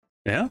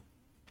Yeah.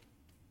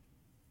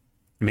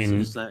 I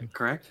mean, Is that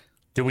correct?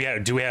 do we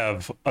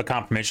have a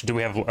confirmation? Do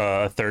we have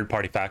a third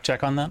party fact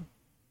check on that?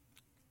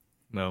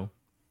 No.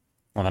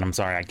 Well, then I'm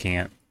sorry, I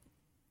can't.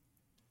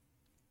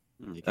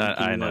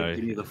 I know.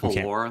 Give me the full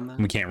lore on that.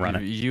 We can't run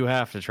it. You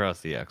have to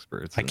trust the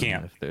experts. I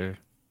can't. If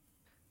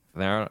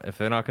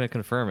they're not going to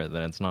confirm it,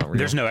 then it's not real.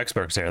 There's no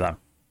experts there, though.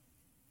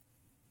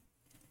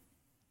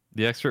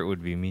 The expert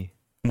would be me.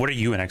 What are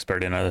you an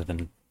expert in other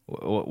than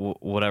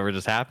Whatever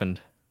just happened?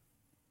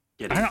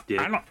 I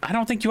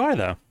don't think you are,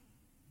 though.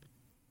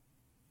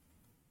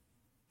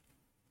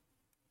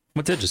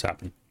 What did just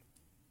happen?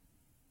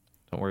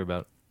 Don't worry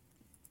about it.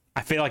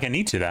 I feel like I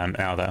need to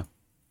now, though.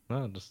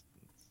 No, just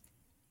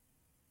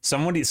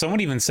Someone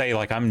even say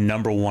like I'm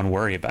number one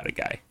worry about a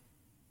guy.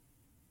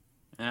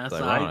 Yeah, It's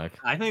so ironic.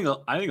 I think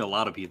a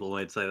lot of people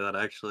might say that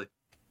actually.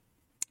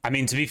 I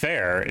mean, to be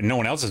fair, no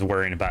one else is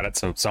worrying about it,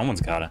 so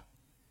someone's gotta.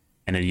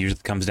 And it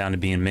usually comes down to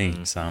being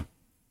me. So.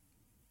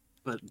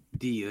 But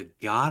do you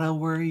gotta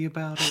worry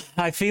about it?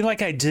 I feel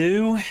like I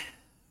do,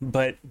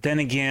 but then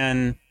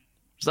again,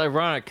 it's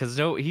ironic because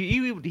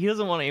he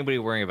doesn't want anybody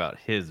worrying about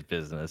his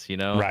business. You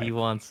know, Right. he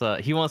wants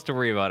to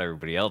worry about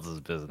everybody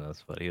else's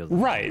business, but he doesn't.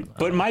 right.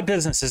 But my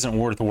business isn't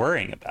worth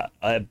worrying about.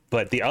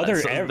 But the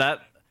other So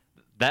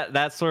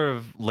that sort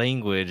of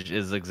language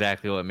is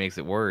exactly what makes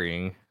it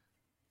worrying.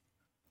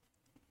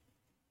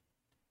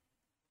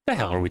 the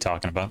hell are we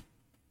talking about?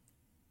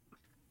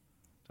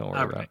 Don't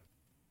worry about it.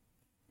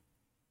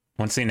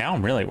 Well, see, now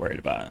I'm really worried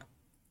about it.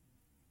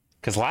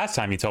 Because last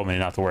time you told me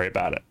not to worry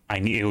about it, I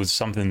knew it was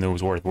something that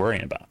was worth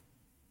worrying about.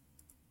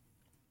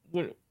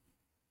 What?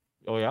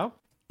 Oh yeah.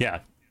 Yeah.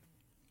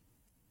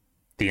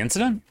 The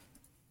incident?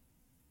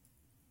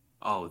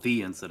 Oh,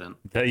 the incident.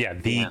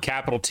 The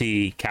capital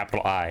T,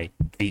 capital I,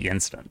 the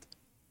incident.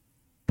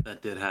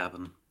 That did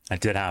happen. That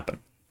did happen.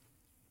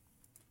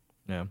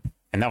 Yeah.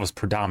 And that was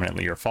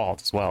predominantly your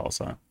fault as well,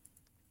 so.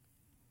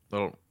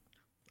 I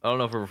don't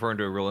know if we're referring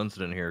to a real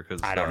incident here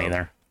because I don't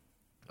either.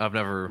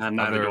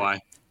 Neither do I.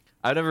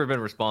 I've never been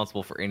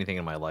responsible for anything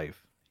in my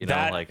life. You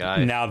know,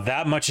 now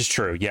that much is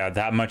true. Yeah,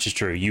 that much is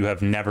true. You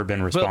have never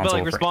been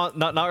responsible.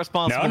 But not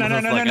responsible. No.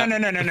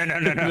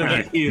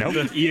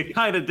 You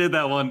kind of did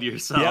that one to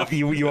yourself. Yep,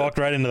 you walked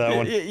right into that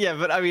one. Yeah,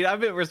 but I mean, I've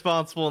been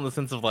responsible in the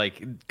sense of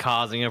like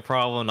causing a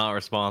problem, not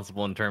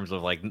responsible in terms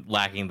of like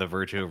lacking the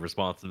virtue of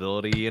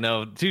responsibility. You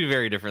know, two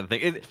very different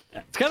things.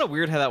 It's kind of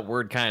weird how that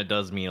word kind of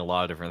does mean a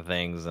lot of different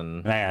things,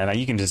 and man,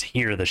 you can just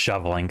hear the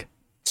shoveling.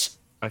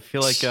 I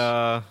feel like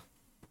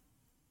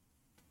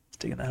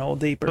digging that hole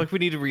deeper. Like we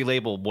need to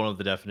relabel one of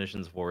the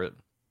definitions for it.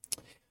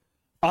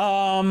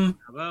 How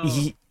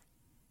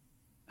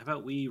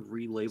about we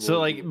relabel? So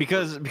like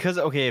because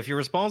okay, if you're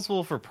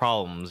responsible for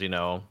problems, you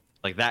know,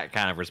 like that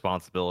kind of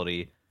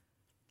responsibility,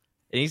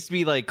 it needs to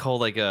be like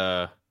called like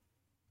a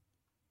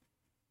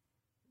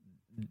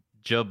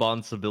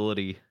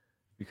jubonsability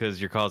because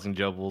you're causing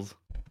jubbles.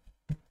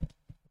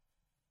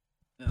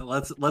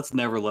 Let's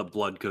never let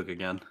blood cook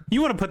again.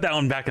 You want to put that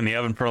one back in the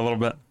oven for a little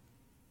bit?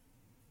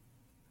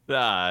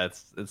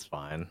 It's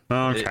fine.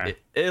 Okay.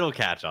 It'll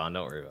catch on.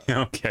 Don't worry about it.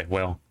 Okay,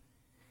 well.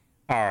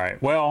 All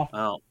right, well.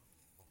 Well,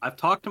 I've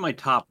talked to my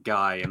top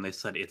guy, and they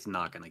said it's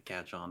not going to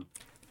catch on.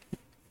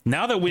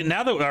 Now that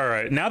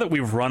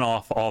we've run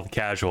off all the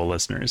casual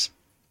listeners,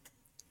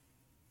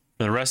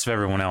 for the rest of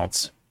everyone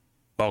else,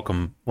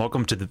 welcome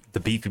to the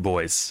Beefy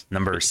Boys,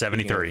 number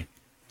 73.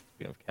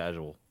 Speaking of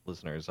casual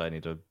listeners, I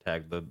need to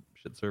tag the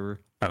shit server.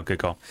 Oh, good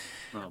call.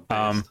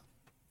 Oh,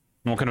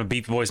 Welcome to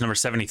Beefy Boys number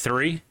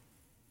 73.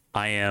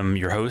 I am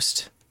your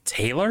host,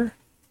 Taylor.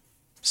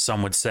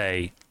 Some would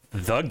say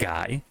the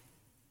guy.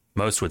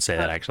 Most would say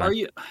that,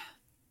 actually.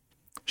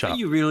 Are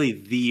you really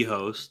the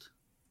host?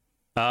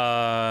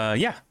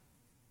 Yeah.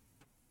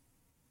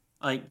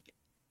 Like,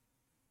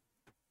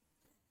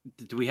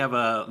 do we have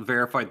a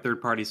verified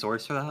third-party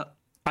source for that?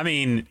 I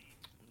mean,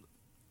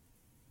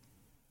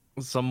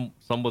 some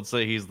would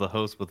say he's the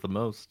host with the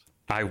most.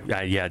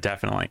 Yeah,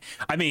 definitely.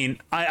 I mean,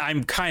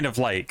 I'm kind of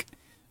like,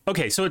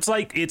 okay, so it's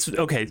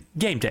okay,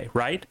 game day,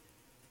 right?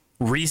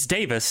 Reese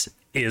Davis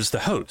is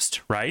the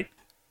host, right?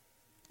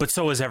 But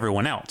so is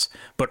everyone else.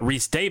 But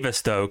Reese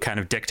Davis, though, kind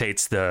of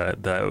dictates the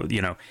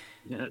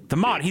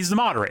he's the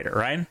moderator,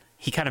 right?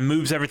 He kind of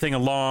moves everything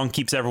along,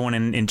 keeps everyone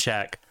in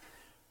check,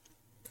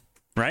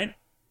 right?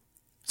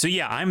 So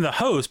yeah, I'm the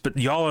host, but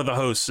y'all are the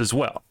hosts as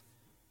well.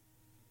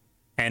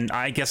 And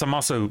I guess I'm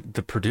also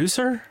the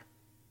producer.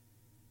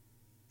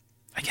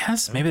 I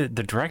guess maybe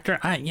the director.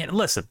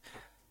 Listen.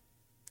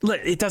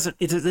 It doesn't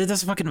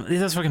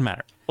fucking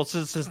matter. Well,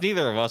 since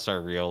neither of us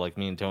are real, like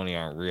me and Tony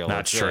aren't real.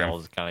 That's true. Really all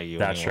just kind of you.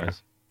 That's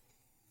anyways.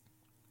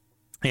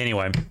 true.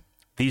 Anyway,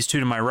 these two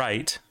to my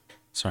right.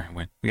 Sorry,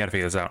 wait. We got to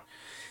figure this out.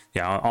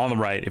 Yeah, on the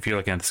right, if you're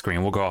looking at the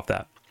screen, we'll go off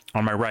that.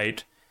 On my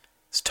right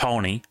is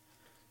Tony,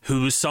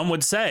 who some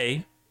would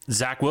say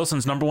Zach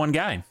Wilson's number one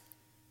guy.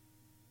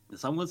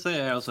 Some would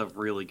say I also have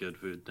really good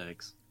food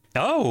takes.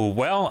 Oh,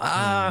 well,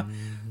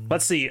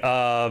 let's see.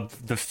 The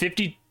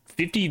 50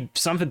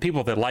 something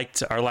people that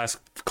liked our last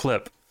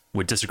clip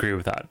would disagree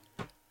with that.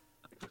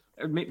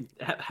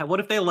 What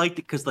if they liked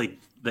it because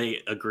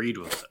they agreed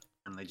with it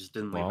and they just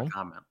didn't leave a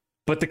comment?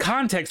 But the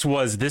context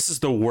was this is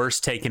the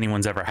worst take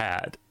anyone's ever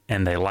had,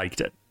 and they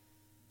liked it.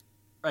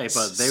 Right,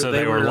 but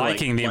they were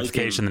liking the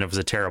implication that it was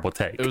a terrible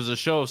take. It was a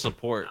show of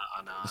support,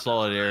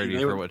 solidarity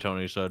for what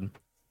Tony said.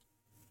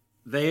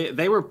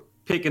 They were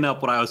picking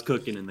up what I was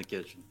cooking in the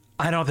kitchen.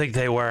 I don't think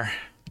they were.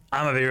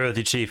 I'm gonna be real with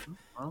you, Chief.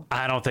 Well,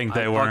 I don't think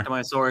they were. I talked to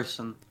my source,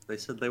 and they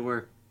said they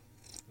were.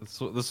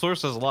 The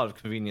source has a lot of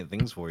convenient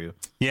things for you.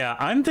 Yeah,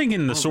 I'm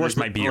thinking the source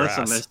might be your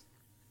ass.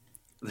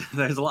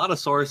 There's a lot of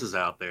sources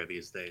out there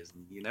these days,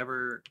 and you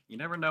never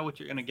know what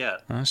you're gonna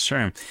get. That's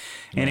true.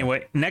 Yeah.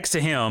 Anyway, next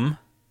to him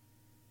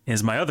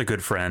is my other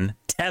good friend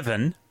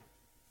Tevin.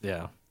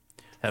 Yeah,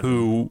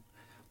 who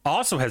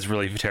also has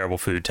really terrible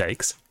food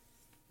takes.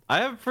 I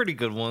have pretty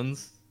good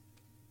ones.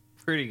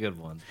 Pretty good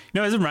ones.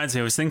 You know, as it reminds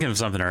me, I was thinking of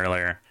something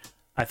earlier.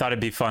 I thought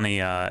it'd be funny.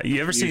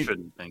 You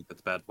shouldn't think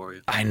that's bad for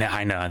you. I know.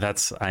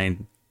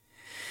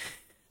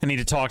 I need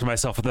to talk to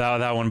myself about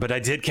that one, but I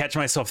did catch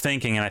myself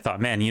thinking, and I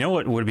thought, man, you know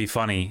what would be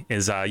funny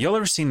is y'all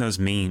ever seen those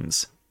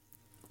memes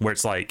where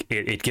it's like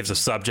it gives a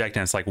subject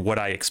and it's like what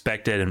I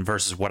expected and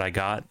versus what I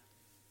got?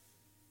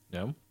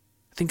 No.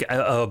 I think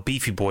a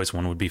Beefy Boys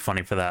one would be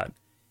funny for that.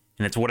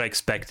 And it's what I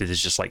expected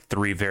is just like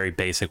three very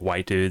basic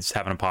white dudes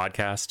having a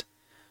podcast,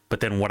 but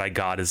then what I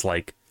got is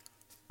like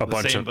a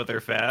bunch of, but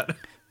they're fat.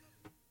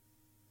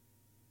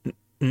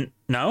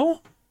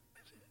 No.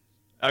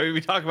 I mean,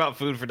 we talk about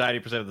food for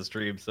 90% of the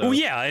stream, so. Well,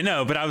 yeah, I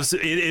know, but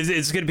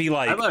it's going to be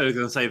like. I thought I was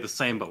going to say the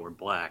same, but we're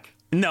black.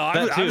 No,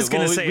 I was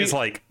going to say it's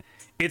like,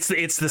 it's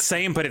the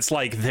same, but it's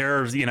like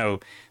they're, the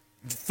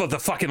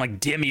fucking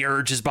like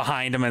demiurge is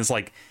behind them, and it's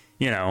like,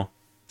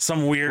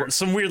 some weird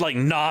like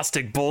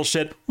Gnostic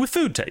bullshit with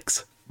food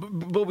takes.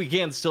 But we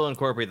can still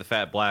incorporate the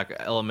fat black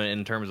element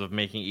in terms of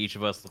making each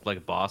of us look like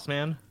a boss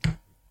man.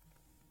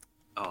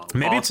 Oh,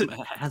 maybe has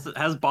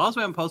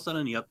Bossman posted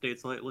any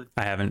updates lately?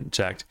 I haven't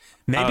checked.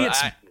 Maybe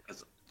I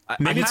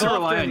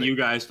rely on you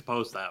guys to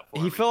post that.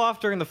 He fell off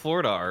during the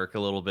Florida arc a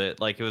little bit.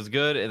 Like it was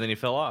good, and then he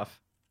fell off.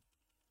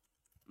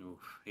 Oof,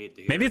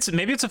 maybe it's a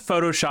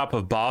Photoshop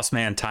of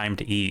Bossman time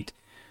to eat,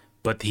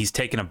 but he's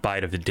taking a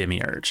bite of the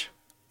demiurge.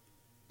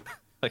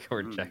 Like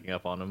we're checking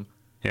up on him.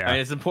 Yeah, I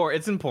mean, it's important.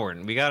 It's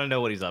important. We got to know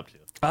what he's up to.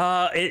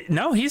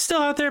 No, he's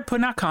still out there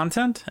putting out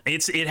content.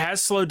 It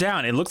has slowed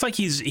down. It looks like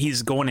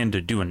he's going into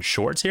doing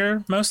shorts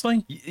here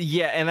mostly.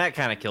 Yeah, and that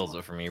kind of kills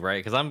it for me,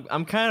 right? Because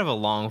I'm kind of a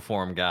long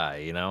form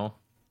guy,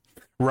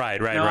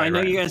 Right. No, I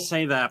know you guys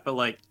say that, but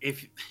like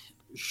if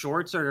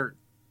shorts are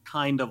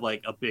kind of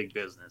like a big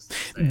business.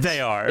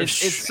 They are. It's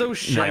so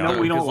shit. I know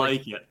we don't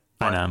like it.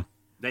 I know.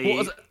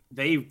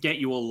 They get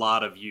you a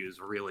lot of views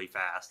really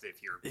fast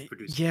if you're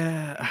producing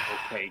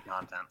okay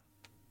content.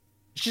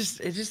 It's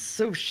just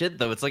so shit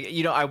though. It's like,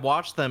 I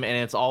watch them and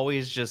it's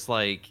always just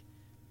like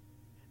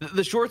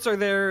the shorts are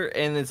there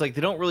and it's like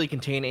they don't really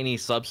contain any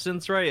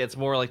substance, right? It's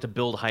more like to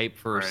build hype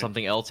for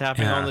something else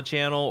happening on the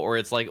channel, or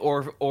it's like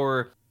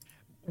or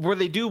where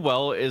they do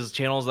well is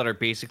channels that are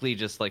basically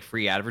just like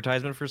free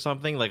advertisement for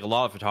something. Like a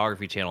lot of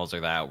photography channels are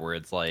that, where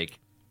it's like,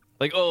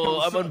 oh,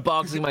 I'm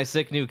unboxing my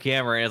sick new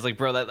camera, and it's like,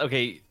 bro,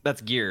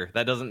 that's gear.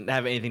 That doesn't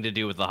have anything to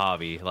do with the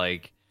hobby.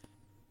 Like,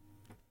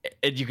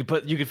 and you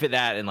could fit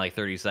that in like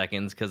 30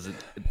 seconds because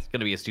it's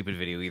gonna be a stupid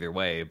video either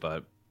way.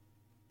 But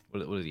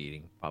what is he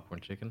eating?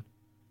 Popcorn chicken?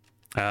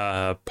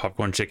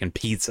 Popcorn chicken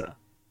pizza.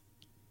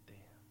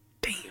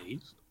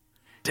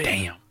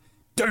 Damn.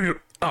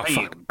 Oh,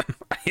 fuck.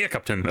 I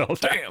hiccuped in the middle.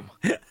 Damn.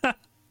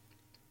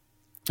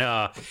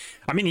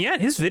 I mean, yeah,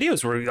 his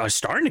videos were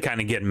starting to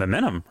kind of get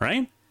momentum,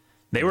 right?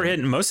 They were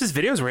hitting, most of his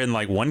videos were hitting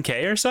like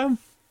 1K or so.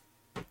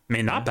 I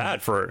mean, not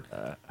bad for.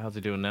 How's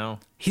he doing now?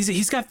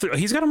 He's got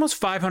almost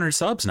 500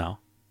 subs now,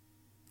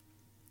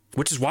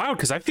 which is wild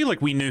because I feel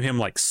like we knew him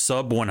like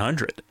sub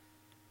 100.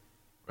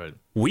 Right.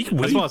 I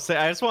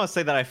just want to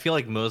say that I feel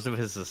like most of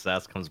his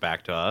success comes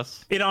back to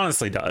us. It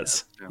honestly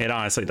does. It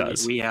honestly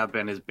does. We have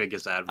been his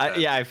biggest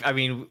advocate. I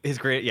mean, his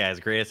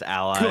greatest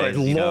ally. Good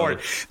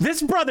lord,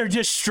 this brother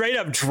just straight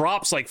up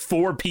drops like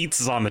 4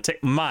 pizzas on the table.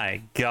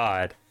 My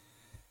god,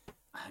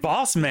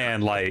 boss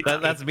man, like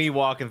that's me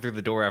walking through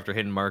the door after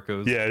hitting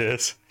Marco's. Yeah, it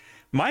is.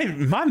 My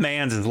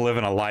man's is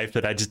living a life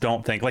that I just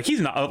don't think like he's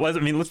not. I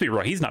mean, let's be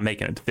real. He's not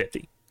making it to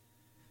 50.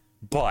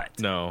 But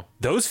no,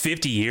 those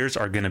 50 years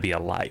are going to be a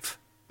life.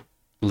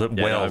 I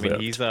mean,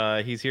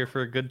 he's here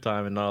for a good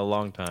time and not a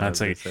long time.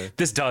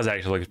 This does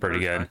actually look pretty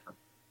good.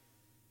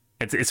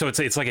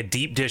 It's like a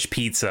deep dish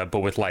pizza, but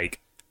with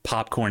like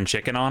popcorn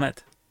chicken on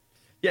it.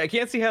 Yeah, I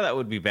can't see how that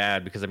would be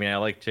bad because I mean I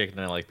like chicken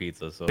and I like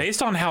pizza. So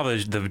based on how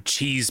the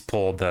cheese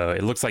pulled though,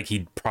 it looks like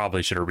he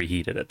probably should have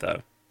reheated it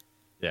though.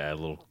 Yeah, a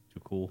little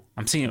too cool.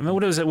 I'm seeing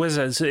what is it? Was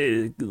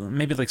it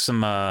maybe like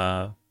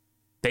some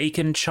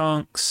bacon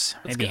chunks?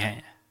 Maybe.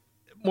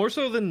 More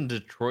so than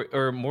Detroit,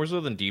 or more so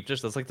than deep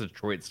dish. That's like the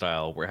Detroit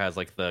style, where it has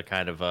like the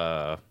kind of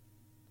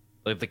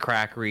like the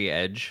crackery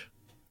edge.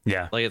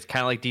 Yeah, like it's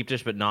kind of like deep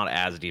dish, but not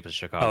as deep as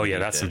Chicago. Oh yeah,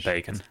 that's some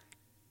bacon.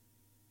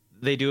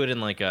 They do it in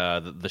like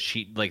the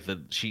sheet, like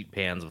the sheet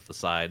pans with the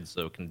sides,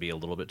 so it can be a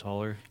little bit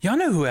taller. Y'all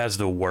know who has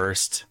the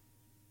worst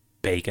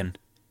bacon?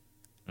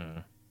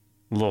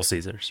 Little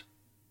Caesars.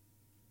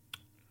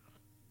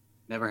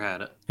 Never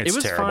had it. It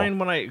was terrible.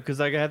 fine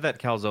because I had that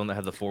calzone that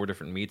had the 4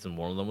 different meats and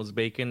one of them was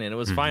bacon, and it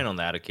was fine on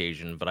that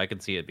occasion. But I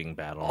could see it being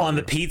bad on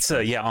the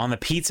pizza. Yeah, on the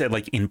pizza, it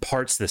like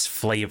imparts this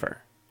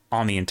flavor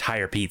on the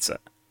entire pizza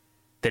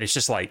that it's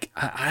just like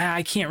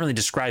I can't really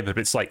describe it, but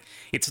it's like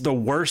it's the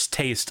worst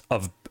taste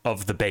of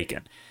the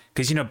bacon,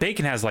 because you know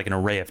bacon has like an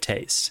array of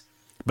tastes,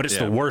 but it's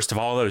the worst of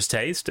all those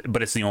tastes.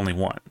 But it's the only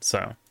one.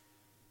 So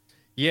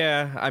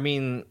yeah, I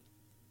mean,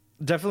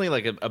 definitely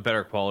like a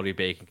better quality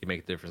bacon can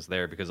make a difference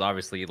there, because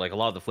obviously like a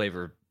lot of the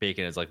flavor of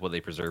bacon is like what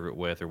they preserve it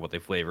with or what they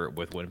flavor it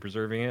with when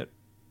preserving it.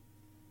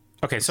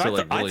 Okay,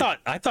 so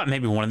I thought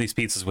maybe one of these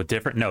pizzas was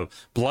different. No,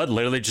 Blood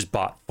literally just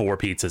bought 4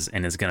 pizzas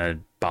and is gonna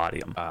body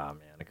them. Ah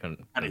man, I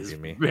couldn't. That is be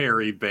me.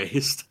 very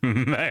based.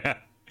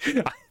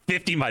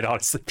 50 might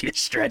honestly be a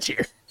stretch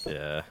here.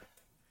 Yeah.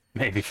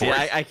 Maybe 40.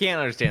 Yeah, I can't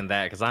understand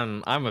that, because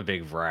I'm a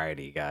big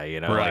variety guy, you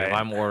know. Right. Like if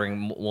I'm ordering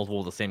multiple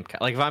of the same,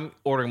 like if I'm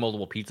ordering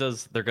multiple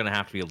pizzas, they're gonna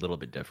have to be a little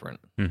bit different.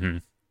 Mm-hmm.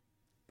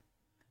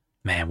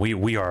 Man,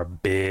 we are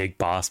big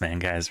boss man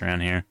guys around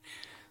here.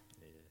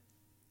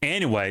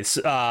 Anyways,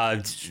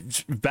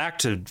 back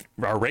to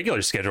our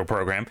regular schedule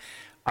program.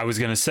 I was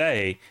gonna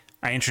say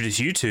I introduced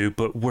you two,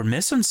 but we're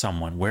missing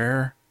someone.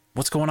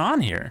 What's going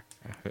on here?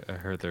 I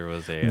heard there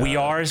was a. We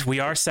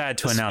are sad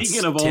to announce.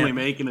 Speaking of only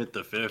making it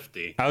to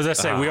 50, I was gonna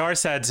say we are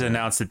sad to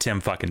announce that Tim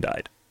fucking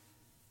died.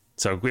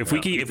 So if we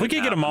could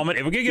get a moment,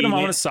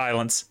 of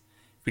silence,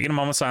 if we get a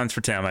moment of silence for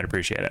Tim, I'd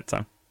appreciate it.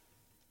 So,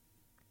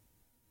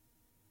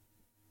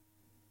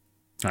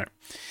 all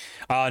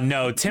right.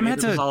 No, Tim had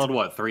to. Solid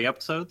what? 3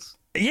 episodes?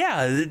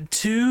 Yeah,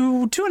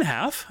 two and a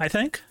half, I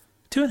think.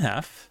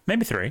 2.5,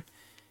 maybe 3.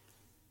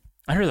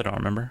 I really don't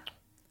remember.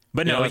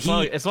 But no, it's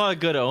not a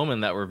good omen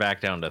that we're back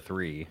down to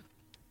 3.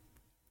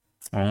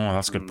 Oh,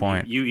 that's a good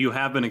point. You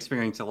have been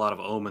experiencing a lot of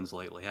omens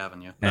lately,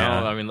 haven't you? Yeah.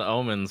 No, I mean the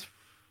omens.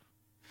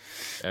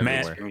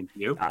 Everywhere.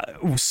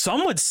 Man,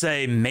 some would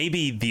say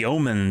maybe the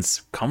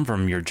omens come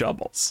from your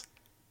jubbles.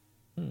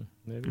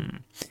 Maybe.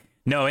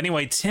 No,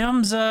 anyway,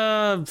 Tim's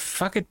had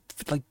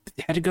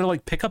to go to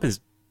like pick up his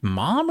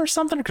mom or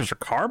something because her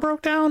car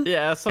broke down.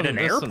 Yeah, at an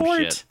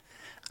airport.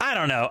 I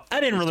don't know.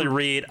 I didn't really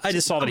read. I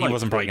just saw that he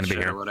wasn't probably going to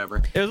be here. Or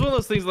whatever. It was one of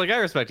those things. Like I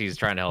respect he's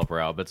trying to help her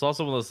out, but it's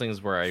also one of those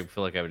things where I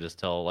feel like I would just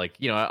tell, like,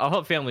 you know, I'll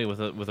help family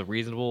with a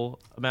reasonable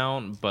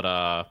amount,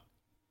 but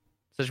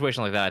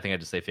situation like that, I think I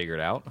just say figure it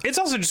out. It's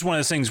also just one of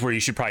those things where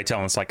you should probably tell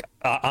him, it's like,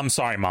 I'm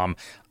sorry, Mom,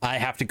 I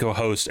have to go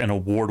host an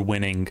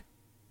award-winning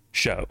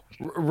show.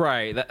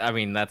 Right. I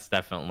mean, that's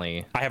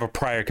definitely. I have a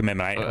prior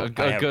commitment.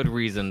 A good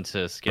reason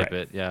to skip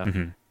it. Yeah.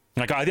 Mm-hmm.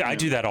 Like I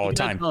do that all the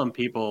time. Telling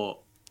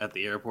people at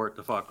the airport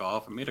to fuck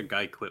off. I made a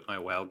guy quit my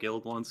WoW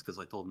guild once because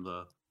I told him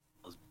to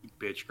his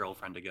bitch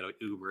girlfriend to get an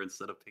Uber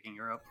instead of picking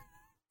her up.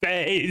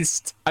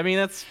 Based. I mean,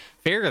 that's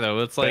fair though.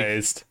 It's like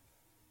based.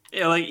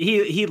 Yeah, like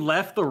he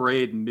left the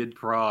raid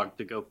mid-prog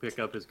to go pick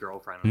up his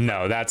girlfriend.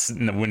 No, that's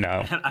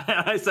no.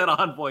 I said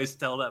on voice,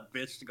 tell that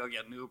bitch to go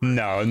get an Uber.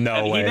 No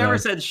way. He never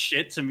said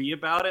shit to me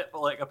about it,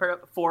 but like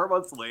apparently 4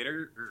 months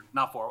later, or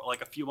not 4,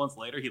 like a few months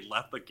later, he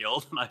left the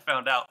guild, and I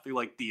found out through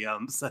like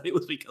DMs that it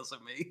was because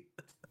of me.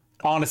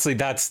 Honestly,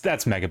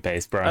 that's mega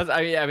based, bro.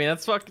 I mean,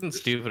 that's fucking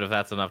stupid if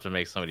that's enough to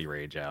make somebody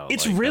rage out.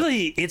 It's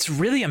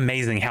really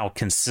amazing how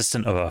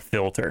consistent of a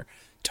filter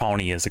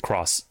Tony is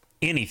across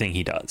anything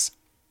he does.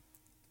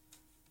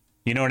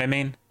 You know what I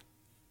mean?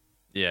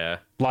 Yeah.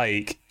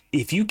 Like,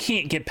 if you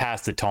can't get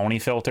past the Tony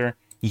filter,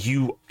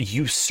 you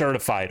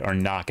certified are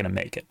not going to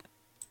make it.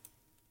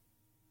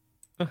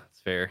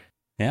 That's fair.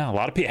 Yeah, a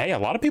lot of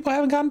people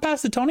haven't gotten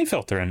past the Tony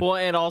filter. And well,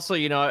 and also,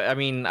 you know, I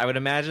mean, I would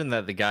imagine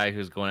that the guy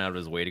who's going out of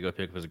his way to go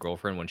pick up his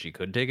girlfriend when she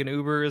could take an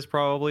Uber is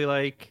probably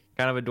like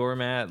kind of a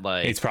doormat,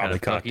 like he's probably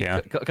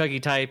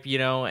cucky type, you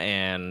know,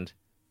 and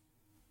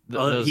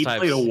those he types...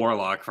 played a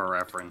warlock for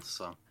reference,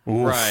 so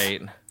Oof. Right.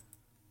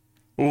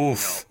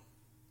 Oof.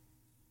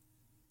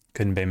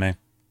 Couldn't be me.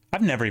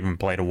 I've never even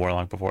played a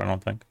warlock before, I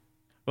don't think.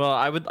 Well,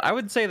 I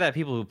would say that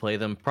people who play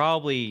them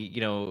probably,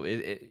 you know,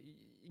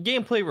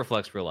 gameplay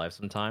reflects real life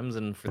sometimes,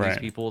 and for these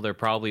people, they're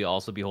probably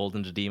also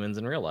beholden to demons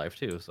in real life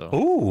too. So,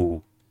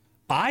 ooh,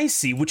 I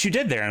see what you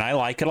did there, and I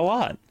like it a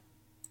lot.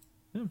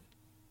 Yeah.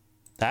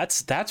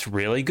 That's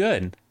really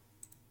good.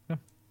 Yeah.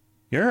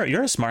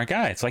 You're a smart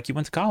guy. It's like you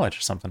went to college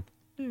or something.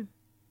 Yeah.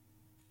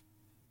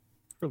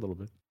 For a little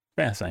bit.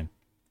 Yeah, same.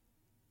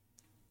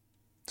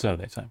 So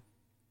they say.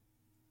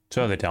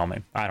 So they tell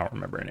me. I don't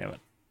remember any of it.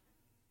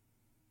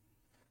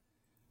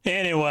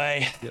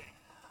 Anyway. Yep.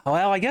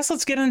 Well, I guess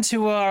let's get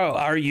into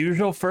our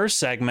usual first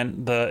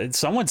segment.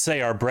 Some would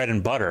say our bread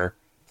and butter.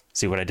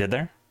 See what I did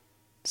there?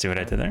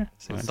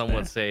 Some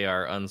would say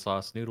our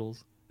unsauced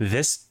noodles.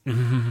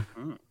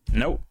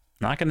 Nope,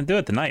 not going to do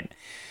it tonight.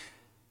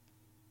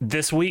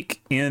 This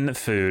week in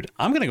food,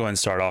 I'm going to go ahead and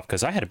start off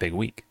because I had a big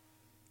week.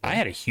 I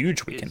had a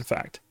huge week, in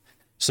fact.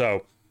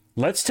 So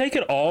let's take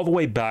it all the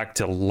way back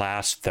to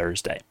last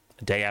Thursday.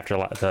 the day after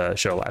the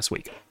show last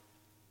week.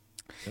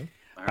 All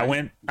I right.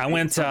 went.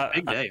 It's a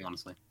big day,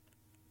 honestly.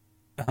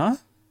 Huh?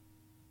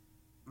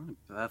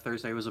 That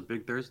Thursday was a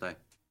big Thursday.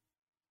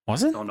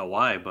 Was it? Don't know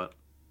why, but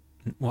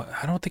What?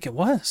 I don't think it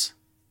was.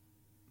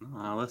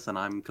 listen,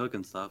 I'm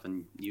cooking stuff,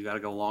 and you got to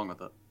go along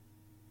with it.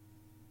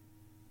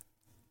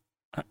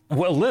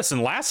 Well,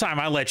 listen. Last time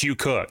I let you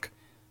cook,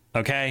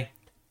 okay,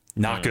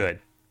 not good,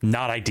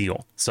 not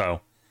ideal.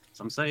 So,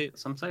 Some say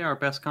our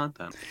best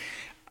content.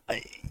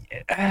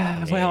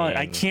 well,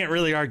 I can't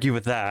really argue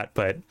with that.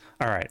 But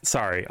all right,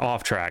 sorry,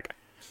 off track.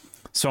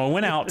 So I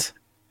went out.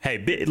 Hey,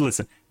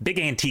 listen, big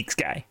antiques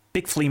guy,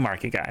 big flea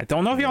market guy.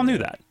 Don't know if y'all knew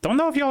that. Don't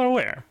know if y'all are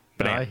aware.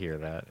 But I hear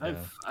that. Yeah.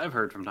 I've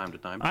heard from time to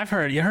time.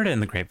 You heard it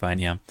in the grapevine,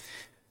 yeah.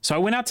 So I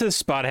went out to the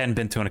spot I hadn't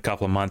been to in a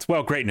couple of months.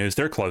 Well, great news,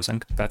 they're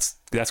closing. That's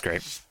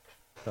great.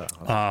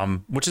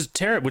 Which is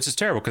terrible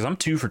because I'm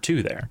 2 for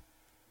 2 there.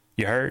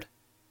 You heard?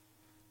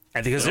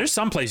 And because there's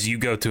some places you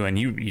go to and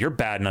you're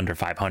batting under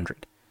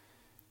 500.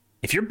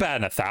 If you're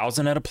batting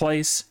 1,000 at a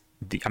place,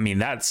 I mean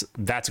that's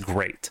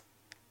great.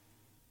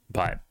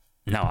 But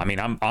no, I mean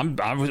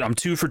I'm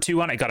 2 for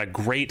 2 on it. I got a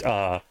great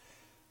I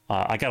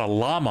got a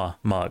llama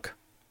mug.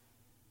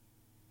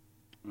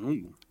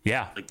 Ooh,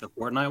 Yeah. like the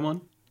Fortnite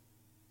one.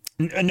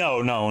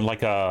 No,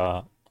 like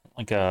a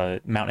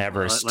Mount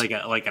Everest. Like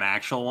an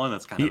actual one.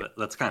 That's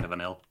kind of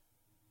an L.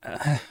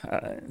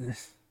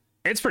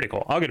 It's pretty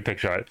cool. I'll get a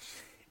picture of it.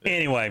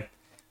 Anyway,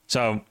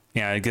 so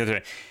yeah,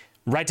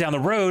 right down the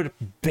road,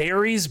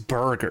 Barry's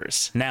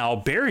Burgers. Now,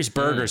 Barry's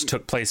Burgers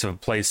took place of a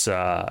place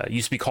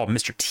used to be called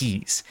Mr.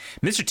 T's.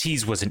 Mr.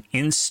 T's was an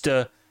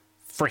insta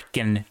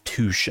frickin'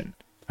 tuition.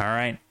 All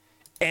right.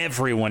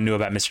 Everyone knew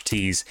about Mr.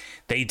 T's.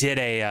 They did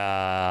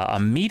a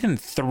meet in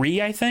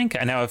 3, I think.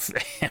 I know.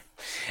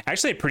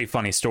 Actually, a pretty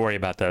funny story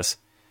about this.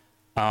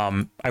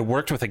 I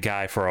worked with a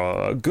guy for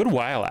a good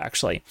while,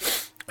 actually,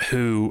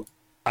 who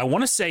I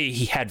want to say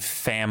he had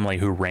family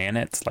who ran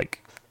it,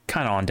 like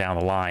kind of on down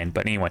the line.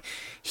 But anyway,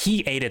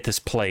 he ate at this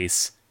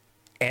place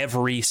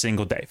every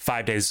single day,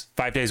 5 days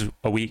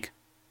a week,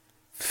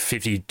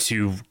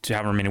 52 to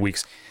however many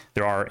weeks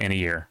there are in a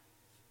year,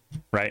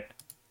 right?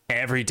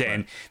 Every day.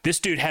 And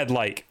this dude had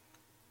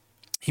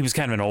he was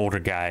kind of an older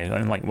guy.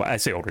 And I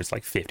say older, it's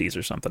like 50s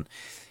or something.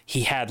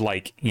 He had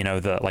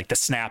the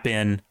snap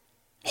in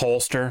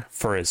holster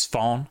for his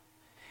phone.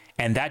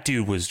 And that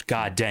dude was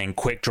god dang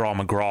quick draw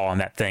McGraw on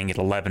that thing at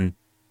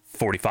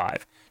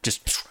 11:45.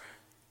 Just,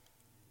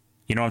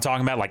 you know what I'm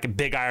talking about? Like a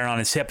big iron on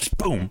his hip, just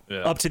boom,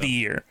 up to the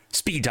ear,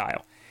 speed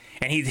dial.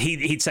 And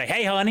he'd say,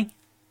 "Hey, honey."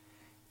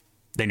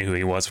 They knew who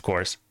he was, of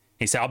course.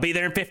 He'd say, "I'll be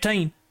there in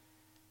 15."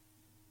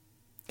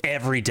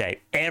 Every day,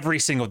 every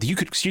single day. You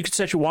could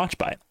set your watch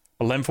by it.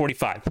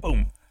 11:45.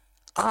 Boom.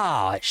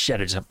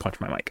 Shit! I just punched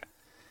my mic.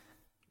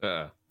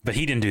 But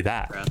he didn't do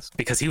that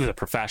because he was a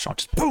professional.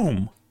 Just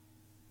boom.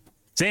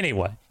 So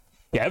anyway,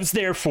 yeah, I was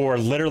there for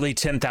literally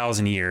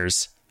 10,000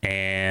 years,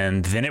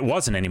 and then it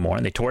wasn't anymore.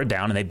 And they tore it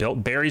down and they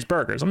built Barry's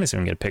Burgers. Let me see if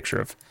I can get a picture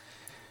of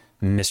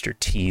Mr.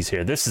 T's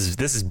here. This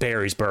is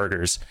Barry's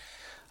Burgers.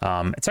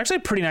 It's actually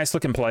a pretty nice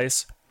looking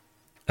place.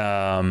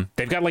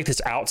 They've got like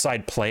this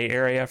outside play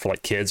area for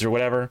like kids or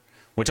whatever,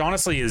 which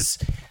honestly is,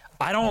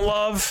 I don't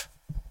love,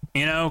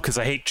 because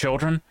I hate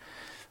children,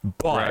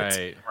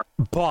 but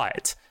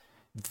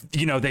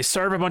they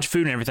serve a bunch of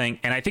food and everything.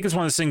 And I think it's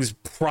one of those things,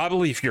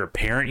 probably if you're a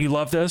parent, you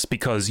love this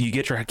because you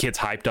get your kids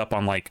hyped up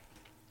on like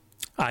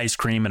ice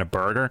cream and a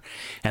burger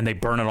and they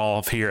burn it all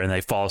off here and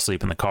they fall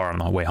asleep in the car on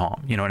the way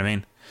home. You know what I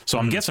mean? So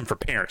I'm guessing for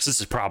parents,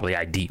 this is probably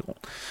ideal.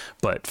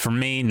 But for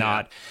me,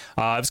 not.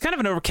 It was kind of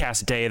an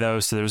overcast day, though,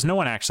 so there was no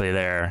one actually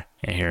there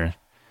here.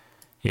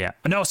 Yeah.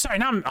 No, sorry,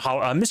 not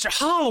Mr.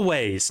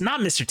 Holloway's, not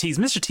Mr. T's.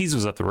 Mr. T's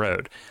was up the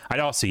road. I'd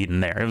also eaten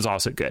there. It was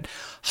also good.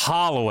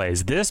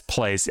 Holloway's, this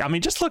place. I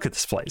mean, just look at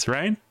this place,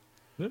 right?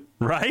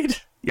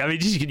 Right? I mean,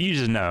 you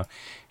just know.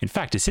 In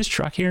fact, is his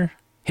truck here?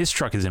 His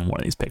truck is in one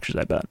of these pictures,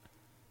 I bet.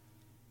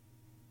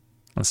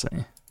 Let's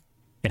see.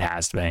 It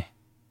has to be.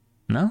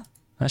 No?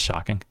 That's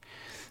shocking.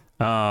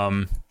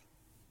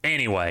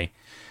 Anyway,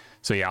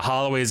 so yeah,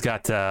 Holloway's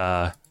got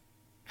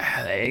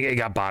it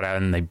got bought out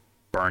and they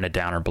burned it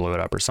down or blew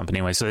it up or something.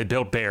 Anyway, so they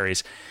built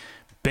Barry's.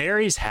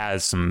 Barry's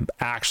has some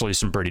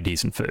pretty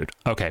decent food.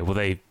 Okay,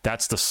 well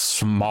that's the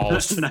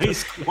smallest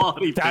nice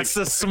quality. That's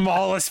the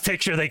smallest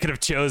picture they could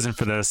have chosen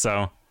for this.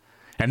 So,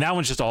 and that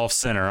one's just off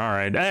center. All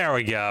right, there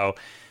we go.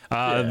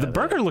 The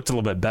burger looked a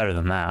little bit better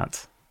than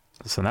that.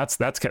 So that's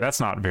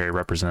not very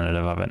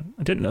representative of it.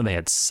 I didn't know they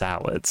had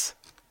salads.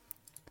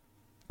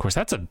 Of course,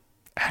 that's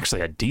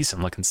actually a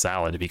decent looking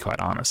salad, to be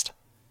quite honest.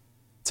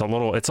 It's a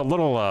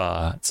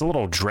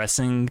little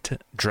dressing,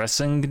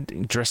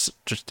 just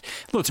a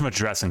little too much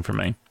dressing for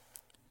me.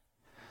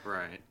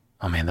 Right.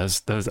 Oh man,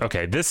 those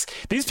okay. These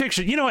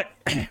pictures, you know what?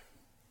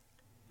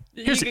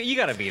 You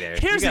gotta be there.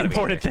 Here's the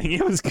important thing.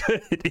 It was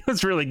good. It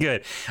was really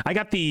good. I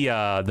got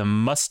the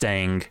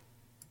Mustang.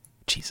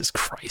 Jesus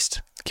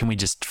Christ! Can we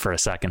just for a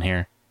second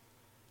here?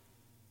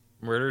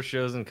 Murder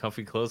shows in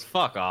comfy clothes.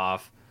 Fuck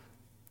off.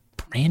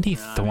 Randy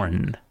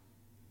Thornton.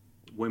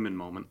 women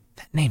moment.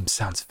 That name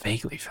sounds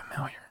vaguely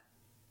familiar.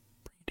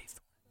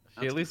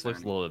 She at least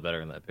looks a little bit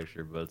better in that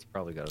picture, but it's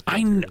probably got.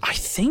 I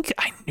think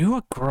I knew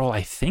a girl.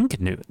 I think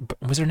knew.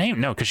 Was her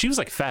name? No, because she was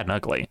like fat and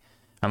ugly,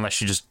 unless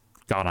she just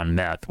got on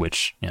meth,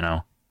 which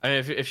I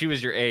mean, if she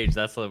was your age,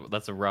 that's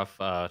a rough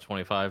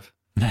 25.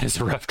 That is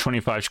a rough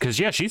 25. Because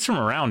yeah, she's from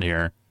around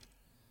here.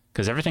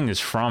 Because everything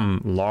is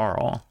from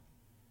Laurel.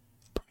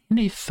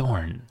 Brandy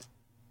Thorne.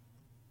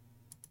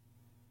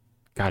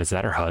 God, is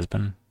that her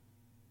husband?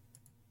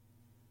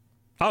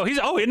 Oh,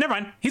 never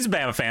mind. He's a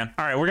Bama fan.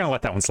 All right, we're gonna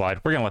let that one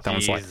slide.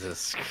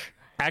 Jesus.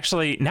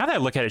 Actually, now that I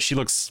look at it, she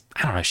looks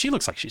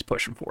like she's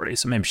pushing 40,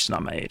 so maybe she's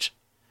not my age.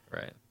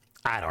 Right.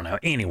 I don't know.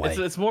 Anyway,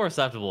 it's more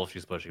acceptable if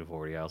she's pushing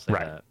 40. I'll say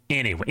that.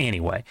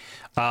 Anyway,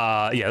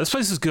 yeah, this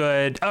place is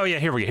good. Oh yeah,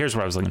 here we go. Here's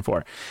what I was looking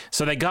for.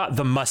 So they got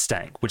the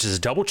Mustang, which is a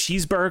double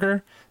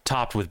cheeseburger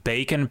topped with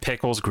bacon,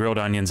 pickles, grilled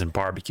onions, and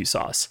barbecue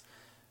sauce.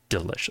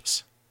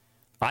 Delicious.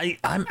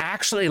 I'm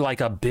actually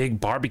like a big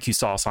barbecue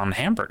sauce on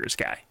hamburgers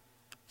guy.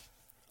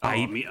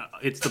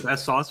 It's the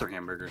best sauce for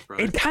hamburgers, bro.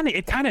 It kind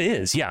of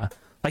is, yeah.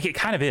 Like it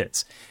kind of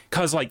is,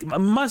 cause like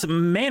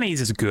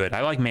mayonnaise is good.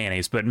 I like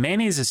mayonnaise, but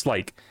mayonnaise is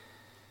like,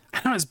 I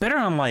don't know, it's better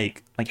on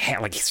like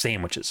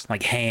sandwiches,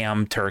 like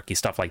ham, turkey,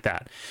 stuff like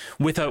that.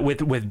 With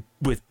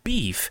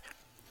beef,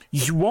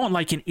 you want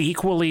like an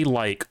equally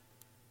like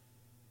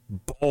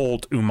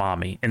bold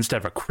umami instead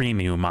of a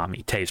creamy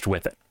umami taste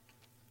with it.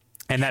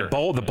 And that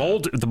bold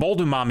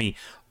umami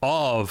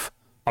of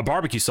a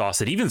barbecue sauce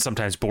that even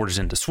sometimes borders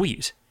into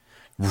sweet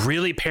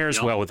really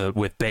pairs well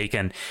with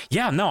bacon.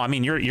 Yeah, no, I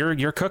mean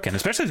you're cooking,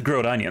 especially with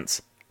grilled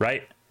onions,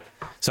 right?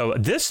 So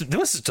this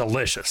is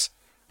delicious.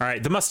 All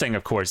right, the Mustang,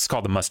 of course, it's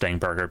called the Mustang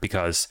Burger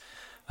because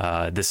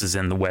this is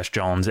in the West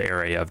Johns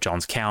area of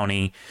Johns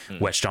County.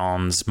 West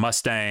Johns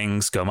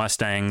Mustangs, go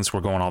Mustangs.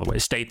 We're going all the way to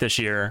state this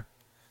year.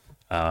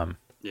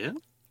 Yeah.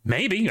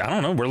 Maybe, I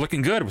don't know. We're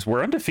looking good.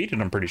 We're undefeated,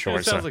 I'm pretty sure.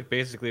 It sounds like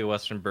basically a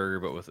Western burger,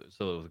 but with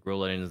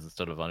grilled onions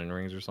instead of onion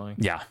rings or something.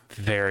 Yeah,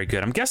 very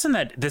good. I'm guessing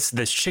that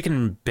this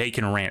chicken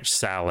bacon ranch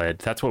salad,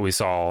 that's what we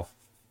saw.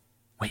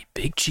 Wait,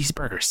 big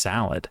cheeseburger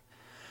salad.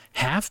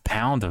 Half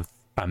pound of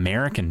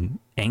American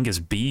Angus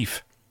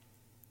beef.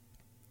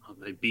 Oh,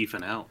 they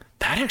beefing out.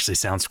 That actually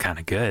sounds kind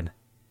of good.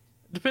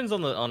 Depends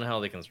on how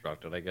they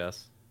construct it, I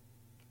guess.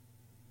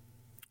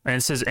 And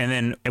it says, and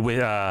then with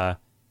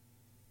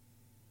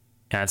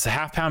yeah, it's a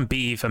half pound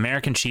beef,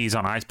 American cheese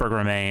on iceberg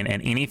romaine,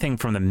 and anything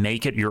from the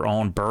make it your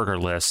own burger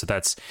list. So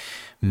that's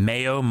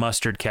mayo,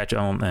 mustard,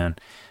 ketchup,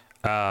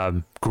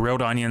 and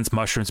grilled onions,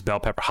 mushrooms, bell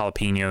pepper,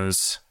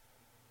 jalapenos.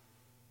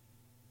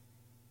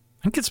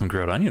 I can get some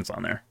grilled onions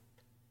on there.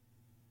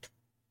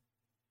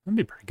 That'd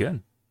be pretty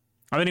good.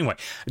 Anyway,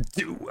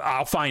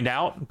 I'll find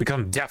out because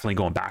I'm definitely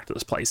going back to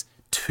this place.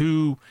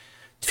 Two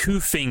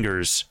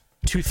fingers,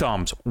 two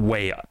thumbs,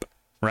 way up.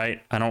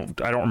 Right? I don't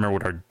remember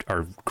what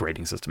our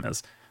grading system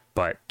is.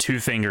 But two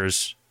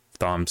fingers,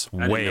 thumbs,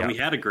 way up. We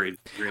had a grading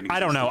I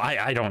don't know.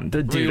 I don't.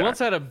 Dude, we once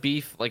had a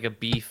beef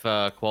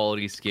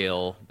quality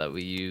scale that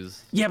we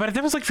use. Yeah, but if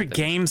that was like for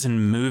games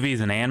and movies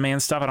and anime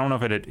and stuff, I don't know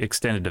if it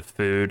extended to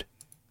food.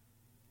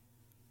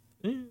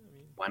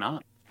 Why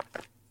not?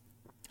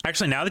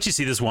 Actually, now that you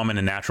see this woman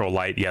in natural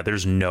light, yeah,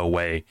 there's no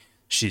way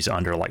she's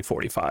under like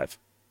 45.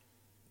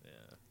 Yeah.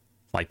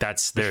 Like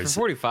there's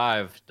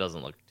 45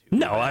 doesn't look too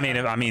No, bad.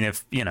 I mean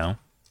if, you know,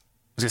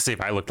 I was gonna say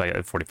if I looked like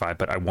at 45,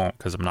 but I won't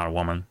because I'm not a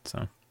woman.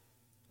 So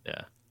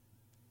yeah.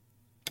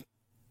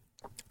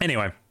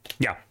 Anyway,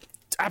 yeah,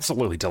 it's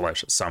absolutely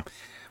delicious. So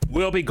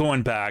we'll be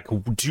going back.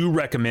 Do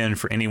recommend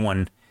for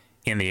anyone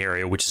in the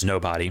area, which is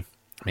nobody.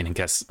 I mean, I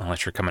guess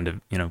unless you're coming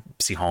to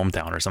see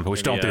Hometown or something.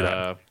 Which don't do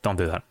that. Don't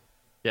do that.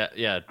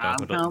 Yeah.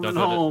 Don't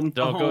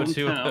go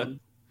to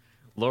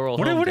Laurel.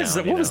 What is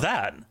that? What was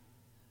that?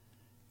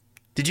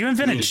 Did you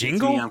invent a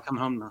jingle? I'm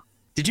coming home now.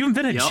 Did you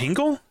invent a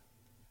jingle?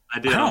 I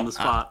did on the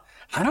spot.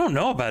 I don't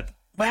know about.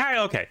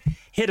 Well, okay,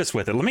 hit us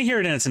with it. Let me hear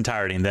it in its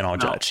entirety, and then I'll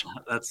judge.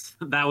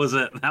 That was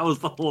it. That was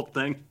the whole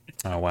thing.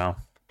 Oh wow,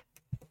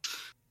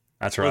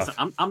 that's rough.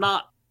 Listen, I'm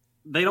not.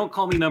 They don't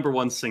call me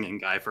 #1 singing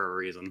guy for a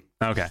reason.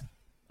 Okay.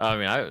 I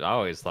mean, I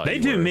always thought they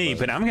do me,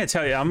 but I'm gonna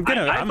tell you,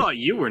 I thought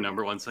you were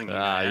 #1 singing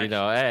guy.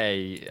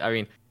 Hey, I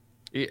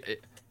mean,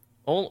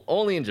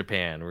 only in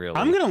Japan, really.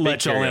 I'm gonna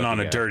let y'all in on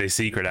a dirty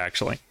secret.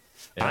 Actually,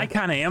 I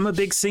kind of am a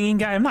big singing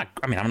guy. I'm not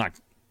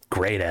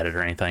great at it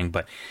or anything,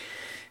 but.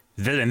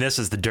 And this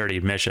is the dirty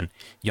admission.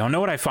 Y'all know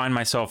what I find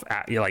myself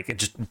at, like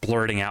just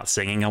blurting out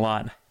singing a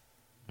lot?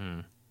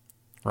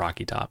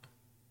 Rocky Top.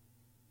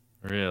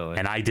 Really?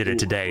 And I did it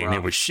today, and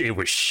it was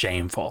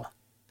shameful.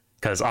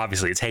 Because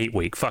obviously it's hate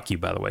week. Fuck you,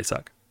 by the way,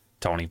 Suck.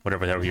 Tony,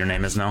 whatever your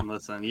name is now.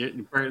 Listen, you're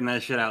blurting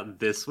that shit out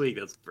this week.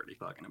 That's pretty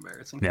fucking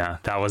embarrassing. Yeah,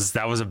 that was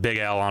a big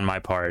L on my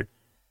part.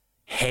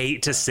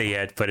 Hate to see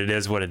it, but it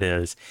is what it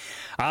is.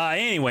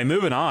 Anyway,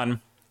 moving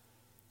on.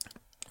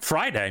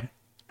 Friday.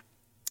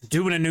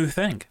 Doing a new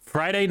thing.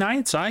 Friday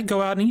nights, I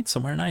go out and eat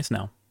somewhere nice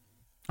now.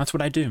 That's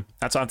what I do.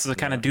 That's the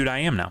kind of dude I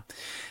am now.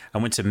 I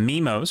went to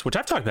Mimo's, which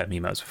I've talked about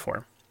Mimo's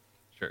before.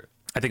 Sure.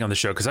 I think on the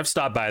show, because I've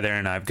stopped by there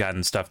and I've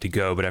gotten stuff to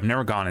go, but I've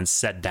never gone and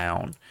sat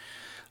down.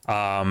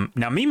 Now,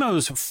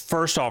 Mimo's,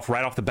 first off,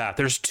 right off the bat,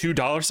 there's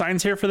 $2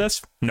 signs here for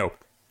this. Nope.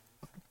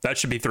 That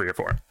should be 3 or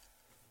 4.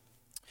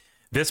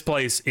 This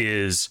place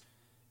is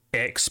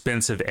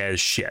expensive as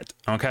shit,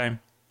 okay?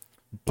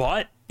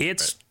 But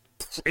it's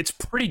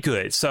pretty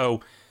good.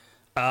 So,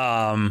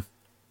 this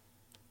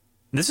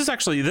is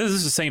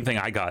the same thing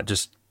I got,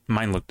 just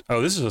mine looked,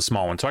 oh, this is a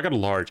small one. So I got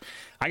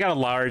a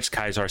large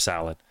Kaiser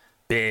salad.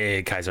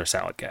 Big Kaiser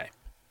salad guy.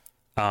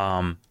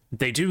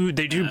 They do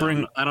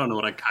bring. I don't know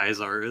what a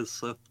Kaiser is.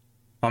 So.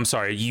 I'm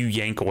sorry, you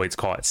Yankoids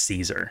call it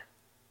Caesar.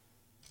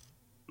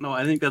 No,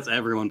 I think that's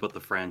everyone but the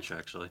French,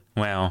 actually.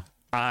 Well,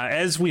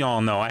 as we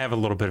all know, I have a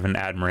little bit of an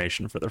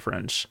admiration for the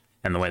French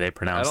and the way they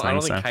pronounce things. I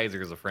don't think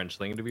Kaiser is a French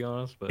thing, to be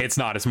honest. But it's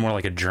not. It's more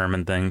like a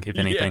German thing, if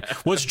anything. Yeah,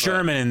 well, it's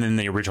German and then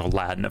the original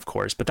Latin, of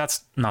course, but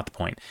that's not the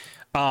point.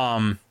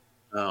 The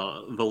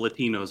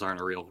Latinos aren't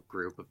a real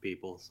group of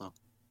people, so.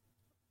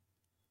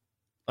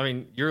 I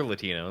mean, you're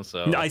Latino,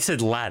 so... No, I said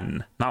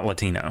Latin, not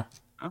Latino.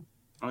 Oh,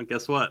 well,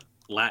 guess what?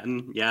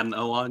 Latin, you add an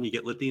O on, you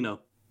get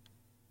Latino.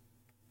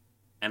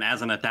 And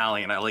as an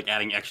Italian, I like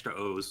adding extra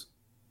O's.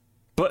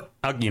 But,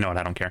 you know what,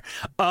 I don't care.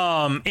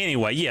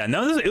 Anyway, yeah,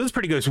 no, it was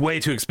pretty good. It's way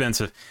too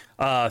expensive.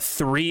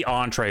 3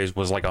 entrees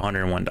was like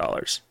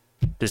 $101.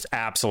 Just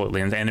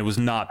absolutely, and it was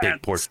not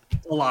big portion.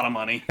 A lot of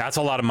money. That's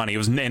a lot of money.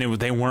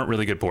 They weren't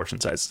really good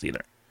portion sizes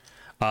either.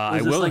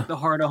 Is this like the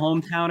heart of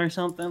hometown or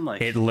something?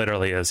 Like it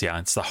literally is. Yeah,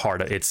 it's the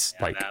heart of. It's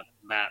yeah, like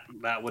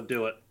that would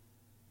do it.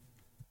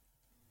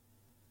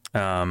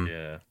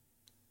 Yeah.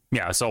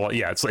 So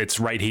yeah, it's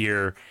right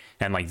here,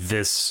 and like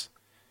this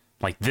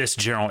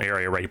general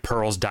area, right?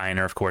 Pearl's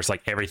Diner, of course.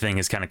 Like everything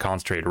is kind of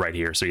concentrated right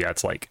here. So yeah,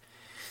 it's like,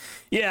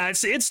 yeah,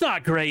 it's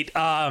not great.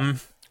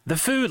 The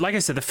food, like I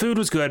said, the food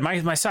was good.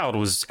 My salad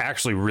was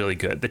actually really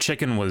good. The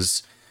chicken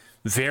was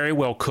very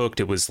well cooked.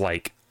 It was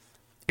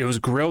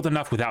grilled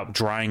enough without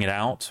drying it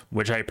out,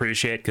 which I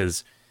appreciate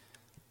because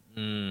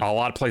a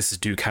lot of places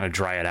do kind of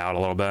dry it out a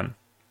little bit.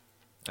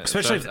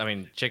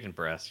 Especially, chicken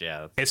breast,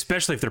 yeah.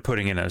 Especially if they're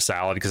putting it in a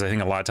salad, because I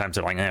think a lot of times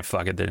they're like,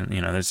 fuck it,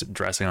 there's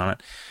dressing on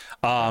it.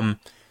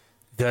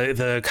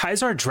 The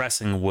Kaiser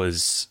dressing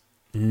was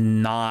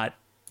not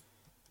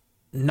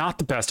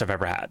the best I've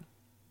ever had.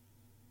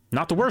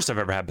 Not the worst I've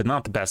ever had, but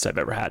not the best I've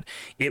ever had.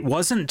 It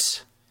was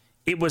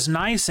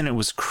nice and it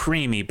was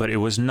creamy, but it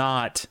was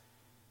not.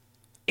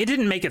 It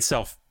didn't make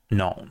itself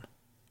known.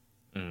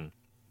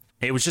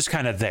 It was just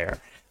kind of there.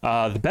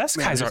 The best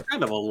Kaiser... There's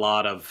kind of a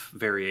lot of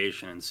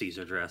variation in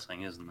Caesar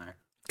dressing, isn't there?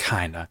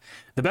 Kinda.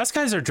 The best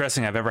Kaiser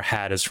dressing I've ever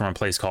had is from a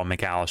place called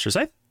McAllister's.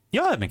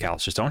 Y'all have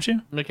McAllister's, don't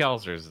you?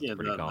 McAllister's is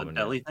pretty common.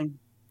 The deli thing?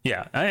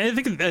 Yeah, I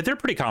think they're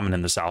pretty common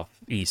in the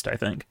southeast, I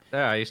think.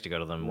 Yeah, I used to go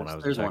to them when I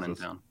was in Texas. There's one in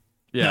town.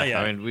 Yeah,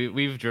 yeah. I mean,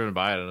 we've driven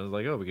by it and it was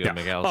like, oh, we go to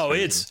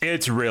McAllister's. Oh,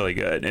 it's really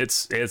good.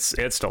 It's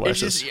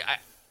delicious.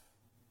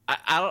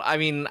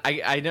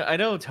 I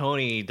know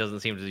Tony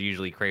doesn't seem to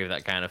usually crave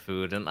that kind of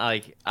food, and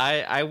like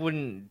I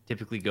wouldn't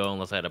typically go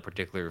unless I had a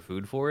particular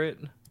food for it,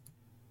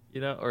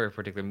 or a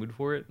particular mood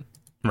for it.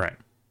 Right.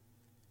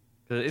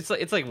 Because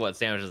it's like what,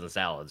 sandwiches and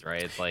salads,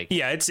 right? It's like,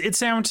 yeah, it's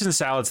sandwiches and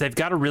salads. They've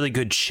got a really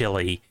good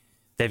chili.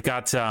 They've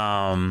got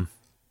what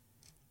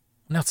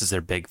else is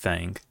their big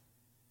thing?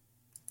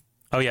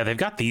 Oh yeah, they've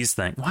got these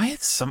things. Why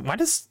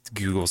does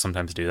Google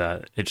sometimes do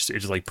that? It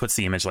just like puts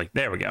the image like,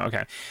 there we go.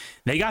 Okay,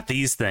 they got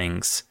these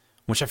things,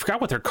 which I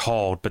forgot what they're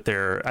called, but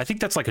I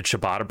think that's like a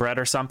ciabatta bread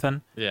or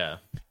something. Yeah,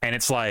 and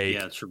it's like,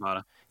 yeah, it's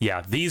ciabatta.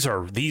 Yeah, these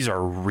are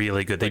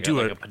really good. They do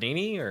like a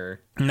panini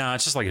or no,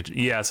 it's just like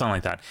something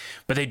like that.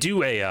 But they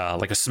do a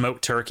like a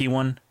smoked turkey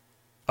one.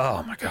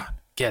 Oh my god,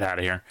 get out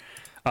of here.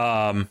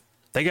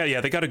 They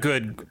got a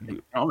good.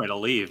 I'm ready to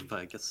leave, but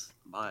I guess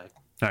bye.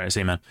 All right,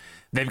 see you, man.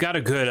 They've got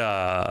a good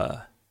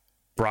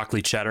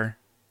broccoli cheddar,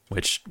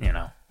 which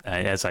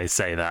as I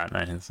say that,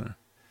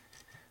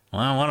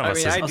 well, one of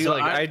us. I do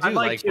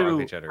like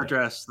broccoli cheddar.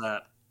 Address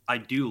that. I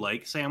do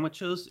like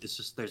sandwiches. It's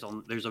just there's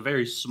a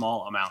very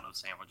small amount of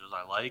sandwiches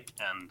I like,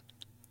 and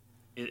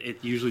it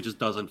usually just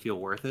doesn't feel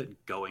worth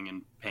it going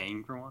and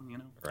paying for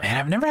one. Right. And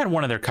I've never had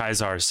one of their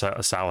Kaiser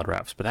salad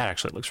wraps, but that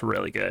actually looks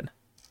really good.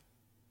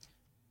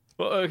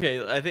 Well,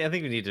 okay, I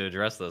think we need to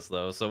address this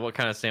though. So, what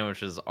kind of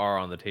sandwiches are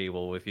on the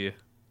table with you?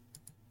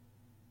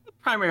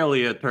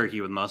 Primarily a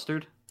turkey with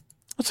mustard.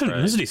 That's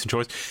a decent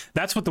choice.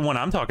 That's what the one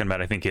I'm talking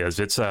about, I think, is.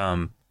 It's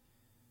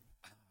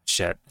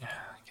shit.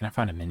 Can I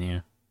find a menu?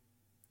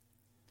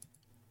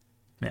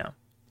 Yeah,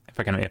 if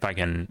I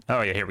can.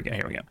 Oh yeah, here we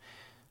go.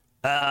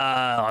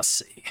 Let's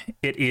see.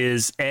 It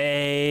is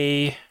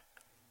a.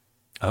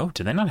 Oh,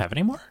 do they not have it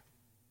anymore?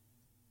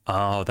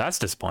 Oh, that's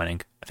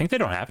disappointing. I think they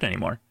don't have it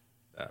anymore.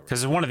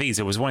 Because it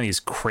was one of these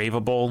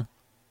craveable.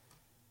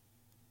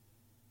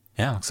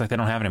 Yeah, looks like they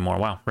don't have it anymore.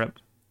 Wow, rip.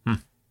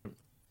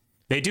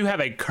 They do have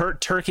a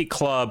turkey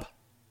club.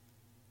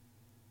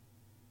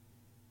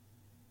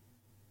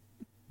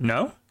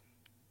 No?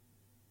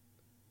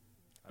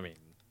 I mean,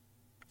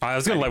 I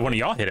was gonna let one of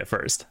y'all hit it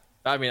first.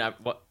 I mean,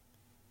 what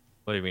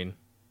do you mean?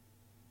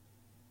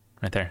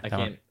 Right there. I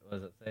can't. What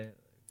does it say?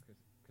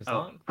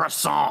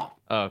 Croissant.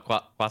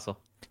 Croissant.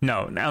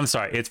 No, I'm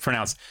sorry. It's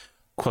pronounced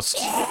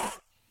croissant.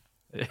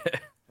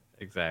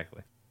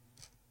 Exactly.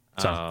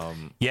 So,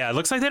 yeah, it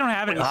looks like they don't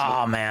have it.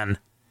 Oh man,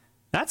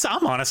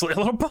 I'm honestly a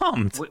little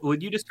bummed.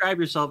 Would you describe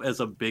yourself as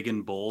a big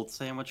and bold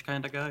sandwich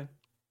kind of guy?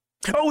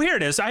 Oh, here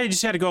it is. I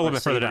just had to go a little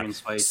bit further down.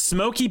 Spicy.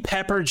 Smoky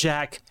pepper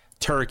jack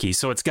turkey.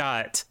 So it's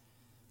got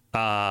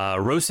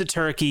roasted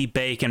turkey,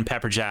 bacon,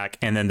 pepper jack,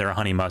 and then their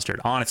honey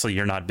mustard. Honestly,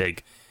 you're not a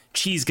big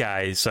cheese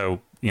guy, so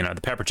the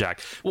pepper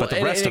jack. But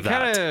the rest of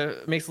that, it kind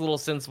of makes a little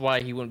sense why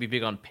he wouldn't be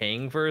big on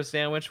paying for a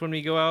sandwich when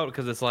we go out,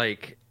 because it's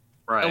like.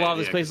 Right, a lot of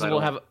these places they'll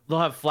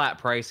have flat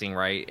pricing,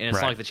 right? And it's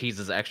not like the cheese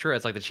is extra.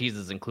 It's like the cheese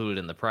is included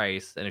in the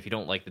price. And if you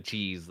don't like the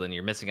cheese, then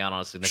you're missing out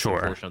on a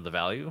significant portion of the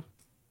value.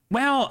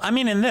 Well, I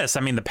mean,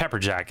 the pepper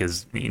jack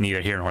is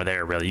neither here nor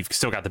there, really. You've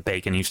still got the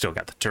bacon, you've still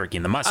got the turkey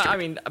and the mustard.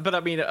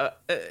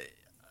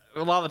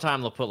 a lot of the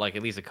time they'll put like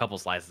at least a couple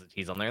slices of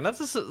cheese on there, and that's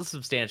a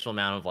substantial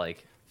amount of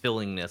like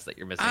fillingness that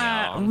you're missing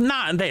out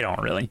on. They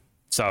don't really.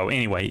 So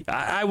anyway,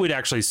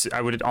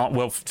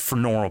 well, for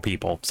normal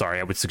people,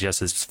 I would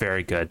suggest it's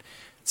very good.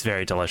 It's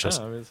very delicious.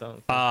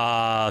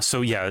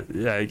 So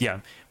yeah.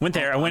 Went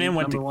there. I went in.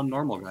 Number one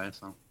normal guy.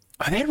 So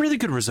they had really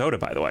good risotto,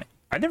 by the way.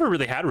 I never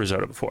really had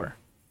risotto before,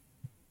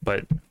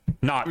 but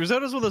not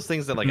risotto's one of those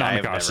things that like I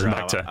have never gone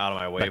out of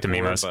my way for.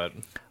 But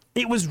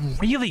it was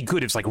really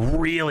good. It was like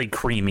really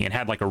creamy and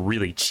had like a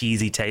really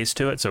cheesy taste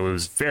to it. So it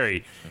was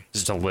very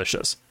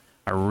delicious.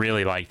 I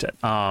really liked it.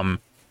 I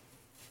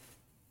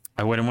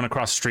went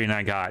across the street and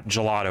I got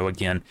gelato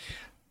again.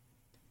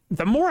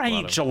 The more I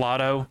eat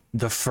gelato,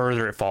 the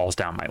further it falls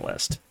down my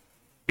list.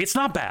 It's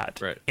not bad.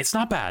 Right. It's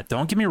not bad.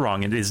 Don't get me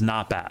wrong. It is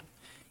not bad.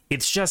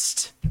 It's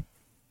just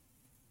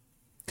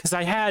because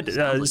I had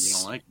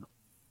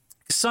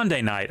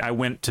Sunday night. I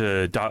went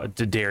to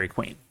Dairy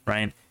Queen,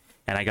 right?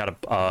 And I got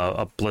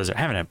a Blizzard. I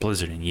haven't had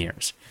Blizzard in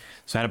years,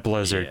 so I had a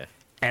Blizzard,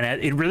 and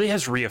it really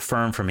has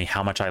reaffirmed for me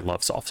how much I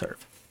love soft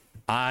serve.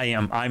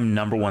 I'm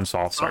number one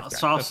soft serve.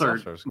 Soft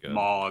serve,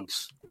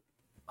 Moggs,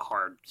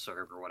 hard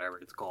serve or whatever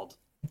it's called.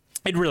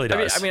 It really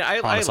does.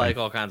 I like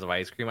all kinds of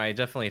ice cream. I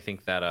definitely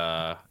think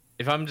that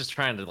if I'm just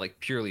trying to like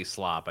purely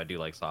slop, I do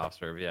like soft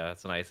serve. Yeah,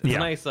 it's a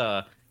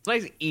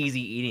nice easy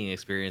eating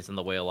experience in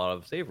the way a lot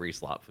of savory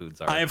slop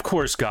foods are. I of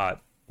course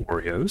got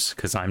Oreos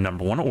because I'm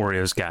number one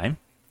Oreos guy.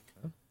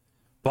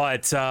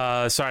 But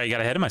sorry, I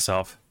got ahead of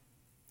myself.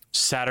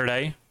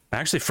 Friday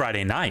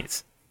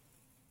night,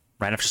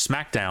 right after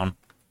SmackDown,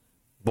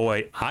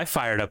 boy, I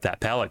fired up that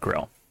pellet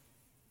grill.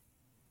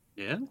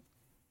 Yeah.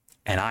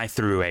 And I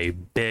threw a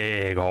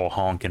big old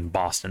honking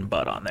Boston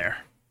butt on there.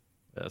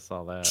 I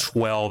saw that.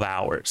 12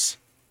 hours.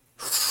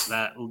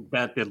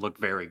 That did look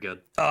very good.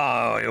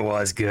 Oh, it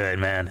was good,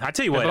 man. I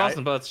tell you what,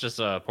 Boston butt's just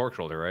a pork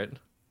shoulder, right?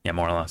 Yeah,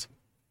 more or less.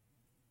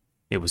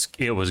 It was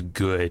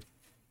good.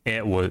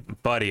 It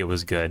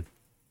was good.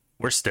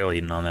 We're still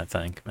eating on that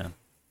thing, man.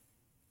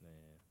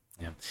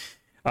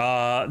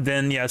 Yeah.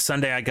 Then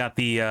Sunday I got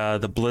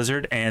the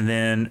Blizzard, and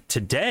then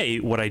today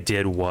what I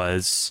did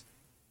was.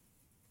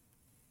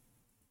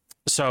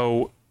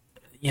 So,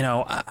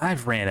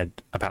 I've ranted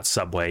about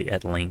Subway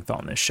at length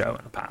on this show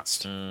in the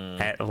past.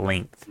 At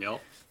length.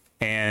 Yep.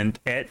 And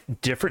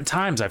at different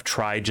times, I've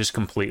tried just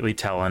completely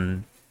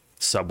telling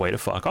Subway to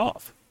fuck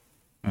off,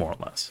 more or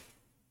less.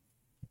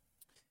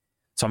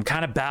 So I'm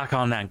kind of back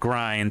on that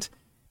grind,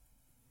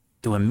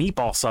 doing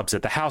meatball subs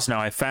at the house.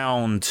 Now I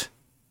found,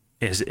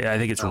 I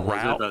think it's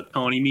Rao. Is it the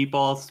Tony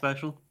Meatball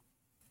special?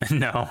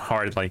 No,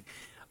 hardly.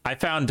 I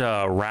found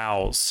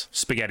Rao's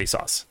spaghetti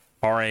sauce.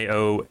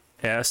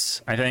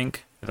 Raos, I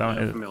think.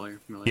 Familiar.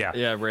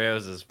 Yeah,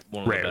 Rao's is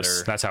one of the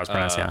better. That's how it's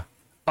pronounced. Yeah.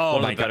 Oh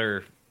one my of the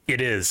better. It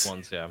is.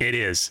 Ones, yeah. It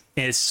is.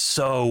 It's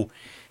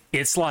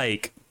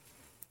like.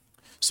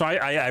 So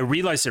I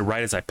realized it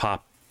right as I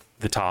popped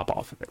the top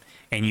off of it,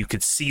 and you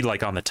could see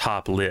like on the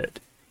top lid,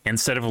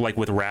 instead of like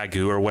with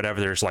ragu or whatever,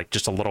 there's like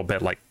just a little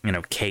bit like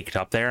caked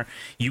up there.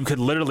 You could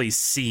literally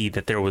see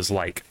that there was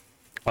like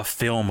a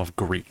film of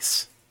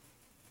grease.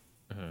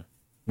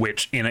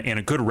 Which in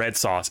a good red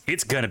sauce,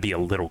 it's gonna be a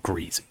little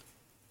greasy,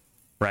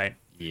 right?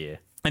 Yeah.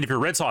 And if your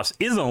red sauce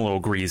isn't a little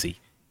greasy,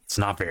 it's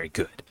not very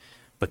good.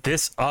 But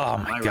this, oh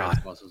my god,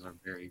 red sauces are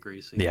very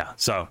greasy. Yeah,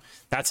 so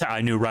that's how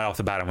I knew right off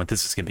the bat. I went,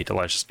 this is gonna be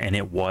delicious, and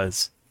it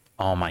was.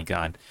 Oh my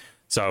god.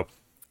 So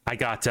I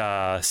got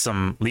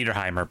some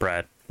Liederheimer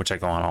bread, which I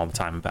go on all the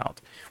time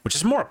about, which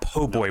is more a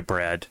po' boy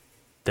bread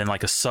than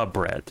like a sub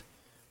bread,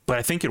 but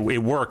I think it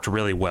worked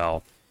really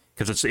well.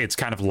 Because it's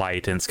kind of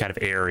light and it's kind of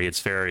airy. It's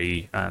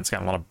very it's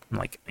got a lot of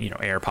like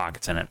air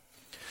pockets in it,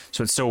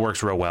 so it still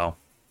works real well.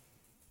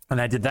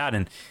 And I did that,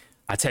 and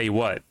I tell you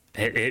what,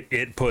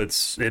 it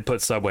puts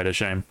Subway to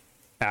shame.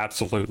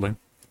 Absolutely.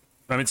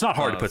 I mean, it's not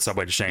hard to put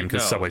Subway to shame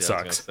because Subway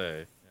sucks.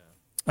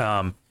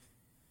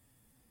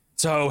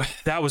 So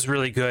that was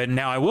really good.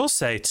 Now I will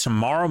say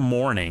tomorrow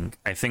morning,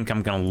 I think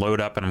I'm gonna load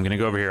up and I'm gonna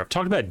go over here. I've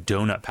talked about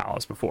Donut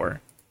Palace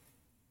before.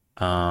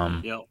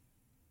 Yep.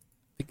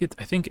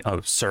 I think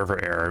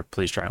server error.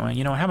 Please try.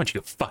 Well, how much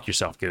you go fuck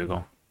yourself,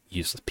 Google?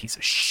 Useless piece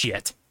of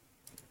shit.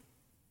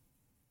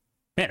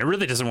 Man, it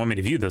really doesn't want me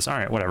to view this. All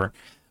right, whatever.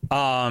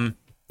 Yeah, I'm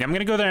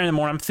gonna go there in the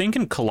morning. I'm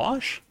thinking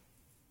Kalash.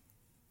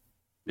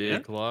 Yeah,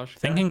 Kalash.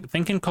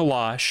 Thinking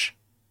Kalash.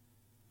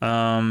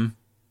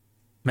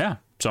 Yeah.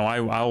 So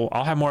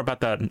I'll have more about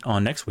that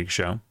on next week's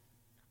show.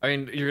 I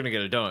mean, you're gonna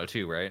get a donut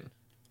too, right?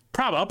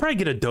 I'll probably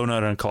get a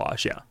donut and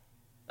Kalash. Yeah.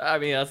 I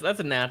mean, that's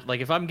a nat.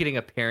 Like, if I'm getting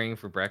a pairing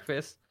for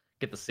breakfast,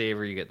 get the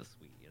savory, you get the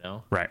sweet. You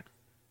know. Right.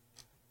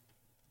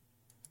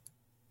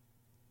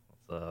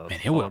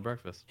 Man,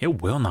 breakfast.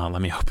 It will not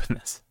let me open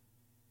this.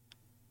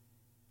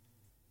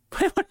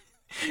 Well,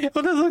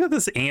 look at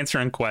this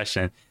answering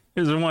question.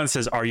 There's the one that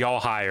says, "Are y'all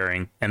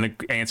hiring?" And the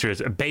answer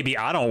is, "Baby,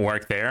 I don't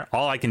work there.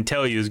 All I can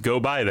tell you is go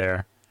by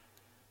there."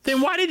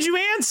 Then why did you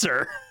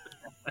answer?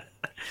 Why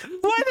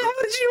the hell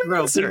did you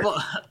answer?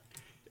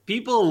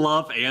 People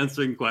love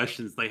answering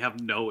questions they have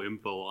no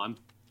info on.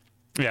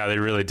 Yeah, they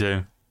really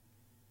do.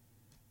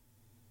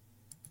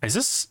 Is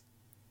this?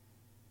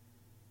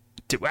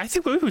 I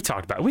think we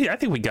talked about. I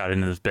think we got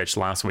into this bitch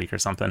last week or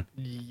something.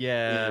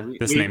 Yeah.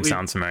 This name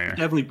sounds familiar.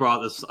 Definitely brought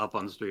this up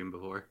on stream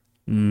before.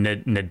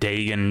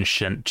 Nadagan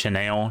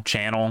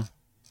channel.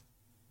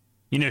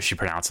 You know she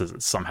pronounces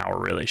it somehow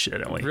really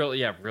shittily.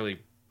 Really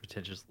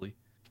pretentiously.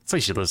 It's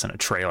like she lives in a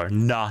trailer.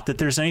 Not that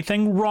there's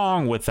anything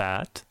wrong with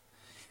that.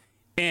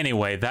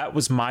 Anyway, that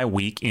was my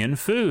week in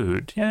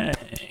food. Yay.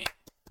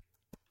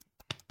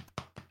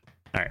 All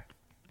right.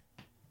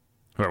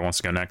 Whoever wants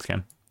to go next,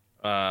 Ken.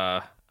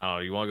 Oh,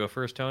 you want to go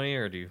first, Tony,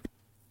 or do you?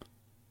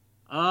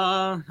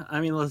 I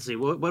mean, let's see.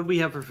 What do we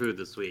have for food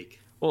this week?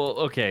 Well,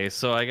 okay,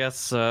 so I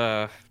guess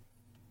I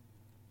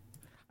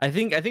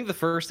think the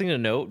first thing to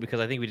note, because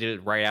I think we did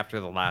it right after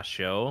the last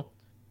show,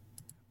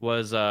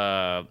 was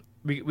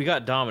we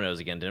got Domino's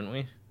again, didn't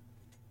we?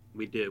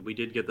 We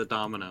did get the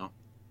Domino.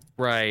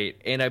 Right,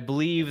 and I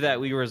believe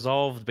that we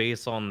resolved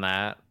based on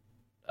that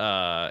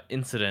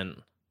incident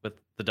with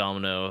the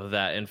Domino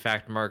that in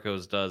fact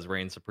Marco's does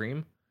reign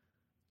supreme.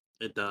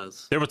 It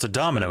does. There was a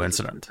Domino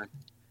incident.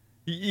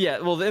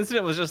 Yeah, well, the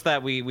incident was just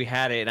that we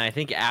had it, and I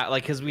think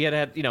because we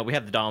had we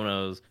had the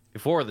Domino's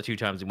before the 2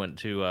 times we went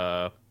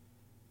to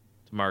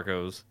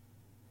Marco's,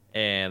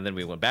 and then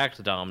we went back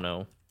to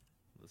Domino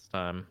this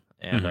time,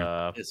 and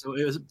so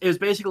it was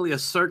basically a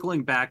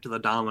circling back to the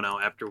Domino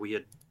after we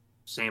had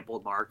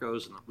sampled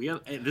Marco's,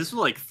 and this was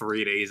like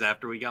 3 days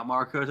after we got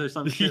Marco's or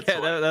something. Yeah,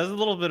 so that was a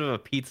little bit of a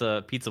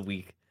pizza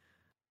week.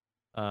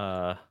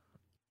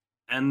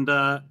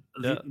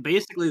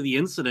 Basically the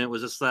incident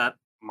was just that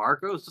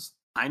Marco's just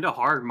kind of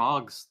hard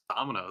mogs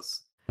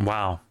Domino's.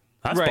 Wow,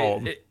 that's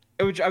bold.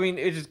 Which, I mean,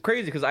 it's just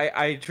crazy because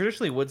I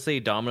traditionally would say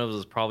Domino's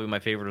is probably my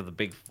favorite of the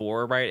big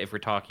 4, right? If we're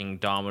talking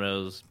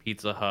Domino's,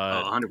 Pizza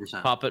Hut,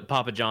 100%.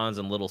 Papa John's,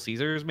 and Little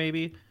Caesars,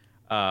 maybe.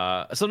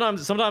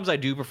 Sometimes I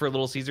do prefer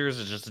Little Caesars.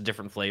 It's just a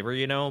different flavor,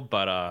 you know.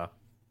 But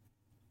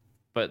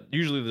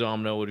usually the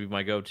Domino would be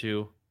my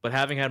go-to. But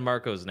having had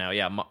Marco's now,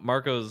 yeah,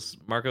 Marco's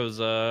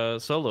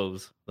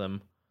solos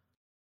them.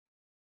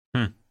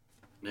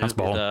 That's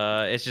bold.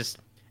 It's just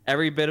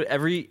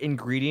every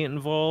ingredient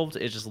involved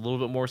is just a little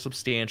bit more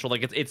substantial.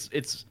 Like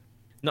it's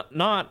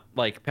not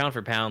like pound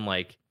for pound,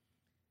 like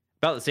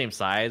about the same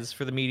size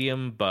for the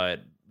medium, but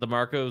the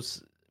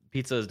Marco's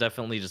pizza is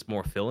definitely just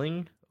more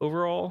filling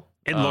overall.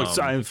 It looks,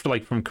 I feel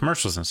like from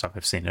commercials and stuff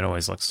I've seen, it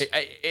always looks.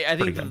 I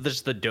think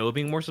just the dough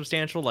being more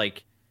substantial,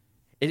 like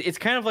it's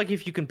kind of like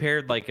if you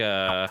compared like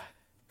a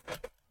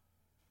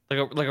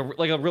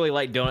really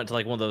light donut to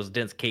like one of those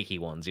dense cakey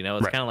ones, you know?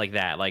 It's kind of like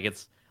that. Like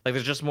it's like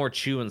there's just more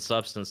chew and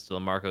substance to the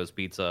Marco's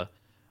pizza,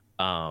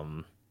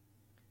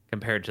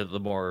 compared to the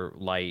more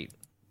light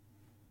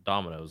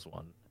Domino's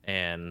one.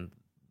 And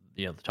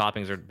the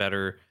toppings are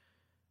better.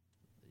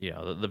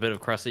 The bit of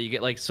crust that you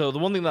get, like, so the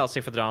one thing that I'll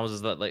say for the Domino's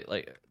is that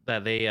like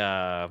that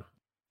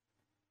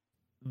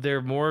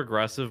they're more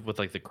aggressive with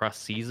like the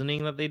crust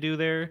seasoning that they do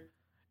there.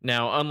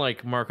 Now,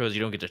 unlike Marco's,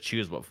 you don't get to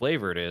choose what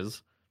flavor it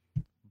is,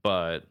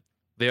 but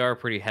they are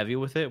pretty heavy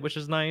with it, which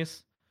is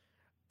nice.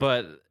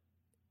 But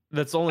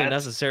that's only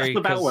necessary. That's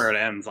about where it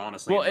ends,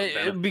 honestly. Well,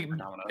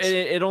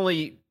 it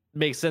only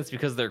makes sense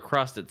because their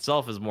crust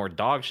itself is more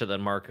dog shit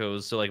than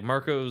Marco's. So like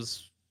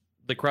Marco's,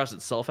 the crust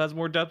itself has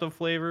more depth of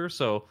flavor.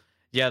 So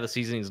yeah, the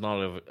seasoning is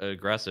not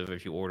aggressive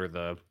if you order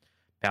the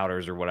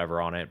powders or whatever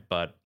on it,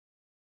 but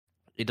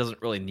it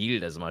doesn't really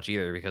need it as much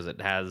either because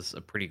it has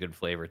a pretty good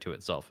flavor to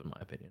itself, in my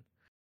opinion.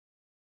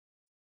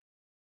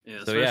 Yeah,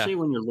 especially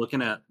when you're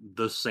looking at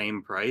the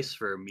same price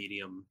for a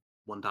medium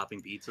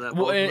one-topping pizza.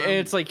 Well, and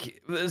it's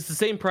like it's the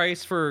same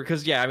price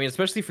because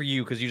especially for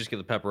you because you just get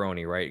the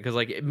pepperoni, right? Because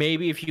like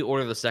maybe if you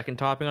order the second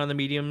topping on the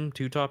medium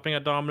 2 topping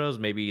at Domino's,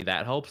 maybe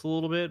that helps a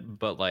little bit.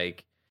 But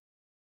like,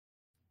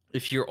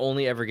 if you're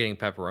only ever getting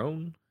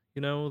pepperoni,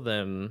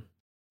 then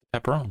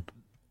pepperoni.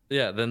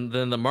 Yeah, then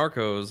the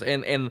Marco's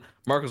and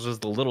Marco's was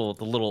the little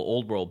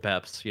old world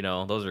peps,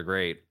 those are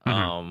great.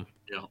 Mm-hmm.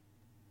 Yeah.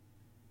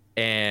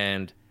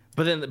 And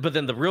but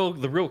then the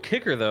real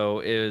kicker though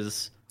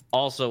is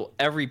also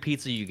every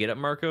pizza you get at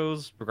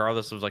Marco's,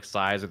 regardless of like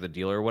size or the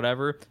dealer or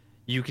whatever,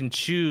 you can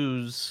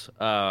choose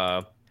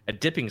a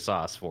dipping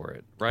sauce for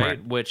it,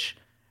 right? Which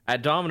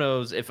at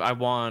Domino's, if I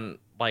want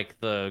like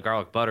the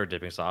garlic butter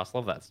dipping sauce,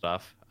 love that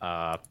stuff.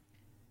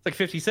 It's like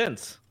 50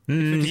 cents.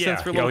 50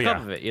 cents for a little cup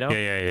of it, you know?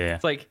 Yeah.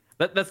 It's like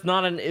that's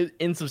not an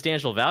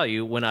insubstantial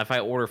value when if I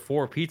order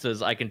 4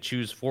 pizzas, I can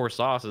choose 4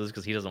 sauces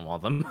because he doesn't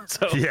want them.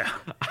 So Yeah.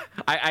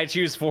 I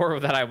choose 4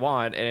 that I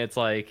want, and it's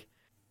like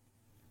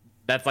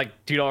that's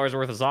like $2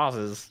 worth of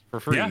sauces for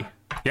free. That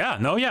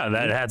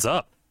adds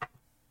up.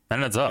 That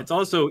adds up. It's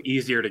also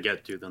easier to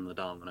get to than the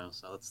Domino's,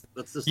 so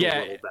that's just a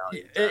little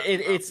value.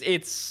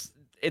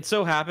 It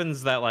so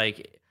happens that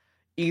like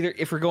either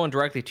if we're going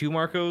directly to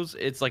Marco's,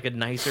 it's like a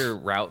nicer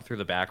route through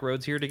the back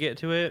roads here to get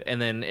to it,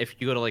 and then if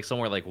you go to like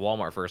somewhere like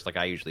Walmart first, like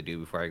I usually do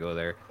before I go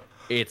there,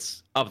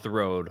 it's up the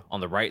road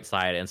on the right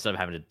side instead of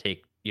having to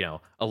take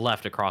a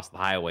left across the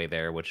highway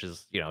there, which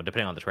is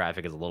depending on the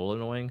traffic is a little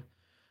annoying.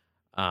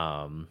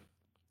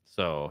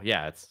 So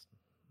yeah, it's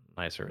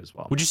nicer as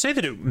well. Would you say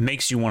that it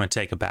makes you want to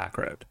take a back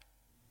road?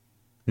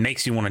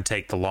 Makes you want to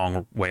take the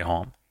long way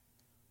home?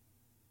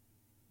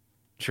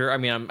 Sure. I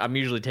mean, I'm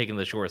usually taking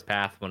the shortest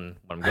path when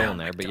I'm going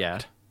there, but yeah.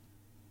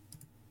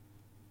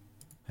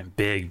 And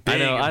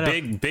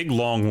big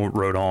long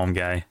road home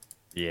guy.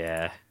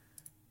 Yeah.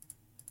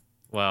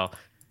 Well,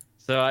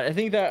 so I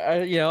think that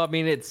I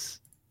mean, it's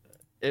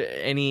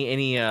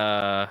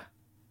any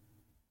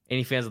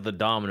fans of the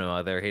Domino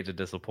out there hate to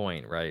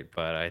disappoint, right?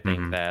 But I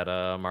think that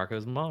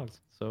Marco's Mogs.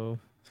 So.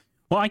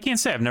 Well, I can't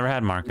say I've never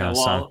had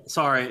Marco's.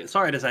 Sorry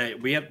to say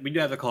we do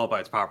have to call it by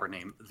its proper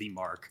name, the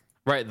Mark.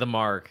 Right, the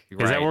Mark. Is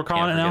that what we're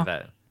calling it now?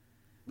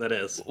 That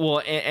is.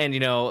 Well, and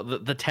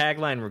the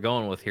tagline we're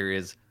going with here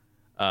is,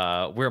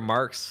 "We're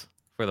Marks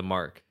for the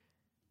Mark."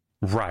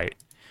 Right.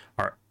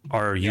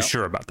 Are you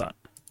sure about that?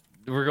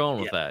 We're going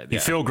with that. Yeah.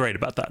 You feel great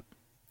about that?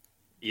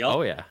 Yep.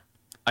 Oh yeah.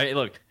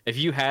 Look, if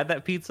you had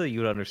that pizza, you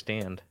would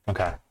understand.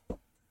 Okay.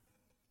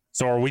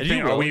 So are we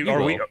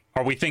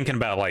thinking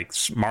about like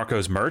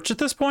Marco's merch at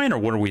this point, or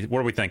what are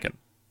we thinking?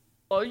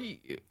 Well,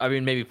 I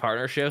mean, maybe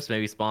partnerships,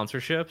 maybe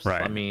sponsorships.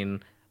 Right. I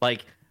mean,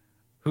 like,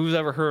 who's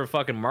ever heard of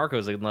fucking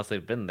Marco's unless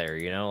they've been there?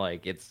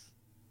 Like it's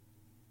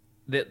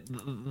the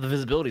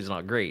visibility is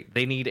not great.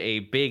 They need a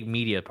big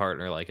media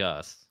partner like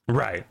us.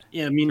 Right.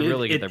 Yeah, I mean,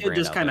 it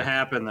just kind of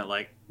happened that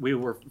like we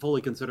were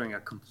fully considering a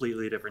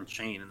completely different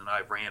chain, and then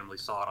I randomly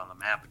saw it on the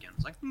map again.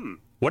 It's like,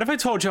 What if I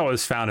told y'all it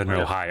was founded in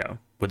Ohio?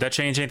 Would that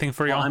change anything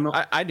for y'all?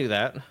 Well, I do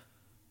that.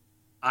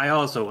 I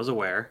also was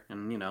aware,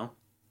 and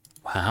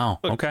Wow.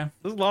 Look, okay.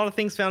 There's a lot of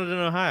things founded in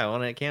Ohio,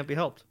 and it can't be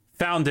helped.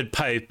 Founded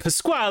by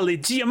Pasquale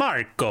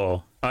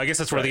Gianmarco. I guess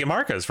that's where the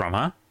Gianmarco is from,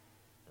 huh?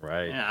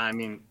 Right. Yeah, I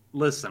mean,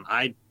 listen,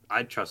 I'd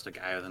trust a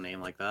guy with a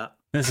name like that.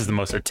 This is the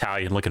most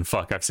Italian-looking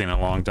fuck I've seen in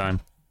a long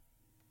time.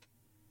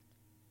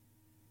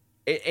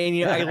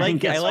 And I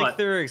like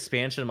their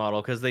expansion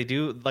model because they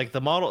do like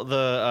the model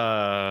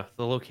the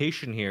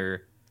location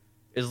here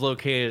is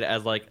located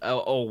as like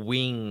a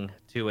wing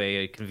to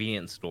a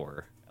convenience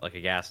store, like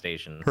a gas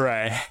station.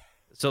 Right.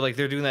 So like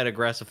they're doing that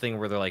aggressive thing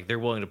where they're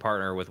willing to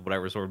partner with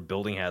whatever sort of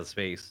building has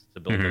space to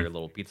build their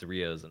little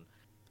pizzerias, and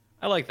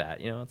I like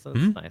that. It's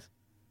nice.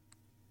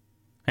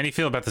 How do you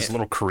feel about this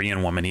little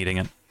Korean woman eating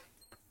it?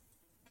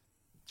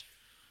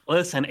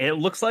 Listen, it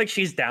looks like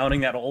she's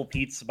downing that whole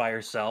pizza by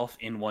herself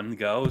in one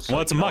go. So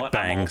well, it's a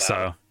mukbang,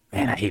 so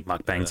man, I hate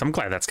mukbangs. I'm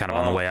glad that's kind of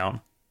on the way out.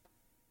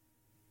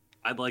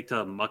 I'd like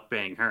to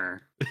mukbang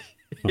her.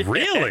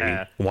 Really?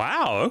 Yeah.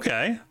 Wow.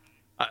 Okay.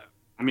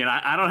 I mean,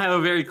 I don't have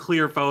a very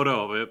clear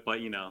photo of it, but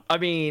I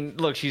mean,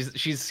 look,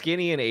 she's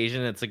skinny and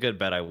Asian. It's a good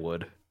bet I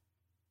would.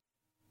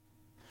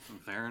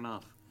 Fair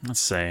enough.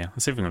 Let's see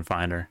if we can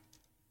find her.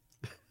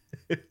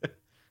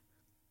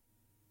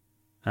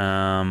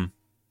 I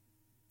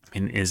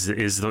mean,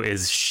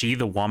 is she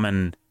the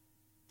woman?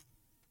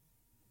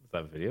 Is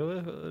that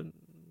video?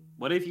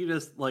 What if you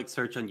just like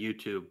search on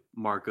YouTube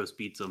Marco's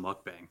Pizza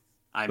mukbang?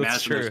 I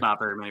imagine there's not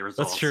very many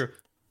results. That's true.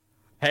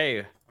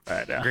 Hey,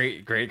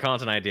 Right, great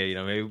content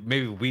idea.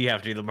 Maybe we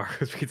have to do the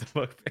Marco's Pizza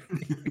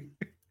mukbang.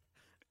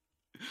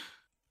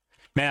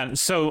 Man,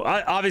 so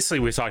obviously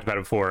we've talked about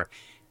it before,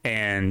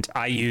 and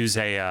I use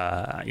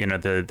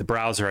the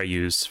browser I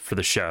use for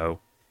the show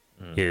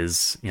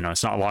is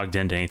it's not logged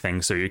into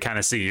anything, so you're kind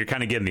of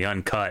getting the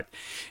uncut.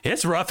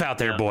 It's rough out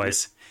there,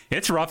 boys.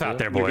 It's rough out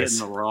there, boys.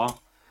 You're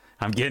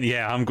getting the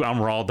raw.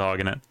 I'm raw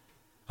dogging it.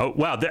 Oh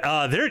wow,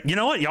 there. You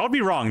know what? Y'all would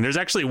be wrong. There's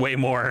actually way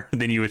more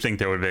than you would think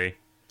there would be.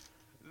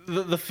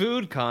 The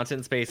food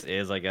content space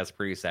is, I guess,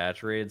 pretty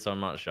saturated, so I'm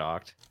not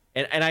shocked.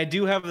 And I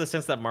do have the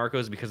sense that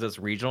Marco's, because it's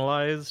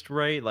regionalized,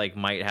 right, like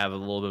might have a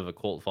little bit of a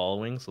cult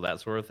following, so that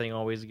sort of thing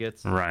always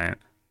gets right.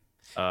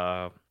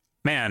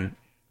 Man,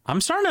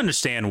 I'm starting to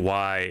understand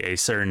why a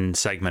certain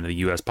segment of the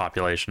U.S.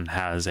 population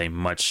has a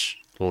much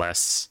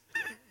less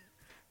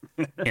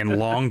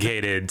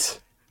elongated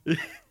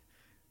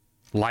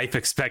life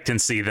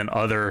expectancy than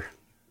other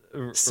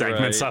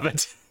segments of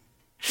it.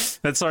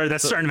 That's starting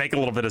to make a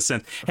little bit of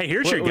sense. Hey,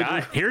 here's your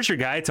guy. Here's your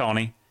guy,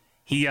 Tony.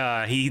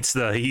 He's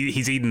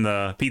eating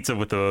the pizza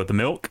with the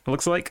milk. It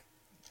looks like.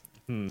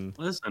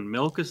 Listen,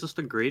 milk is just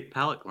a great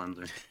palate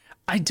cleanser.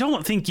 I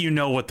don't think you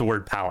know what the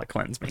word palate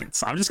cleanse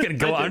means. I'm just gonna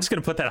go. I'm just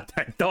gonna put that out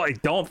there. I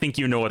don't think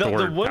you know what the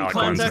word one palate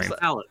cleanse context- means.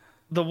 Palate.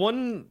 The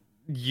one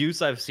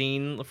use I've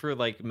seen for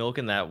like milk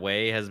in that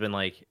way has been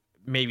like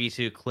maybe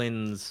to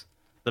cleanse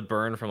the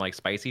burn from like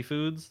spicy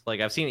foods. Like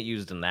I've seen it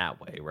used in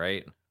that way,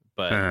 right?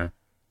 But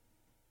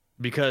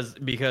because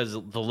the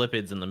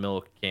lipids in the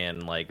milk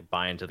can like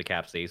bind to the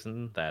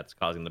capsaicin that's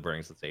causing the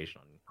burning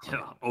sensation.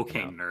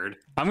 Okay, nerd.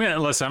 I'm gonna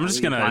listen. I'm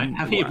just gonna.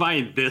 How do you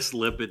bind this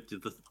lipid to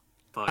the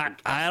fucking?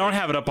 I don't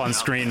have it up on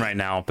screen right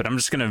now, but I'm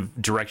just gonna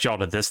direct y'all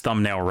to this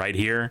thumbnail right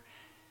here,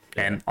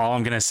 and all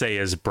I'm gonna say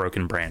is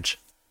broken branch.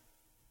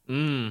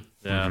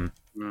 Yeah.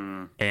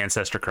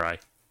 Ancestor cry.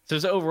 So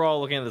just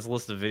overall, looking at this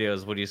list of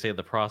videos, would you say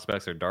the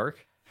prospects are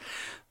dark?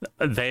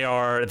 They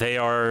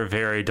are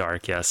very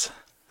dark. Yes,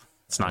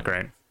 it's not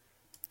great.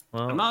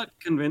 Well, I'm not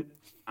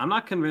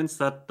convinced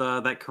that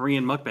that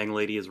Korean mukbang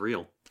lady is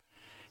real.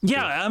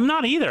 Yeah, I'm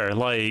not either.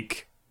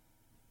 Like,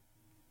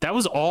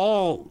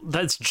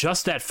 that's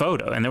just that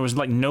photo, and there was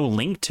like no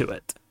link to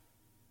it.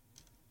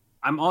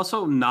 I'm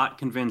also not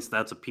convinced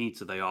that's a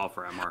pizza they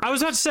offer at Marcus. I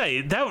was about to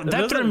say that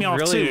doesn't threw me off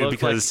really too look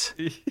because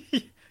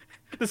like...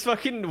 this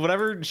fucking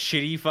whatever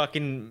shitty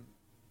fucking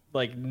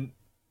like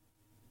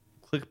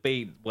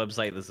clickbait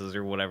website this is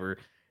or whatever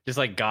just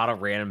like got a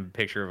random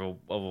picture of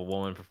a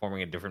woman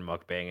performing a different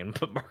mukbang and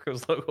put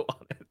Marco's logo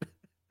on it.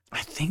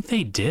 I think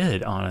they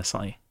did,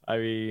 honestly. I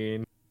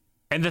mean,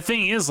 and the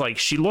thing is, like,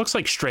 she looks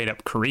like straight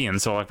up Korean.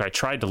 So like, I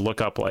tried to look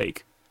up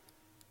like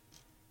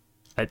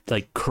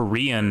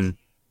Korean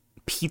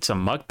pizza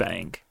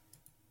mukbang.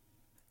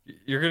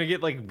 you're gonna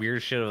get like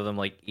weird shit of them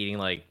like eating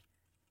like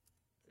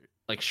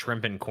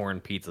shrimp and corn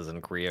pizzas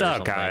in Korea or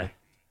something. Okay.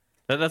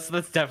 That's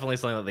definitely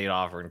something that they'd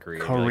offer in Korea.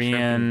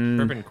 Korean like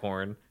shrimp and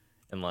corn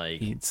and like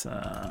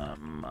pizza.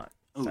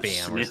 Ooh, Spam or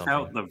sniff something.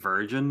 out the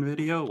virgin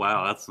video.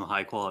 Wow, that's some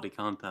high quality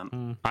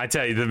content. I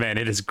tell you, man,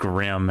 it is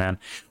grim, man.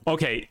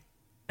 Okay,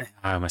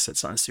 I almost said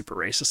something super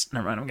racist.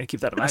 Never mind. I'm gonna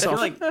keep that to I feel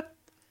myself. like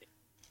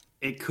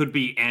it could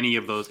be any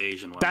of those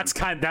Asian women.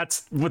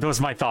 That's what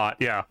was my thought.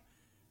 Yeah,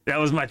 that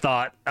was my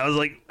thought. I was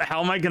like,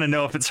 how am I gonna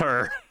know if it's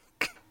her?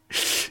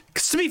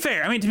 'Cause to be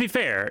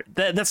fair,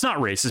 that's not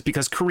racist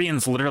because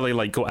Koreans literally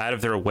like go out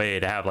of their way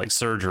to have like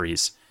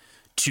surgeries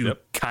to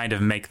kind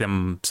of make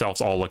themselves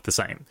all look the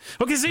same.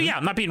 Okay, so yeah,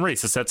 I'm not being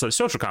racist. That's a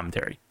social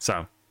commentary.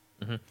 So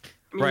I mean,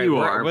 right. you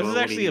are, This but is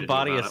what actually do you do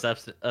about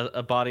it?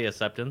 a body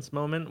acceptance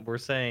moment. We're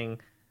saying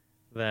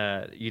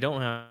that you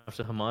don't have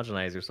to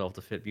homogenize yourself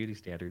to fit beauty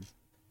standards.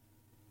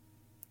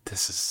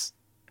 this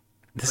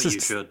But is you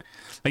should.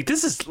 like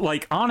this is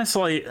like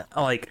honestly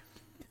like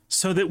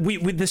so that we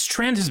this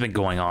trend has been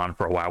going on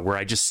for a while where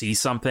I just see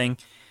something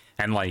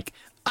and like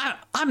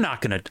I'm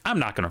not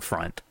gonna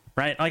front,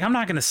 right? Like I'm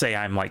not gonna say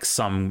I'm like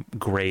some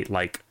great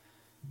like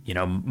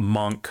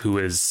monk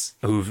who's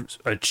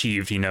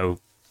achieved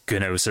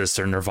gnosis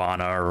or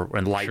nirvana or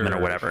enlightenment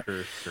or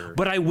whatever. Sure.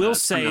 But I will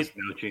say, That's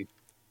Nochi.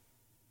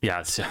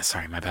 yeah,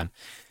 sorry, my bad.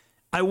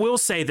 I will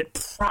say that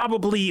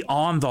probably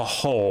on the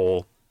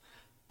whole,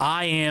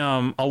 I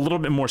am a little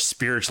bit more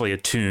spiritually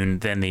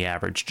attuned than the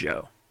average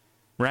Joe,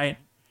 right?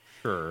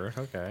 Sure.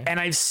 Okay. And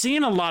I've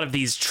seen a lot of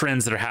these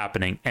trends that are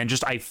happening, and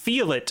just I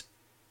feel it.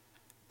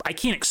 I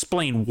can't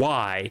explain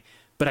why,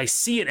 but I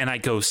see it and I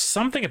go,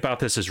 something about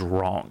this is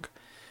wrong.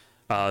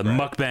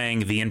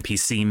 Mukbang, the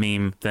NPC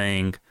meme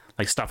thing,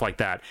 like stuff like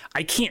that.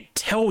 I can't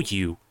tell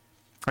you,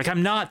 like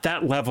I'm not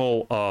that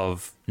level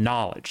of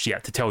knowledge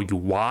yet to tell you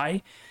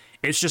why.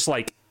 It's just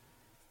like,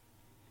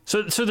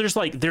 so there's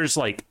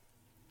like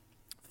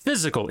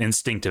physical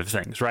instinctive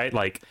things, right?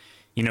 Like,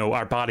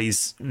 our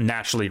bodies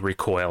naturally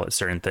recoil at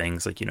certain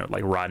things, like,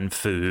 like rotten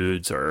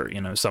foods or,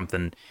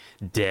 something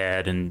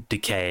dead and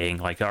decaying,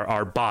 like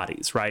our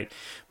bodies, right?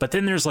 But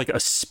then there's like a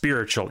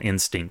spiritual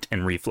instinct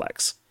and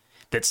reflex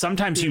that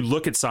sometimes you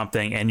look at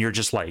something and you're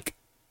just like,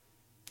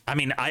 I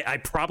mean, I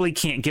probably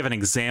can't give an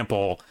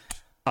example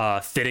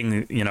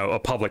fitting, a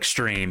public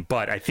stream,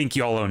 but I think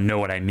y'all know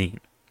what I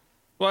mean.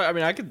 Well, I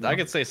mean, I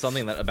could say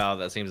something about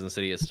that seems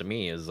insidious to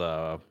me is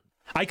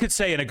I could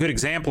say, and a good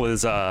example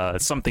is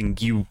something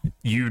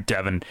you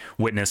Devin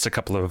witnessed a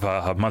couple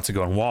of months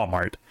ago in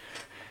Walmart.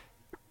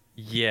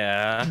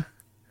 yeah.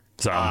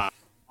 So I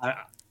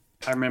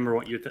remember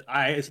what you.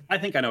 I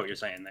think I know what you're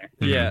saying there.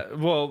 Yeah.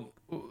 Well,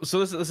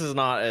 so this is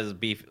not as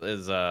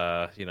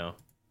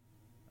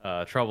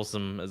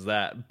troublesome as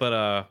that,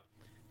 but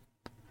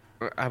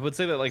I would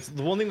say that like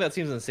the one thing that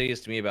seems insidious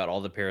to me about all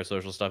the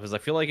parasocial stuff is I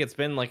feel like it's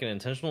been like an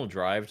intentional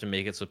drive to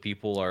make it so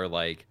people are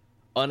like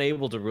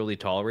unable to really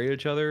tolerate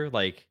each other,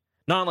 like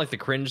not like the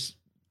cringe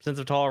sense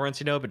of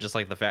tolerance, but just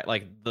like the fact,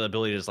 like the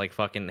ability to just like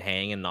fucking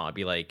hang and not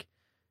be like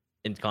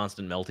in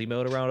constant melty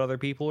mode around other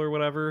people or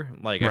whatever.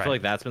 Like I feel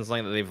like that's been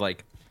something that they've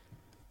like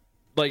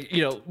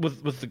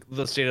with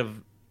the state of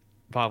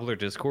popular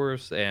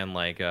discourse and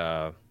like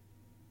the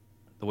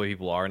way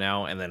people are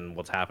now, and then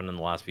what's happened in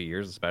the last few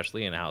years,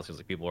 especially, and how it seems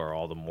like people are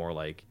all the more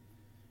like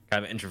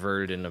kind of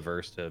introverted and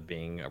averse to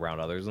being around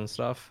others and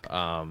stuff.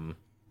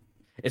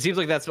 It seems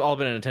like that's all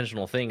been an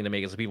intentional thing to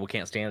make it so people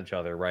can't stand each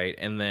other, right?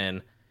 And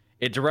then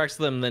it directs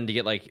them then to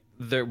get like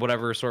their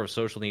whatever sort of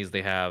social needs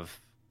they have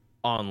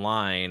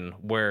online,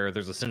 where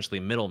there's essentially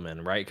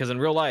middlemen, right? Because in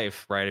real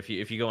life, right, if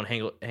you go and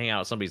hang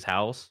out at somebody's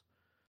house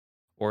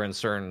or in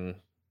certain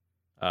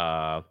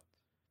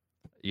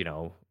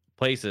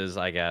places,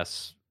 I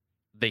guess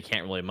they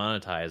can't really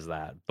monetize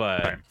that.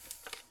 But Right.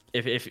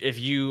 if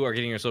you are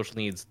getting your social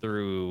needs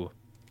through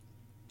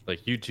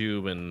like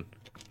YouTube and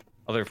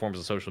other forms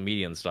of social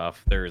media and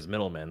stuff, there's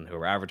middlemen who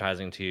are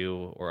advertising to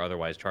you or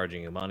otherwise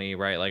charging you money,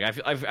 right? Like I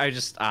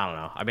don't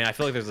know. I mean, I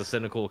feel like there's a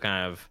cynical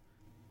kind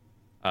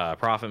of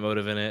profit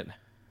motive in it,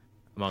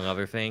 among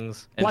other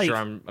things. And Like- sure,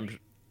 I'm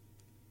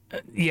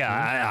Yeah,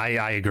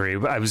 I agree.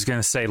 I was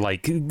gonna say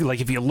like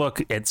if you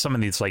look at some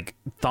of these like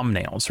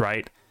thumbnails,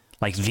 right?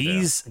 Like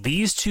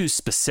these two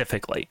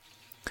specifically,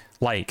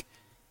 like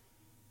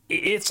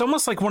it's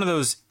almost like one of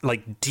those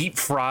like deep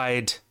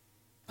fried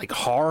like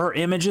horror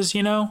images,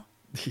 you know?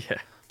 yeah.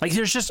 Like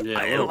there's just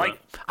Yeah, a little bit.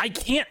 I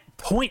can't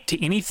point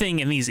to anything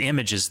in these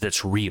images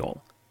that's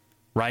real,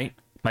 right?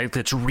 Like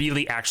that's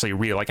really actually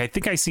real. Like I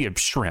think I see a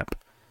shrimp,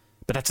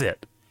 but that's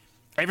it.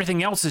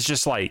 Everything else is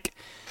just like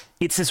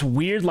it's this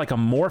weird like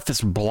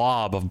amorphous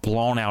blob of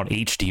blown out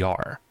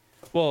HDR.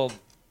 Well,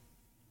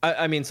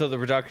 I mean, so the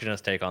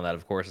reductionist take on that,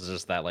 of course, is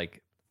just that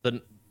like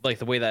the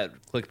way that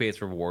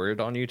clickbait's rewarded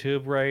on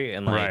YouTube, right?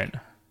 And like Right.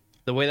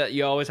 the way that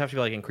you always have to be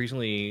like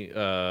increasingly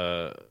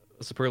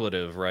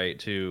superlative, right,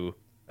 to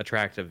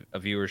attract a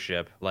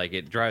viewership. Like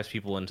it drives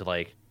people into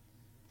like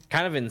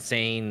kind of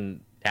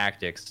insane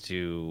tactics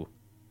to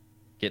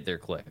get their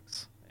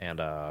clicks. And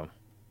I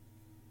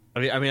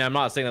mean, I'm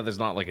not saying that there's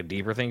not like a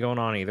deeper thing going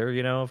on either,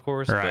 you know, of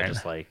course, Right. but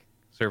just like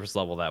surface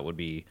level, that would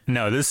be.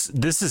 No, this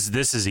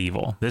is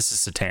evil. This is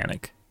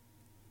satanic.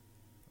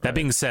 That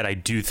being said, I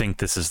do think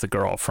this is the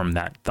girl from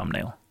that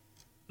thumbnail.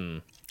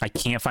 I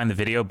can't find the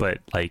video, but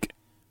like,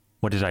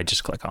 what did I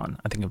just click on?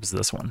 I think it was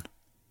this one.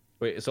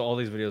 Wait, so all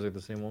these videos are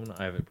the same woman?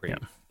 I have it pretty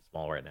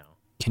small right now.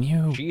 Can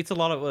you? She eats a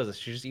lot of, what is it?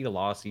 She just eat a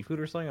lot of seafood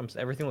or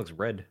something? Everything looks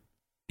red.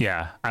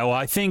 Yeah.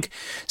 I think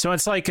so.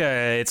 It's like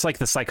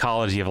the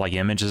psychology of like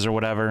images or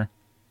whatever,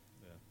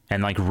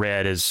 and like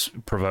red is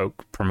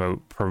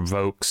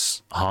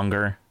provokes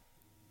hunger.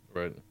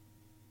 Right.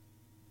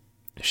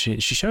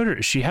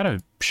 She had a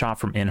shot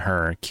from in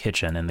her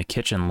kitchen, and the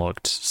kitchen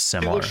looked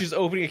similar. Look, she's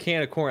opening a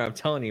can of corn. I'm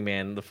telling you,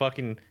 man, the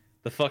fucking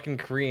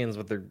Koreans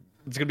with their,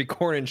 it's gonna be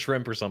corn and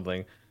shrimp or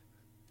something.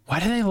 Why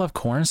do they love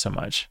corn so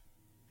much?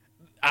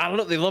 I don't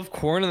know. They love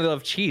corn and they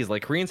love cheese.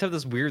 Like Koreans have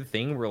this weird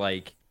thing where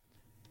like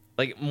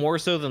more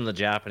so than the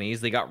Japanese,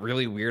 they got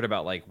really weird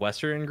about like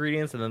Western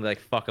ingredients, and then they like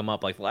fuck them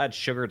up. Like they'll add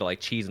sugar to like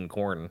cheese and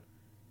corn,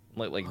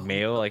 like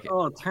mayo. Like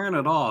Oh, turn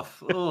it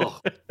off. Oh,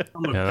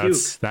 I'm gonna Yeah, puke.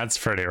 that's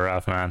pretty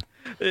rough, man.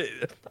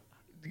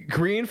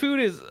 Korean food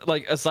is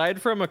like, aside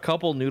from a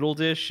couple noodle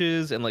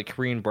dishes and like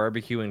Korean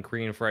barbecue and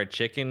Korean fried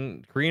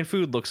chicken, Korean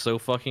food looks so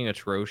fucking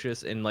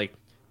atrocious. And like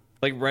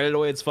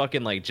Redditoids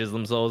fucking like jizz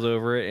themselves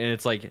over it, and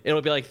it's like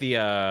it'll be like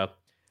the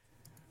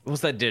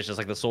what's that dish? It's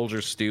like the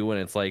soldier stew, and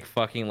it's like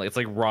fucking like it's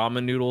like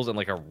ramen noodles and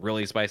like a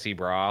really spicy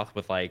broth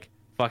with like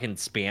fucking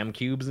spam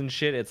cubes and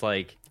shit. It's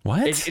like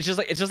What? It's just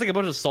like a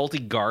bunch of salty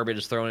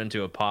garbage thrown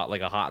into a pot,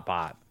 like a hot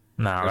pot.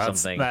 No, or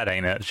that's something. that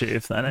ain't it,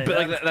 Chief. That ain't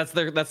But it.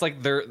 like that's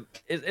like their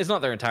it's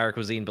not their entire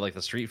cuisine, but like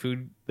the street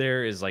food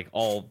there is like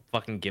all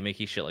fucking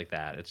gimmicky shit like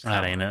that. It's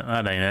That ain't it.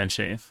 That ain't it,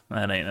 Chief.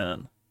 That ain't it.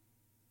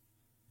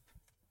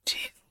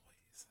 Jeez.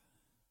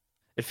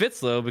 It fits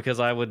though, because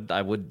I would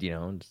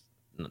just,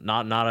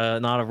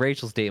 not a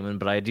racial statement,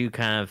 but I do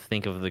kind of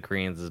think of the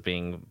Koreans as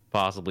being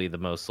possibly the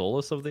most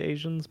soulless of the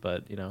Asians.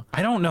 But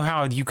I don't know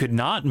how you could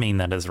not mean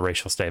that as a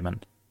racial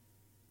statement.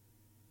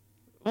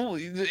 well,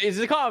 it's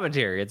a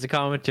commentary. It's a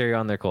commentary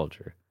on their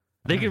culture.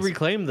 They could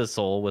reclaim the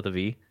soul with a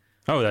V.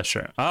 Oh, that's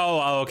true.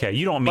 Oh, okay.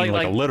 You don't mean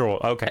like a literal.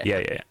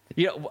 Okay,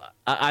 yeah.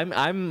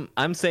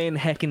 I'm saying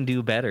heck and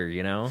do better.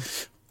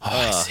 Oh,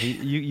 I see.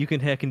 You can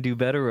heck and do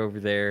better over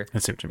there. I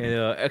see what you mean.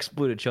 And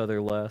exploit each other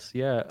less.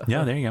 Yeah.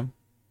 Yeah, there you go.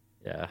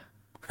 Yeah.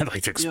 I'd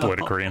like to exploit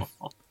a Korean.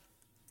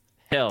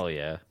 Hell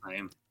yeah.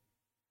 Same.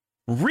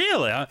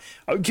 Really?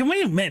 Can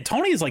we? Man,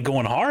 Tony is like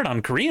going hard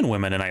on Korean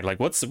women tonight. Like,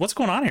 what's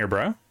going on here,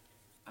 bro?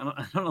 I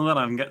don't know that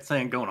I'm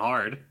saying going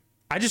hard.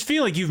 I just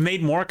feel like you've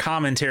made more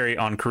commentary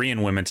on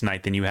Korean women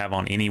tonight than you have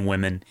on any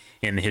women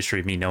in the history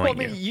of me knowing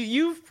Well, I mean, you.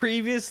 you've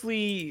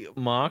previously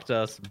mocked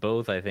us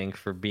both, I think,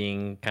 for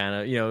being kind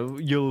of,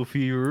 yellow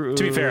fever.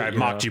 To be fair, I've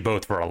mocked you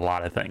both for a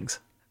lot of things.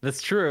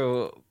 That's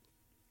true.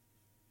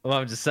 Well,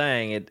 I'm just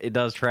saying it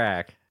does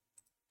track.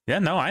 Yeah,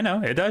 no, I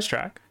know. It does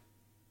track.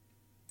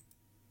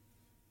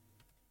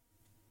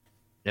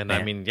 And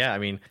Man. I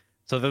mean,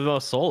 so they're the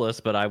most soulless,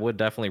 but I would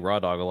definitely raw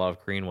dog a lot of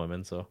Korean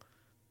women, so.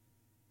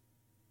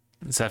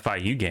 This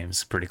FIU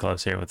game's pretty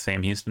close here with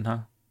Sam Houston, huh?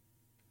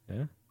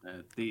 Yeah.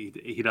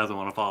 He doesn't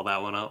want to follow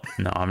that one up.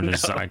 No, I'm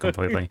just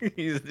completely.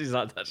 he's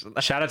not touching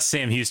that. Shout out to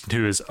Sam Houston,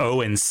 who is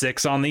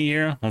 0-6 on the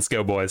year. Let's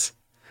go, boys.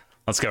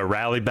 Let's go.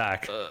 Rally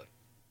back.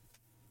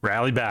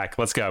 Rally back.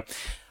 Let's go.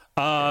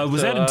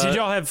 Did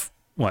y'all have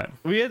What?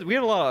 We had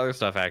a lot of other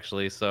stuff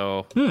actually.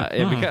 So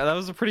that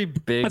was a pretty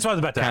big. That's what I was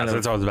about to ask.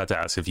 That's what I was about to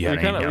ask if you had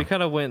any. We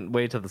kind of went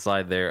way to the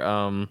side there.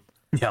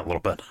 Yeah, a little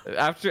bit.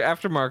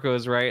 After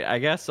Marco's, right? I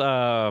guess.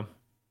 Or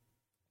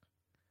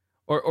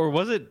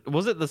was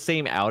it the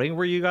same outing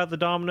where you got the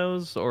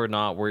Dominoes or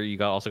not? Where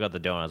you also got the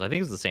donuts? I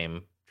think it's the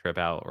same trip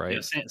out,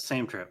 right? Yeah,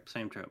 same trip.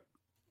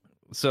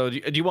 So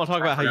do you want to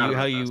talk about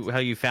how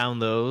you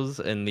found those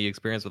and the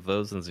experience with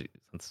those since that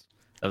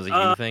was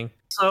a huge thing?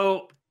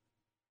 So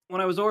when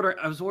I was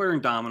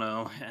ordering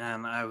Domino,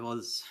 and I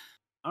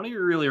don't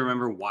even really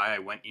remember why I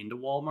went into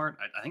Walmart.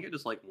 I think I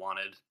just like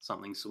wanted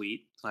something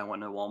sweet, so I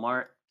went into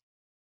Walmart.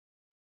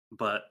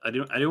 But I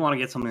didn't want to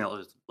get something that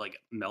was like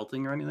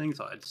melting or anything,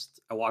 so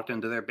I walked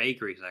into their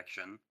bakery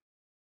section.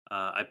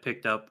 I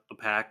picked up a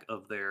pack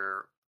of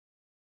their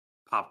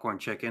popcorn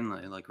chicken,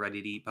 like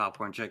ready to eat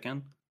popcorn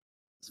chicken.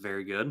 It's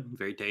very good,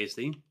 very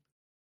tasty.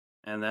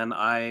 And then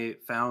I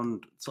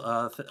found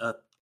a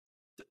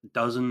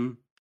dozen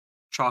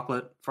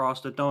chocolate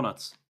frosted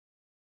donuts.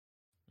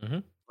 Mm-hmm.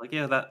 Like,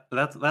 yeah,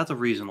 that's a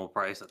reasonable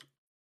price at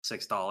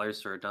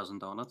 $6 for a dozen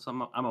donuts.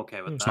 I'm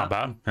okay with that. It's not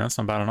bad. Yeah, that's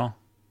not bad at all.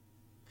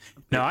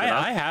 No,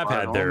 I have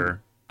had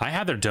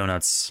their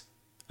donuts,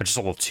 just a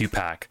little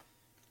 2-pack.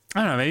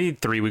 I don't know, maybe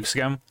 3 weeks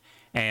ago,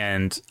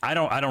 and I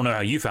don't know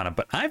how you found it,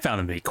 but I found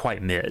them to be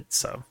quite mid.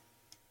 So,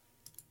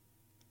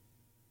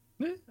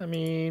 I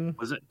mean,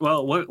 was it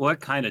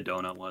what kind of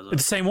donut was it?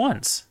 The same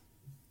ones.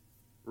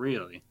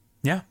 Really?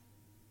 Yeah.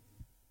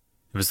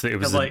 It was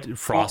like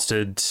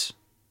frosted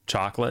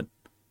chocolate.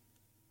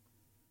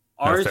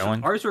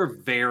 Ours were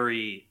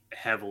very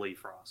heavily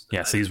frosted.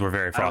 Yes, these were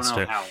very frosted. I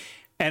don't know how.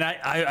 And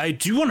I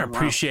do want to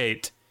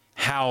appreciate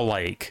how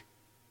like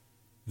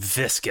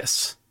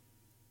viscous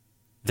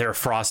their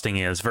frosting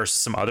is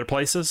versus some other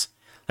places.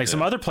 Like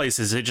some other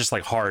places, it just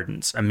like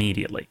hardens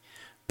immediately,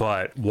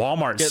 but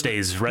Walmart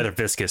stays rather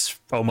viscous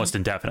almost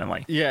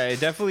indefinitely. Yeah, it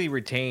definitely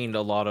retained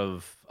a lot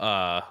of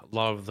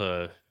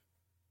the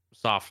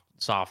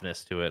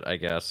softness to it, I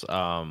guess.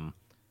 Over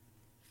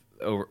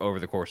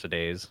the course of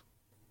days.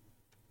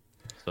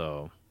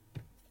 So.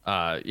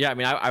 Yeah, I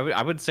mean,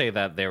 I would say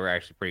that they were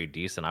actually pretty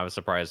decent. I was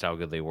surprised how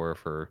good they were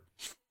for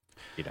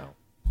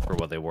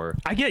what they were.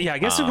 I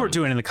guess if we're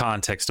doing it in the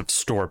context of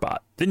store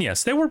bought, then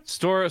yes, they were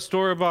store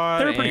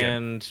bought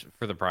and good.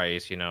 For the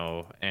price,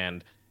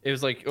 and it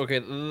was like, okay,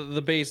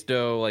 the base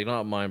dough, like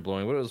not mind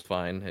blowing, but it was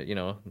fine.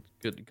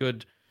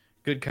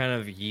 Good kind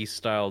of yeast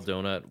style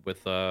donut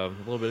with a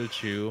little bit of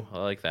chew. I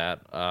like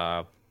that.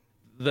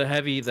 The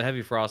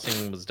heavy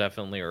frosting was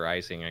definitely, or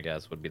icing, I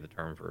guess would be the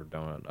term for a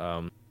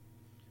donut.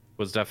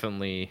 Was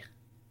definitely,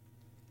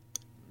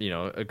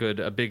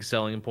 a big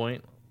selling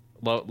point.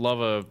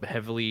 Love a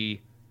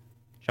heavily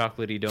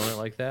chocolatey donut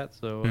like that.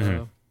 So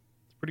it's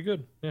pretty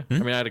good. Yeah, I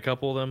mean, I had a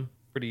couple of them.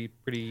 Pretty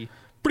good.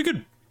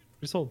 Pretty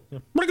sold. Yeah.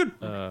 Pretty good.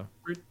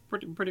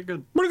 Pretty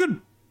good. Pretty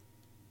good.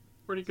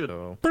 Pretty good.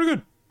 So, pretty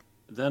good.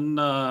 Then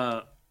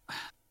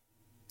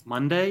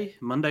Monday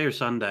or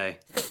Sunday,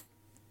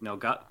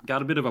 got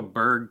a bit of a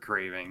bird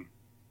craving,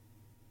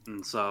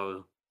 and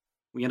so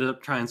we ended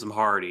up trying some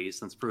Hardee's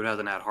since Prude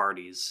hasn't had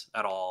Hardee's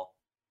at all.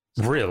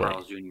 Really?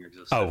 Carl's Jr.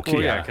 exists. Oh, okay.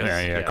 Well,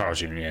 Yeah, Carl's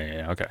Jr.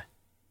 Yeah, okay.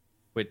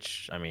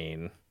 which, I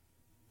mean,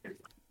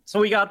 So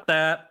we got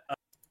that.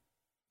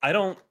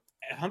 If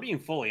I'm being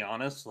fully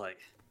honest, like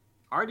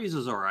Hardee's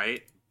is all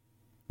right.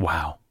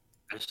 Wow.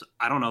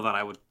 I don't know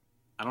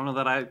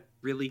that I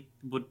really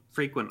would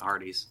frequent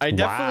Hardee's. I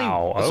definitely.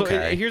 Wow, So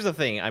okay. here's the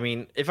thing. I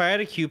mean, if I had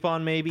a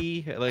coupon,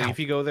 maybe like if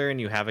you go there and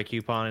you have a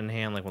coupon in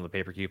hand, like one of the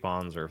paper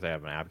coupons, or if they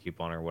have an app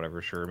coupon or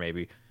whatever, sure,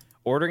 maybe.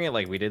 Ordering it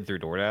like we did through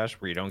DoorDash,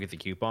 where you don't get the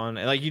coupon,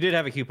 and like you did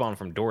have a coupon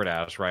from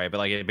DoorDash, right? But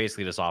like it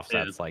basically just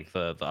offsets like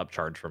the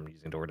upcharge from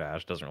using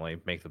DoorDash. Doesn't really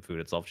make the food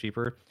itself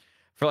cheaper.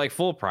 For like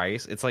full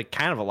price, it's like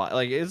kind of a lot.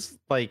 Like it's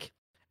like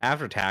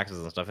after taxes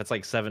and stuff, it's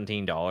like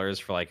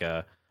 $17 for like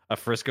a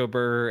Frisco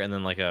burger, and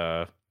then like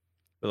a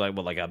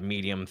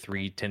medium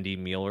 3 tendy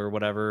meal or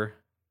whatever.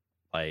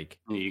 Like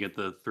You get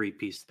the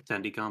 3-piece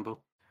tendy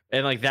combo.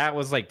 and like that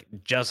was like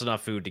just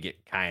enough food to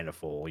get kind of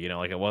full,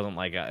 like it wasn't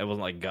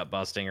like gut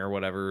busting or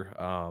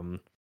whatever.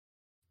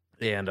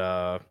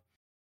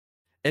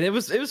 And it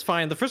was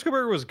fine. The Frisco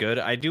burger was good.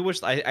 I do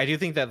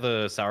think that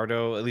the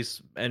sourdough, at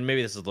least, and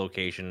maybe this is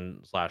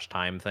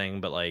location/time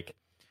thing, but like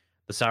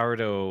the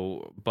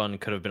sourdough bun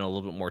could have been a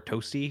little bit more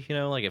toasty,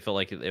 like it felt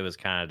like it was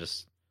kind of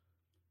just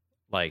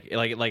like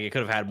it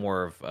could have had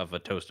more of a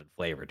toasted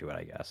flavor to it,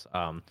 I guess.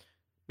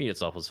 Meat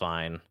itself was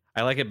fine.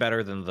 I like it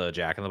better than the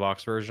Jack in the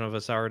Box version of a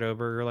sourdough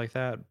burger like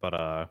that, but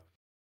it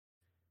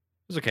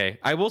was okay.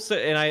 I will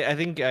say, and I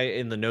think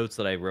in the notes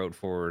that I wrote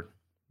for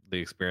the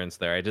experience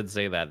there, I did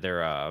say that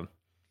their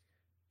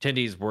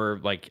tendies were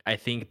like, I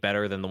think,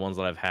 better than the ones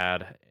that I've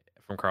had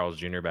from Carl's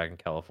Jr. back in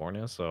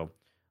California, so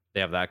they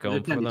have that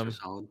going for them.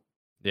 Solid.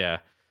 Yeah,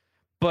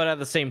 but at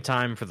the same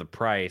time, for the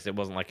price, it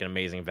wasn't like an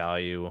amazing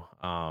value.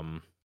 And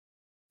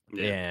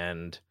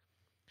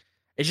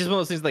it's just one of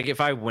those things, like if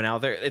I went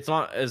out there, it's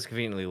not as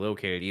conveniently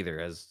located either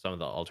as some of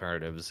the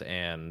alternatives,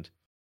 and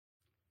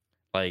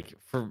like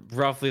for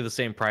roughly the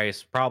same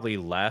price, probably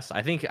less.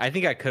 I think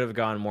I could have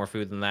gone more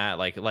food than that.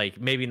 Like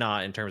maybe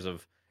not in terms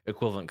of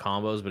equivalent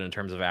combos, but in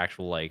terms of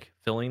actual like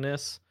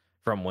fillingness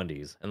from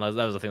Wendy's. And that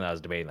was the thing that I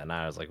was debating that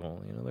night. I was like,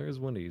 well, there is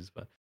Wendy's,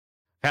 but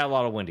I've had a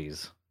lot of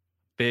Wendy's.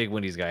 Big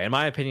Wendy's guy. In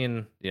my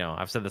opinion,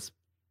 I've said this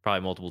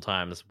probably multiple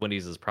times.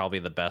 Wendy's is probably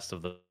the best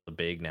of the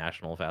big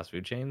national fast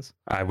food chains.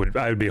 I would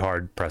be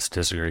hard pressed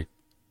to disagree.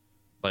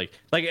 Like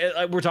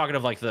we're talking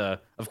of like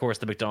of course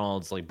the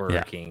McDonald's, like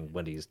Burger King,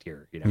 Wendy's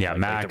tier. Yeah,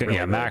 like really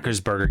Macca's,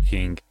 Burger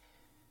King.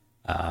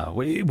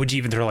 Would you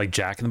even throw like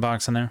Jack in the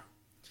Box in there?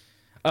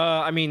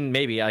 I mean,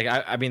 maybe. Like,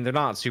 I mean, they're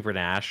not super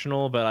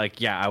national, but like,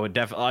 yeah, I would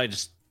definitely. I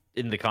just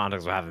in the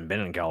context of having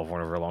been in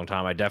California for a long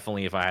time, I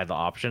definitely, if I had the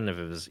option, if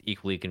it was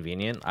equally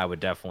convenient, I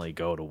would definitely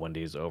go to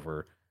Wendy's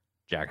over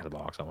Jack in the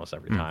Box almost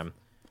every time.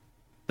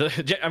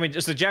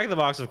 Just the Jack in the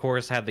Box, of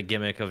course, had the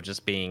gimmick of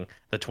just being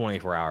the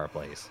 24-hour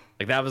place.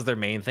 Like that was their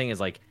main thing.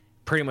 Is like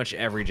pretty much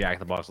every Jack in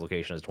the Box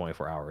location is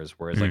 24 hours,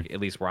 whereas like at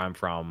least where I'm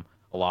from,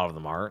 a lot of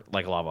them aren't.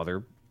 Like a lot of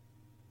other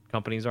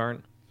companies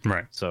aren't.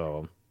 Right.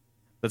 So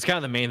that's kind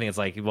of the main thing. It's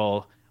like,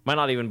 well, might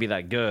not even be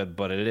that good,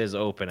 but it is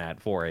open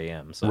at 4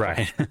 a.m. So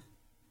right.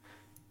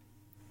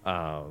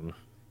 But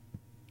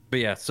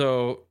yeah,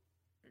 so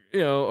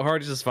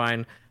Hardee's is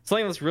fine.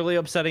 Something that's really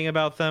upsetting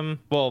about them.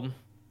 Well,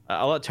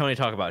 I'll let Tony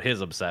talk about his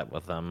upset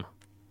with them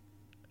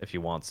if he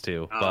wants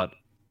to. But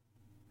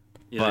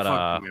they fucked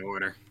up my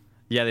order.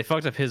 Yeah, they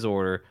fucked up his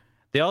order.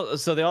 They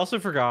also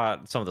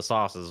forgot some of the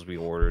sauces we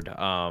ordered.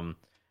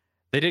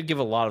 They did give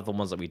a lot of the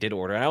ones that we did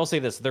order, and I will say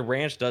this: their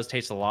ranch does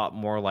taste a lot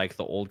more like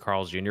the old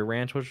Carl's Jr.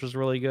 ranch, which was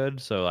really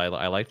good. So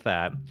I liked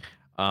that.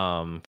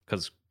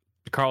 Because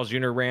Carl's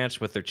Jr.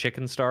 ranch with their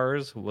chicken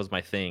stars was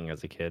my thing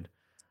as a kid.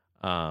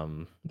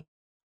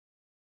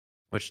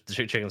 Which the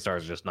chicken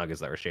stars are just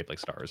nuggets that are shaped like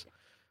stars.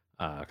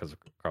 Because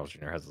Carl's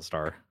Jr. has the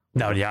star.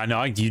 No,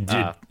 you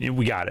did.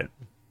 We got it.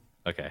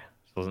 Okay,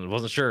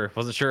 wasn't sure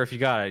if you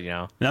got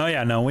it.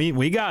 No,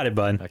 we got it,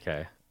 bud.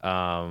 Okay.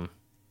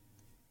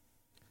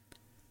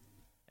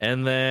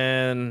 And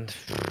then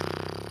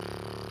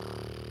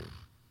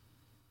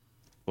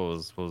what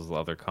was the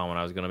other comment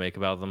I was going to make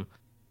about them?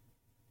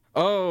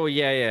 Oh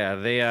yeah.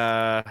 They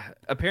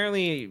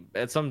apparently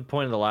at some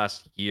point in the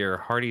last year,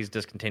 Hardee's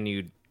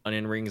discontinued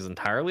onion rings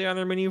entirely on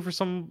their menu for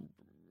some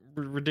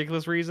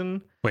ridiculous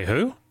reason. Wait,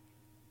 who?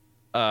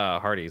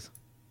 Hardee's.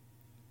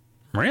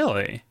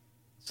 Really?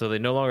 So they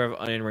no longer have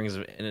onion rings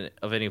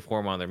of any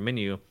form on their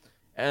menu.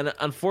 And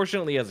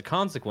unfortunately, as a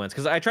consequence,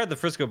 because I tried the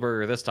Frisco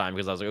burger this time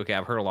because I was like, okay,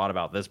 I've heard a lot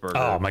about this burger.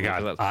 Oh my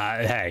god!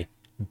 Hey,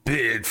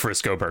 big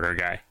Frisco burger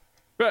guy.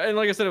 And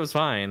like I said, it was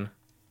fine.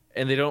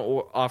 And they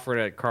don't offer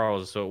it at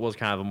Carl's, so it was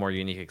kind of a more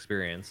unique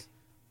experience.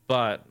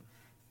 But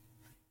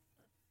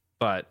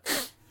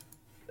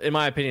in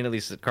my opinion, at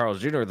least at Carl's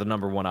Jr., the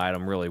number one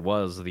item really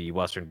was the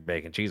Western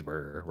bacon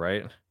cheeseburger,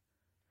 right?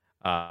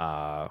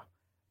 And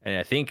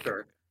I think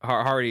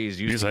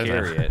Hardee's used to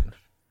carry it.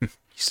 You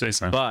say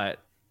so.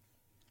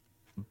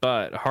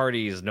 But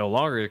Hardee's no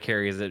longer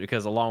carries it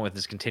because along with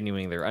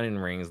discontinuing their onion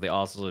rings, they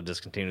also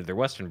discontinued their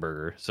Western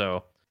burger.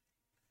 So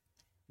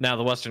now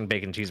the Western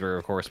bacon cheeseburger,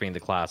 of course, being the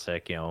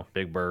classic,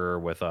 big burger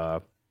with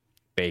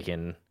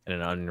bacon and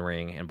an onion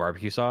ring and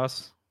barbecue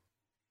sauce.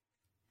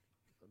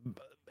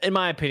 In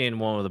my opinion,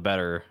 one of the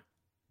better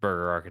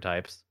burger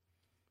archetypes.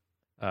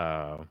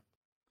 And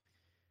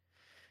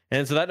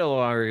so that no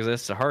longer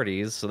exists at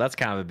Hardee's. So that's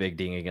kind of a big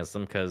ding against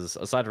them because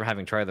aside from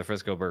having tried the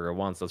Frisco burger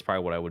once, that's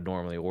probably what I would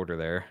normally order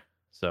there.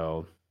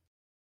 So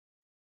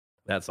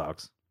that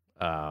sucks.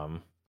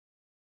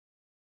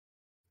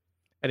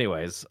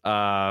 Anyways,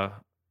 and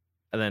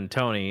then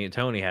Tony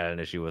had an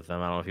issue with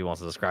them. I don't know if he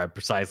wants to describe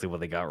precisely what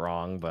they got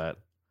wrong, but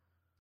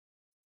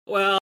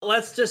well,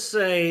 let's just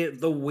say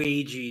the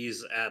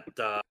wages at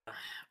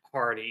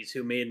Hardee's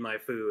who made my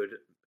food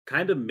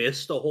kind of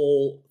missed a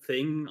whole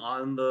thing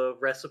on the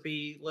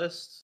recipe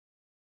list.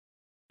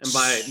 And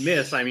by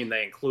miss, I mean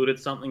they included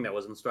something that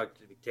was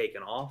instructed to be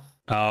taken off.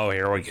 Oh,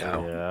 here we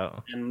go. Yeah.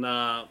 And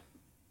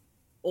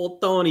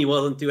old Tony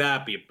wasn't too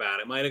happy about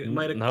it. Might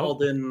have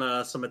called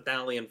in some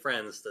Italian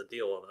friends to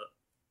deal with it.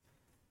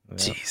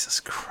 Yeah. Jesus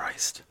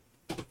Christ.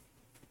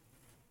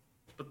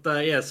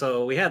 But yeah,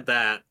 so we had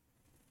that.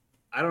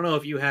 I don't know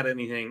if you had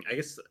anything, I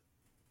guess,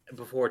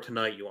 before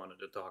tonight you wanted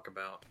to talk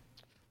about.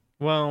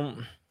 Well,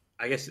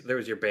 I guess there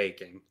was your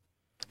baking.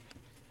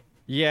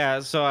 Yeah,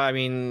 so I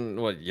mean,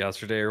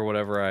 yesterday or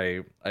whatever,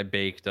 I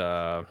baked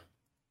kind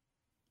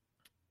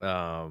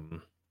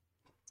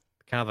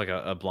of like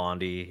a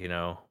blondie,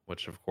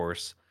 which of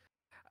course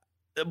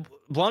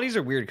blondies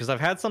are weird because I've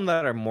had some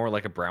that are more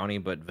like a brownie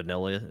but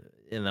vanilla,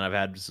 and then I've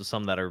had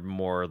some that are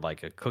more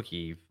like a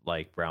cookie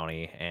like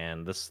brownie,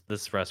 and this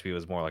recipe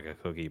was more like a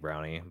cookie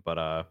brownie, but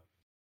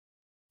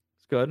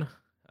it's good.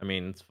 I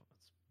mean, it's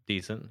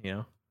decent,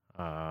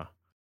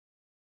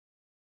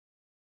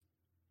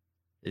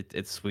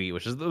 It's sweet,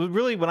 which is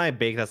really when I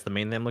bake, that's the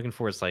main thing I'm looking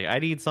for. It's like I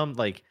need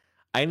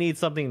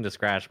something to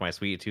scratch my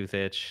sweet tooth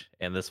itch,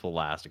 and this will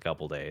last a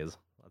couple days.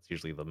 That's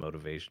usually the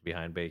motivation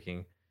behind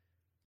baking.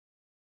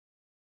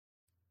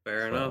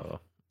 Fair enough.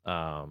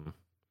 So,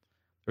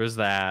 there's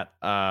that.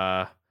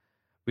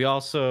 We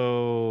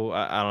also,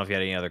 I don't know if you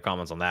had any other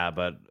comments on that,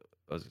 but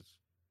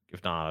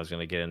if not, I was going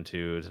to get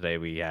into today.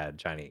 We had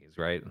Chinese,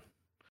 right?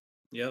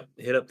 Yep.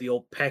 Hit up the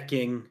old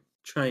Peking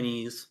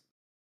Chinese.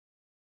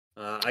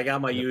 I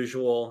got my Yep.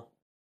 usual,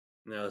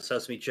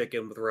 sesame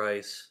chicken with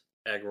rice,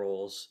 egg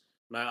rolls.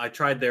 And I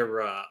tried their,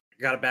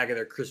 got a bag of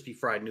their crispy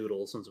fried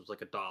noodles since it was like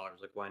 $1. I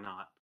was like, why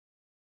not?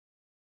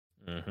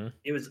 Mm-hmm.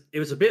 It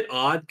was a bit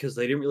odd because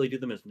they didn't really do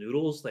them as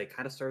noodles. They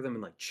kind of serve them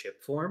in like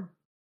chip form,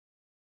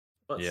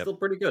 but Yep. still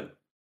pretty good.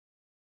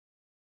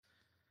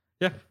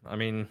 Yeah, I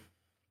mean, I'm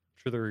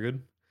sure they were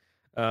good.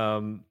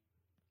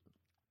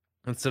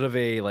 Instead of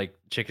a like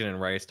chicken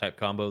and rice type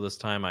combo this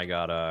time, I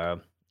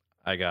got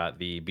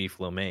the beef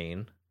lo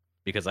mein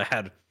because I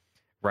had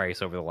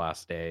rice over the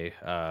last day,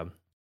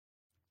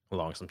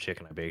 along with some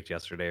chicken I baked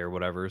yesterday or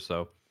whatever.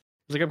 So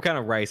it's like I'm kind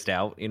of riced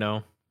out, you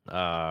know.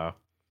 So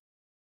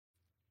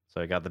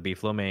I got the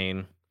beef lo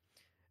mein,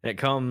 and it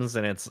comes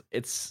and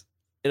it's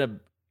in a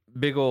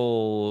big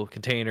old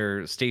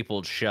container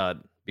stapled shut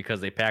because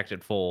they packed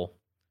it full,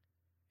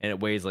 and it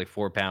weighs like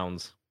 4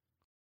 pounds.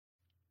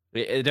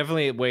 It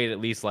definitely weighed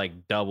at least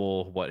like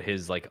double what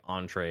his like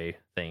entree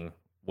thing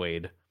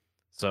weighed.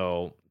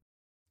 So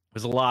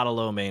there's a lot of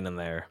lo mein in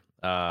there.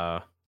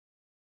 Yeah,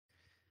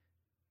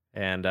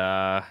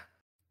 I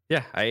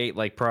ate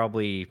like I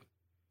probably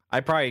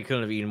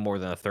couldn't have eaten more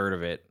than a third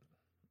of it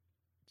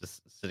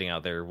just sitting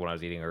out there when I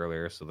was eating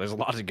earlier. So there's a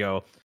lot to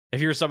go. If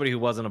you're somebody who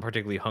wasn't a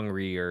particularly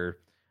hungry or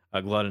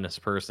a gluttonous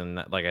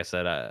person, like I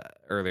said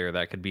earlier,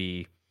 that could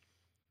be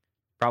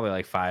probably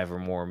like 5 or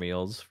more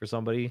meals for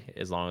somebody,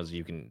 as long as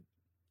you can,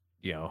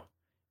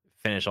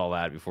 finish all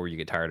that before you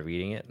get tired of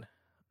eating it.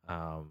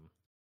 So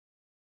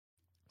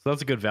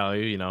that's a good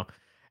value,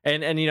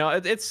 and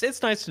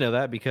it's nice to know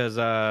that because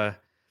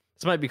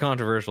this might be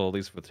controversial, at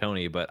least with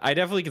Tony, but I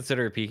definitely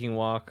consider Peking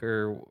Wok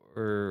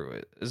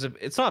or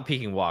it's not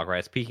Peking Wok, right?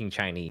 It's Peking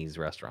Chinese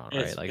restaurant,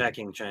 right? It's Like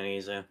Peking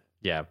Chinese, yeah.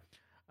 yeah,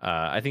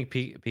 I think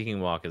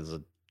Peking Wok is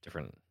a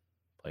different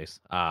place.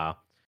 But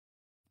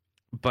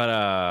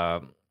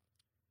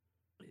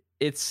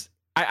it's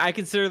I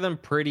consider them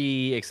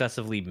pretty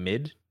excessively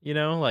mid.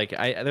 Like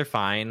they're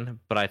fine,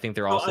 but I think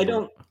they're Well,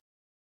 also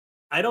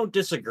I don't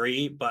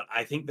disagree, but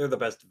I think they're the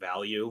best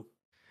value.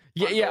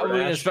 Yeah. I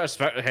mean,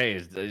 DoorDash. hey,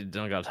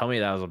 don't gotta tell me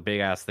that was a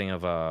big ass thing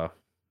of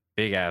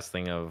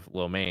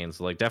lo mein.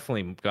 So like,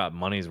 definitely got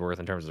money's worth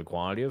in terms of the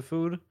quantity of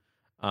food.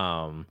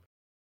 I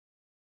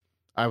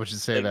would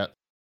just say Like, that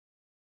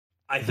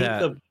I think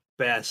the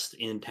best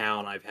in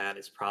town I've had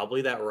is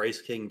probably that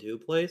Rice King 2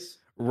 place.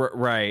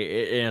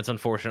 Right, and it's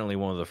unfortunately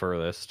one of the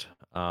furthest.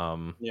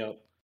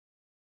 Yep.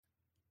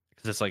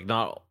 Because it's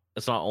not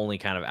only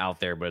kind of out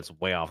there, but it's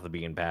way off the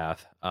beaten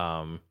path.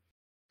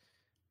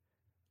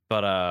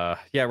 But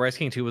yeah, Rice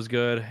King 2 was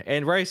good.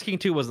 And Rice King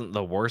 2 wasn't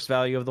the worst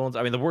value of the ones.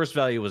 I mean, the worst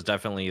value was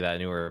definitely that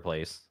newer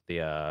place,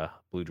 the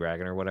Blue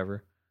Dragon or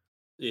whatever.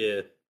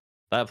 Yeah.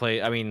 That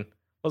place, I mean,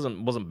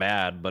 wasn't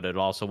bad, but it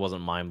also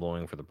wasn't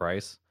mind-blowing for the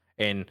price.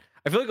 And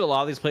I feel like a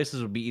lot of these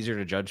places would be easier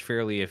to judge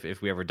fairly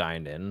if we ever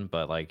dined in,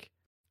 but like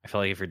I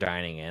feel like if you're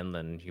dining in,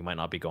 then you might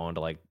not be going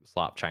to like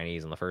slop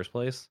Chinese in the first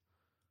place.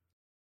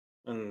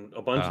 And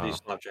a bunch of these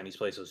slop Chinese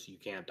places you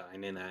can't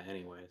dine in at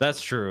anyway.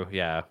 That's true,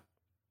 yeah.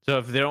 So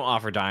if they don't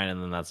offer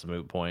dine-in, then that's a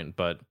moot point.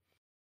 But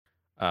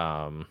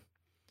I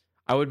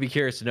would be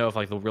curious to know if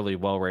like the really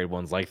well-rated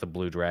ones, like the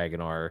Blue Dragon,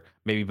 are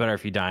maybe better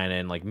if you dine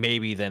in. Like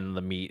maybe then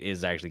the meat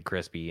is actually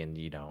crispy, and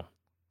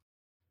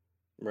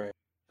right.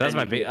 That's and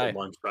my big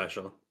one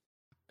special.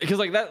 Because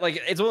like that,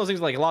 like it's one of those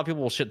things. Like a lot of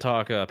people will shit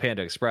talk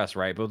Panda Express,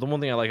 right? But the one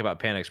thing I like about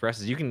Panda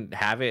Express is you can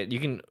have it, you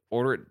can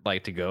order it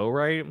like to go,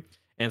 right?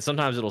 And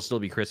sometimes it'll still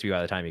be crispy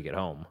by the time you get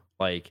home.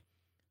 Like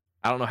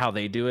I don't know how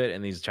they do it,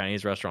 and these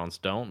Chinese restaurants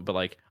don't. But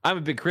like, I'm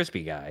a big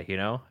crispy guy,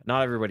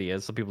 Not everybody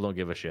is. Some people don't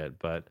give a shit,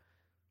 but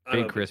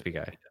big crispy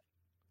guy.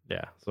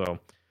 Yeah. So,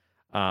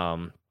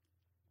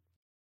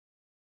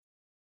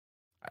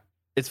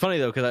 it's funny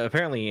though because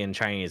apparently in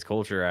Chinese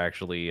culture,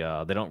 actually,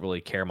 they don't really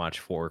care much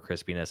for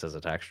crispiness as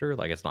a texture.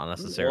 Like, it's not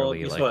necessarily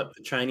guess what?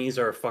 The Chinese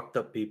are fucked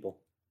up people.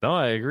 No,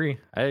 I agree.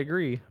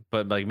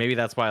 But like, maybe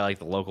that's why like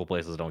the local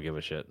places don't give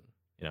a shit.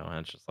 And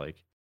it's just like.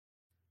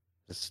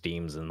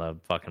 Steams in the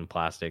fucking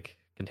plastic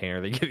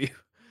container they give you.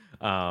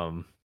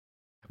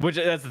 Which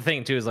that's the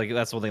thing too, is like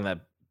that's one thing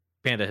that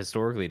Panda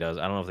historically does.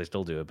 I don't know if they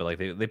still do it, but like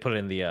they put it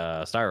in the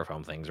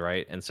styrofoam things,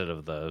 right? Instead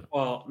of the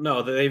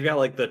no, they've got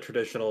like the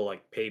traditional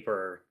like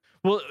paper.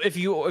 Well, if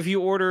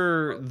you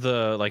order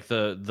the like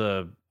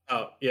the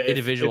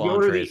individual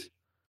entrees.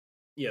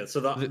 Yeah, so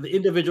the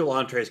individual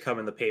entrees come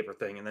in the paper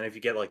thing, and then if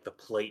you get like the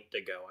plate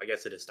to go, I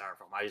guess it is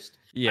styrofoam. I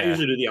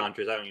usually do the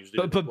entrees. I don't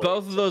usually. But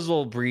both of those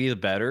will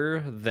breathe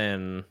better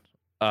than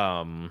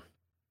like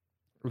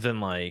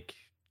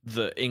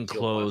the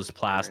enclosed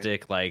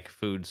plastic like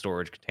food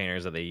storage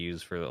containers that they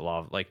use for a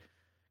lot of like,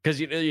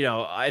 because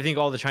I think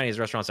all the Chinese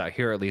restaurants out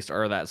here at least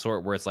are that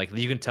sort where it's like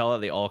you can tell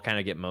that they all kind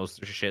of get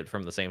most shit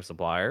from the same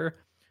supplier,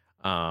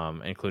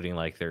 including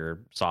like their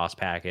sauce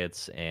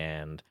packets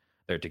and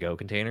their to-go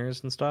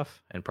containers and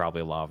stuff, and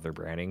probably a lot of their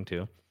branding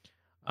too.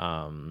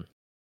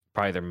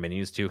 Probably their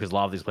menus too, because a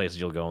lot of these places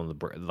you'll go and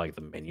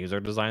the menus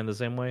are designed the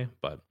same way.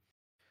 But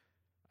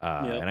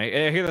and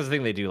I hear that's the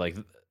thing they do, like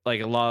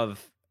a lot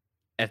of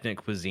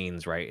ethnic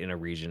cuisines, right, in a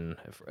region,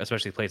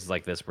 especially places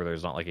like this where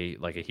there's not like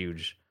a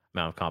huge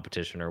amount of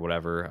competition or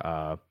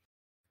whatever,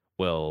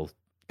 will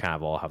kind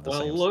of all have the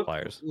same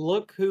suppliers.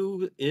 Look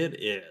who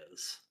it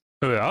is.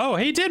 Oh,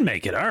 he did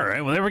make it. All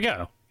right. Well, there we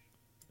go.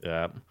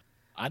 Yeah.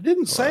 I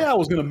didn't say I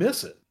was going to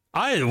miss it.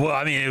 I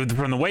mean,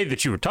 from the way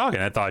that you were talking,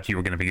 I thought you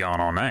were going to be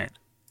gone all night.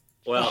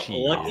 Well,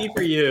 lucky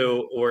for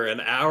you, we're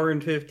an hour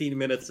and 15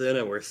 minutes in,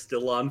 and we're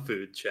still on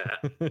food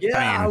chat.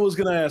 Yeah, I was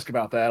going to ask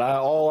about that.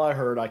 I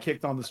heard, I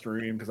kicked on the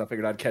stream because I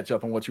figured I'd catch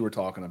up on what you were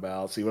talking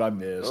about, see what I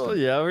missed. Oh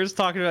yeah, we were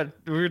talking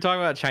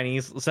about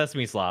Chinese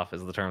sesame slop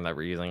is the term that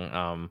we're using.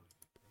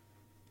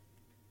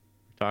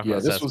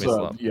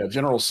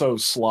 General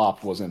So's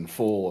slop was in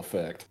full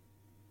effect.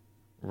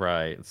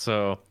 Right.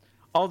 So,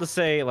 all to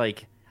say,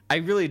 like, I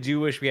really do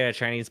wish we had a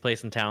Chinese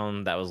place in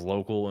town that was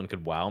local and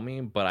could wow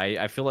me, but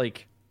I feel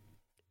like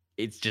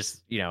it's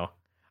just, I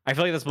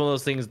feel like that's one of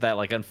those things that,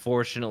 like,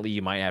 unfortunately,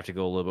 you might have to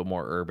go a little bit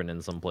more urban in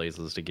some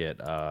places to get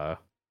the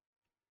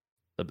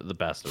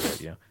best of it.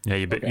 Yeah,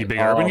 you big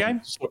urban guy.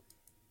 So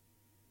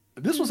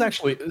this was I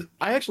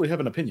actually have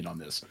an opinion on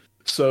this.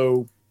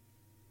 So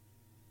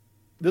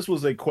this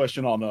was a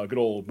question on a good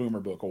old Boomer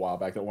Book a while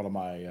back that one of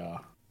my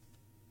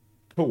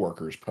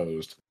coworkers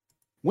posed.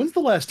 When's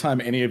the last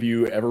time any of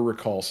you ever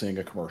recall seeing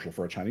a commercial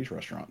for a Chinese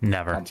restaurant?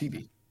 Never. On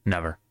TV?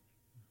 Never.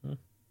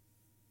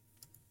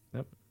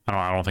 Yep.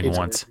 I don't think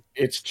once.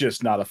 It's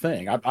just not a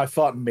thing. I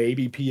thought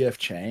maybe P.F.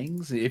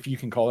 Chang's, if you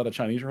can call that a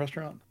Chinese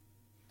restaurant.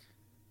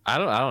 I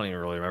don't even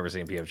really remember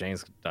seeing P.F.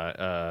 Chang's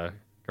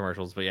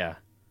commercials, but yeah.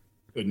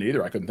 Couldn't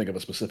either. I couldn't think of a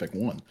specific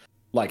one.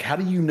 Like, how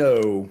do you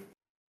know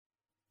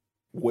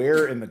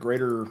where in the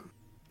greater,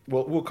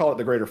 well, we'll call it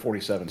the greater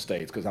 47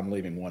 states, because I'm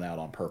leaving one out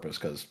on purpose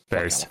because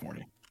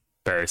California.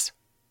 Bears.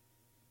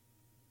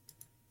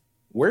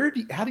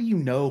 How do you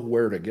know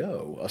where to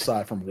go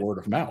aside from word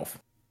of mouth?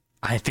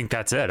 I think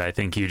that's it. I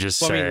think you just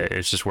say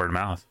it's just word of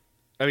mouth.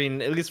 I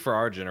mean, at least for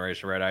our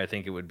generation, right? I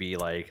think it would be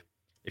like,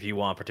 if you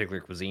want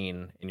particular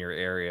cuisine in your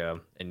area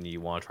and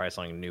you want to try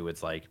something new,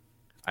 it's like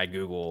I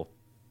Google,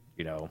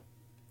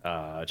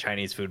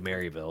 Chinese food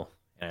Maryville,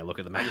 and I look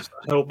at the map. I just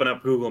open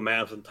up Google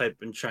Maps and type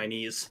in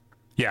Chinese.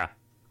 Yeah.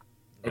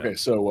 Okay,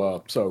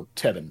 so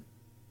Tevin,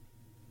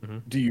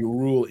 do you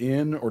rule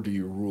in or do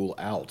you rule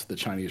out the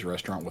Chinese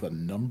restaurant with a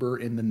number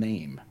in the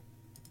name?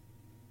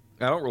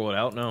 I don't rule it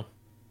out, no.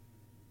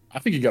 I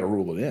think you got to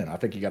rule it in. I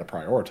think you got to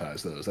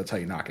prioritize those. That's how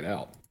you knock it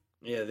out.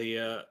 Yeah,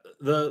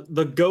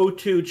 the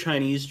go-to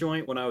Chinese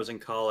joint when I was in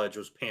college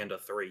was Panda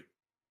 3.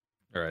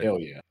 All right. Hell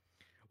yeah.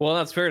 Well,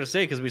 that's fair to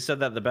say, because we said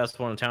that the best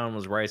one in town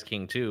was Rice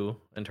King 2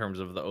 in terms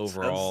of the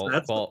overall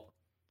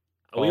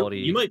quality.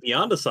 You might be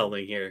onto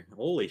something here.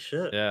 Holy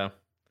shit. Yeah.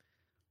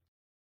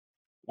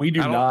 We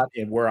do not,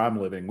 and where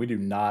I'm living, we do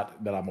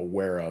not, that I'm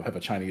aware of, have a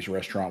Chinese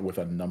restaurant with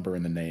a number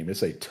in the name.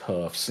 It's a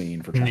tough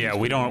scene for Chinese Yeah,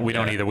 we don't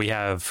either. We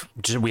have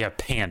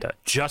Panda,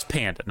 just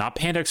Panda, not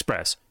Panda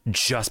Express,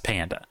 just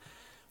Panda.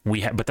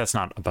 But that's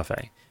not a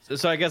buffet.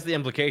 So I guess the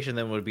implication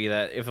then would be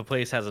that if a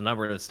place has a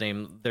number in its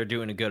name, they're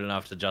doing it good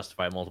enough to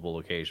justify multiple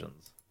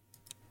locations.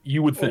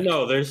 You would think.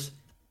 No,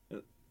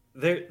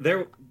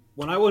 there.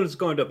 When I was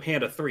going to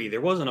Panda 3,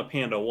 there wasn't a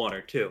Panda 1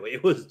 or 2.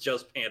 It was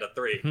just Panda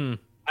 3.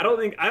 I don't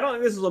think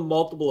this is a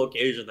multiple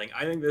occasion thing.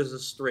 I think this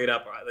is straight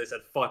up. They said,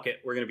 "Fuck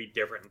it, we're gonna be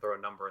different and throw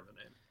a number in the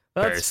name."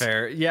 That's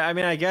fair. Yeah, I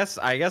mean, I guess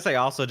I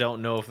also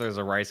don't know if there's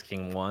a Rice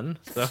King 1,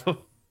 so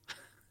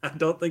I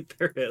don't think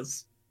there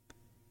is.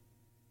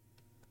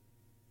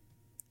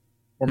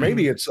 Or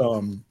maybe it's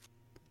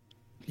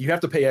you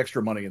have to pay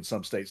extra money in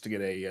some states to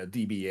get a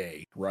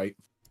DBA, right?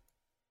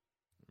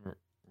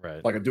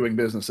 Right. Like a doing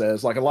business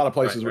as. Like a lot of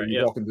places where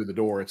you walk in through the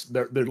door, it's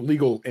their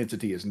legal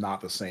entity is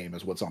not the same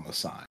as what's on the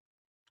sign.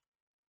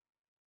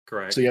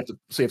 Correct. So you have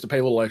to pay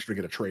a little extra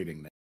to get a trading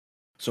name.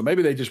 So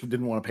maybe they just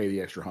didn't want to pay the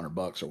extra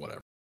 $100 or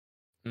whatever.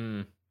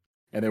 And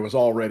there was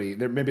already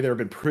maybe there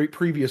have been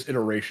previous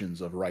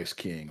iterations of Rice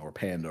King or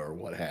Panda or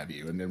what have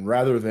you, and then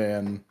rather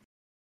than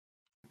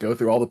go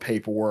through all the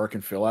paperwork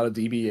and fill out a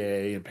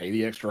DBA and pay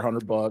the extra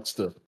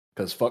 $100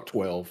 because fuck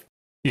 12.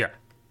 Yeah.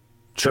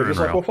 They're just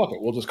like, well, fuck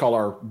it. We'll just call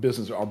our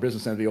business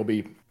entity will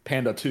be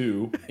Panda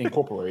 2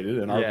 Incorporated,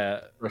 and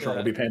our restaurant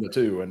will be Panda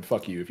 2. And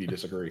fuck you if you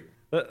disagree.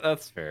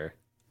 That's fair.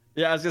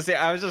 Yeah, I was gonna say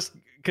I was just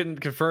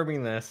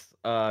confirming this.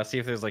 See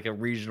if there's like a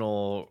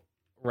regional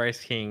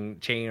Rice King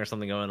chain or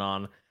something going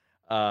on.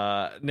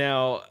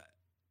 Now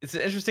it's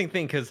an interesting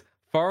thing because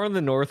far in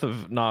the north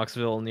of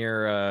Knoxville,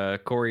 near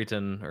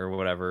Coreyton or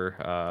whatever.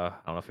 I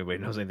don't know if anybody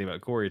knows anything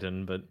about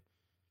Coreyton, but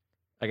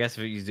I guess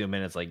if you zoom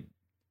in, it's like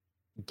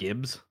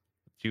Gibbs.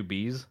 2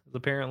 B's is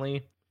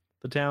apparently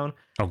the town.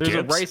 Oh, there's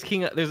Gibbs? a Rice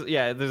King. There's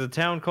a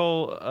town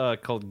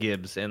called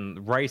Gibbs,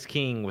 and Rice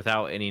King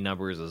without any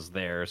numbers is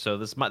there. So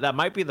that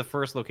might be the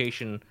first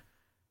location.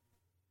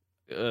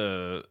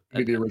 Maybe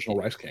the original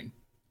Rice King.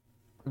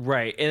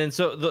 Right, and then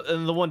so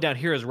the one down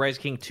here is Rice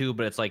King 2,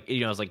 but it's like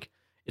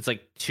it's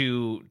like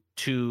two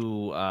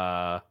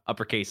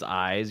uppercase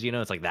I's.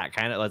 It's like that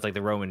kind of. It's like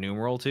the Roman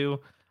numeral 2.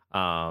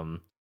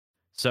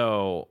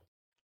 So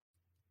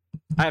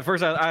at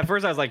first I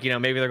was like,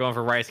 maybe they're going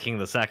for Rice King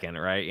the second,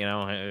 right?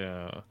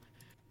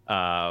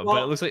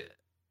 But it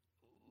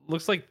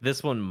looks like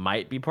this one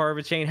might be part of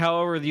a chain.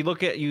 However,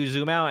 you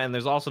zoom out, and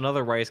there's also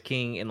another Rice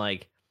King in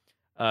like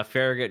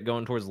Farragut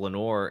going towards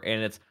Lenore,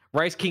 and it's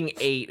Rice King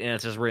 8, and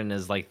it's just written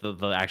as like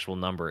the actual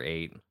number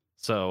 8.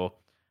 So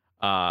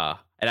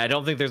and I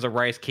don't think there's a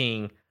Rice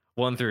King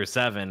 1 through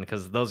 7,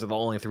 because those are the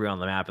only 3 on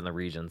the map in the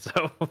region.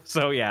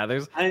 So yeah,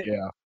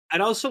 I'd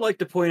also like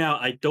to point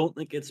out, I don't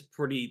think it's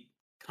pretty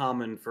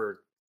common for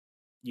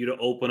you to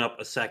open up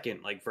a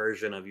second like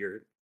version of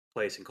your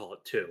place and call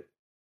it 2.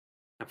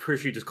 I'm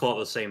pretty sure you just call it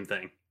the same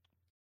thing.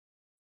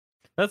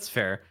 That's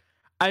fair.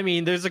 I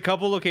mean, there's a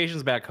couple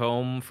locations back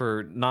home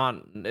for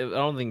I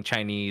don't think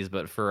Chinese,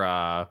 but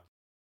for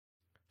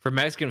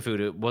Mexican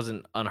food, it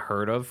wasn't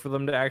unheard of for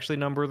them to actually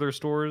number their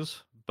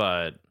stores.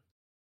 But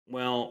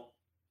and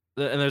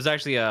there's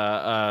actually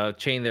a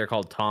chain there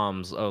called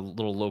Tom's, a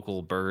little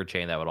local burger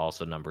chain that would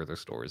also number their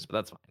stores. But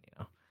that's fine,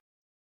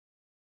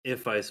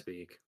 If I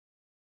speak.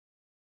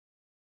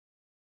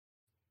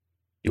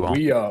 You won't.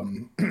 I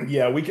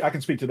can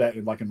speak to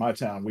that. Like in my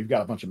town, we've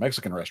got a bunch of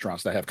Mexican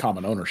restaurants that have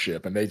common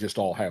ownership, and they just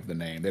all have the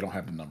name. They don't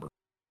have the number.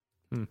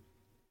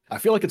 I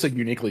feel like it's a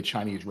uniquely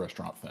Chinese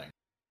restaurant thing.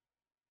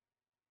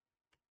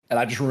 And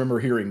I just remember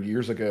hearing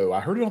years ago,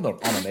 I heard it on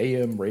an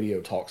AM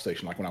radio talk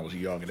station, like when I was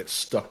young, and it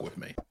stuck with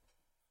me.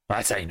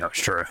 That's how you know it's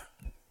true.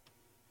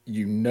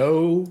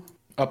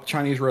 A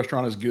Chinese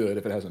restaurant is good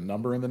if it has a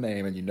number in the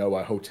name, and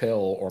a hotel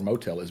or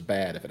motel is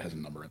bad if it has a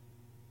number in it.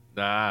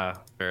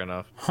 Fair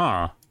enough.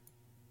 Huh.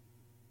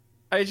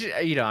 I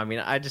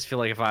just feel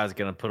like if I was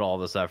gonna put all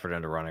this effort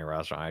into running a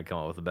restaurant, I'd come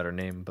up with a better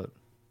name. But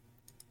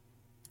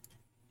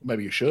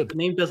maybe you should. The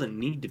name doesn't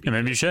need to be. Yeah,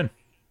 maybe you should.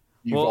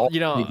 You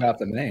got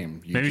the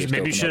name. Maybe you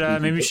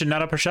should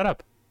not up or shut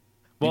up.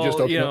 Well,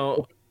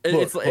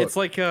 it's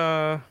like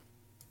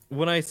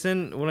when I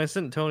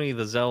sent Tony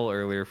the Zell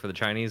earlier for the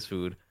Chinese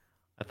food,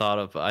 I thought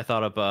of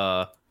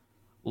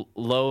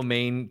Lo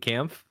Mein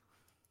Camp.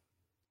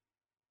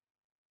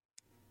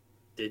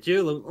 Did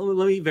you?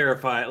 Let me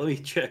verify. Let me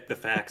check the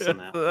facts on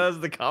that. That's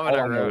the comment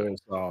I wrote.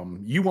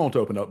 You won't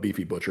open up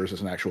Beefy Butchers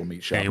as an actual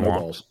meat shop. Yeah, you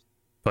won't.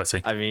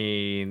 Pussy. I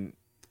mean,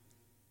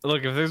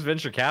 look, if there's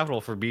venture capital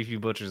for Beefy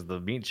Butchers,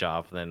 the meat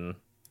shop, then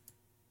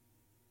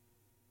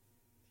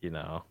maybe.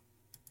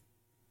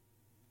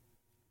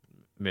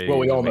 Well,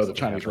 we all know that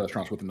Chinese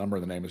restaurants with the number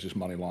in the name is just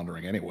money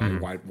laundering anyway.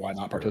 Mm-hmm. Why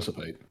not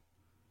participate?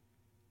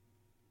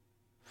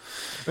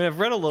 I mean, I've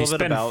read a little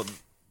bit about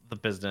the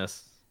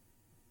business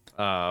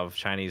of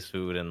Chinese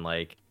food, and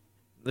like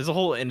there's a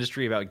whole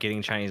industry about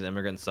getting Chinese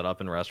immigrants set up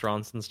in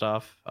restaurants and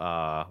stuff.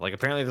 Like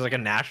apparently there's like a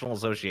national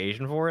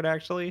association for it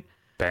actually.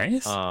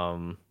 Thanks.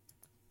 Yeah,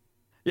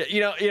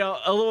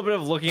 a little bit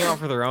of looking out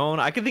for their own.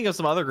 I could think of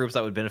some other groups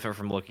that would benefit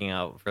from looking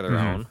out for their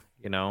own,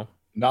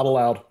 Not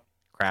allowed.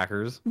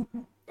 Crackers.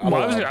 Well,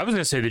 I was going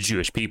to say the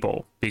Jewish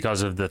people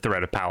because of the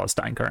threat of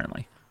Palestine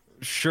currently.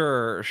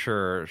 Sure.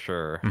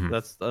 Mm-hmm.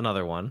 That's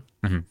another one.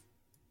 Mm-hmm.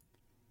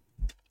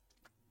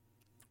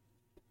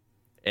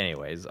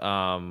 Anyways,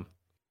 so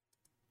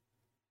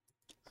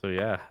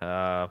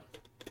yeah,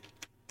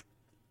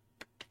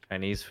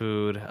 Chinese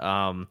food.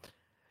 Now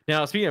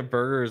speaking of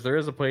burgers, there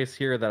is a place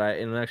here that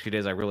in the next few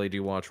days I really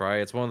do want to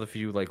try. It's one of the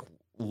few like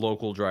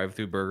local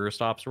drive-through burger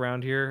stops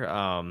around here,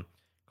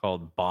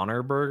 called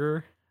Bonner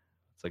Burger.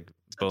 It's like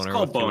Boner. It's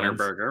called Boner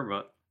Burger,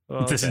 but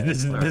okay.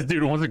 This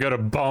dude wants to go to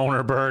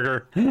Boner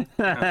Burger.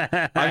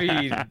 I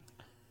mean,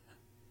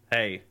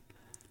 hey,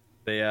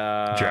 they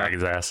drag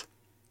his ass.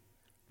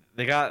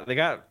 They got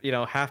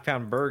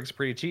half-pound burgers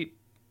pretty cheap,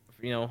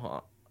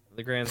 the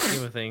grand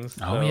scheme of things.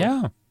 Oh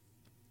yeah.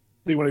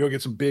 You want to go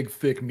get some big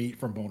thick meat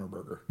from Boner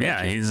Burger?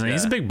 Yeah, he's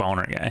a big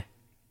boner guy.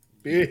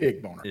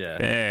 Big boner. Yeah.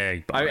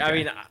 Big boner guy. I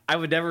mean, I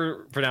would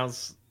never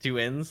pronounce 2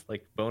 N's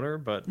like boner,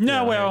 but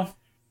no, well,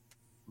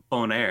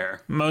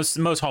 bonaire. Most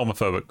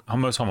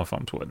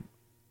homophobes would.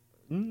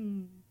 I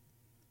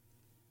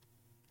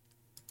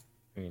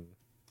mean,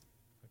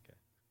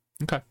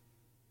 okay.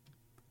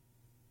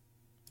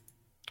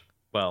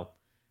 Well,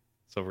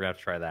 so we're gonna have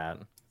to try that.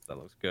 That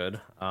looks good.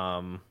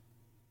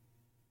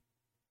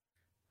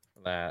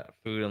 That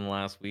food in the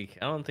last week,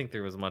 I don't think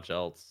there was much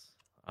else.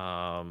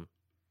 I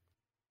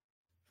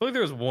feel like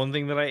there was one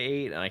thing that I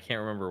ate, and I can't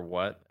remember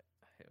what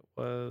it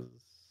was.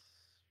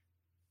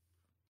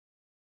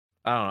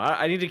 I don't know.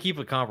 I need to keep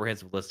a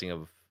comprehensive listing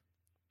of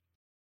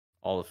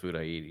all the food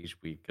I eat each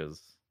week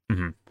because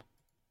it's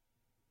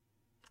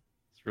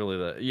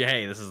really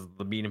hey, this is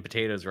the meat and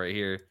potatoes right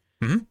here.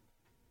 Mm-hmm.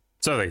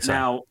 So they say.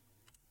 Now,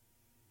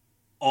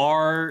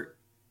 are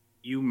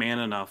you man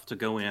enough to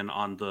go in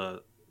on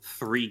the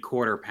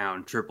 3/4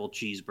 pound triple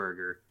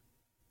cheeseburger?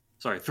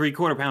 Sorry,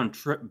 3/4 pound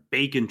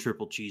bacon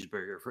triple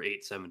cheeseburger for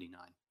 $8.79.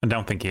 I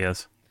don't think he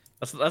is.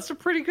 That's a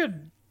pretty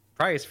good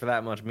price for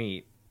that much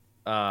meat.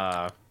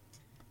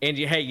 And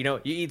hey, you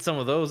eat some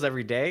of those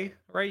every day,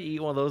 right? You eat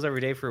one of those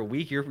every day for a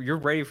week. You're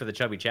ready for the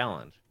chubby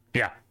challenge.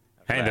 Yeah.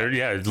 Hey,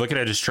 look at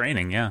it as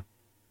training. Yeah.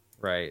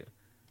 Right.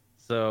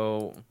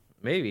 So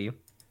maybe.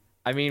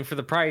 I mean, for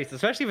the price,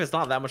 especially if it's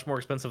not that much more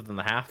expensive than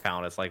the half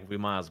pound, it's like we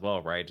might as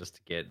well, right? Just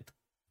to get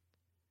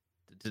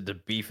to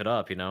beef it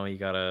up, you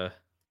gotta.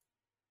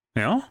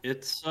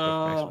 It's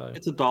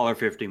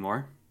 $1.50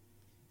 more.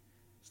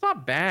 It's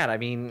not bad. I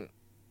mean,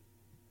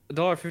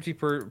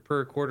 $1.50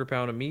 per quarter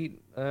pound of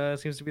meat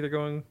seems to be the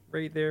going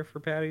rate there for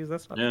patties.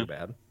 That's not too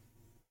bad.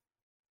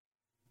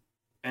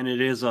 And it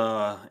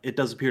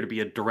does appear to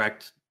be a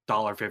direct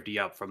 $1.50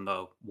 up from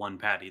the one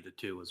patty to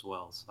two as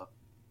well. So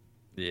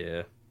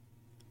yeah,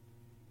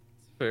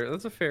 it's fair.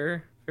 That's a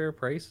fair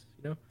price,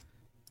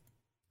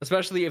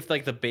 especially if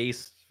like the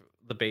base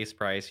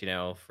price,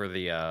 for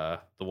the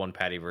one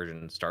patty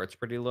version starts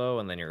pretty low,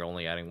 and then you're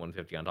only adding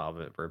 $1.50 on top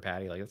of it per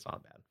patty. Like, it's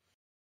not bad.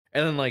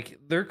 And then like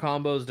their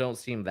combos don't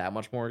seem that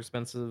much more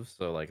expensive,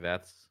 so like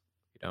that's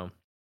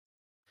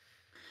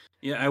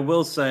Yeah, I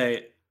will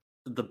say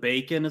the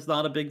bacon is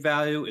not a big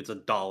value. It's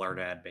 $1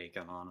 to add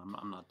bacon on.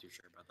 I'm not too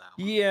sure about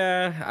that one.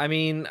 Yeah, I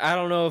mean, I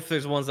don't know if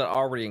there's ones that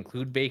already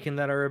include bacon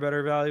that are a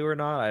better value or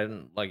not. I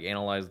didn't like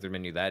analyze their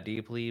menu that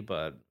deeply,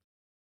 but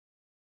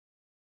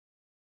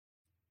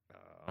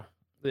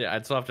yeah,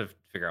 I'd still have to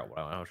figure out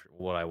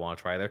what I want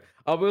to try there.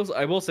 I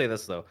will say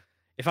this though.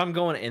 If I'm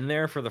going in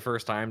there for the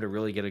first time to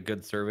really get a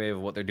good survey of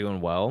what they're doing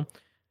well,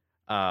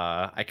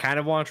 I kind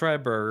of want to try a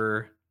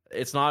burger.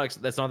 That's not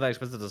that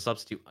expensive to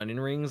substitute onion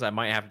rings. I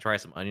might have to try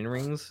some onion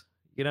rings,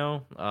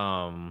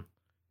 And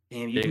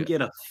you can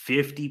get a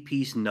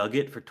 50-piece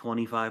nugget for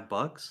 $25.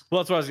 Well,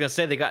 that's what I was gonna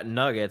say. They got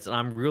nuggets, and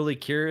I'm really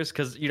curious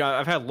because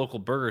I've had local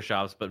burger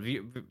shops, but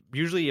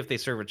usually if they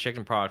serve a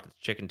chicken product, it's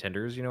chicken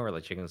tenders, or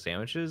like chicken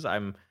sandwiches.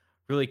 I'm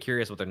really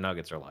curious what their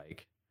nuggets are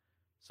like,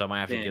 so I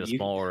might have to get a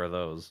small order of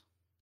those.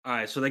 All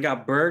right, so they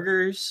got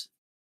burgers,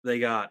 they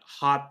got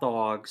hot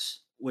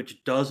dogs,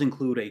 which does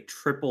include a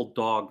triple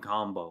dog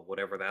combo,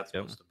 whatever that's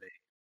supposed to be.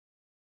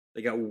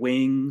 They got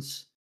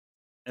wings,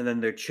 and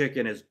then their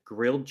chicken is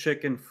grilled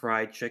chicken,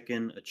 fried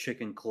chicken, a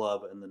chicken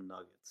club, and the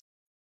nuggets.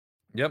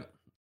 Yep.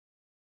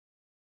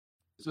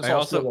 Is this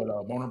also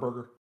a boner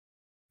burger?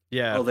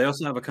 Yeah. Oh, they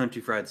also have a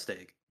country fried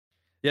steak.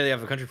 Yeah, they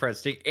have a country fried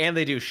steak, and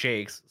they do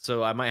shakes,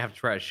 so I might have to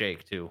try a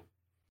shake too.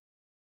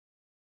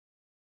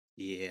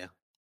 Yeah.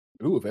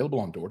 Ooh, available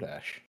on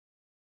DoorDash.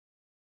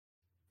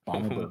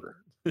 Boner burger.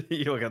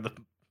 You look at the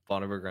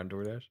Boner burger on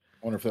DoorDash. I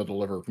wonder if they'll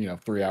deliver,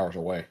 3 hours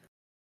away.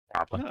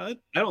 Probably.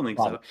 I don't think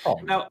so.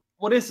 Probably. Now,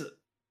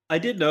 I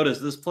did notice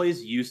this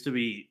place used to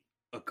be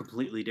a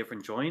completely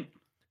different joint.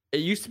 It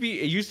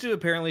used to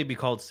apparently be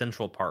called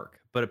Central Park,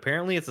 but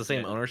apparently it's the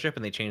same ownership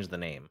and they changed the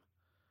name.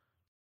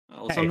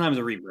 Well, sometimes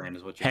a rebrand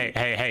is what you need.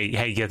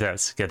 Hey, get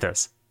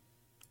this.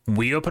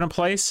 We open a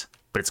place,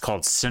 but it's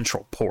called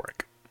Central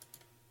Pork.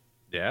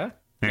 Yeah?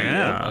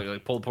 Yeah.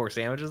 Like pulled pork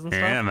sandwiches and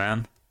stuff? Yeah,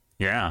 man.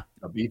 Yeah.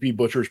 A BEEFY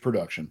Butcher's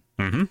production.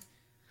 Mm-hmm.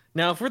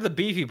 Now, for the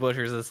BEEFY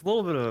Butchers, it's a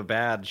little bit of a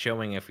bad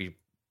showing if we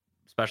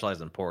specialize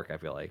in pork, I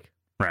feel like.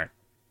 Right.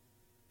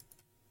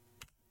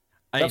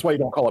 That's why you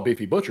don't call it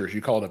BEEFY Butchers.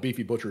 You call it a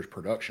BEEFY Butchers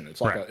production.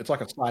 It's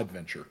like a side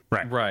venture.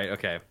 Right.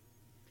 Okay.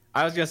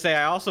 I was gonna say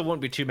I also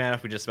wouldn't be too mad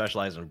if we just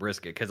specialized in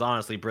brisket, because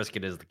honestly,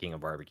 brisket is the king of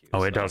barbecue.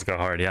 Oh, it does go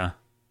hard, yeah.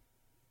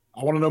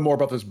 I want to know more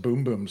about this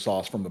Boom Boom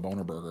sauce from the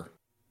Boner Burger.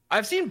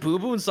 I've seen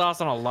Boom Boom sauce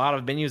on a lot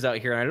of menus out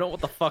here, and I don't know what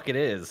the fuck it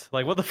is.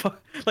 Like, what the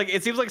fuck? Like,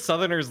 it seems like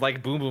Southerners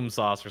like Boom Boom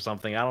sauce or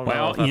something. I don't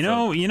know.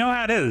 Well, you know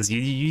how it is.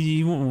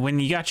 You when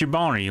you got your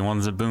boner, you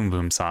want the Boom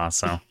Boom sauce.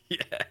 So yeah.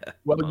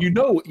 Well,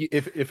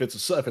 if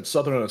it's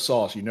Southern in a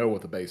sauce, you know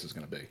what the base is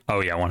going to be. Oh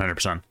yeah,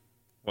 100%.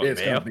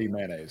 It's going to be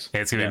mayonnaise.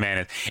 It's going to be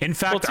mayonnaise. In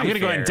fact, I'm going to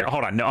go ahead and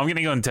hold on. No, I'm going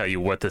to go and tell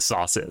you what this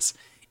sauce is.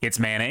 It's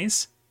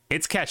mayonnaise.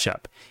 It's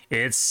ketchup.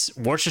 It's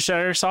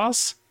Worcestershire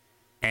sauce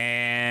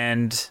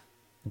and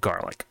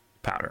garlic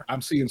powder.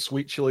 I'm seeing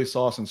sweet chili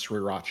sauce and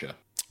sriracha.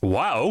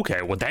 Wow.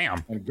 Okay. Well,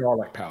 damn. And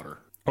garlic powder.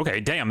 Okay.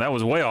 Damn. That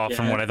was way off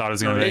from what I thought it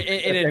was going to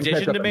be. In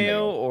addition to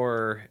mayo,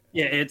 or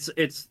it's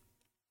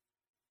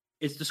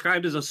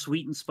described as a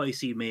sweet and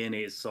spicy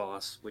mayonnaise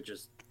sauce, which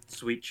is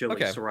sweet chili,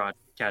 sriracha,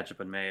 ketchup,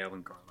 and mayo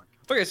and garlic.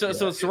 Okay, so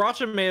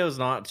sriracha mayo is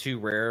not too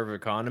rare of a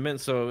condiment.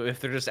 So if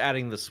they're just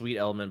adding the sweet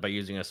element by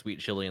using a sweet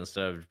chili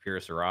instead of pure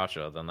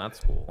sriracha, then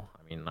that's cool.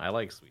 I mean, I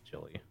like sweet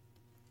chili.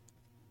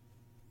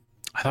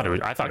 I thought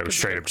it was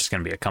straight up just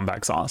going to be a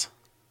comeback sauce.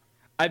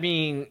 I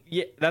mean,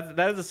 yeah, that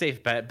is a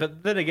safe bet.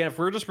 But then again, if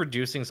we're just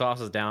reducing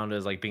sauces down to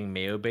like being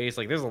mayo based,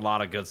 like there's a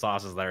lot of good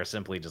sauces that are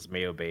simply just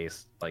mayo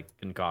based, like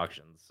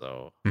concoctions.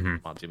 So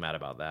I'm not too mad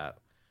about that.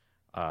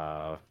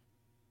 I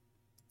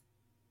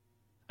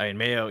mean,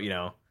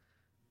 mayo,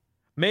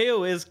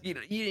 mayo is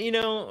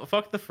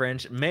fuck the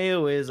French.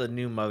 Mayo is a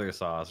new mother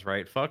sauce,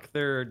 right? Fuck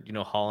their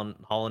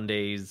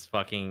hollandaise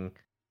fucking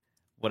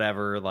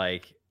whatever.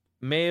 Like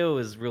mayo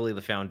is really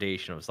the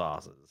foundation of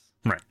sauces,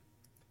 right?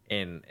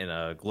 In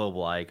a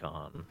global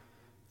icon.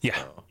 Yeah.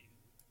 So.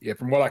 Yeah,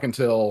 from what I can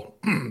tell,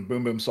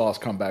 Boom Boom sauce,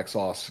 comeback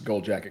sauce,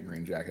 gold jacket,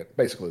 green jacket,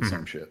 basically the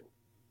same shit.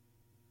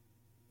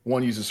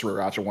 One uses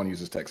sriracha, one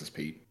uses Texas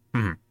Pete.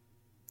 Mhm.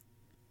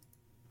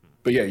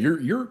 But yeah,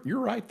 you're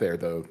right there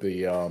though.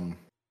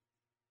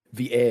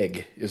 The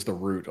egg is the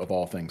root of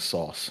all things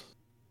sauce.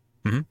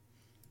 Mm-hmm.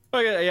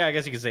 Well, yeah, I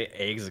guess you could say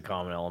egg's a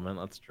common element.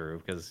 That's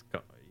true because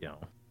you know.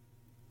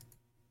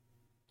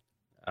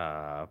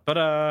 But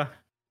I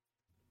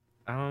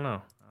don't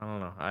know. I'm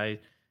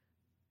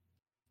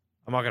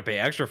not gonna pay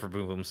extra for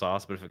boom boom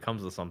sauce, but if it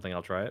comes with something,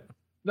 I'll try it.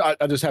 No,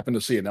 I just happened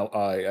to see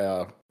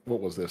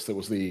what was this? It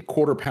was the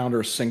quarter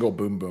pounder single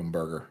boom boom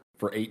burger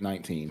for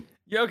 $8.19.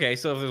 Yeah, okay.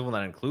 So if there's one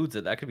that includes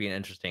it, that could be an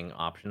interesting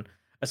option, So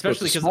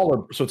especially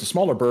because it's a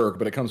smaller burger,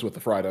 but it comes with the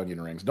fried onion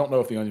rings. Don't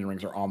know if the onion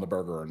rings are on the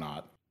burger or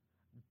not.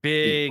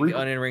 big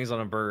onion rings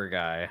on a burger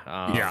guy.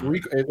 Yeah.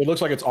 It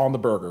looks like it's on the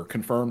burger,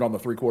 confirmed on the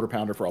 3/4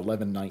 pounder for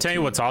 $11.19. Tell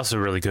you what's also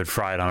really good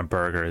fried on a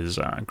burger is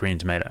green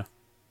tomato.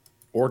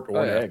 Or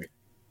an egg.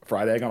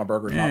 Fried egg on a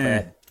burger is not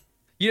bad.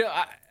 You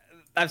know,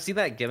 I've seen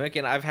that gimmick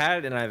and I've had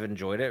it and I've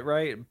enjoyed it,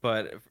 right?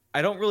 But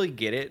I don't really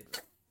get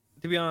it,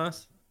 to be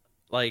honest.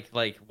 Like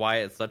why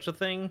it's such a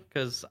thing?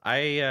 Because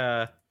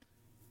it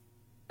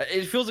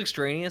feels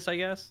extraneous, I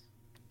guess.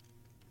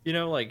 You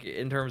know, like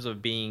in terms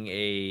of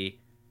being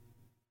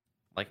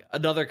like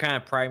another kind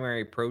of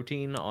primary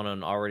protein on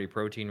an already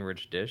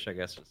protein-rich dish. I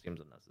guess it seems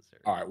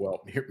unnecessary. All right,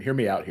 well, hear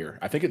me out here.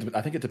 I think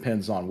it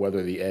depends on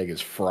whether the egg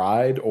is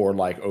fried or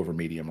like over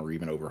medium or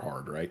even over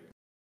hard, right?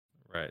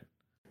 Right.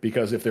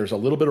 Because if there's a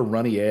little bit of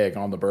runny egg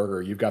on the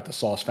burger, you've got the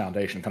sauce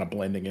foundation kind of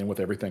blending in with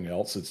everything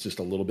else. It's just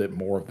a little bit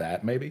more of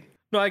that, maybe.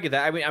 No, I get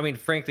that. I mean,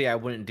 frankly, I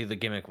wouldn't do the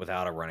gimmick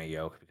without a runny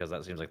yolk because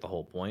that seems like the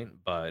whole point.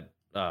 But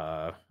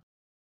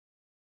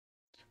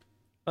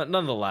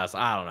nonetheless,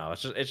 I don't know.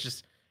 It's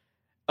just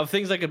of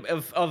things like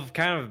of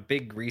kind of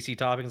big greasy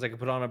toppings I could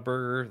put on a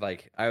burger.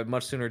 Like I would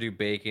much sooner do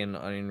bacon,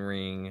 onion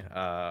ring,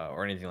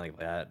 or anything like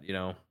that. You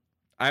know,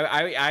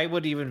 I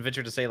would even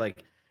venture to say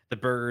like the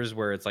burgers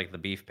where it's like the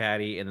beef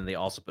patty and then they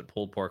also put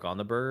pulled pork on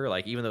the burger.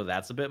 Like even though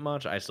that's a bit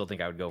much, I still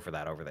think I would go for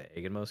that over the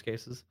egg in most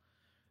cases.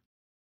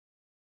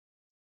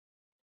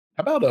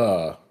 How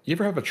about you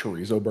ever have a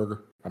chorizo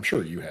burger? I'm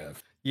sure you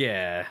have.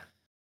 Yeah.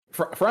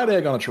 Fried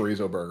egg on a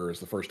chorizo burger is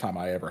the first time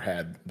I ever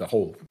had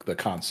the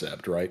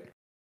concept, right?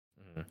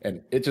 Mm-hmm.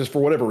 And it just, for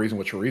whatever reason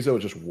with chorizo,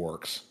 it just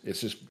works. It's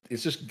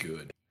just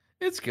good.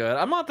 It's good.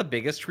 I'm not the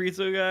biggest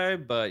chorizo guy,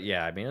 but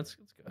yeah, I mean it's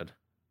good.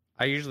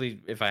 I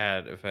usually, if I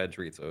had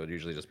chorizo, it would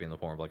usually just be in the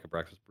form of like a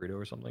breakfast burrito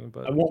or something.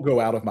 But I won't go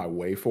out of my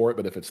way for it,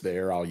 but if it's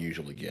there, I'll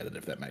usually get it,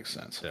 if that makes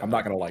sense. Yeah. I'm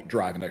not going to like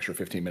drive an extra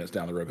 15 minutes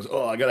down the road because,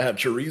 I got to have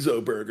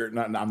chorizo burger.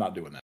 No, I'm not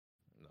doing that.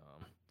 No.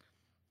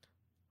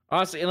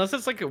 Honestly, unless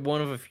it's like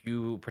one of a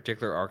few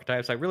particular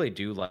archetypes, I really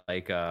do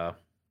like kind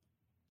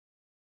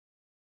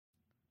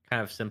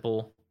of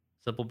simple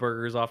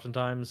burgers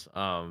oftentimes.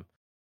 Like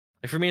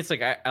for me, it's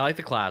like I like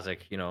the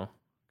classic,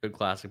 good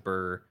classic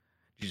burger.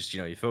 You just,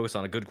 you focus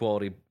on a good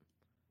quality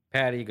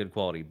patty, good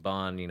quality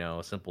bun,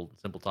 simple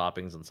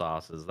toppings and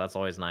sauces. That's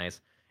always nice.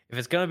 If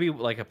it's gonna be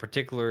like a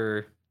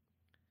particular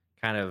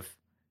kind of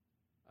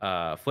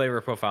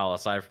flavor profile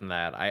aside from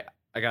that, I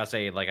gotta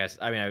say, like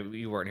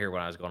you weren't here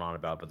when I was going on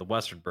about, but the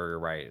Western burger,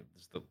 right?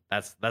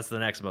 That's the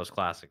next most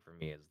classic for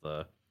me is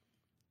the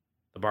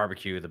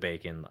barbecue, the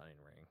bacon, the onion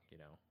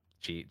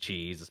ring,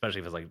 cheese,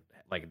 especially if it's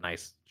like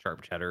nice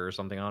sharp cheddar or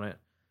something on it.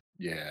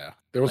 Yeah,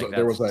 there was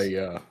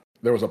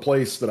a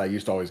place that I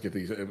used to always get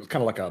these. It was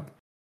kind of like a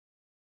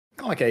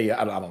I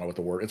don't know what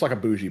the word. It's like a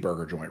bougie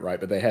burger joint, right?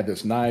 But they had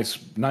this nice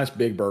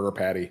big burger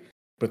patty,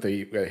 but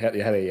they had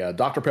a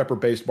Dr. Pepper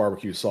based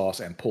barbecue sauce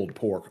and pulled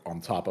pork on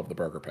top of the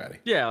burger patty.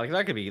 Yeah, like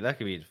that could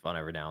be fun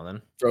every now and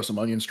then. Throw some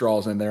onion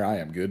straws in there. I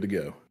am good to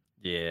go.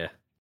 Yeah.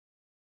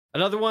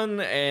 Another one,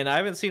 and I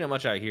haven't seen it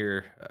much out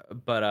here,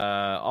 but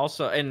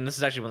also, and this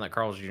is actually one that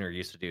Carl's Jr.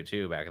 used to do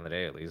too back in the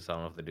day, at least. I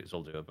don't know if they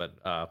still do it, but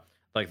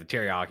like the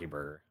teriyaki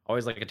burger.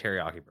 Always like a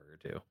teriyaki burger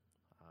too.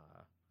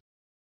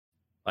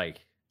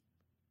 Like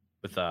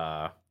with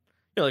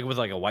with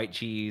like a white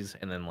cheese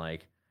and then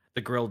like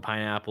the grilled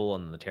pineapple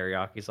and the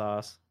teriyaki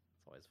sauce.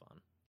 It's always fun.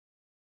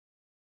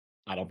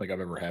 I don't think I've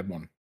ever had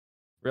one.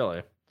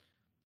 Really?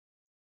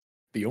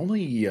 The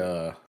only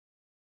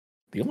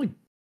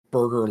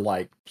burger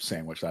like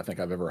sandwich that I think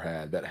I've ever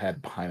had that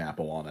had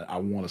pineapple on it, I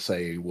want to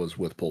say was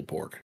with pulled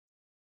pork.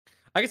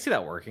 I can see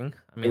that working.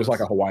 I mean, it was like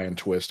a Hawaiian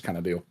twist kind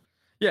of deal.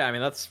 Yeah, I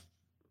mean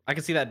I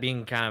can see that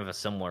being kind of a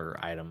similar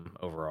item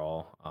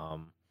overall.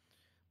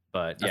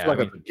 But yeah, I feel like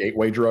it's a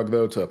gateway drug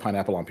though to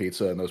pineapple on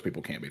pizza, and those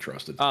people can't be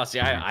trusted. Oh, see,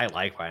 I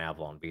like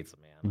pineapple on pizza,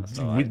 man.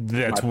 So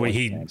that's what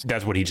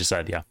he just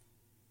said. Yeah.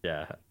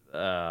 Yeah.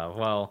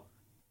 Well,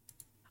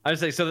 I would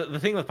say so. The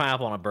thing with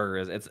pineapple on a burger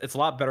is it's a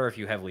lot better if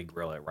you heavily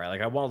grill it, right?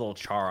 Like I want a little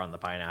char on the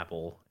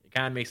pineapple. It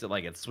kind of makes it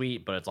like it's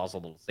sweet, but it's also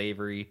a little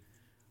savory.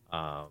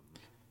 I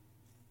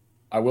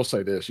will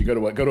say this: you go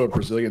to a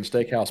Brazilian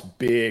steakhouse,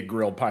 big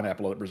grilled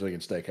pineapple at a Brazilian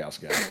steakhouse,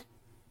 guys.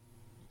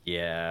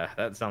 Yeah,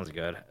 that sounds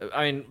good.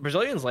 I mean,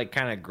 Brazilians like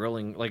kind of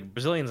grilling, like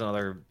Brazilians and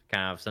other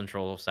kind of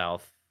Central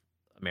South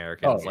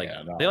Americans,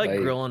 they like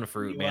grilling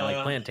fruit, man,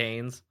 like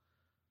plantains.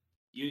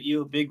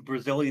 You a big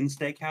Brazilian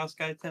steakhouse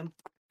guy, Tim?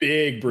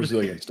 Big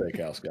Brazilian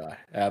steakhouse guy.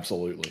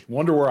 Absolutely.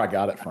 Wonder where I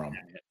got it from.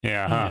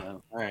 Yeah, huh? Yeah,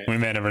 all right. We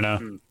may never know.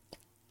 Hmm.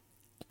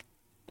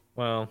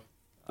 Well,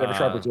 Ever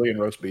tried Brazilian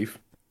roast beef?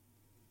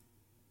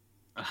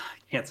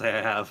 Can't say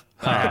I have.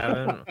 I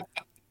haven't,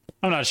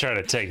 I'm not sure how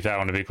to take that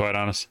one, to be quite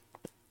honest.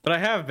 but I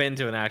have been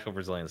to an actual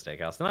Brazilian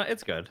steakhouse. And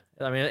it's good.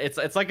 I mean,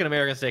 it's like an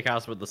American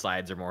steakhouse, but the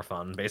sides are more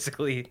fun,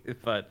 basically.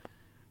 But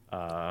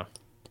I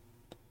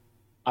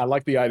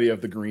like the idea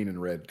of the green and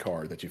red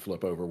card that you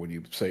flip over when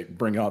you say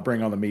bring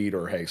on the meat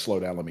or hey, slow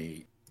down, let me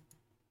eat.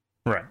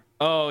 Right.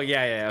 oh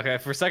yeah. Okay.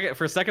 For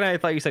a second, I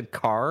thought you said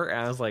car, and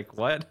I was like,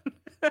 what?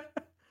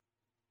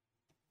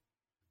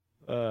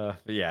 But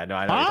yeah, no,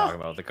 I know what you're talking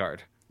about with the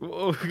card.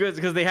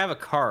 Because they have a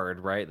card,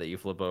 right, that you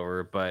flip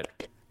over. But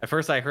at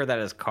first, I heard that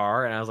as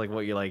car, and I was like,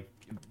 what? You like?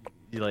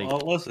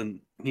 Well, listen,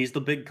 he's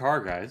the big car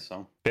guy,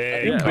 so.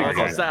 Big. Yeah, car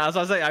that's guy. what I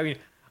was saying.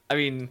 I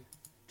mean,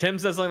 Tim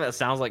says something that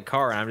sounds like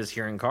car, and I'm just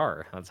hearing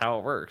car. That's how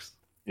it works.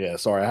 Yeah,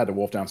 sorry, I had to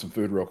wolf down some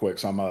food real quick,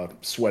 so I'm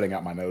sweating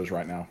out my nose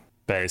right now.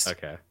 Based.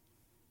 Okay.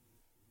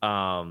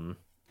 But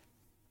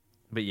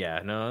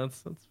yeah, no,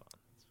 it's fun. It's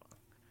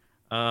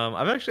fun.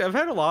 I've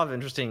had a lot of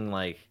interesting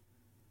like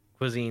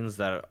cuisines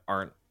that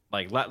aren't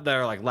like that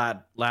are like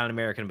Latin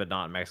American but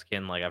not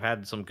Mexican. Like I've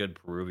had some good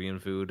Peruvian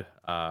food,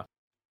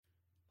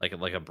 like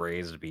a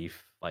braised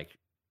beef like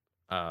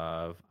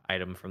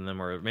item from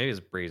them, or maybe it's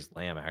braised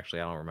lamb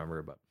actually. I don't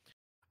remember, but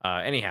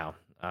anyhow,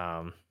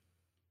 kind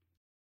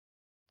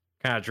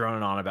of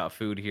droning on about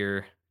food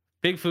here.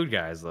 Big food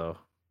guys though.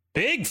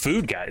 Big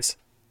food guys.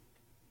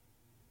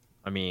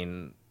 I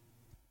mean,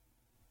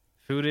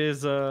 food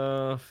is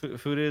I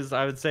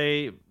would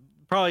say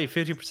probably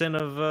 50%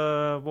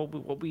 of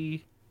what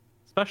we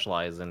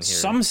specialize in here.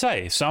 Some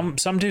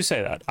do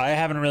say that. I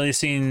haven't really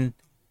seen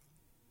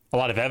a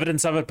lot of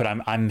evidence of it, but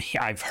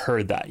I've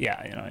heard that.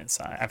 Yeah, you know,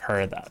 I've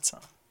heard that. So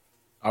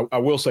I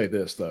will say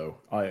this though,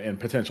 in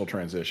potential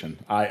transition,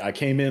 I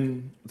came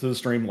in to the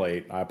stream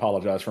late. I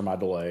apologize for my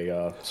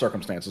delay.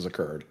 Circumstances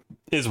occurred.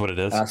 Is what it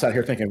is. And I sat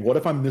here thinking, what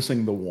if I'm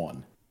missing the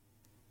one?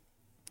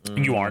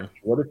 You aren't.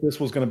 What if this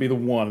was going to be the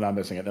one and I'm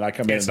missing it? And I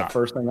come in, and the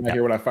first thing I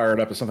hear when I fire it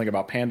up is something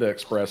about Panda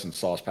Express and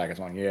sauce packets.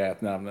 I'm like, yeah,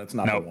 no, that's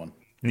not the one.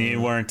 You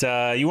weren't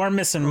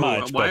missing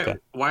much. Why,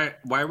 but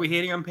why are we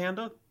hating on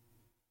Panda?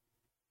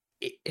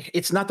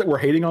 It's not that we're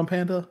hating on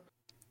Panda,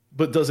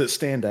 but does it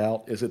stand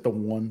out? Is it the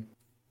one?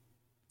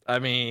 I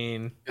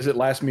mean, Is it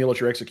last meal at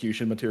your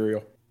execution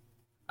material?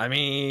 I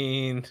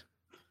wouldn't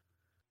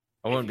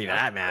be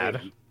that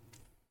mad.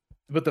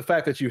 But the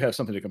fact that you have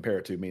something to compare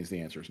it to means the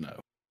answer is no.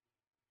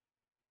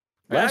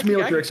 I Last can- meal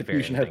I at your can compare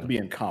execution has to anything. be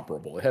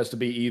incomparable. It has to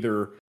be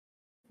either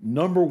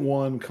number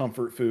one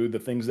comfort food, the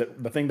thing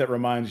that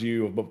reminds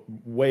you of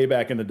way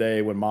back in the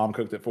day when mom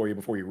cooked it for you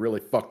before you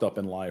really fucked up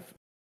in life,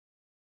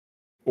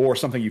 or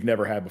something you've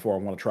never had before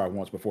and want to try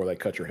once before they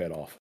cut your head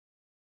off.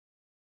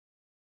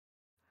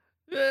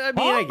 I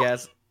mean, I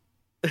guess.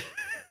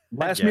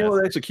 Last meal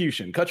at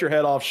execution, cut your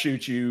head off,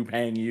 shoot you,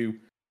 hang you,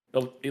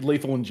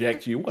 lethal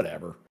inject you,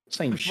 whatever.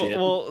 Same shit.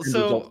 Well, End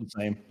so- result's the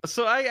same.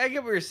 So I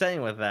get what you're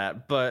saying with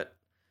that, but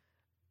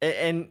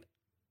and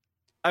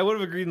I would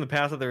have agreed in the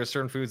past that there are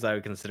certain foods that I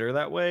would consider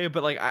that way,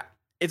 but like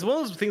it's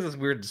one of those things that's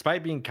weird.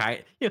 Despite being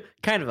kind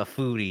of a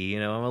foodie, you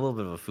know, I'm a little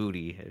bit of a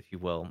foodie, if you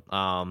will.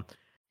 Oh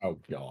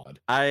God.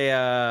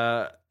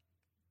 I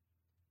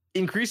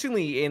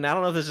increasingly, and I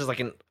don't know if this is like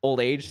an old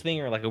age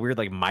thing or like a weird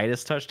like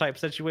Midas touch type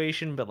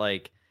situation, but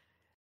like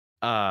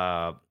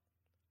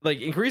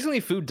increasingly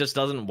food just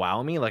doesn't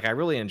wow me. Like I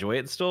really enjoy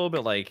it still,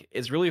 but like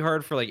it's really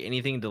hard for like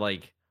anything to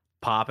like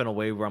pop in a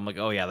way where I'm like,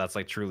 oh yeah, that's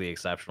like truly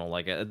exceptional.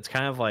 Like it's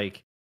kind of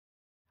like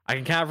I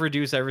can kind of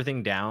reduce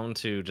everything down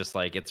to just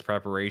like its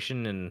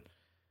preparation and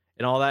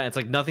all that. It's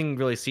like nothing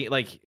really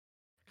like,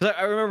 because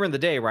I remember in the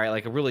day, right,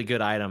 like a really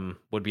good item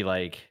would be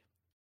like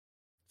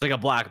it's like a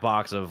black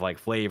box of like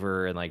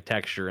flavor and like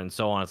texture and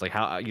so on. It's like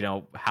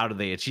how do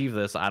they achieve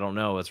this? I don't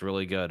know. It's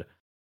really good.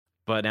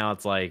 But now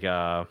it's like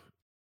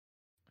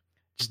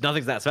just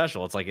nothing's that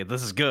special. It's like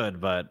this is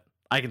good, but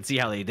I can see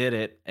how they did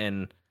it,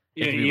 and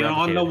it can be You don't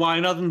want to know replicated. why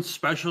nothing's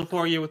special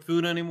for you with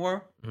food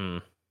anymore? Hmm.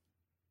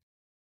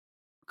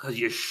 Because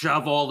you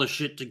shove all the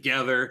shit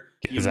together,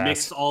 Get you his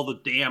mix ass. all the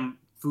damn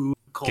food,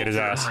 culture, Get his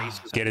ass.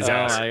 races, Get his Oh,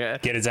 ass. my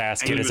God. Get his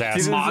ass. and Get you his just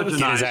ass. homogenize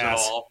Get his it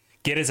ass. all.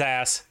 Get his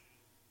ass.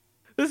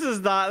 This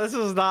is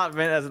not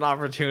meant as an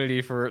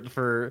opportunity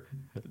for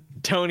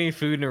Tony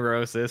food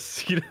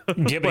neurosis. You know?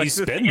 Yeah, but he's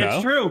spitting It's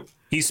though. true.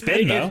 He's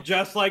spitting though. It's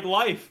just like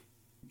life.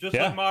 Just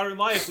Yeah. like modern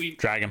life. We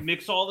Drag him.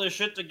 mix all this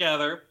shit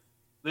together.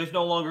 There's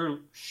no longer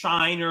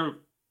shine or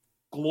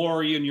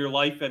glory in your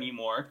life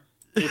anymore.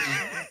 It's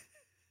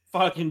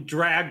fucking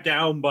dragged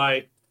down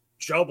by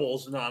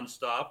jubbles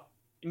nonstop.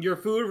 And your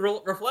food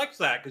reflects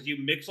that because you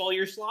mix all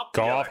your slop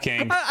Go together. off,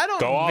 King. I don't.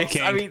 Go off, mix,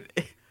 I King. mean,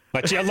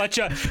 Let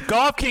you go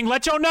off, King.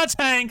 Let your nuts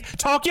hang.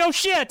 Talk your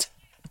shit.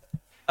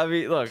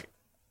 look.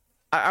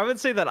 I would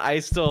say that I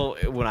still,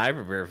 when I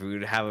prepare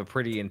food, have a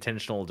pretty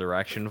intentional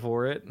direction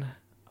for it.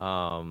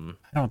 I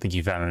don't think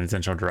you've had an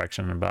intentional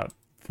direction in about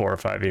 4 or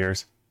 5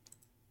 years.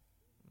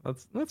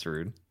 That's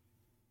rude.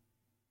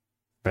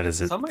 But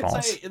is it Some might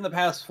false? say in the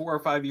past 4 or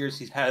 5 years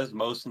he's had his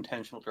most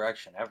intentional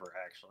direction ever.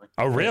 Actually.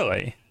 Oh,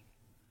 really?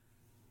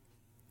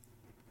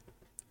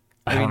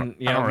 I mean,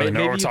 I don't really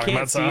know what we're talking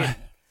about. So.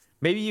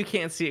 Maybe you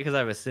can't see it because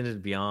I've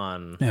ascended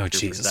beyond. Oh, your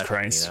Jesus perception,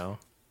 Christ. You know?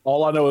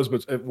 All I know is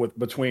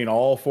between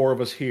all 4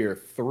 of us here,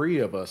 3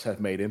 of us have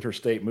made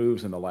interstate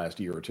moves in the last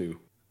year or 2.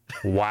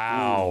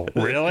 Wow,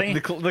 really?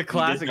 The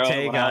classic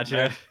Tay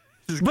gotcha.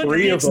 But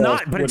it's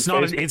not. But it's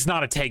not. It's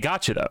not a Tay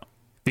gotcha though,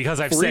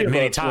 because I've said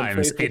many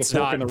times it's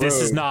not.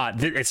 This is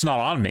not. It's not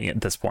on me at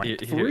this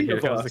point. 3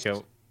 of us,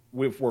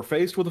 we're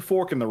faced with a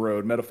fork in the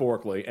road,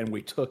 metaphorically, and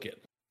we took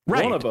it.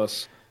 Right. One of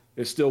us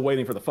is still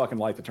waiting for the fucking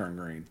light to turn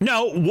green.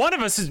 No, one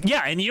of us is.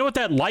 Yeah, and you know what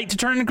that light to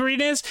turn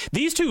green is?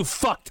 These 2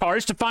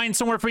 fucktards to find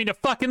somewhere for me to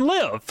fucking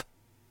live.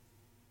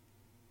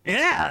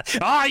 Yeah.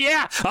 Oh,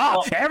 yeah.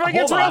 Oh, everyone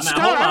gets real still.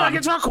 Everyone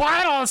gets real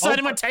quiet all of a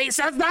sudden when Tay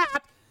says that.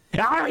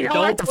 Oh, you don't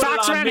like the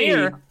fox around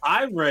here.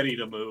 I'm ready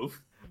to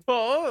move.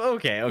 Well,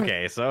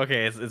 okay. So,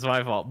 it's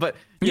my fault. But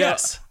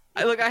yes.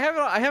 I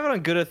have it on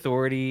good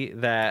authority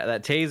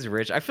that Tay's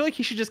rich. I feel like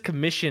he should just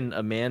commission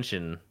a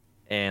mansion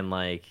and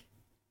like,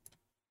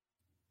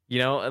 you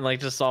know, and like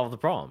just solve the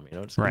problem. You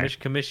know,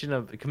 just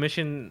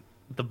commission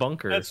the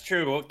bunker. That's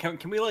true.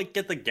 Can we like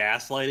get the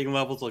gaslighting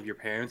levels of your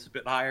parents a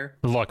bit higher?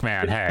 Look,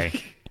 man.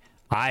 Hey,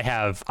 I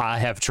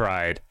have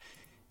tried.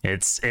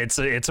 It's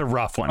a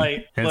rough one.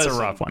 Like, it's a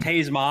rough one.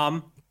 Tay's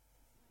mom.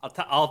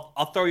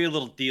 I'll throw you a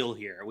little deal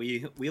here.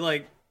 We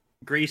like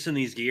greasing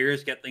these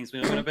gears, get things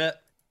moving a bit.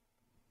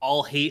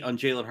 I'll hate on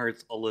Jalen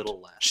Hurts a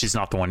little less. She's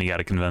not the one you got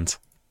to convince.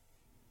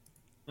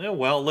 Yeah,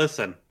 well,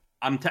 listen.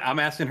 I'm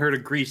asking her to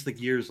grease the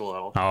gears a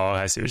little. Oh,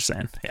 I see what you're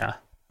saying. Yeah.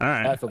 All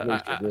right. That's a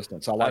weak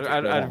resistance. I like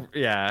it.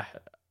 Yeah.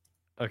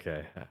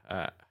 Okay.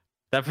 That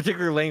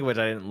particular language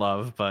I didn't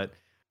love, but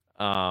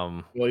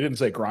well, he didn't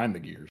say grind the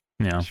gears.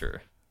 Yeah.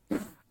 Sure.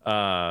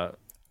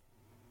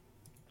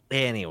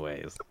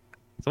 Anyways,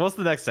 so what's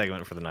the next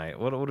segment for the night?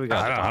 What do we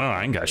got? I don't know.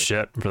 I ain't got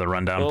shit for the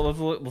rundown. Well, let's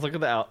look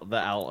at the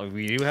outline.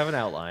 We do have an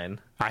outline.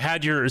 I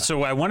had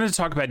so I wanted to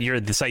talk about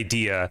this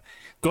idea.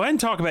 Go ahead and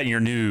talk about your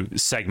new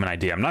segment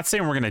idea. I'm not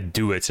saying we're gonna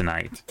do it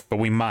tonight, but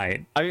we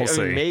might. We'll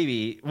see.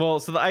 Maybe. Well,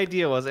 so the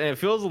idea was, and it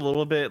feels a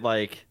little bit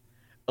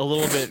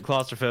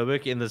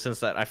claustrophobic in the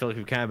sense that I feel like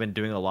we've kind of been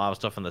doing a lot of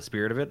stuff in the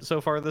spirit of it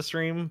so far this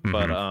stream,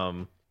 but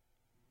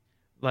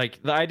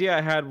like the idea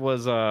I had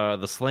was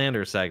the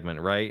slander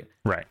segment, right?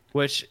 Right.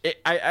 Which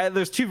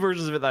there's 2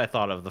 versions of it that I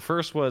thought of. The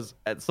first was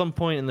at some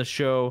point in the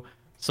show,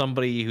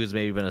 somebody who's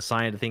maybe been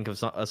assigned to think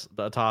of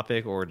a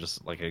topic or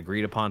just like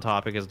agreed upon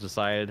topic has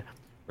decided,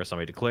 or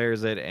somebody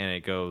declares it, and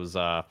it goes,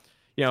 for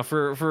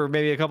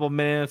maybe a couple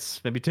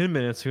minutes, maybe 10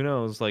 minutes, who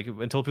knows? Like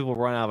until people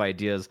run out of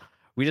ideas,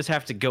 we just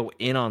have to go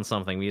in on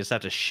something. We just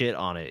have to shit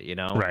on it, you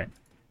know? Right.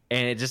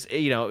 And it just,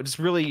 just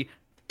really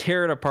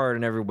tear it apart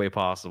in every way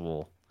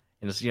possible.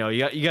 And just, you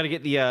got to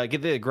get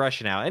the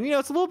aggression out. And,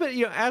 it's a little bit,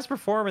 as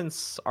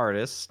performance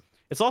artists,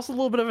 it's also a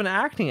little bit of an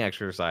acting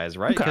exercise,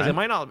 right? Because it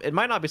might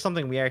not be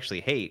something we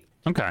actually hate.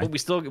 Okay. But we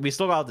still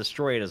got to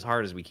destroy it as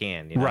hard as we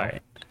can,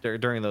 right?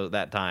 During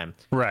that time.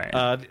 Right.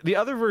 The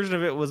other version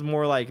of it was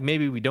more like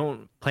maybe we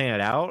don't plan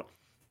it out.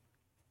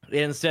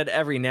 Instead,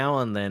 every now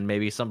and then,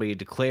 maybe somebody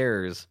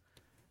declares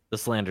the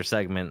slander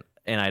segment,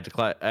 and I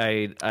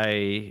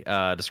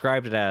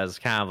described it as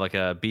kind of like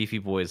a beefy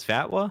boys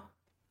fatwa.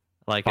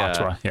 Like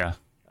Fatwa, yeah.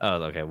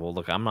 Oh, okay. Well,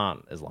 look, I'm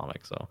not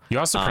Islamic, so. You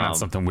also pronounced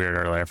something weird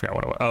earlier. I forgot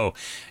what it was. Oh,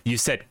 you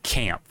said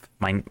camp.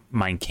 Mein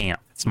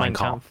Kampf. It's Mein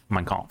Kampf.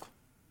 Mein Kampf.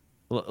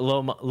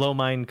 Low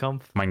Mein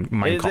Kampf.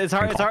 It's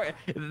hard. It's hard.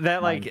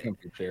 That like.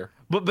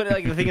 But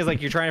like the thing is,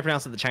 like, you're trying to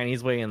pronounce it the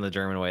Chinese way and the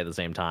German way at the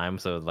same time,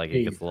 so like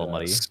it gets a little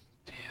muddy.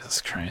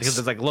 Jesus Christ. Because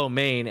there's like Low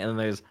Main and then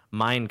there's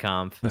Mein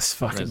Kampf. This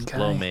fucking guy.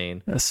 Low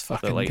Main. This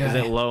fucking so, like, guy. Is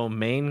it Low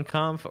Main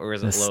Kampf or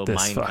is it Low Mein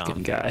Kampf? This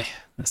fucking guy.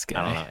 This guy.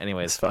 I don't know.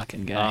 Anyways, this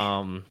fucking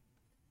guy.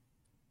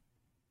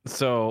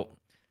 So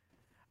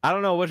I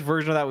don't know which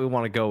version of that we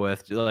want to go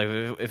with. Like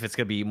if it's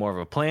gonna be more of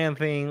a planned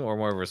thing or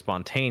more of a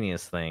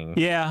spontaneous thing.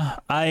 Yeah,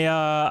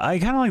 I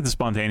kind of like the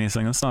spontaneous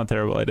thing. That's not a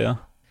terrible idea.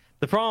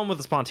 The problem with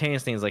the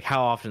spontaneous thing is like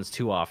how often is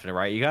too often,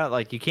 right? You got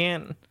like you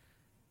can't.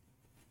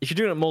 If you're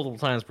doing it multiple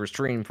times per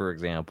stream, for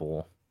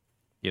example,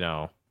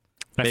 I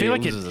feel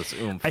like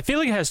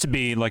it has to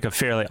be like a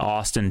fairly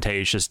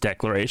ostentatious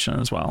declaration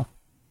as well.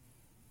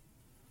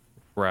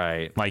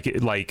 Right.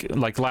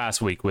 Like last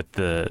week with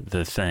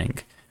the thing.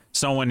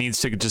 Someone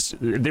needs to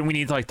then we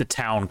need like the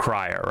town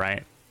crier,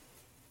 right?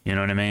 You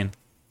know what I mean?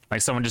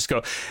 Like someone just go,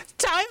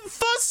 time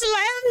for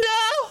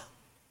slander.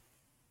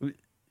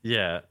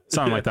 Yeah.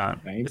 Something like that.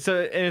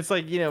 So, and it's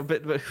like,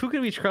 but who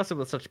can be trusted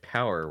with such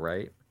power,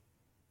 right?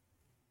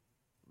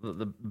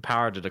 The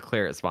power to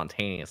declare it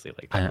spontaneously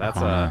like that.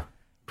 That's a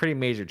pretty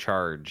major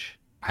charge.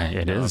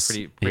 It is.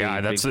 Pretty yeah,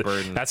 big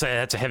burden. That's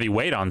a heavy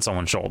weight on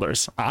someone's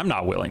shoulders. I'm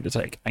not willing to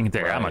take. I can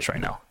tell you that much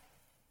right now.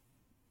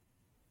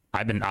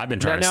 I've been trying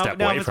to step away from that kind of power.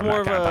 Now, if it's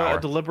more of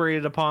a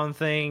deliberated upon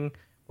thing,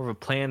 more of a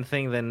planned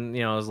thing, then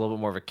there's a little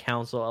bit more of a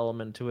council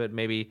element to it.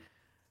 Maybe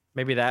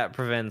that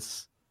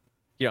prevents.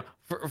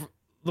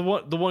 the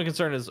one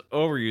concern is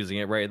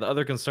overusing it, right? The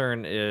other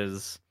concern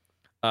is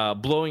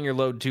blowing your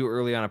load too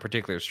early on a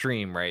particular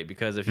stream, right?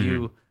 Because if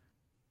you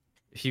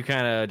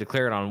kind of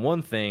declare it on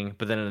one thing,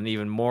 but then an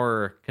even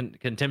more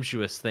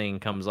contemptuous thing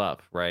comes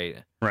up, right?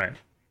 Right.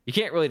 You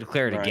can't really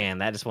declare it again.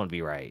 That just won't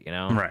be right, you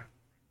know? Right.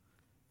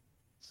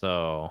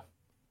 So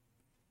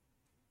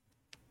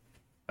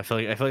I feel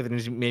like there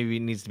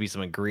needs to be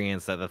some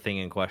agreement that the thing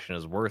in question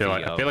is worthy.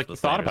 I feel like you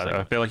thought about it.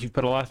 I feel like you've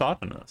put a lot of thought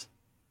into this.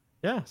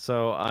 Yeah.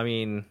 So I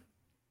mean,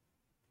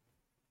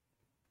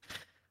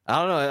 I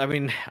don't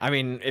know. I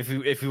mean, if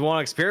you want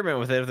to experiment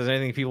with it, if there's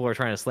anything people are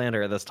trying to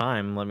slander at this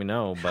time, let me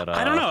know. But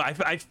I don't know.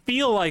 I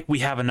feel like we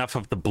have enough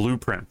of the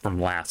blueprint from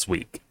last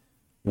week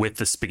with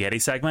the spaghetti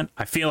segment.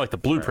 I feel like the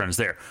blueprint is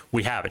there.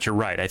 We have it. You're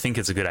right. I think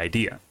it's a good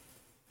idea.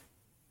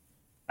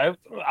 I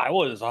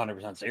was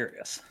 100%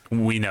 serious.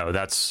 We know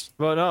that's.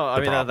 Well, no, I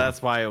mean problem. that's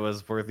why it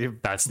was worthy.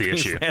 That's the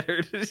issue.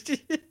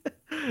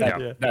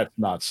 That's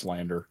not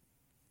slander.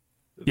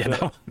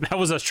 Yeah, that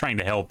was us trying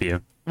to help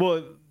you.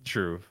 Well,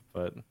 true,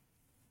 but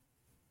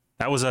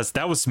that was us.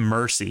 That was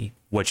mercy.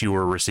 What you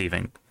were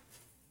receiving.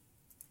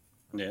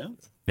 Yeah.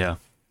 Yeah.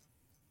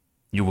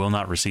 You will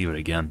not receive it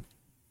again.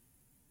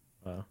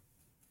 Wow.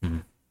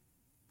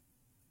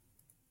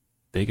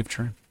 Big of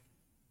turn.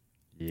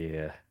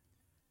 Yeah.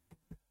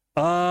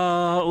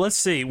 Let's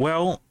see.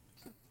 Well,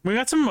 we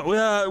got some. How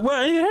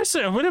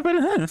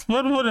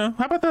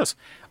about this?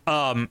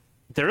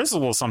 There is a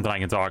little something I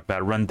can talk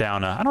about. Run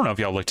down. I don't know if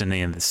y'all looked into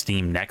any of the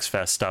Steam Next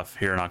Fest stuff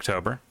here in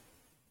October.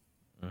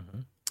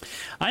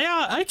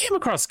 I came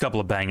across a couple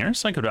of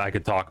bangers. I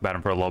could talk about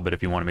them for a little bit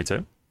if you wanted me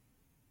to.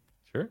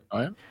 Sure.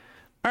 Oh yeah.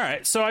 All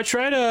right, so I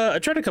tried a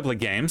couple of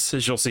games,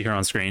 as you'll see here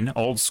on screen.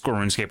 Old School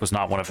RuneScape was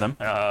not one of them.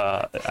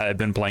 I've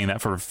been playing that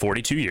for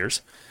 42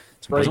 years.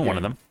 So it wasn't one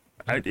of them.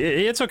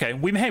 It's okay.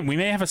 We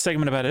may have a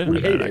segment about it. We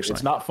hate it. Actually.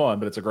 It's not fun,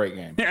 but it's a great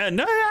game. Yeah,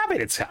 no, I mean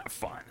it's kind of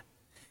fun.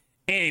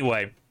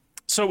 Anyway,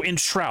 so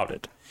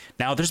Enshrouded.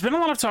 Now, there's been a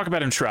lot of talk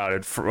about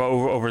Enshrouded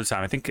over the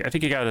time. I think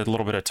you got a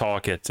little bit of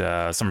talk at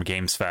Summer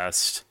Games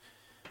Fest.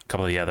 A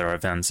couple of the other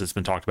events it's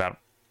been talked about.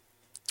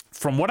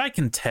 From what I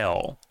can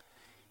tell,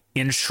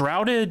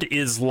 Enshrouded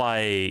is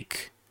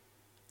like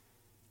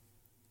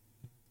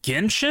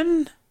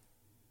Genshin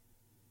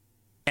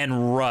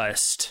and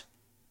Rust,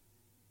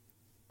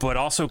 but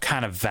also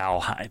kind of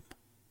Valheim.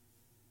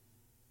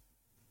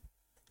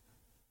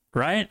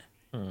 Right?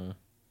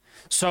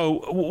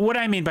 So what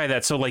I mean by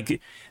that, so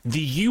like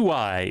the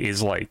UI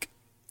is like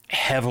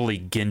heavily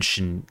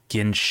Genshin-y.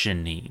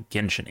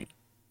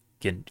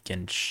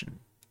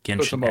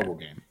 It's a mobile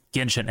game.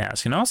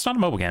 Genshin-esque. No, it's not a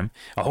mobile game.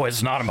 Oh,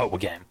 it's not a mobile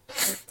game.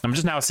 I'm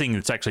just now seeing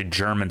it's actually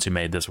Germans who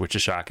made this, which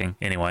is shocking.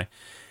 Anyway,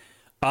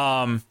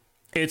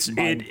 it's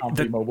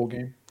the mobile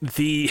game.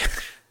 The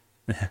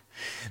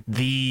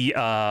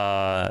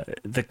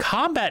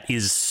combat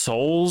is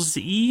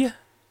Souls-y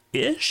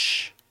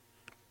ish.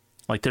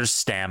 Like there's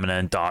stamina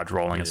and dodge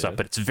rolling and stuff,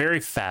 but it's very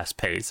fast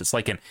paced. It's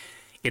like a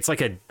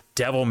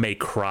Devil May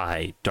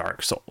Cry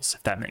Dark Souls,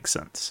 if that makes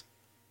sense.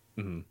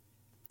 Well,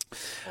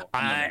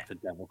 I'm gonna the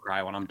Devil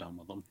Cry when I'm done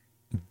with them.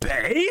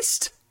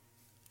 Based?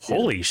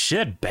 Holy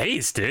shit,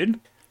 based, dude.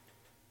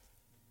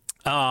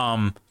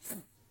 Yeah,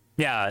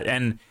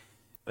 and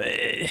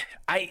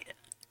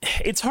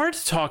it's hard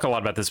to talk a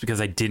lot about this because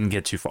I didn't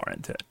get too far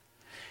into it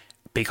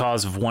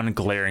because of one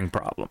glaring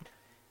problem.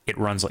 It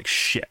runs like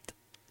shit.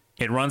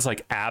 It runs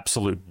like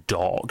absolute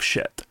dog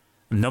shit.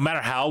 No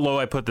matter how low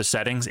I put the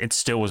settings, it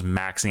still was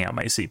maxing out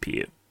my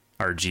CPU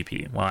or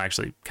GPU. Well,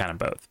 actually, kind of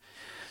both.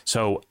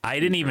 So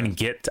I didn't even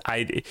get.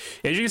 As you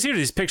can see with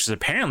these pictures,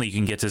 apparently you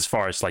can get as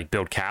far as like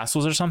build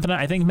castles or something.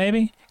 I think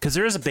maybe because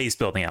there is a base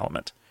building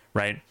element,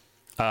 right?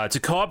 It's a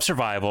co-op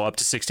survival up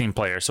to 16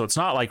 players, so it's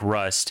not like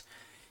Rust,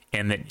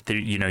 and that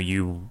you know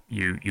you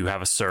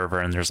have a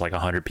server and there's like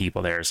 100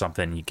 people there or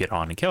something. You get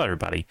on and kill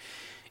everybody.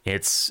 I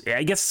guess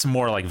it's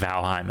more like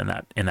Valheim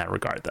in that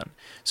regard then.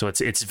 So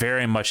it's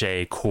very much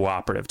a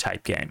cooperative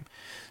type game.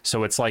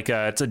 So it's like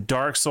it's a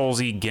Dark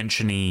Souls-y,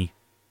 Genshin-y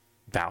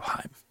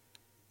Valheim.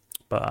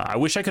 But I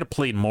wish I could have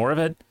played more of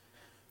it,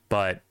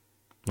 but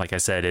like I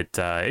said,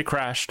 it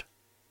crashed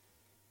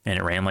and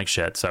it ran like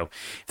shit. So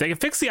if they can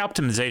fix the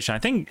optimization, I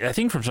think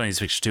from some of these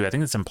pictures too, I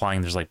think it's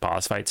implying there's like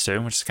boss fights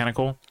too, which is kind of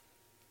cool.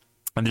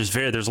 And there's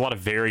a lot of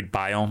varied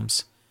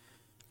biomes.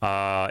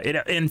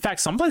 In fact,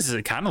 some places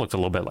it kind of looked a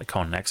little bit like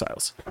Conan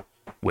Exiles,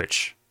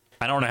 which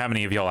I don't know how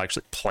many of y'all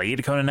actually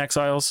played Conan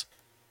Exiles.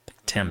 I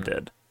think Tim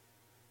did.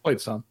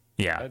 Played some.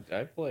 Yeah,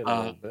 I played a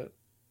little bit.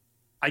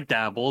 I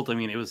dabbled. I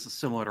mean, it was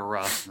similar to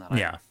Rust. And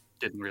I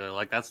didn't really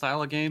like that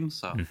style of game.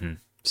 So,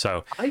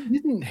 So I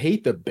didn't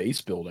hate the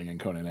base building in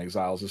Conan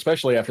Exiles,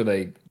 especially after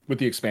with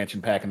the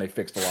expansion pack and they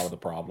fixed a lot of the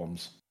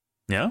problems.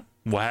 Yeah,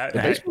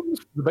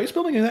 the base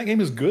building in that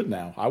game is good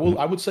now. I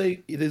would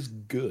say it is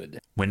good.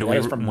 When do we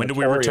return? When do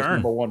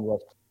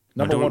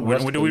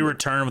we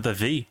return with a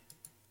V?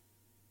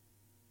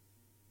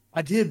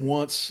 I did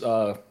once.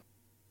 Got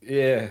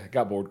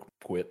bored,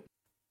 quit.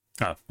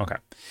 Oh, okay.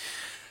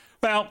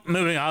 Well,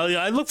 moving on.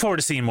 I look forward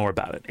to seeing more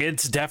about it.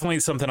 It's definitely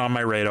something on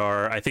my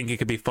radar. I think it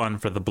could be fun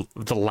for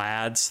the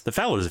lads, the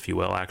fellas, if you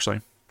will,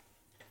 actually.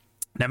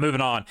 Now,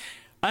 moving on.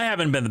 I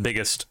haven't been the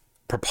biggest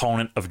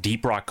proponent of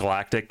Deep Rock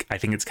Galactic. I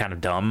think it's kind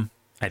of dumb.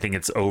 I think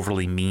it's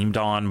overly memed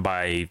on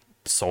by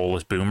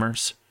soulless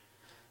boomers.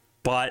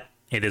 But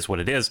it is what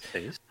it is.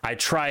 I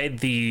tried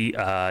the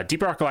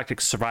Deep Rock Galactic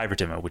Survivor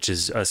demo, which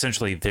is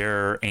essentially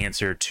their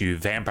answer to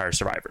Vampire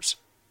Survivors.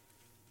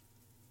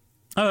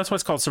 Oh, that's why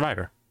it's called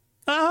Survivor.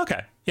 Oh,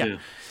 okay. Yeah.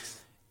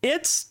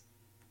 It's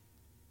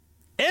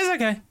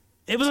okay.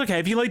 It was okay.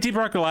 If you like Deep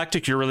Rock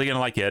Galactic, you're really going to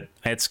like it.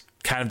 It's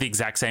kind of the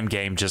exact same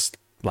game, just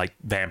like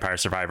Vampire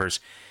Survivors.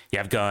 You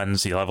have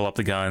guns, you level up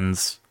the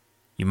guns,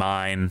 you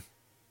mine.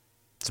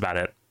 That's about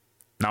it.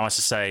 Not much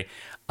to say.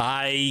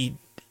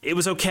 It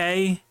was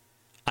okay.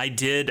 I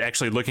did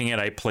actually, looking at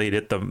I played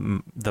it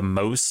the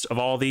most of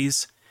all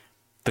these.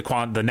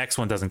 The next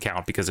one doesn't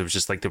count because it was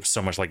just like there was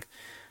so much like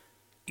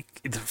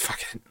the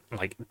fucking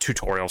like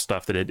tutorial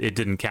stuff that it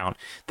didn't count.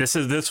 This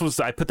was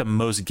I put the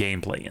most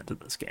gameplay into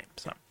this game,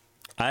 so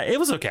it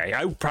was okay.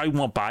 I probably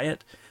won't buy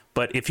it,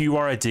 but if you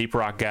are a Deep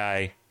Rock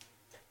guy,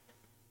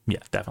 yeah,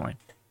 definitely.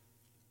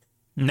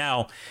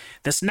 Now,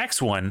 this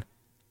next one,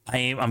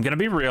 I'm gonna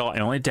be real. I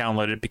only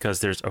downloaded it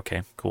because there's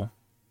okay, cool.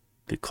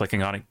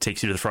 Clicking on it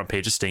takes you to the front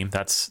page of Steam.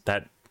 That's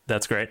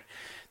great.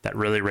 That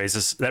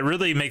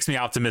really makes me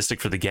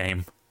optimistic for the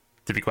game,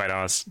 to be quite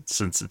honest,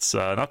 since it's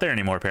not there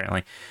anymore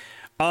apparently.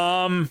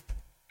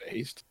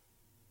 Based.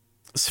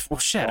 Well,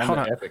 shit. Gone hold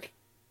to on. Epic.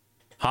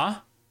 Huh?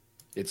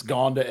 It's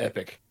gone to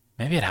Epic.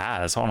 Maybe it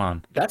has. Hold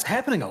on. That's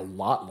happening a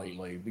lot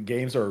lately. The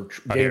games here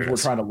we're it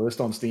is. trying to list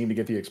on Steam to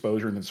get the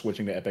exposure and then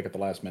switching to Epic at the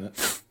last minute.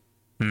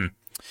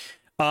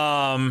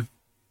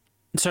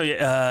 So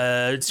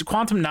it's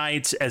Quantum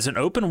Knights as an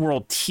open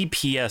world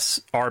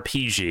TPS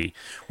RPG,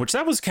 which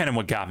that was kind of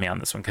what got me on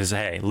this one. Because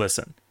hey,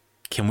 listen,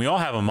 can we all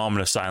have a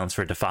moment of silence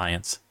for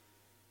Defiance?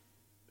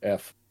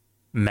 F.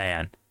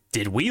 Man,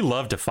 did we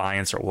love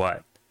Defiance or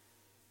what?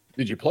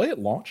 Did you play at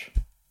launch?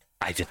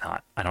 I did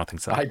not. I don't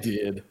think so. I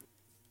did.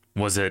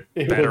 Was it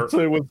It better?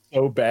 was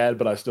so bad,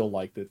 but I still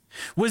liked it.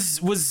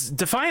 Was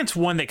Defiance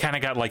one that kind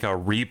of got like a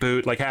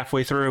reboot like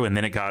halfway through, and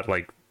then it got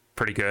like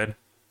pretty good?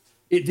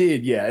 It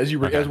did, yeah. As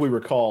Okay. as we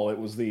recall, it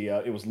was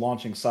it was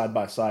launching side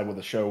by side with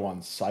a show on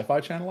Sci-Fi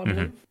Channel, I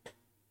believe.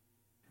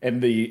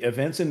 And the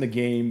events in the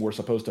game were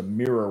supposed to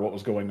mirror what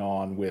was going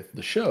on with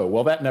the show.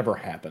 Well, that never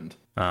happened.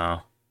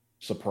 Oh,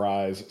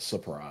 Surprise,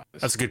 surprise.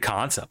 that's a good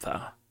concept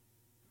though.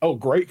 Oh,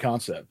 great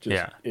concept. Just,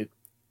 Yeah.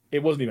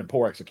 It wasn't even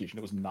poor execution.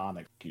 It was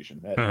non-execution.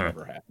 That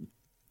never happened.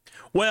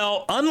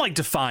 Well, unlike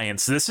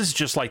Defiance, this is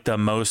just like the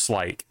most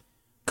like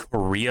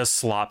Korea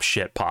slop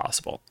shit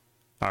possible.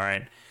 All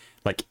right.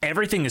 Like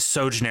everything is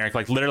so generic.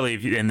 Like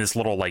literally in this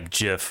little like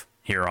GIF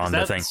here on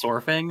the thing.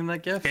 Sorfang in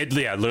that GIF? It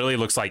literally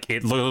looks like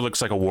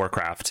a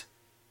Warcraft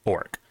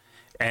orc.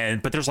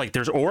 But there's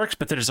orcs,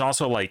 but there's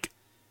also like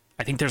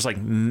I think there's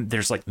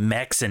like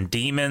mechs and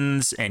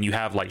demons, and you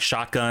have like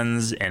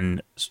shotguns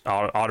and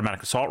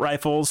automatic assault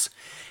rifles.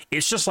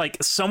 It's just like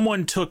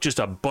someone took just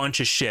a bunch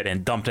of shit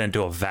and dumped it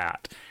into a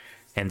vat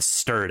and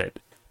stirred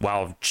it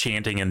while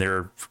chanting in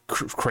their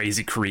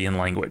crazy Korean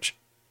language.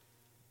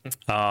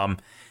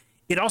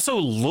 It also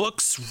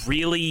looks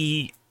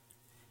it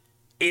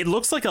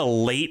looks like a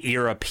late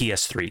era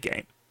PS3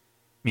 game.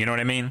 You know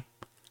what I mean?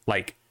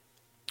 Like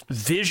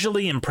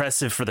visually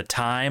impressive for the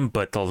time,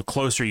 but the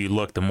closer you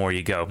look, the more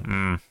you go,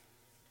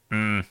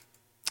 I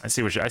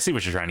see what you're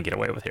trying to get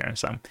away with here.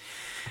 So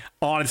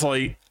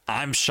honestly,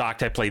 I'm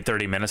shocked I played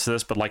 30 minutes of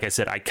this, but like I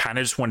said, I kind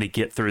of just wanted to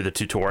get through the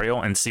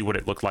tutorial and see what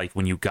it looked like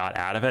when you got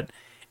out of it,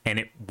 and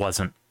it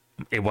wasn't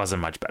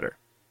much better.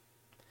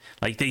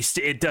 Like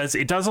it does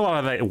a lot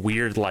of that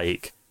weird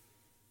like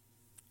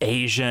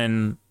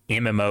Asian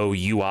MMO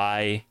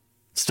UI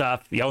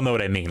stuff. Y'all know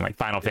what I mean? Like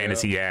Final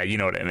Fantasy, yeah, you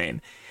know what I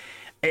mean.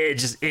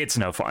 It's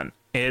no fun.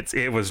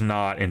 It was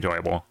not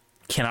enjoyable.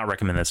 Cannot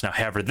recommend this. Now,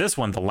 however, this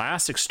one, The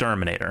Last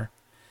Exterminator.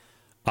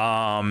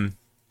 Okay,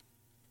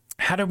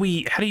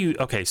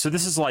 so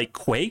this is like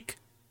Quake.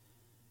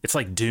 It's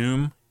like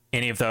Doom,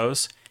 any of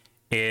those.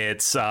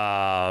 It's an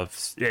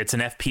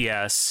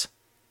FPS,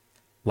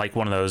 like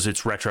one of those.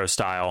 It's retro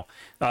style.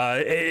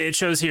 It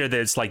shows here that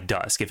it's like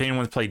Dusk. If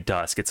anyone's played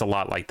Dusk, it's a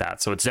lot like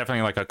that. So it's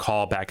definitely like a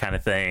callback kind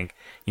of thing.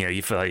 You know,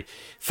 you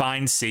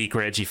find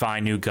secrets, you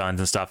find new guns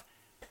and stuff.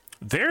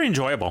 Very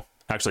enjoyable,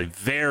 actually,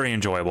 very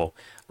enjoyable.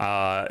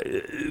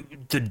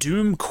 The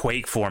Doom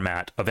Quake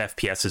format of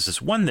FPS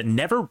is one that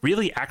never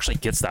really actually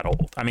gets that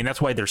old. I mean, that's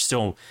why there's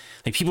still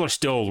like people are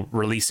still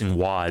releasing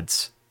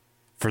WADs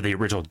for the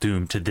original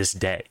Doom to this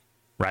day,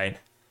 right?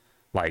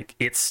 Like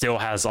it still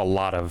has a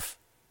lot of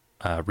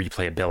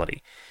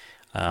replayability.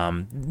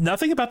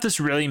 Nothing about this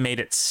really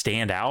made it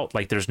stand out.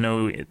 Like there's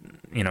no,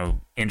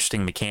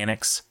 interesting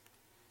mechanics.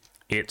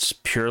 It's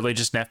purely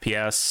just an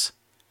FPS.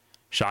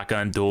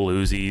 Shotgun, dual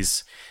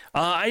Uzis.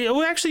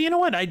 Actually, you know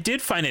what? I did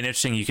find it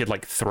interesting. You could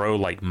like throw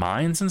like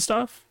mines and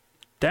stuff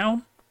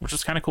down, which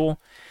was kind of cool.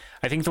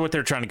 I think that what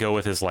they're trying to go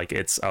with is like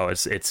it's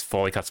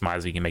fully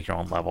customizable. You can make your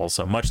own levels,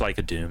 so much like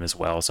a Doom as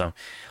well. So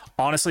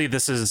honestly,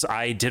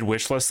 I did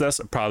wishlist this.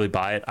 I'd probably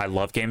buy it. I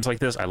love games like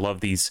this. I love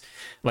these.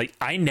 Like,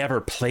 I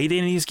never played any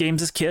of these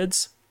games as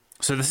kids,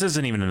 so this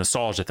isn't even a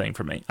nostalgia thing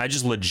for me. I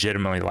just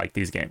legitimately like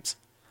these games.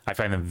 I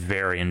find them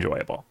very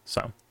enjoyable.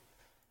 So,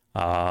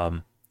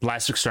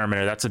 Last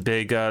Exterminator, that's a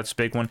big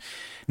one.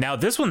 Now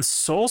this one's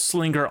Soul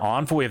Slinger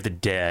Envoy of the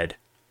Dead.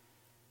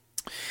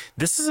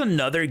 This is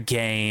another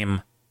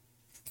game,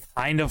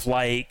 kind of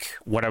like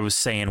what I was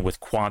saying with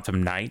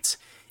Quantum Knights.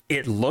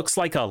 It looks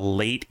like a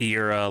late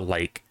era,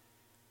 like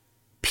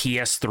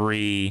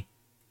PS3,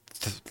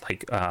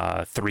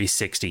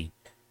 360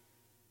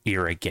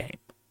 era game.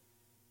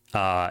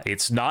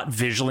 It's not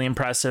visually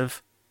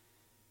impressive,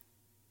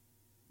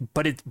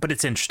 but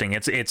it's interesting.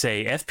 It's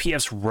a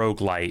FPS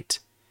roguelite,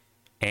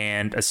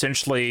 and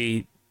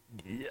essentially,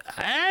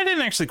 I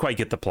didn't actually quite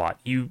get the plot.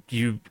 You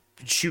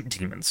shoot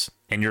demons,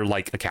 and you're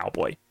like a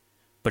cowboy,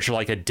 but you're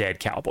like a dead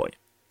cowboy.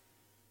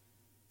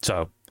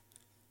 So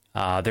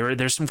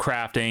there's some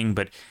crafting,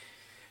 but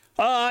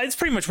it's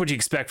pretty much what you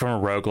expect from a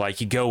roguelike.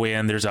 You go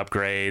in, there's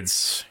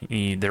upgrades,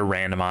 they're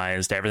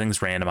randomized, everything's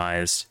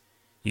randomized.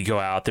 You go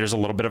out, there's a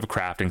little bit of a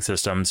crafting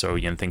system, so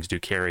things do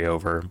carry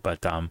over,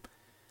 but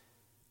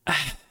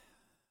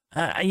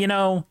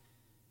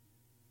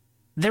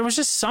there was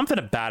just something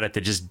about it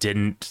that just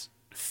didn't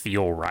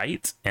feel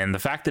right, and the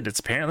fact that it's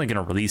apparently going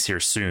to release here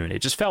soon, it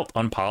just felt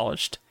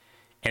unpolished,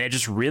 and it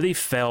just really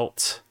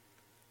felt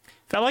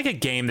like a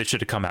game that should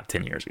have come out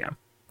 10 years ago,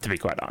 to be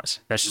quite honest.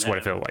 That's just what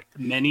it felt like.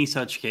 Many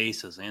such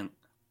cases, and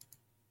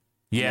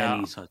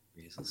many such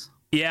cases.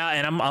 Yeah,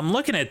 and I'm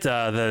looking at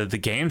the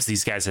games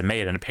these guys have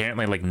made, and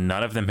apparently like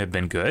none of them have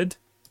been good.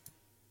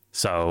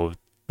 So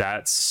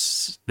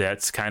that's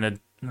kind of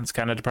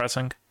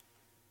depressing.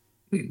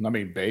 I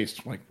mean,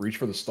 based like reach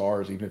for the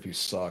stars, even if you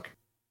suck.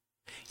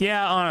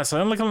 Yeah,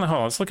 honestly,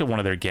 let's look at one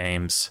of their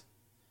games.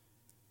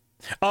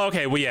 Oh,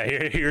 okay. Well, yeah.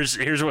 Here's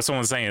what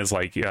someone's saying is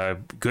like,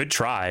 good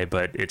try,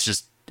 but it's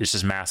just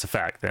Mass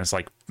Effect, and it's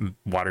like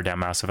watered down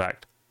Mass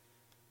Effect.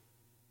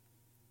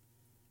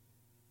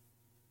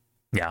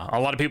 Yeah, a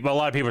lot of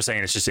people are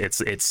saying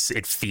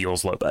it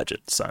feels low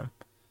budget. So,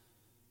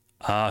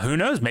 who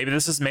knows? Maybe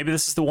this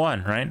is the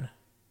one, right?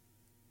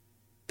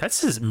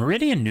 That's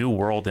Meridian New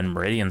World and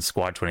Meridian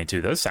Squad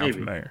 22. Those sound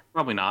familiar.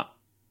 Probably not.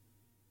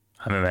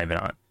 I mean, maybe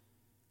not.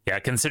 Yeah,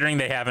 considering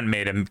they haven't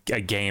made a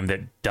game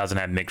that doesn't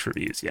have mixed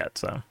reviews yet,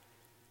 so.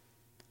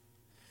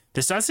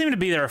 This does seem to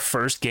be their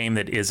first game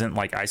that isn't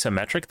like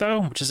isometric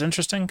though, which is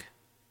interesting.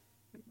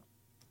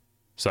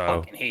 So I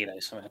fucking hate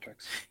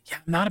isometrics. Yeah,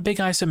 I'm not a big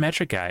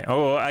isometric guy.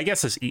 Oh, I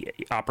guess this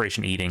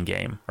Operation Eden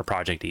game or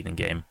Project Eden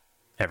game,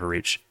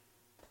 Everreach,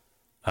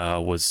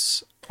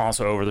 was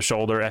also over the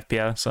shoulder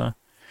FPS. So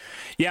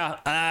yeah,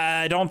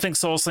 I don't think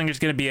Soul Slinger is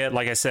going to be it.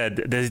 Like I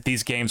said,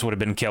 these games would have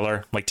been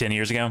killer like 10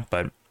 years ago,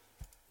 but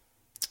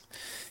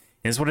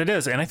it is what it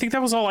is. And I think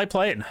that was all I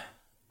played.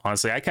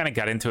 Honestly, I kind of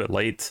got into it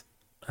late.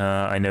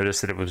 I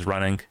noticed that it was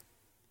running,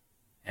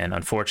 and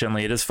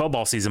unfortunately, it is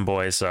football season,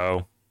 boys.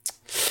 So,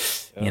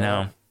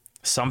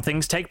 some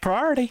things take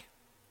priority.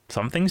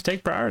 Some things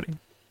take priority.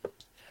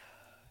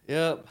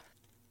 Yep.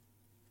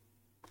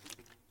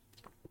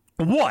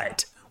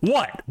 What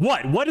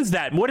is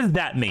that? What does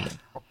that mean?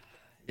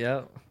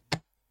 Yep.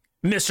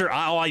 Mister,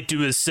 all I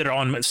do is sit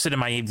in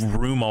my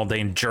room all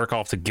day and jerk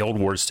off to Guild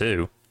Wars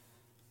 2.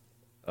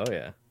 Oh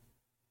yeah.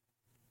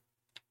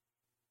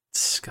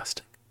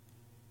 Disgusting.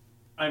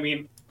 I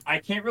mean, I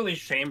can't really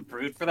shame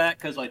Fruit for that,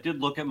 because I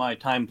did look at my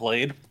time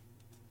played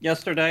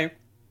yesterday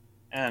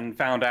and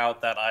found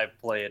out that I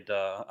played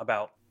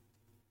about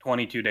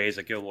 22 days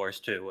of Guild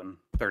Wars 2 in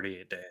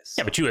 38 days.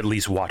 Yeah, but you at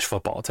least watch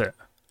football too.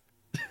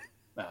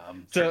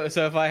 So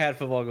if I had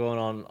football going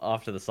on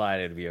off to the side,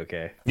 it'd be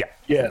okay. Yeah.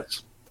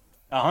 Yes.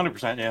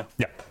 100%, yeah.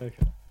 Yeah.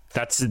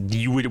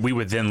 Okay. We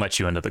would then let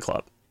you into the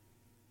club.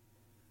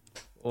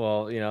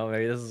 Well,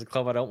 maybe this is a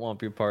club I don't want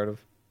to be a part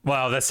of.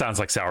 Well, that sounds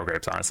like sour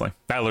grapes, honestly.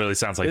 That literally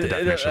sounds like the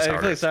definition of sour I feel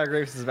like grapes. sour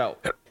grapes is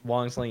about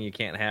long sling you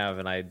can't have,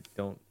 and I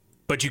don't.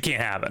 But you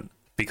can't have it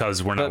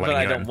because we're not But letting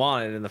I you don't in.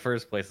 want it in the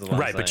first place. Is what I'm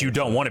Right, but saying. you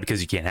don't want it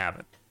because you can't have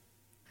it.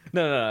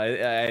 No.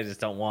 I just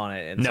don't want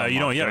it. And No, you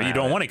don't. Yeah, You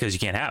don't want it because you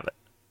can't have it.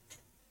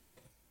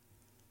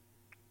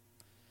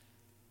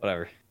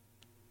 Whatever.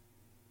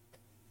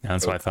 Yeah,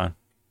 that's what I thought.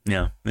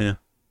 Yeah.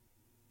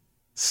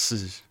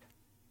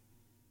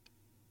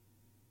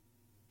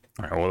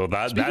 All right,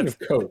 well, Speaking of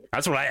cope,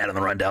 that's what I had on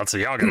the rundown, so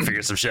y'all gotta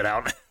figure some shit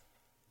out.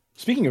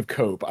 speaking of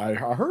cope, I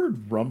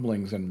heard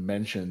rumblings and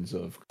mentions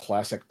of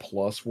Classic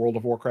Plus World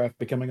of Warcraft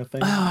becoming a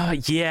thing.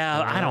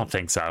 Yeah, I don't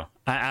think so.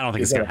 I don't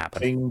think Is it's that gonna a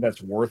happen. thing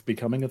that's worth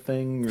becoming a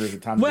thing, or is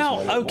it time? To Well,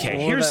 just let it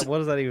okay, roll? What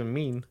does that even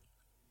mean?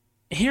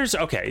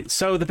 Okay,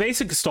 so the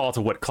basic gestalt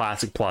of what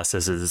Classic Plus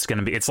is it's going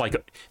to be, it's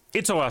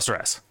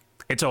OSRS.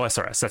 It's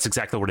OSRS. That's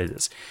exactly what it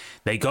is.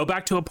 They go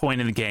back to a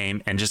point in the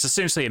game and just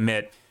essentially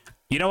admit,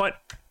 you know what?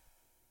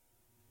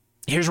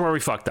 Here's where we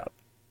fucked up.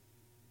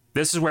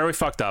 This is where we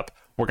fucked up.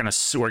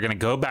 We're gonna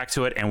go back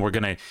to it, and we're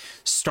gonna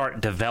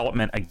start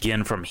development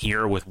again from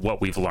here with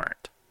what we've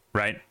learned,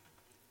 right?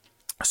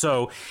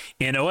 So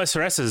in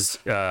OSRS's,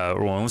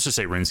 well, let's just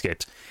say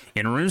RuneScape's.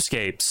 In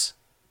RuneScape's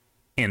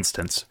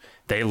instance,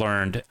 they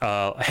learned,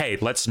 hey,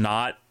 let's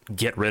not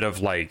get rid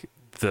of like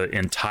the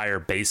entire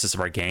basis of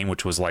our game,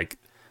 which was like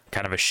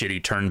kind of a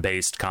shitty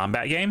turn-based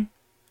combat game,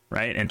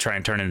 right? And try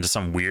and turn it into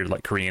some weird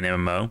like Korean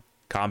MMO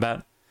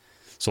combat.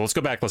 So let's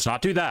go back. Let's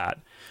not do that.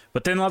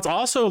 But then let's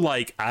also,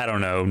 like, I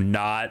don't know,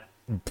 not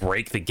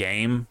break the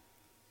game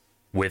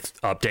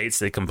with updates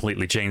that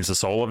completely change the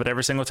soul of it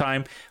every single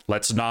time.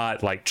 Let's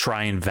not like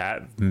try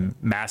and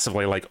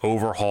massively like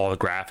overhaul the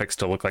graphics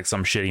to look like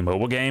some shitty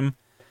mobile game.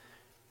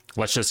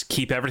 Let's just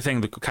keep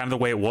everything kind of the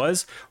way it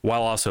was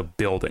while also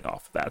building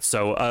off of that.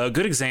 So a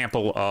good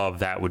example of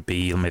that would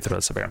be, let me throw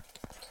this up here.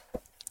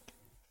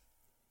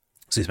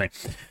 Excuse me.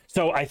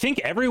 So I think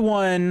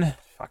everyone,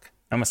 fuck,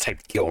 I almost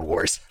typed Guild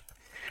Wars.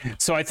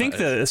 So I think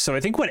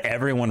what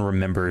everyone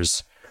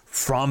remembers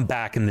from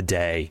back in the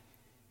day,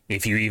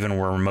 if you even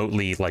were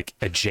remotely like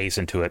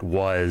adjacent to it,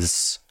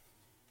 was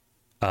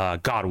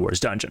God Wars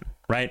Dungeon,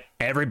 right?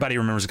 Everybody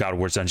remembers God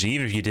Wars Dungeon,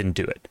 even if you didn't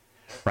do it,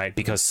 right?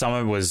 Because some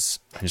of it was,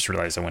 I just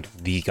realized I went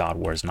to the God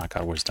Wars, not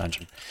God Wars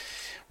Dungeon.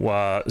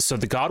 So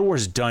the God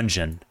Wars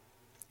Dungeon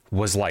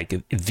was like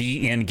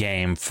the end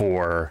game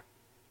for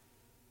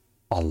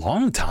a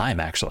long time,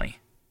 actually.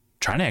 I'm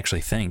trying to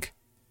actually think.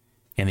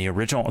 In the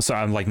original, so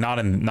I'm like not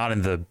in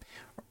the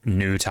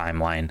new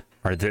timeline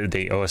or the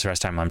OSRS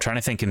timeline. I'm trying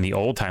to think in the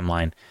old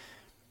timeline.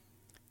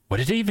 What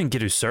did it even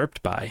get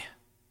usurped by?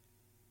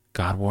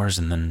 God Wars,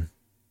 and then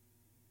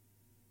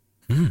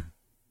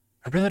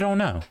I really don't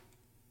know.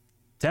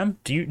 Tim,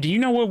 do you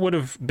know what would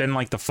have been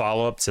like the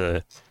follow up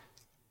to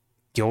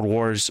Guild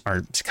Wars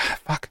or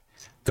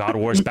God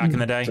Wars back in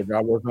the day? So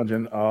God Wars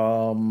Dungeon.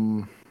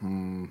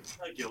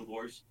 Guild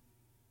Wars.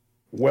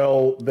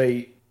 Well,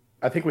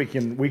 I think we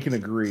can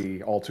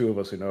agree, all two of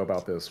us who know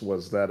about this,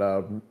 was that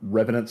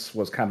Revenants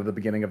was kind of the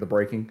beginning of the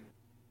breaking.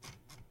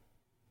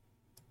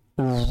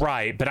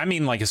 Right, but I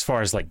mean like as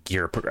far as like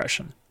gear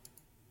progression.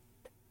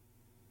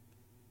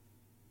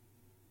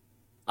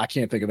 I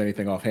can't think of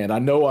anything offhand. I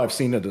know I've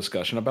seen a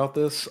discussion about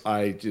this.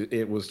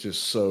 It was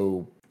just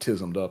so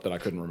tismed up that I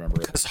couldn't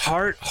remember it. Because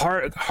Heart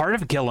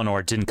of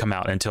Gielinor didn't come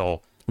out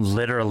until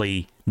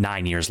literally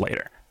 9 years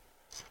later.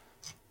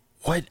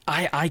 What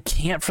I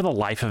can't for the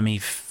life of me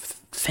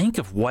think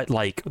of what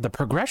like the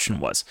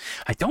progression was.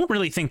 I don't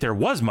really think there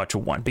was much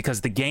of one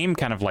because the game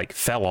kind of like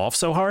fell off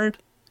so hard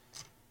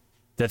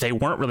that they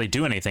weren't really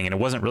doing anything, and it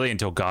wasn't really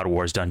until God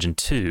Wars Dungeon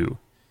 2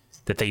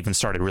 that they even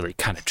started really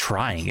kind of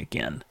trying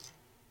again.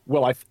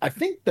 Well, I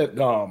think that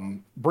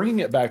bringing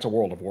it back to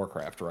World of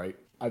Warcraft, right?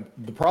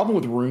 The problem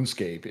with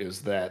RuneScape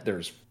is that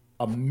there's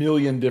a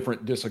million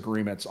different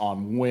disagreements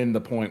on when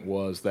the point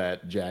was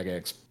that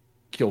Jagex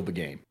killed the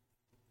game.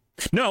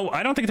 No,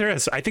 I don't think there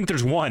is. I think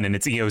there's one, and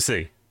it's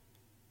EOC.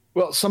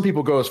 Well, some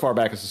people go as far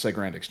back as to say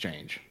Grand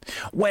Exchange.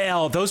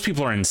 Well, those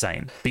people are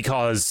insane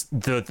because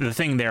the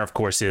thing there, of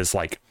course, is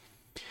like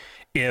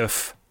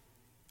if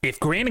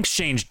Grand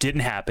Exchange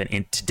didn't happen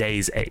in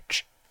today's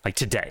age, like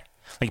today,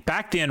 like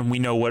back then, we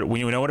know what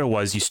it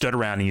was. You stood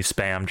around and you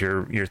spammed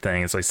your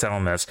thing. It's like sell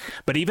on this.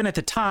 But even at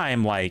the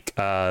time, like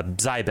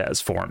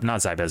Zybez forum,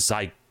 not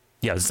Zybez,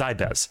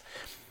 Zybez.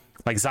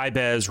 Like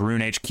Zybez,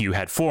 Rune HQ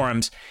had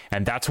forums,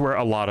 and that's where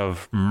a lot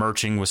of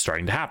merching was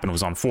starting to happen,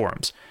 was on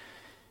forums.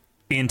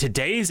 In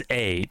today's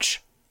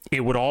age,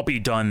 it would all be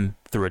done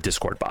through a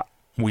Discord bot.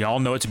 We all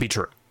know it to be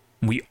true.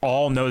 We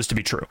all know this to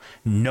be true.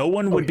 No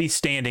one would be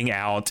standing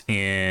out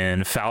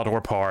in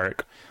Falador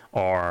Park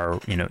or,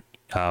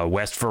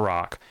 West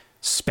Varrock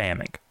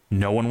spamming.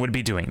 No one would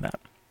be doing that.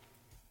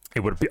 It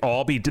would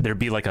there'd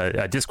be like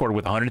a Discord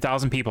with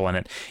 100,000 people in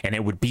it, and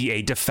it would be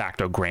a de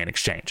facto Grand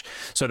Exchange.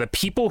 So the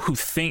people who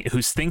think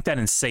that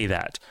and say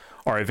that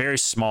are a very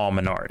small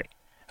minority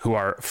who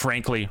are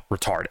frankly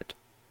retarded.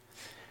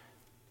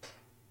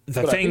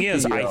 The thing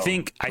is, I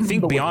think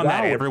beyond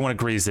that, everyone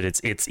agrees that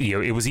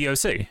it was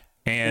EOC.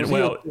 And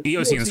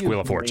EOC and Squeal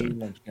of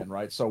Fortune.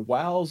 Right? So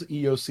WoW's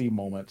EOC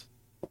moment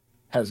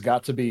has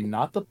got to be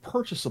not the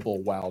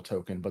purchasable WoW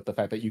token, but the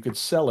fact that you could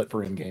sell it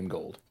for in-game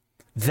gold.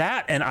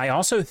 That, and I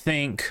also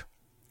think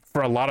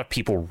for a lot of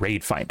people,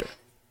 Raid Finder.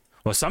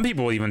 Well, some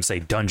people will even say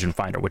Dungeon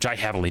Finder, which I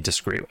heavily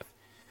disagree with.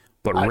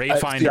 But Raid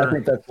Finder,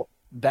 I think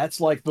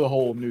that's like the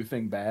whole new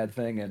thing, bad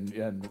thing,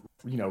 and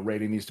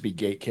raiding needs to be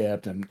gate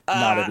kept, and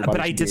not everybody.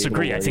 But I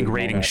disagree. I think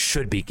raiding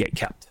should be gate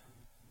kept.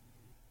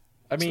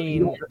 I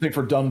mean, I think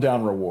for dumbed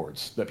down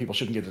rewards that people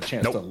shouldn't get the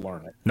chance to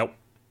learn it. Nope.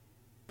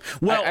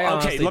 Well,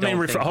 okay, let me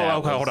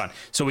hold on.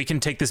 So we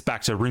can take this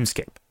back to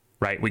RuneScape,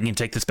 right? We can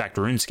take this back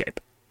to RuneScape.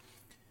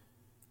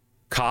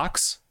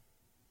 Cox,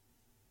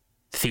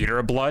 Theater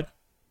of Blood,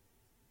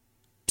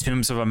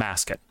 Tombs of a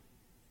Masket,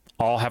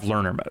 all have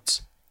learner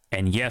modes.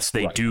 And yes,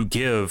 they do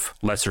give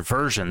lesser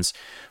versions,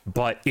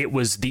 but it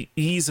was the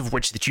ease of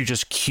which that you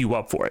just queue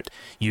up for it.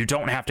 You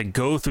don't have to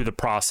go through the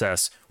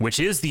process, which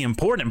is the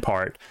important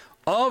part,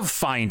 of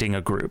finding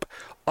a group,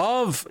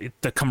 of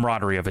the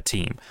camaraderie of a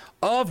team,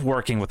 of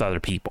working with other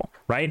people,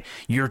 right?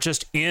 You're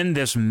just in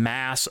this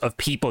mass of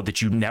people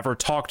that you never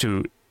talk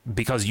to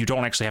because you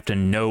don't actually have to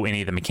know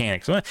any of the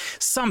mechanics.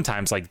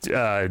 Sometimes, like,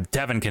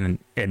 Devin can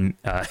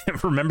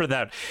remember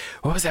that.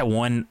 What was that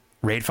one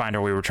raid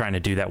finder we were trying to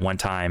do that one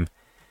time?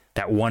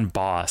 That one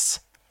boss.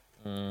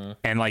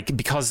 And like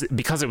because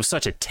it was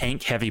such a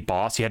tank heavy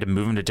boss, you had to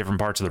move him to different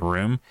parts of the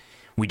room.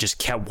 We just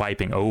kept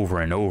wiping over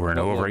and over and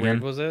over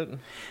again. What was it?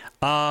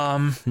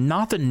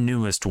 Not the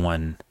newest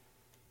one.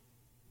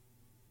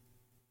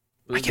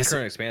 Was it the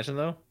current expansion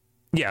though?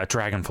 Yeah,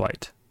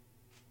 Dragonflight.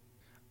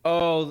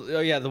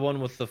 Oh yeah, the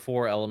one with the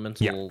 4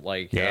 elemental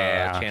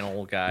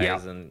channel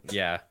guys and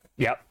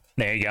Yep,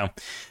 there you go.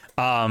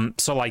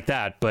 So like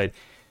that, but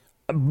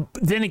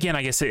then again,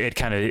 I guess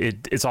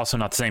it's also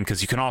not the same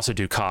because you can also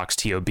do Cox,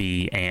 TOB,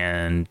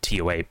 and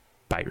TOA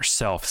by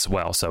yourself as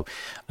well. So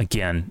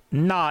again,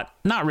 not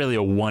really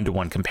a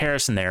 1-to-1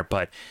 comparison there,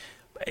 but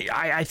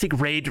I think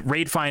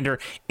Raid Finder,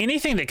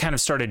 anything that kind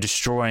of started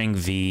destroying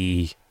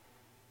the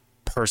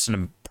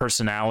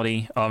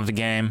personality of the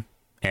game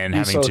and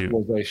having to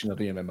socialization of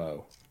the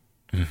MMO.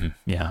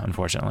 Yeah,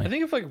 unfortunately. I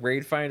think if like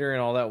Raid Finder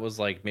and all that was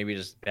like maybe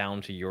just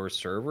bound to your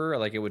server,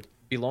 like it would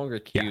be longer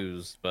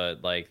queues,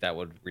 but like that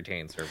would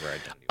retain server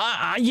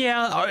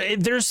identity.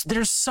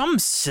 There's some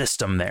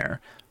system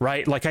there,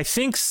 right? Like I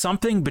think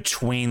something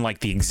between like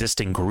the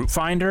existing Group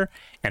Finder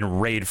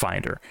and Raid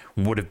Finder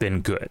would have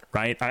been good,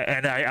 right?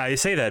 I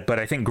say that, but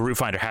I think Group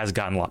Finder has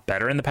gotten a lot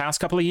better in the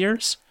past couple of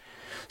years,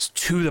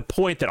 to the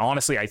point that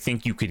honestly I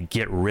think you could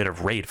get rid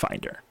of Raid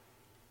Finder.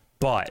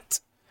 But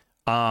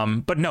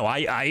no,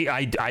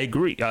 I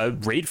agree.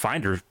 Raids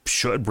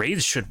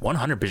should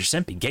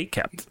 100% be gate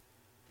kept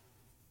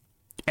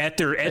at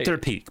their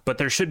peak. But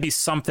there should be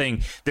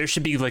something. There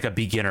should be like a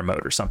beginner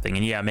mode or something.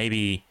 And yeah,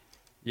 maybe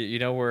you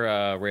know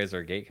where raids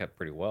are gate kept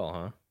pretty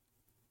well,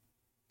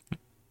 huh?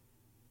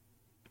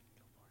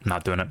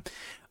 Not doing it.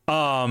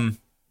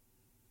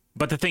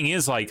 But the thing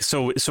is, like,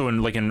 so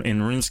in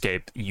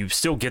RuneScape, you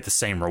still get the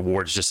same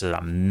rewards, just at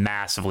a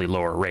massively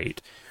lower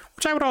rate,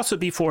 which I would also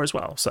be for as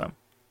well. So.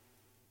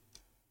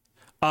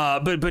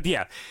 But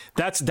yeah,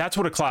 that's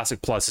what a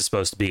Classic Plus is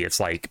supposed to be. It's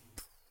like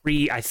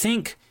I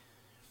think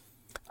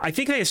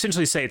they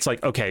essentially say it's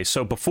like, okay,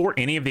 so before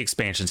any of the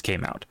expansions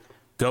came out,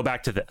 go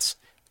back to this.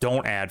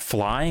 Don't add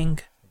flying.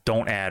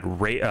 Don't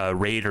add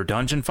raid or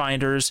dungeon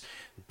finders.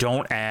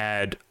 Don't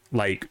add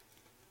like.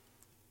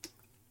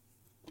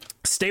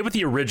 Stay with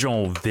the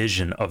original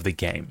vision of the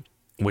game,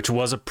 which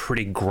was a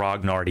pretty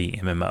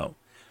grognardy MMO.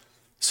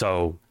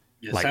 So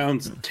it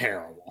sounds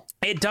terrible.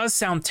 It does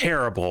sound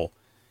terrible.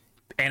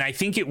 And I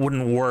think it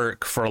wouldn't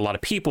work for a lot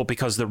of people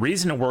because the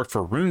reason it worked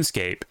for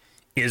RuneScape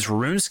is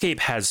RuneScape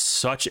has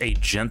such a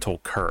gentle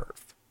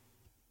curve,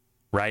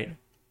 right?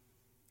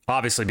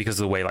 Obviously, because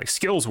of the way like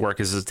skills work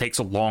is it takes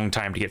a long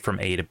time to get from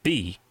A to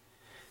B,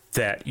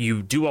 that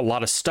you do a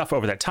lot of stuff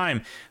over that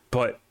time.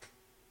 But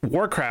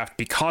Warcraft,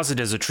 because it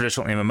is a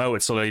traditional MMO,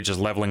 it's literally just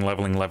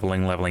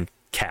leveling,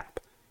 cap.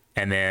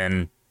 And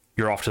then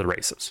you're off to the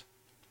races.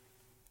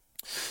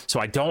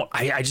 So I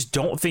just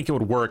don't think it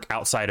would work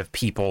outside of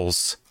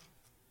people's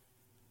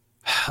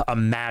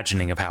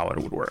imagining of how it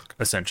would work,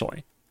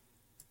 essentially.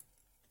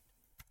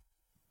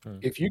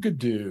 If you could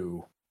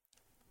do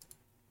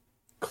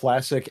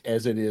Classic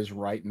as it is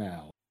right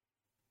now,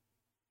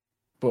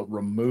 but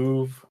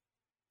remove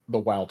the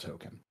WoW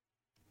token,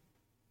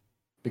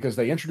 because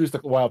they introduced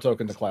the WoW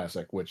token to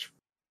Classic, which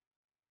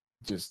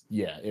just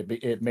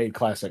it made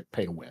Classic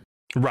pay to win.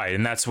 Right,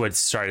 and that's what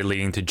started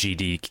leading to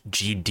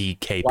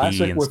GDKP.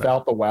 Classic and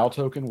without stuff. the WoW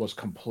token was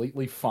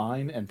completely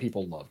fine, and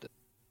people loved it.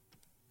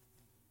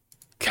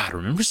 God,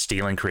 remember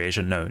stealing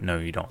creation? No,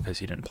 you don't,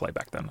 because you didn't play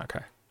back then. Okay,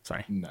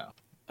 sorry. No,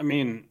 I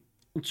mean,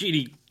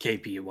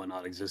 GDKP and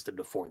whatnot existed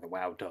before the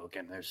WoW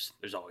token. There's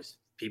always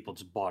people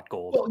just bought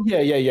gold. well,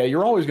 yeah.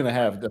 You're always going to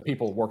have the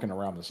people working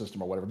around the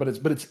system or whatever, but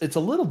it's a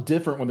little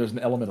different when there's an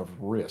element of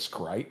risk,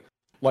 right?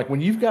 Like when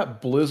you've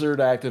got Blizzard,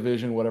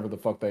 Activision, whatever the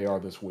fuck they are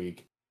this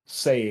week,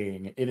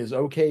 saying it is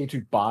okay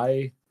to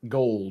buy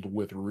gold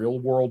with real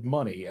world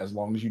money as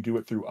long as you do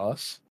it through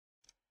us.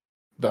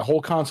 The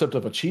whole concept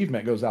of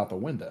achievement goes out the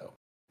window.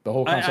 The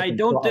whole concept. I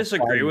don't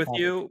disagree with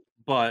you,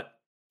 but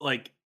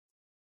like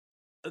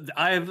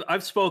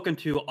I've spoken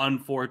to an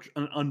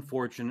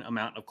unfortunate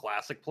amount of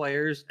Classic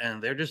players,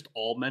 and they're just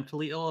all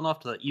mentally ill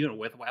enough to, even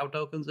with WoW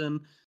tokens in,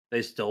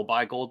 they still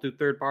buy gold through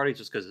third parties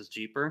just because it's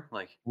cheaper.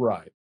 Like,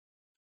 right.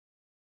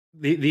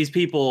 These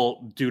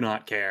people do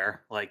not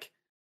care. Like,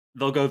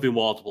 they'll go through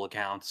multiple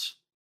accounts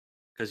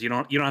because you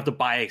don't have to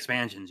buy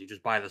expansions. You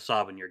just buy the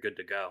sub and you're good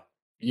to go.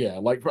 Yeah,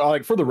 like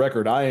for the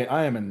record,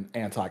 I am an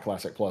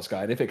anti-Classic Plus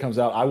guy, and if it comes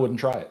out, I wouldn't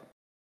try it.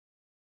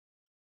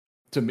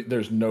 To me,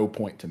 there's no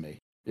point to me.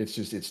 It's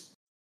just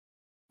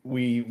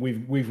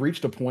we've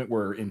reached a point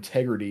where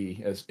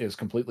integrity is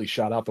completely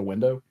shot out the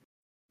window.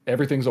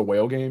 Everything's a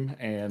whale game,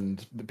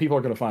 and the people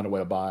are going to find a way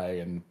to buy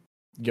and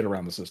get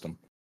around the system.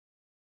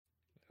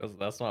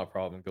 That's not a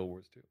problem in Guild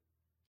Wars 2.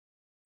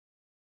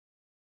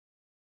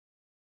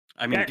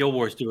 I mean, Guild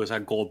Wars 2 has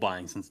had gold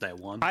buying since day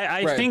one.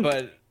 I right, think,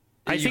 but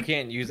I you think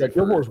can't use Yeah, it.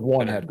 Guild for Wars 1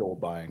 better- had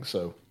gold buying,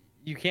 so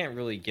You can't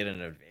really get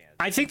an advantage.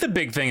 I think the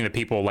big thing that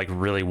people like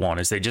really want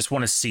is they just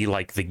want to see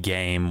like the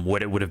game,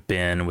 what it would have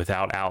been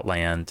without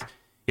Outland,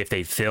 if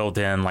they filled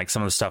in like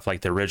some of the stuff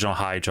like the original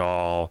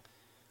Hyjal,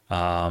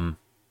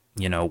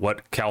 you know,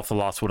 what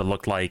Calthalos would have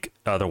looked like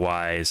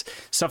otherwise,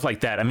 stuff like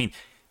that. I mean,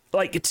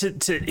 like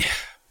to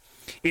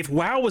if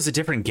WoW was a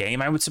different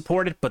game, I would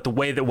support it, but the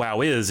way that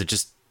WoW is, it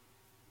just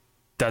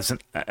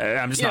doesn't.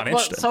 I'm just not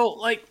interested. So,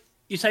 like,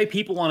 you say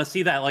people want to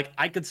see that. Like,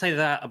 I could say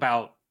that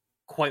about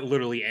quite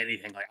literally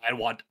anything. Like, I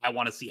want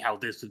to see how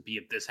this would be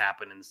if this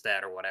happened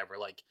instead or whatever.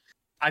 Like,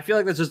 I feel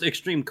like that's just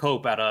extreme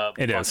cope out of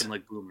fucking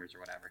like boomers or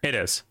whatever. It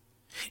is.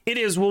 It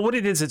is. Well, what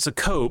it is, it's a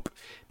cope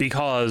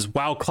because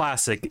WoW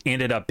Classic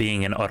ended up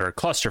being an utter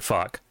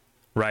clusterfuck,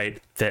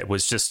 right? That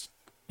was just,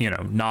 you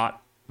know,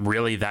 not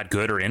really that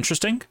good or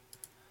interesting.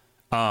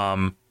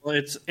 Well,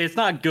 it's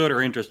not good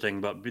or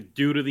interesting, but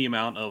due to the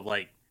amount of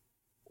like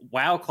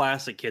WoW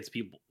Classic hits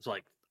people, it's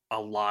like a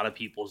lot of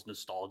people's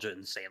nostalgia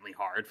insanely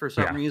hard for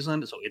some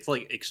reason. So it's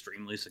like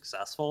extremely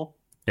successful.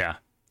 Yeah.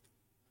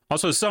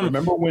 Also,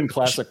 remember when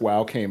Classic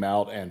WoW came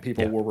out and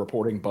people were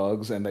reporting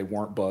bugs and they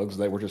weren't bugs,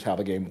 they were just how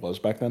the game was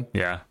back then?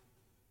 Yeah.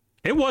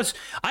 It was.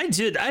 I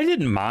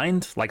didn't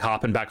mind like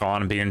hopping back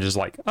on and being just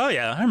like, oh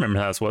yeah, I remember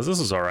how this was. This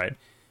is all right.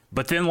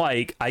 But then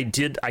like I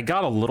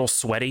got a little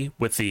sweaty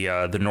with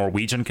the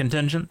Norwegian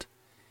contingent.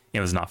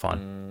 It was not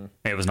fun.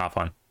 It was not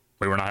fun.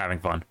 We were not having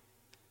fun.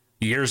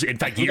 In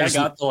fact, I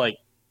got to like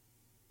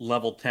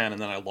level 10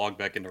 and then I logged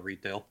back into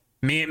retail.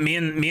 Me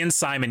and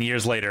Simon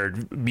years later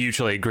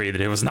mutually agreed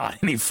that it was not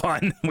any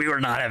fun. We were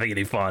not having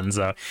any fun.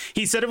 So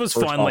he said it was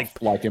First fun,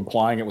 off, like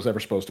implying it was ever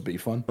supposed to be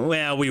fun.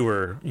 Well, we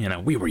were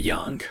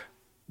young.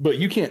 But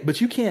you can't.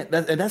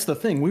 And that's the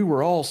thing. We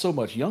were all so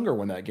much younger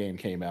when that game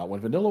came out.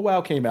 When Vanilla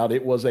WoW came out,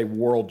 it was a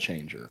world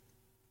changer.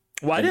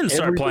 Well, I didn't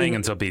start playing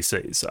until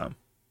BC, so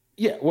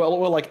yeah.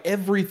 Well, like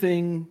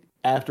everything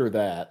after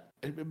that,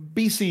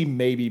 BC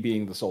maybe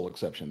being the sole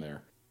exception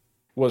there,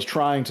 was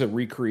trying to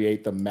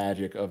recreate the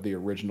magic of the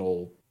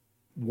original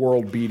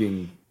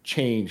world-beating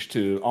change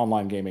to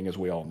online gaming as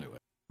we all knew it.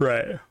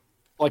 Right.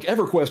 Like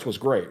EverQuest was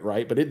great,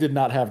 right? But it did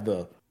not have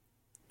the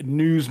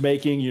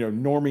news-making,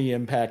 normie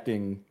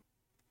impacting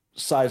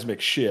seismic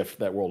shift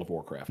that World of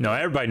Warcraft. No,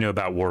 everybody knew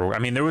about World of Warcraft.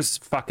 I mean, there was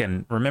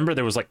remember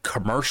there was like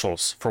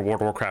commercials for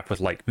World of Warcraft with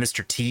like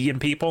Mr. T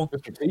and people?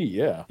 Mr. T,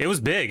 yeah. It was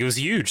big. It was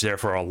huge there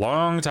for a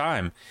long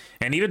time.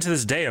 And even to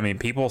this day, I mean,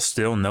 people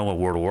still know what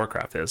World of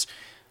Warcraft is.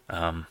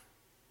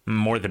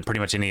 More than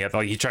pretty much any other.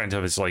 Like, he's trying to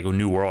tell us like a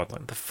New World.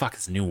 Like, the fuck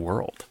is New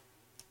World?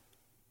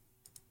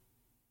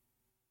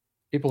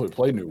 People who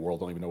play New World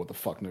don't even know what the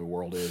fuck New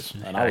World is.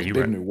 And I was a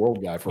big New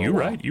World guy for a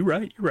while. You're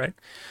right.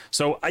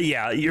 So,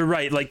 yeah, you're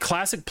right. Like,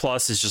 Classic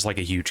Plus is just like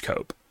a huge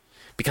cope.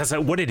 Because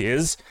what it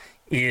is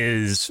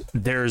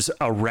there's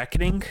a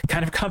reckoning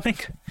kind of coming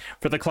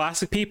for the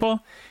Classic people.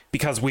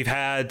 Because we've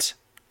had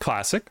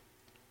Classic.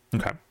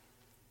 Okay.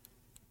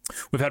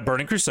 We've had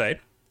Burning Crusade.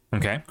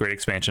 Okay, great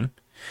expansion.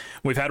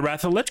 We've had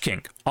Wrath of the Lich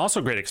King. Also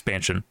great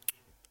expansion.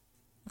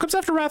 What comes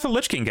after Wrath of the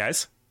Lich King,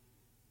 guys?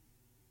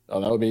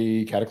 Oh, that would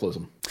be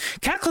Cataclysm.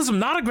 Cataclysm,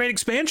 not a great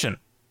expansion.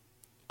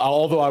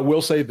 Although I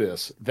will say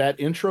this, that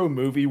intro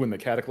movie when the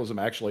Cataclysm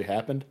actually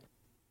happened,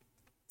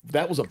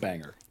 that was a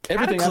banger.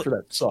 Everything after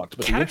that sucked.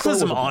 But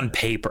Cataclysm on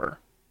paper,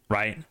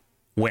 right,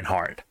 went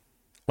hard,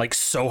 like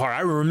so hard.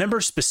 I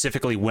remember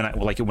specifically when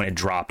it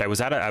dropped. I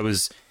was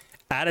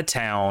out of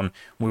town.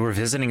 We were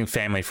visiting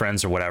family,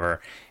 friends, or whatever,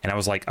 and I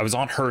was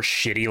on her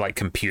shitty like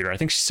computer. I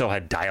think she still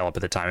had dial-up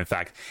at the time, in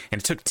fact. And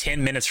it took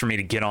 10 minutes for me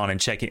to get on and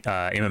check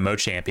MMO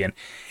Champion.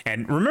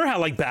 And remember how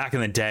like back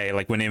in the day,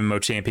 like when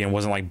MMO Champion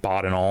wasn't like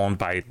bought and owned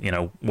by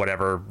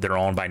whatever they're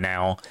owned by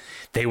now,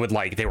 they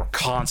were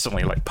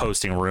constantly like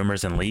posting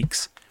rumors and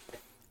leaks.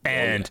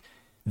 And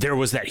there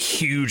was that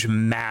huge,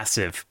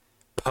 massive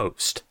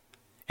post,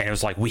 and it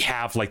was like, we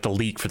have like the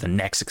leak for the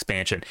next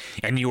expansion.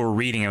 And you were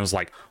reading, it was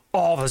like,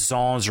 all the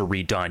zones are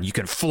redone. You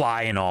can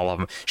fly in all of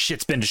them.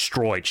 Shit's been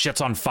destroyed. Shit's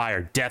on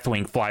fire.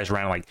 Deathwing flies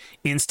around like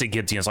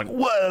insta-Gibbsy. It's like,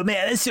 whoa,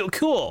 man, that's so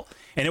cool.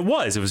 And it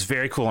was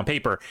very cool on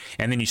paper.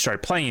 And then you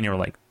started playing and you were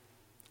like,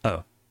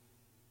 oh.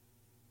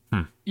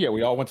 Yeah,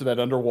 we all went to that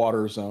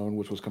underwater zone,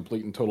 which was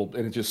complete and total,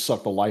 and it just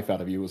sucked the life out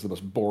of you. It was the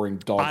most boring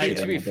dog shit.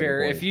 To be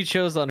fair, if you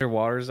chose the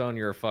underwater zone,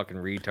 you're a fucking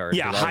retard.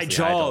 Yeah,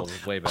 Hyjal,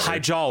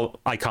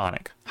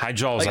 iconic.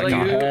 Hyjal is iconic.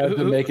 You had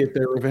to make it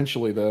there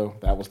eventually, though.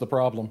 That was the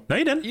problem. No,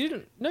 you didn't. You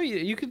didn't. No,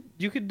 you could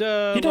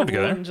level go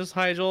there. and just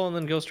Hyjal and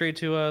then go straight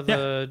to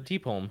the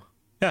deep home.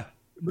 Yeah.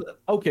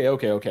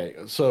 Okay.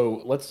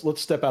 So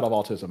let's step out of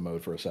autism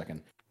mode for a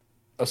second.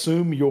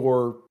 Assume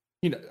you're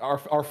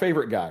our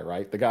favorite guy,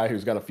 right? The guy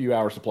who's got a few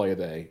hours to play a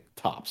day,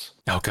 tops.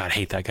 Oh God, I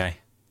hate that guy.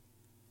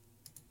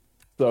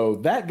 So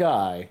that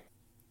guy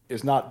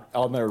is not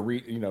on there,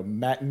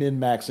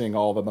 min-maxing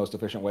all the most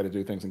efficient way to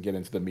do things and get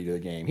into the meat of the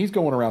game. He's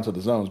going around to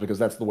the zones because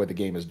that's the way the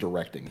game is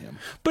directing him.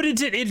 But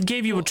it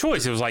gave you a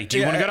choice. It was like, do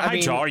you want to go to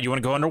Hyjal or you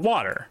want to go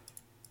underwater?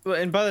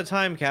 And by the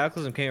time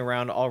Cataclysm came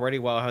around, already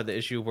WoW had the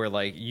issue where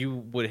like you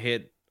would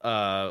hit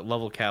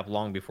level cap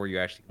long before you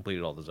actually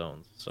completed all the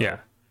zones. So, Yeah.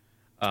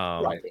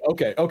 Right.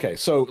 Okay.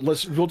 So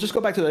we'll just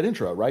go back to that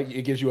intro, right?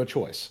 It gives you a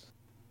choice.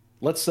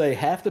 Let's say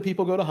half the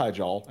people go to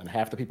Highjaw and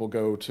half the people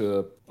go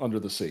to Under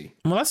the Sea.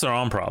 Well, that's their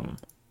own problem.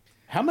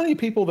 How many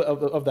people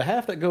of the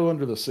half that go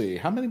Under the Sea?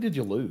 How many did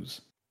you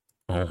lose?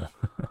 Oh.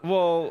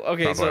 Well,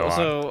 okay, Probably a lot.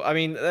 so I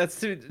mean, that's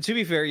to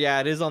be fair,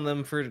 yeah, it is on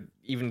them for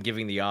even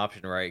giving the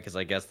option, right? Because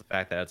I guess the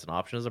fact that it's an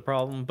option is a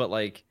problem. But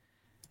like,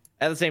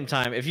 at the same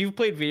time, if you've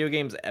played video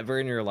games ever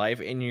in your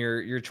life and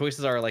your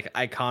choices are like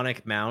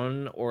iconic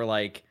mountain or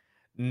like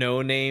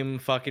no name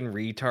fucking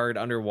retard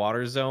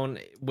underwater zone,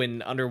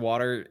 when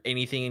underwater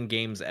anything in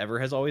games ever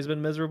has always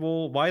been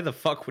miserable, why the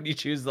fuck would you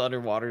choose the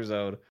underwater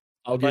zone?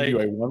 I'll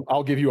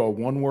give you a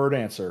one-word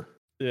answer.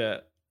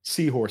 Yeah.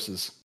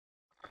 Seahorses.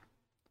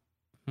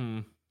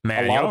 Man,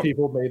 A lot of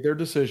people made their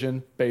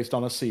decision based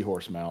on a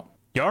seahorse mount.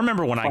 y'all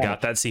remember when I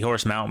got that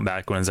seahorse mount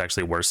back when it's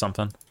actually worth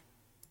something?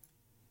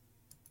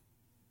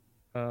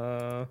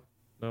 No,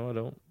 I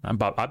don't. I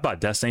bought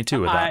Destiny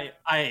 2 with that.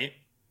 I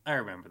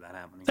remember that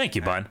happening. Thank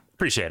you, bud.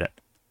 Appreciate it.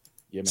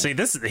 Yeah, man. See,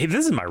 this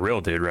is my real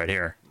dude right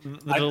here.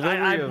 The delivery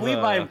I of, believe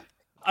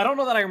I don't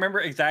know that I remember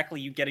exactly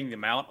you getting the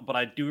mount, but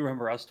I do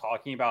remember us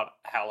talking about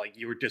how like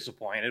you were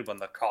disappointed when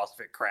the cost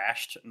of it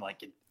crashed and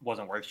like it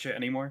wasn't worth shit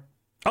anymore.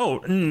 Oh,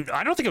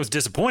 I don't think I was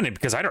disappointed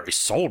because I'd already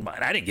sold mine.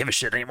 I didn't give a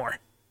shit anymore.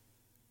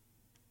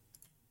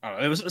 I don't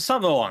know, it was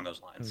something along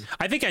those lines.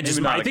 I think I just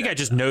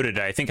noted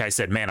it. I think I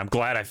said, "Man, I'm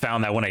glad I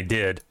found that when I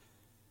did."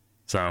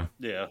 So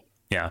Yeah.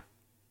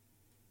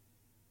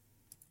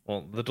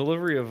 Well, the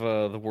delivery of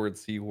the word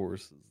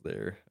seahorse is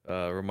there.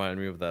 Reminded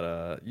me of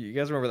that. You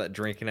guys remember that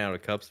drinking out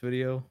of cups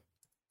video?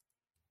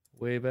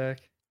 Way back.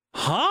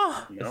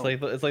 Huh? No.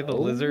 It's like the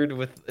lizard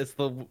with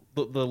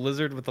the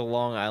lizard with the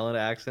Long Island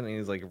accent, and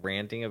he's like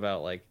ranting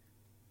about like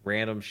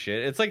random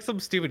shit. It's like some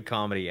stupid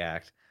comedy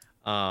act.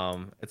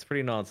 It's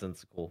pretty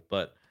nonsensical,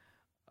 but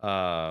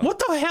What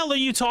the hell are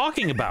you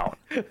talking about?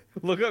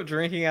 look up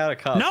drinking out of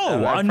cups.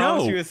 No, I no.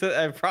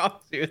 I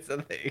promise you it's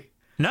a thing.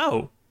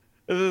 No.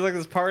 There's like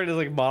this part in his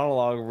like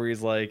monologue where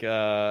he's like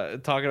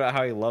talking about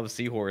how he loves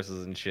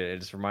seahorses and shit. It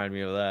just reminded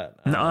me of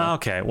that. No.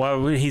 Okay.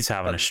 Well, he's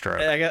having a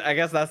stroke. I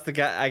guess that's the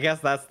guy. I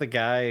guess that's the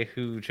guy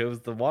who chose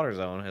the water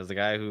zone as the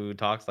guy who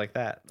talks like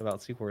that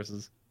about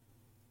seahorses.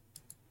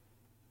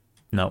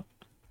 No.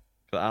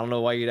 I don't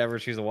know why you'd ever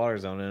choose a water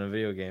zone in a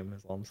video game.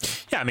 Is all I'm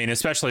saying. Yeah, I mean,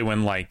 especially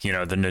when like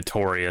the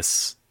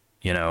notorious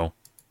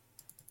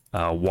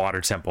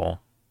water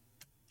temple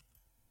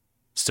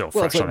still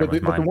fresh on everyone's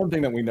but the mind. one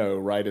thing that we know,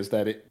 right, is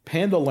that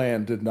Panda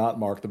Land did not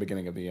mark the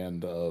beginning of the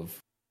end of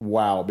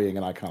WoW being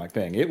an iconic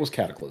thing. It was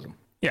Cataclysm.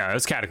 Yeah, it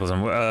was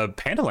Cataclysm.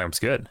 Panda Land was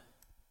good.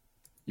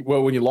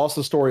 Well, when you lost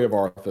the story of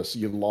Arthas,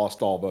 you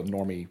lost all the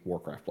normie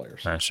Warcraft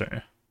players. That's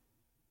sure.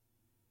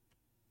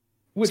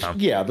 Which,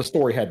 yeah, the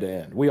story had to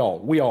end. We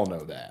all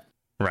know that.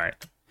 Right.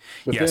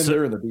 But Yeah, then so-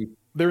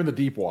 they're in the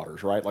deep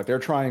waters, right? Like they're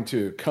trying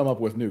to come up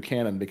with new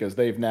canon because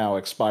they've now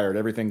expired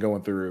everything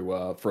going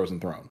through Frozen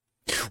Throne.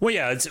 Well,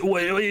 yeah,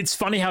 it's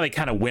funny how they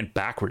kind of went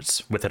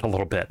backwards with it a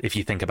little bit, if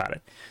you think about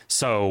it.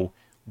 So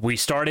we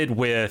started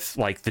with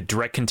like the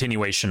direct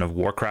continuation of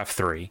Warcraft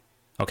 3.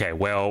 Okay,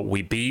 well,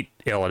 we beat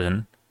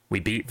Illidan, we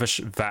beat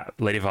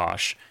Lady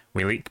Vosh,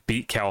 we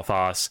beat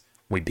Kael'thas,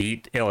 we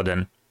beat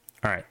Illidan.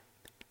 All right,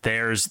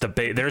 there's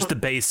the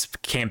base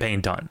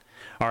campaign done.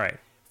 All right,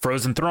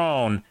 Frozen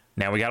Throne.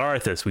 Now we got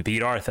Arthas. We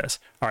beat Arthas.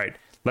 All right.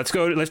 Let's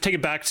take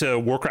it back to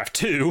Warcraft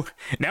 2.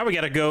 Now we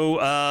got to go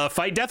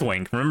fight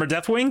Deathwing. Remember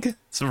Deathwing?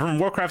 So from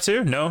Warcraft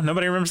 2? No,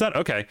 nobody remembers that?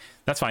 Okay,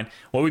 that's fine.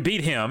 Well, we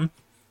beat him.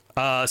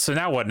 So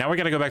now what? Now we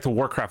got to go back to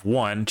Warcraft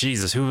 1.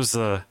 Jesus, who was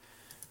the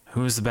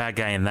bad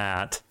guy in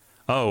that?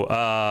 Oh,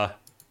 well,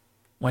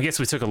 I guess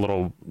we took a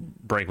little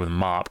break with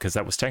Mop because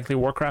that was technically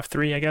Warcraft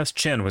 3, I guess.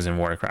 Chen was in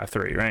Warcraft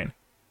 3, right?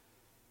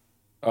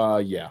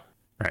 Yeah.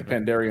 Right. The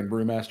Pandarian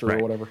Brewmaster Right.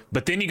 or whatever.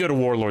 But then you go to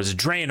Warlords of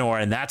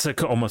Draenor, and that's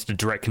almost a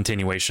direct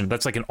continuation.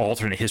 That's like an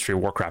alternate history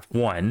of Warcraft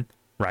 1,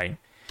 right?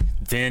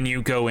 Then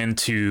you go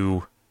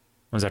into,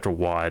 what was after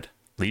WoD?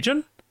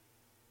 Legion?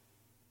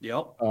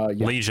 Yep. Yeah.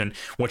 Legion,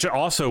 which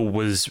also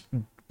was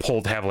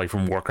pulled heavily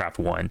from Warcraft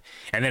 1.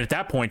 And then at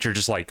that point, you're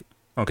just like,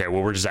 okay,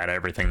 well, we're just out of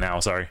everything now,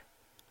 sorry.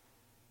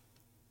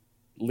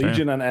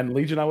 Legion and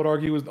Legion, I would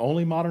argue, is the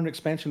only modern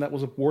expansion that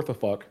was worth a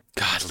fuck.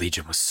 God,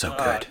 Legion was so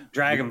good.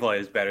 Dragonflight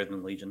is better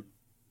than Legion.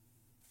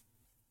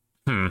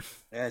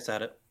 Yeah, I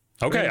said it.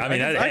 Okay, I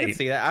mean, I can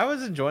see that. I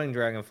was enjoying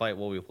Dragonflight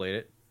while we played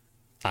it.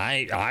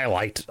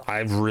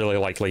 I really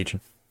liked Legion.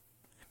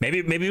 Maybe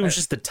it was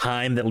just the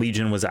time that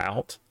Legion was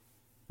out,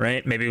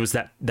 right? Maybe it was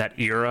that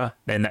era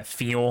and that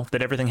feel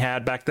that everything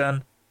had back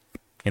then,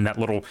 in that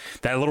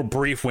little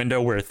brief window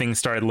where things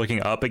started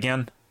looking up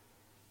again.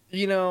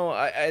 You know,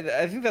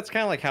 I think that's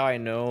kind of like how I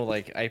know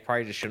like I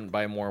probably just shouldn't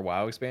buy more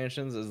WoW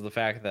expansions is the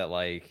fact that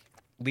like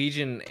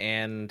Legion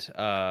and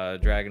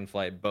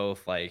Dragonflight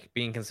both like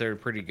being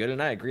considered pretty good,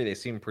 and I agree they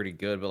seem pretty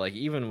good, but like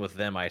even with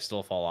them I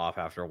still fall off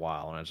after a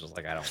while, and it's just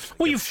like I don't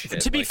Well, give a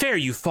shit. to be fair,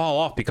 you fall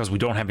off because we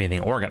don't have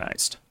anything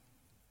organized.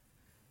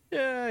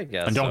 Yeah, I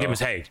guess. And don't so. get us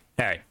hey.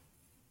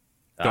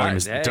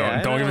 Don't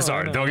Don't get me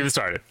started. Don't get me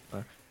started.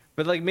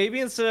 But like maybe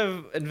instead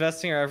of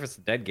investing our efforts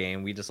in Dead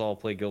Game, we just all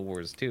play Guild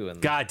Wars 2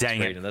 and God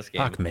dang it. in this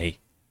game. Fuck me.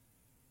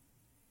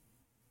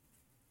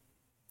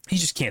 He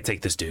just can't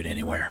take this dude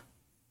anywhere.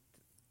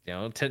 You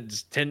know,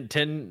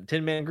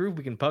 10-man group,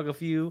 we can pug a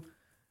few,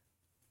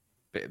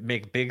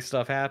 make big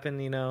stuff happen,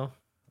 you know.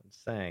 I'm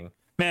just saying.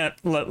 Man,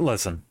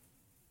 listen.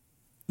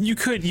 You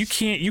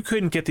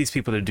couldn't get these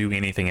people to do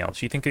anything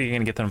else. You think you're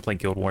gonna get them to play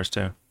Guild Wars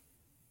 2?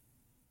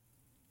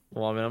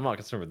 Well, I mean, I'm not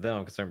concerned with them.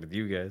 I'm concerned with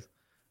you guys.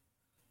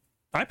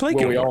 I play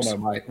Well, Guild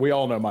Wars. we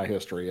all know my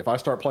history. If I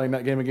start playing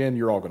that game again,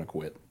 you're all going to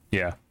quit.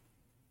 Yeah.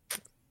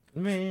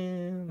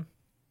 Man.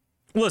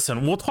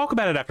 Listen, we'll talk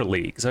about it after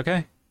leagues,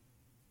 okay?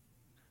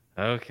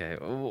 Okay.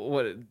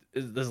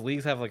 Does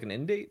leagues have like an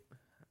end date?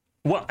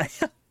 Well,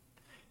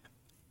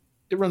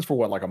 It runs for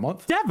what, like a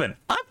month? Devin,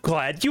 I'm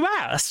glad you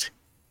asked.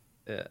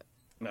 Yeah.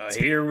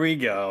 Here we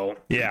go.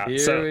 Yeah.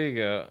 Here we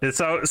go. Here's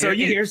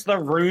the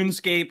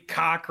RuneScape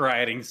cock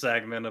riding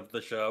segment of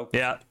the show.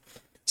 Yeah.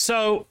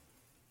 So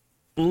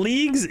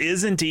leagues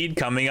is indeed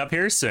coming up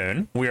here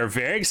soon. We are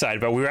very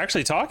excited, but we were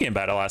actually talking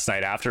about it last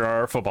night after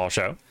our football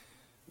show.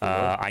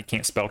 I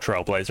can't spell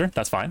Trailblazer.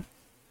 That's fine.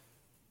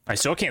 I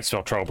still can't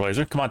spell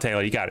Trailblazer. Come on,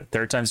 Taylor. You got it.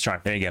 Third time's the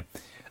charm. There you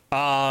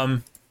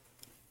go.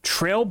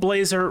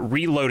 Trailblazer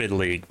Reloaded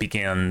League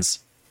begins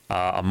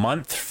a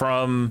month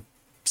from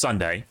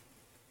Sunday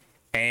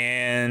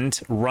and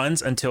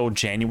runs until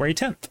January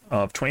 10th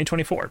of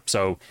 2024.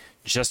 So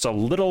just a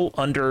little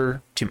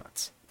under 2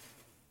 months.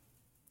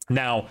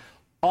 Now,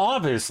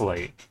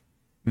 obviously,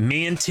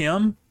 me and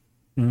Tim,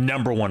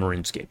 number one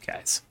RuneScape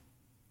guys.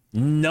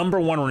 Number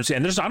one RuneScape.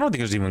 And I don't think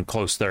there's even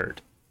close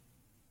third.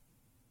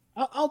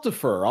 I'll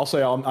defer. I'll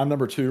say I'm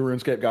number 2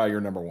 RuneScape guy.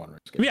 You're number 1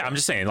 RuneScape. Yeah, I'm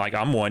just saying, like,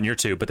 I'm 1, you're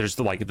 2, but there's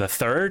like the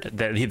third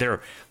that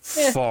they're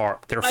far.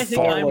 They're I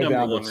think far. I'm way number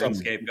down 1 with some-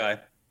 RuneScape guy.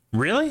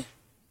 Really?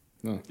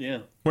 Yeah.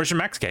 Where's your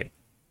max cape?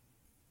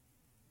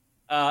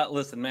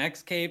 Listen,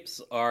 max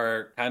capes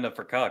are kind of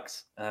for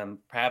cucks,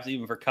 perhaps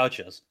even for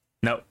couches,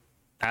 No,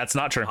 that's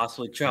not true.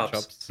 possibly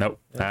chops. Nope,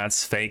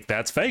 that's fake.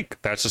 That's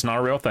fake. That's just not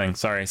a real thing.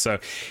 Sorry. So,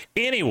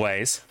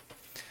 anyways.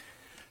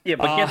 Yeah,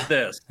 but get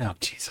this. Oh,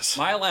 Jesus.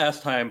 My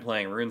last time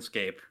playing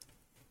RuneScape,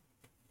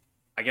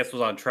 I guess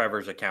was on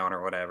Trevor's account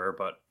or whatever,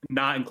 but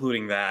not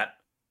including that,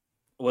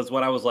 was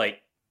when I was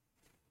like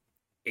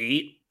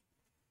 8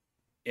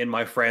 in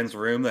my friend's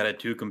room that had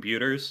 2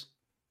 computers.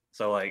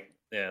 So like,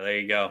 yeah, there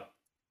you go.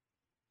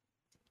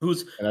 Who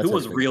was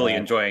really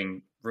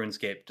enjoying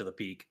RuneScape to the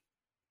peak?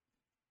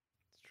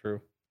 It's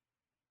true.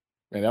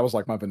 Man, that was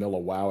like my vanilla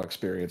WoW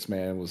experience,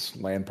 man. It was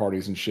LAN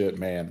parties and shit,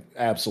 man.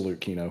 Absolute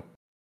Kino.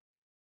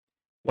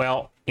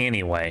 Well,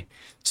 anyway.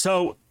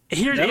 So,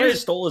 Then I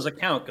here's stole his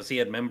account because he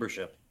had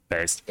membership,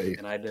 based.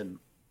 and I didn't.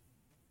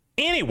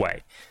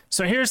 Anyway,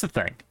 so here's the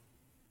thing.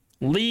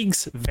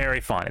 League's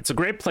very fun. It's a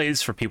great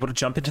place for people to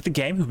jump into the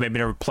game who've maybe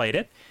never played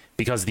it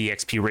because the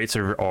XP rates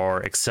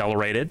are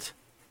accelerated,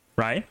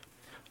 right?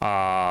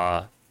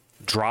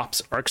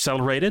 Drops are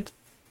accelerated,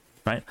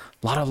 right?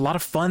 A lot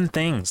of fun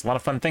things.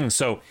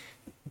 So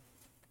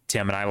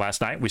Tim and I last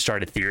night, we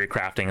started theory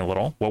crafting a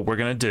little what we're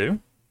gonna do.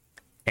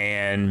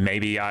 And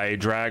maybe I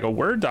drag a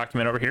Word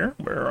document over here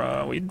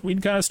where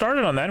we'd kind of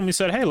started on that, and we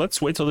said, hey,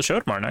 let's wait till the show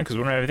tomorrow night because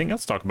we don't have anything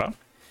else to talk about.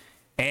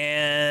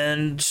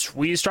 And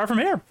we start from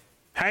here.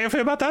 How you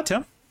feel about that,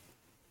 Tim?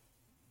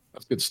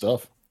 That's good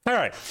stuff. All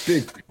right.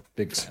 Big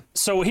fan.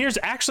 So here's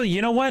actually,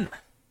 you know what?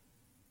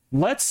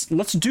 Let's do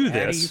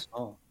this.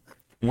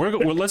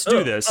 Let's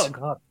do this. Oh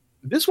God.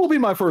 This will be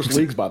my first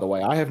leagues, by the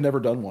way. I have never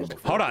done one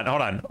before. Hold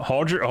on.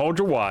 Hold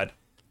your wad.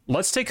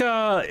 Let's take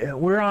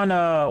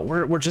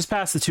we're just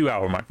past the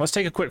 2-hour mark. Let's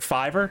take a quick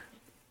 5-er,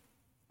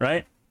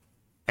 right?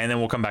 And then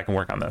we'll come back and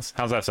work on this.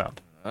 How's that sound?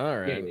 All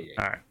right.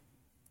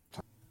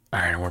 All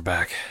right, we're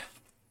back.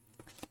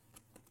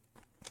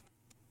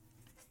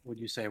 Would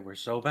you say we're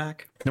so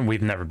back?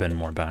 We've never been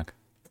more back.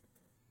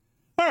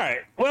 All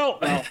right. Well,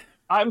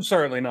 I'm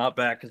certainly not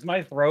back because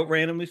my throat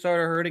randomly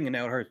started hurting and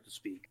now it hurts to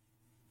speak.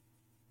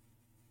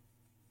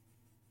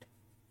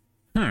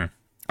 okay.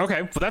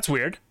 Well, that's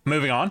weird.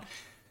 Moving on.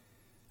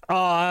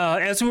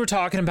 As we were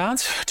talking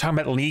about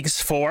Leagues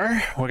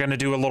 4, we're going to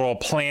do a little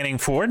planning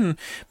for it and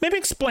maybe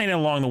explain it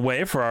along the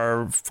way for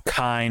our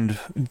kind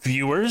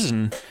viewers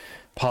and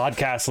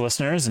podcast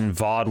listeners and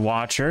VOD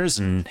watchers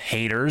and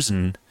haters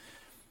and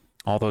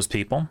all those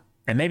people.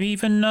 And maybe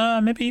even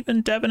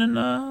Devin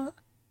and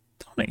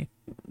Tony.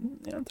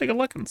 You know, take a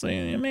look and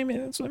see. Maybe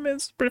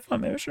it's pretty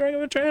fun. Maybe sure I'm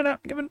going to try it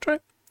out. Give it a try.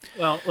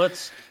 Well,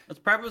 let's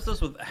preface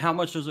this with how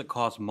much does it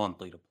cost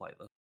monthly to play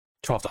this?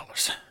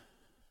 $12.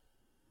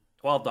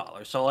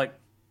 $12. So like,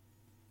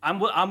 I'm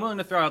willing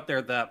to throw out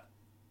there that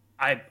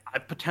I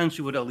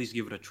potentially would at least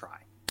give it a try.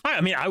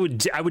 I mean, I would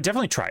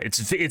definitely try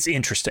it. It's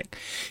interesting.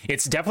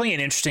 It's definitely an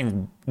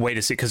interesting way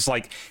to see, because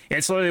like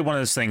it's literally one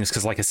of those things.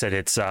 Because like I said,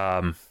 it's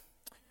let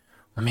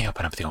me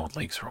open up the old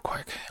leagues real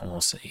quick and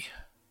we'll see.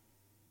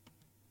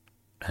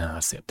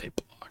 That's the update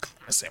block.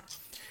 Let's see.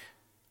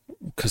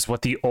 Because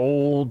what the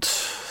old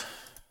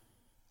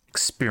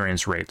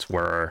experience rates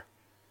were.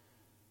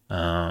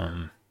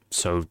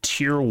 So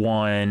tier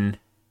 1.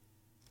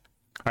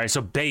 All right,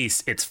 so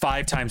base, it's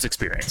 5 times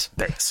experience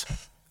base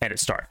at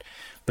its start.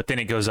 But then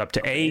it goes up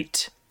to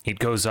 8, it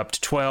goes up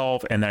to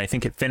 12, and then I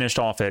think it finished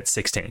off at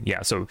 16.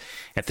 Yeah, so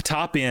at the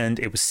top end,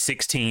 it was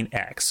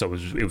 16x. So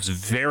it was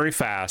very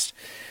fast,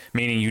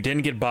 meaning you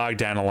didn't get bogged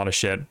down in a lot of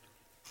shit.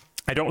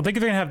 I don't think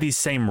they're going to have these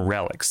same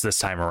relics this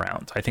time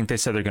around. I think they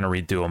said they're going to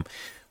redo them.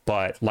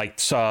 But like,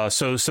 so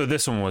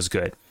this one was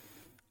good.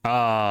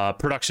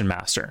 Production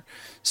master.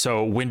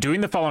 So when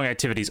doing the following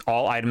activities,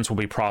 all items will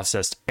be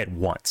processed at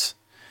once.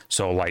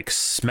 So like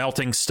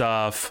smelting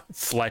stuff,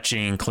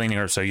 fletching, cleaning,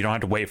 or so you don't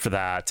have to wait for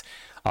that.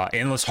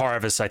 Endless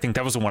harvest, I think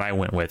that was the one I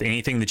went with.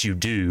 Anything that you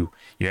do,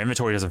 your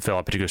inventory doesn't fill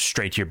up, but it goes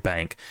straight to your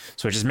bank.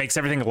 So it just makes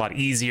everything a lot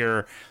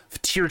easier.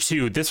 Tier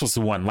 2, this was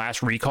the one,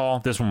 last recall.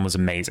 This one was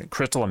amazing.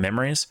 Crystal of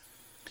Memories.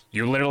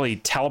 You literally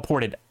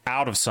teleported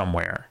out of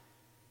somewhere,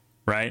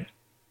 right?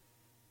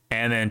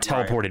 And then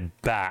teleported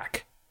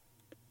back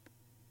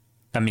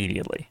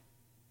immediately.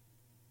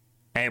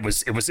 And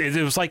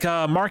it was like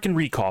a Mark and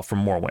Recall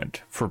from Morrowind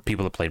for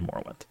people that played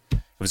Morrowind. It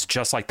was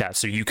just like that.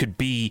 So you could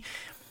be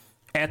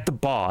at the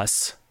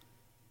boss,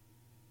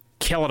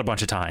 kill it a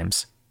bunch of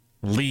times,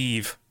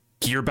 leave,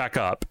 gear back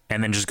up,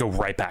 and then just go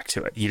right back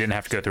to it. You didn't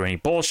have to go through any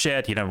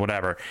bullshit,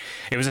 whatever.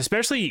 It was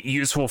especially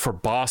useful for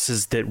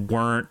bosses that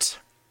weren't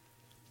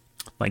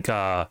like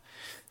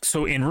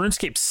so in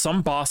RuneScape,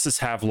 some bosses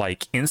have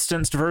like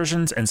instanced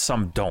versions and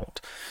some don't.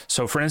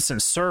 So for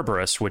instance,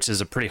 Cerberus, which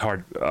is a pretty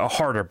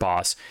harder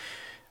boss,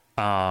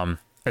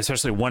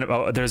 especially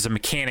there's a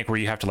mechanic where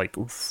you have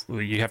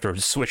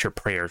to switch your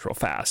prayers real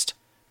fast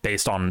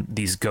based on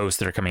these ghosts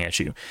that are coming at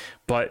you.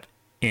 But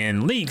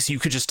in leagues, you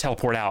could just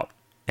teleport out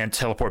and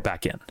teleport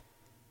back in,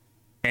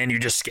 and you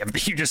just skipped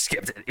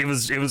it. It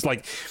was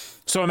like,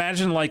 so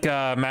imagine like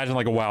a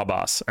WoW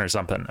boss or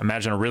something.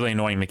 Imagine a really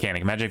annoying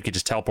mechanic. Imagine if you could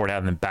just teleport out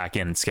and then back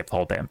in and skip the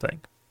whole damn thing.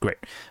 Great,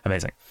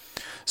 amazing.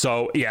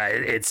 So yeah,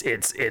 it's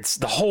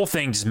the whole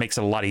thing just makes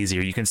it a lot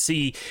easier. You can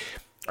see.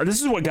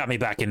 This is what got me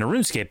back into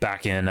RuneScape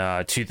back in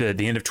to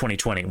the end of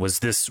 2020 was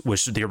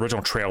the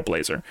original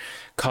Trailblazer,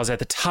 because at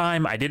the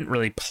time I didn't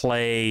really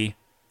play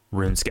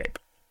RuneScape,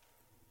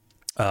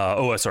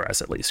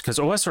 OSRS at least, because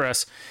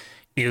OSRS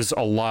is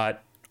a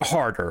lot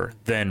harder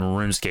than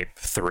RuneScape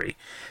 3,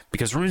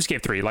 because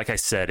RuneScape 3, like I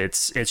said,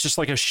 it's just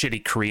like a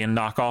shitty Korean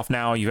knockoff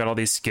now. You got all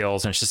these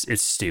skills and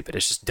it's stupid,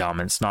 it's just dumb,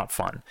 and it's not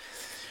fun.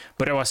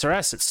 But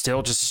OSRS,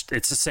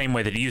 it's the same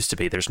way that it used to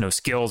be. There's no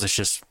skills, it's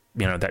just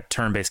that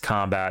turn-based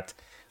combat.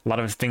 A lot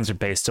of things are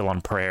based still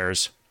on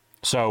prayers.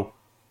 So,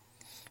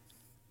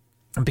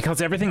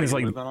 because everything is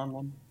like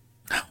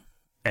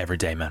every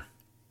day, man.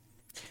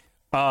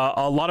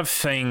 A lot of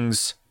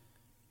things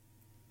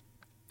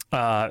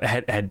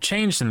had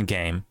changed in the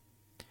game,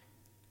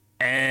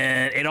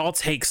 and it all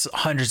takes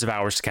hundreds of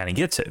hours to kind of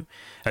get to,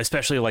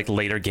 especially like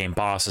later game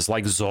bosses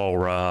like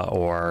Zulrah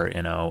or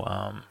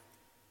I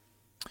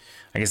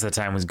guess at the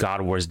time was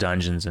God of War's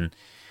dungeons. And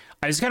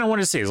I just kind of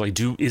wanted to say,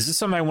 is this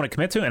something I want to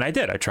commit to? And I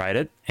did. I tried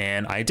it,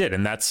 and I did.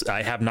 And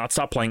I have not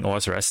stopped playing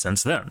OSRS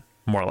since then,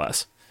 more or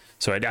less.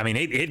 So,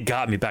 it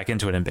got me back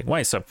into it in a big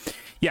way. So,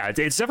 yeah,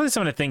 it's definitely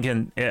something to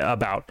think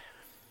about.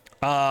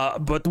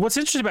 But what's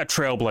interesting about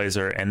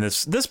Trailblazer, and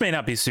this may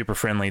not be super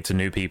friendly to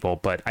new people,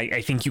 but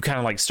I think you kind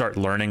of like start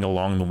learning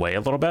along the way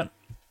a little bit.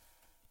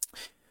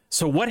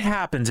 So what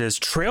happens is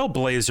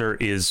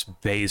Trailblazer is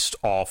based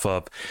off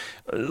of,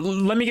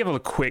 let me give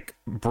a quick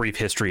brief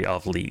history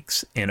of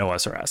leagues in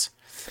OSRS.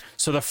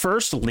 So the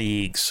first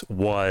leagues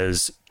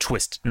was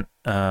Twisted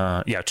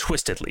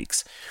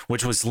Leagues,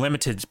 which was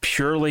limited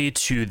purely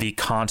to the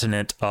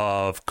continent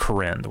of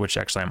Corinth, which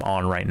actually I'm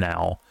on right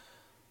now.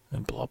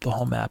 And blow up the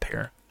whole map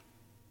here.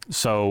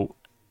 So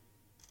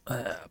pull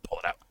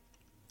it out.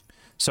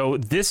 So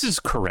this is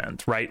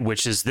Corinth, right?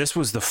 This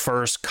was the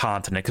first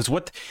continent, because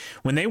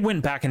when they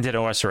went back and did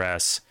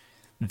OSRS,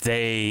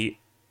 when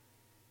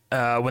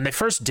they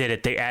first did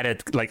it, they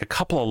added like a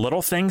couple of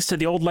little things to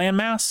the old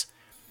landmass,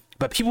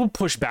 but people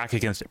pushed back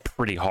against it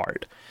pretty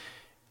hard,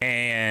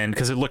 and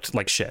because it looked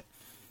like shit.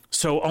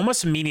 So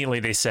almost immediately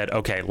they said,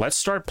 okay, let's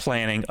start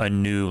planning a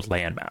new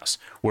landmass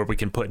where we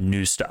can put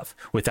new stuff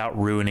without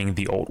ruining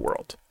the old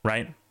world,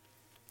 right?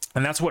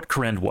 And that's what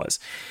Corinth was.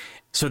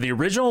 So the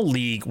original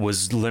league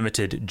was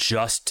limited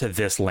just to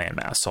this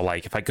landmass. So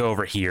like if I go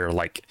over here,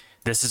 like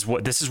this is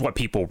what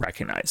people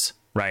recognize,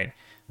 right?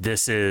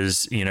 This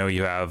is, you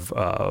have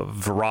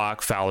Varrock,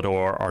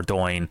 Falador,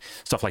 Ardoin,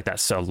 stuff like that.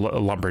 So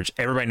Lumbridge,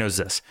 everybody knows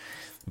this.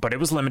 But it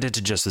was limited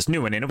to just this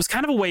new one. And it was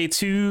kind of a way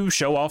to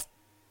show off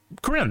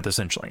Corinth,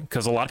 essentially,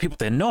 because a lot of people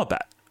didn't know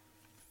about it.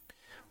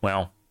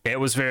 Well, it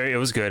was good, it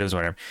was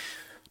whatever.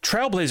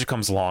 Trailblazer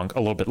comes along a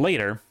little bit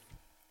later,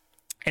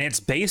 And it's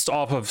based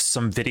off of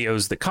some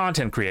videos that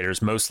content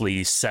creators,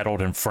 mostly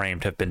Settled and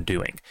Framed, have been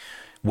doing,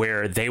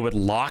 where they would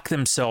lock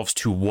themselves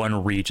to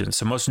one region.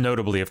 So most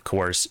notably, of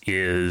course,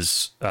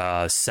 is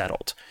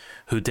Settled,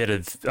 who did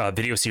a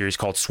video series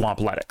called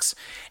Swampletics.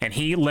 And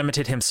he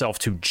limited himself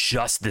to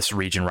just this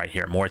region right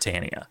here,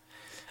 Mauritania.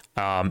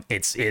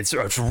 It's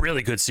a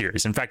really good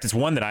series. In fact, it's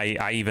one that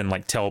I even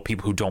like tell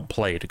people who don't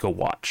play to go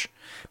watch,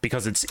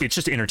 because it's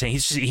just entertaining.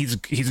 He's a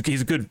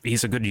good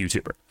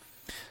YouTuber.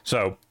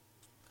 So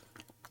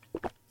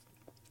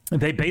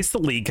they based the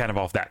league kind of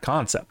off that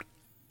concept,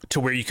 to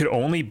where you could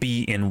only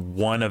be in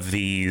one of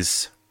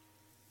these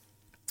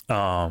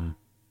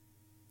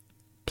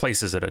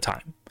places at a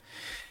time.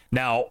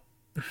 Now,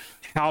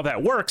 how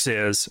that works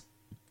is,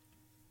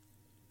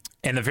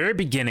 in the very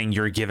beginning,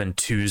 you're given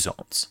 2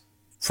 zones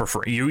for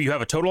free. You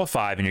have a total of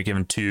 5, and you're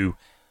given 2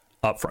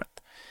 upfront.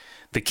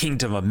 The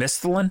Kingdom of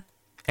Misthalin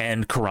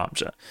and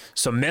Karamja.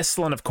 So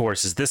Misthalin, of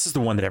course, this is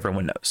the one that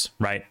everyone knows,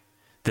 right?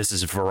 This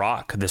is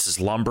Varrock, this is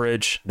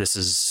Lumbridge, this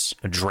is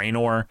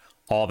Draenor,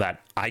 all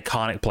that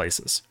iconic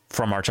places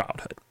from our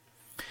childhood.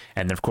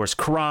 And then, of course,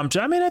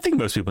 Karamja. I mean, I think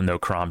most people know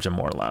Karamja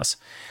more or less.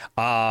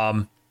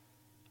 And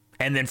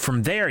then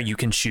from there, you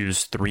can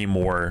choose 3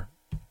 more.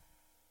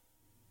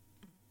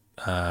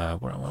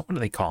 What do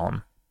they call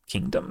them?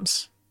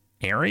 Kingdoms?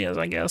 Areas,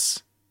 I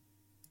guess.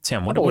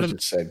 Tim, what I've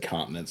just said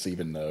continents,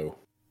 even though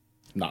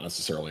not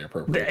necessarily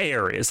appropriate. The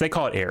areas. They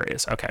call it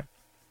areas. Okay.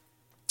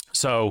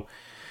 So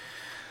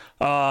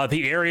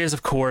the areas,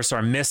 of course,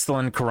 are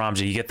Misthalin,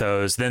 Karamja. You get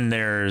those. Then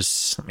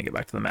there's, let me get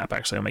back to the map,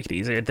 actually. I'll make it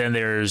easy. Then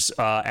there's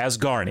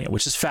Asgarnia,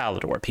 which is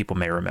Falador, people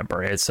may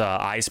remember. It's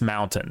Ice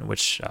Mountain,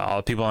 which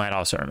people might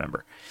also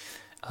remember.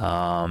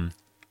 Then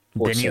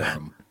you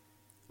have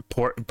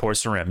Port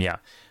Sarim, yeah.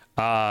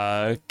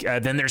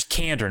 Then there's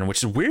Kandrin,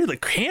 which is weird.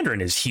 Like,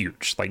 Kandrin is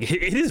huge. Like,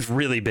 it is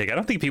really big. I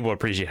don't think people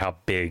appreciate how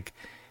big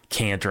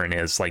Kandrin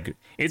is. Like,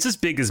 it's as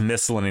big as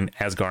Misthalin and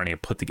Asgarnia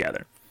put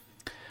together.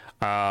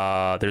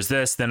 There's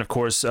this. Then, of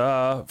course,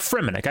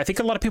 Fremennik. I think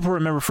a lot of people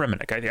remember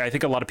Fremennik. I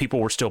think a lot of people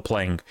were still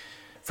playing.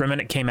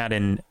 Fremennik came out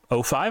in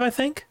 2005, I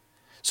think.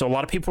 So a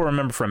lot of people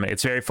remember Fremennik.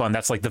 It's very fun.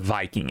 That's like the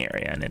Viking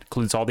area, and it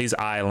includes all these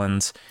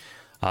islands.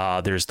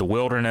 There's the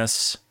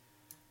wilderness.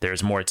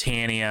 There's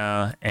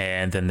Mauritania,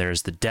 and then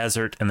there's the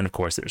desert, and then, of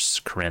course, there's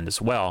Corinne as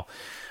well.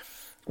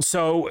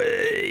 So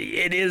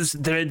it is,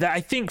 I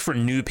think for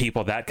new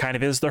people, that kind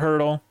of is the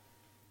hurdle,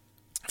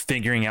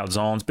 figuring out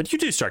zones. But you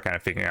do start kind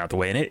of figuring out the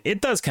way, and it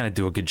does kind of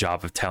do a good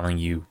job of telling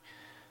you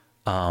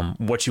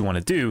what you want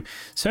to do.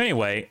 So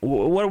anyway,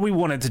 what we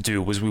wanted to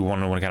do was we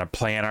wanted to kind of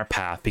plan our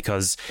path,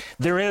 because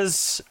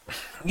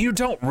you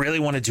don't really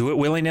want to do it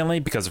willy-nilly,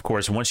 because, of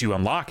course, once you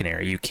unlock an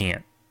area, you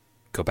can't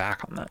go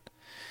back on that.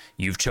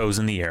 You've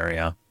chosen the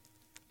area,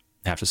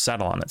 have to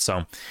settle on it.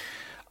 So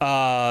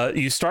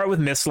you start with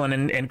Misthalin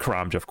and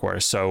Karamja, of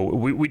course. So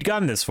we'd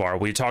gotten this far.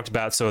 We talked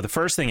about, so the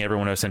first thing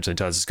everyone essentially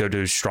does is go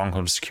to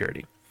Stronghold of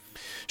Security.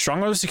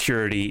 Stronghold of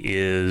Security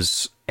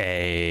is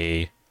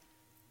it's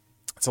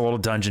a little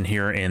dungeon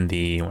here in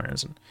the, where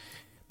is it?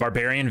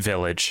 Barbarian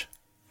Village.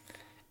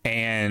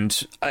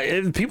 And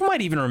people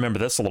might even remember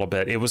this a little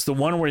bit. It was the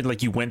one where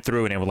like you went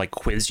through and it would like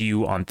quiz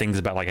you on things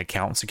about like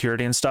account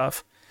security and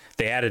stuff.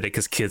 They added it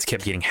because kids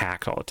kept getting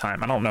hacked all the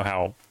time. I don't know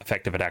how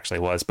effective it actually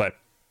was, but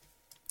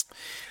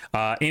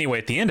anyway,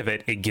 at the end of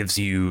it, it gives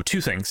you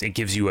 2 things. It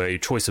gives you a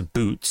choice of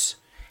boots,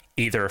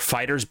 either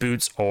fighter's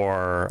boots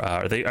or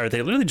are they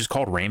literally just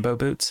called rainbow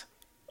boots?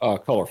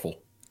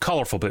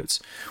 Colorful boots,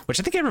 which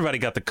I think everybody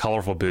got the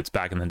colorful boots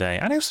back in the day.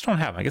 I just don't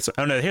have them. I guess.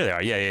 Oh no, here they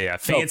are. Yeah.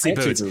 Fancy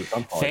boots.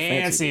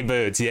 Fancy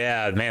boots.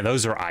 Yeah, man,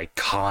 those are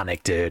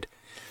iconic, dude.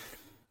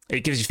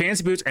 It gives you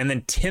fancy boots and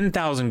then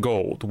 10,000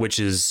 gold, which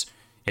is,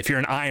 if you're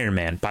an Iron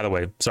Man, by the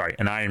way,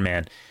 an Iron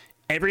Man,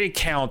 every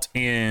account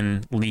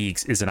in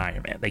leagues is an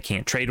Iron Man. They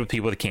can't trade with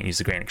people. They can't use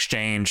the Grand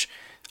Exchange.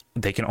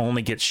 They can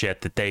only get shit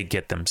that they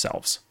get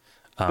themselves.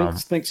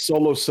 Think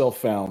solo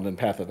self-found and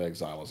Path of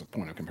Exile as a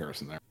point of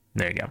comparison there.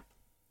 There you go.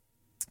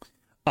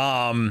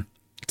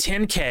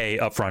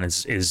 10K up front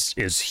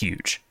is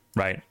huge,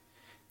 right?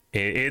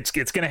 It's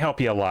going to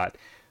help you a lot.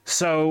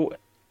 So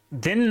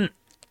then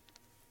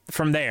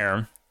from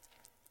there,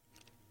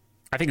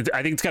 I think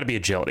it's got to be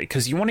agility,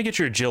 because you want to get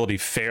your agility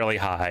fairly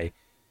high.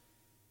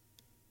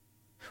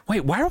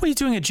 Wait, why are we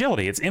doing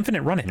agility? It's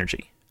infinite run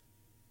energy.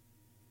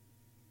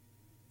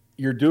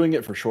 You're doing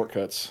it for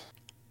shortcuts.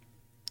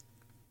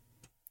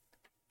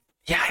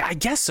 Yeah, I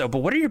guess so. But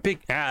what are your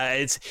big?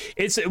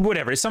 It's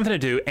whatever. It's something to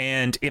do.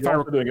 And if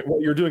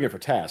you're doing it for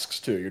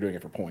tasks too. You're doing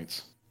it for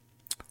points.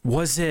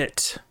 Was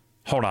it?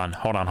 Hold on.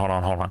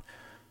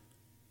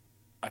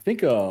 I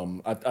think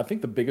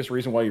the biggest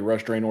reason why you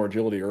rush Draenor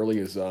agility early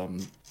is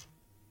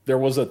there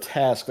was a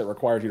task that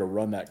required you to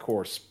run that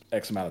course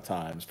X amount of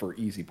times for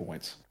easy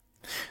points.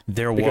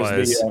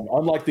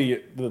 Unlike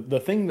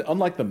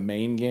the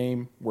main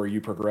game where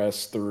you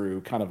progress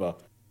through kind of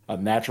a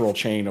natural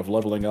chain of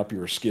leveling up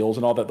your skills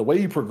and all that, the way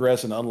you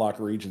progress and unlock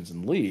regions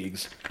and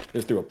leagues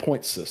is through a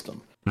point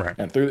system. Right.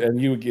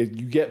 And you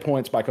get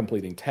points by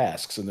completing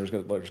tasks, and there's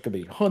going to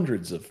be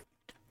hundreds of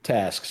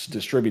tasks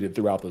distributed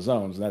throughout the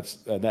zones,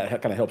 and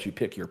that kind of helps you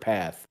pick your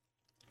path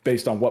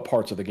based on what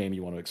parts of the game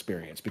you want to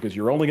experience, because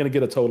you're only going to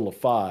get a total of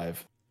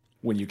 5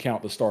 when you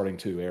count the starting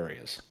 2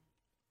 areas.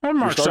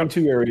 The starting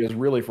 2 areas,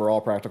 really, for all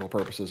practical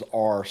purposes,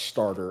 are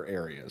starter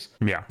areas.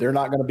 Yeah, they're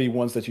not going to be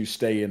ones that you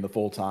stay in the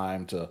full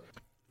time to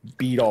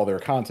beat all their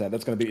content.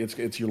 That's going to be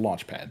it's your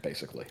launch pad,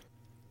 basically.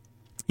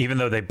 Even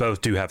though they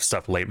both do have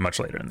stuff much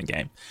later in the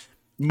game.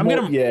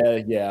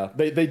 Yeah,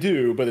 they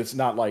do, but it's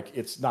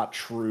not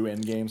true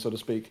end game, so to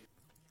speak.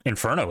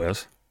 Inferno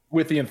is,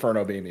 with the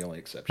Inferno being the only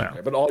exception.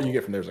 Yeah. But all you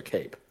get from there is a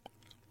cape.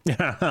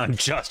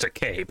 Just a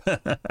cape.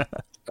 A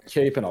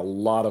cape and a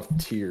lot of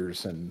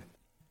tears and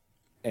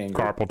anger.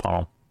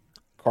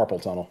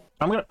 Carpal tunnel.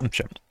 I'm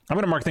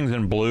gonna mark things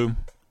in blue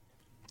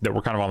that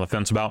we're kind of on the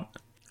fence about,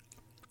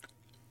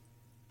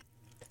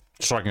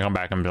 so I can come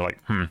back and be like,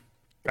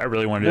 I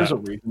really want to do that. There's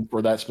a reason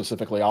for that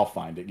specifically. I'll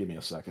find it. Give me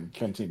a second.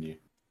 Continue.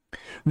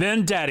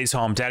 Then Daddy's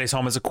Home. Daddy's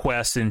Home is a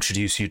quest to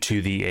introduce you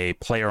to the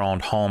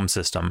player-owned home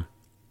system,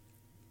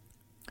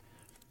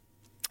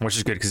 which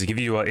is good because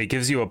it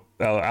gives you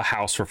a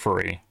house for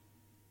free.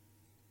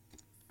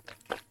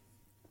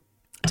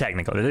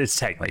 Technically, it's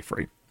technically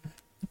free,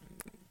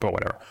 but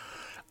whatever.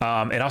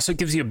 It also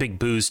gives you a big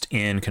boost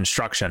in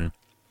construction.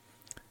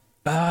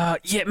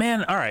 Yeah,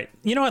 man. All right.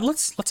 You know what?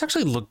 Let's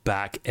actually look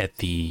back at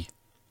the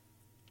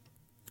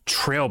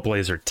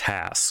Trailblazer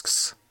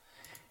tasks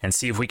and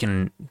see if we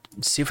can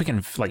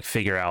like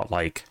figure out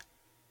like.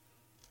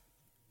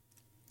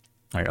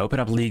 All right. Open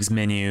up League's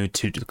menu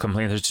to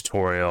complete the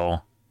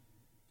tutorial.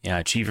 Yeah,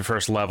 achieve your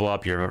first level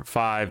up. You're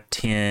 5,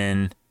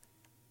 10.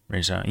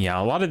 Yeah,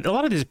 a lot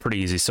of these are pretty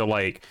easy. So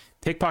like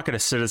pickpocket a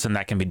citizen,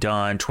 that can be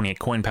done. 28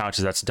 coin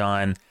pouches, that's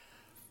done.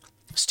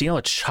 Steal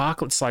a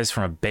chocolate slice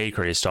from a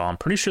bakery stall. I'm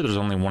pretty sure there's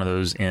only one of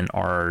those in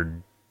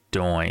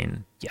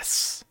Ardoin.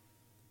 Yes.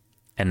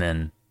 And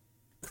then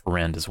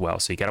Corinne as well.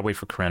 So you gotta wait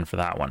for Corinne for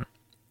that one.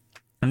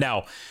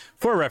 Now,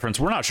 for reference,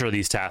 we're not sure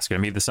these tasks are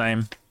gonna be the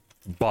same,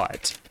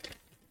 but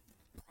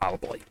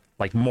probably.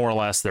 Like more or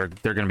less, they're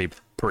gonna be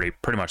pretty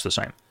much the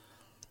same.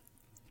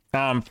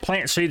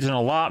 Plant seeds in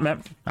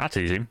allotment. That's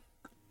easy.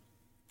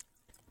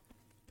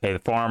 Pay the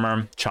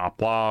farmer.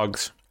 Chop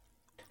logs.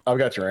 I've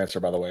got your answer,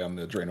 by the way, on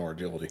the Draenor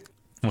agility.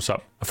 What's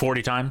up?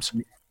 40 times?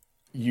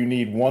 You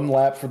need 1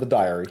 lap for the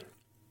diary,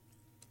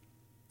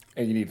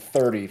 and you need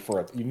 30 for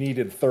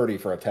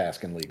a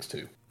task in Leagues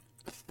 2.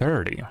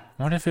 30?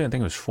 What if I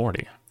think it was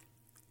 40?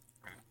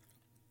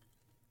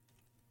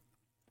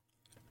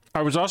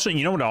 I was also,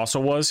 you know what it also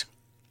was?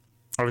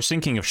 I was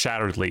thinking of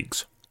Shattered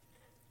Leagues.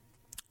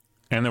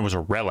 And there was a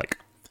relic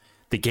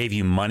that gave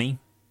you money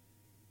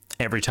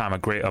every time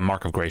a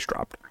Mark of Grace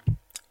dropped.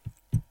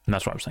 And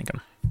that's what I was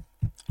thinking.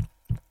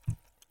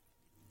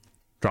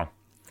 So,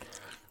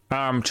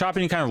 chop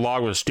any kind of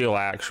log with a steel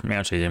axe. Man,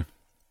 it's easy.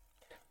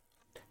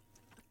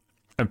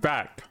 In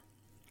fact,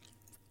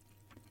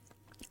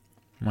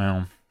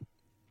 well,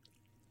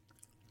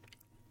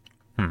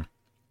 that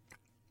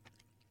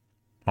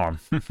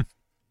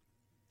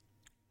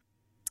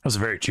was a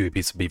very chewy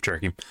piece of beef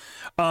jerky.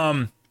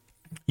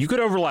 You could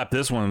overlap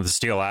this one with the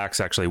steel axe,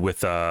 actually,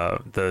 with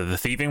the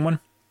thieving one,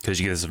 because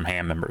you get some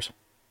ham members.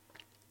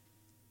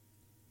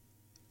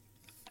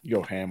 You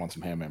go ham on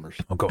some ham members.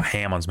 I'll go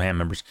ham on some ham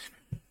members.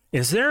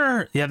 Is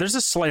there... Yeah, there's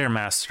a Slayer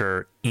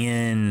Master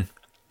in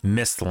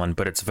Misthalin,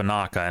 but it's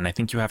Vanaka, and I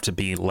think you have to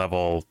be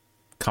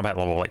combat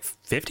level, like,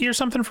 50 or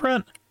something for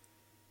it?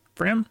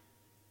 For him?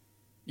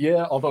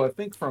 Yeah, although I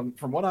think from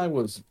what I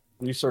was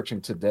researching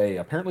today,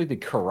 apparently the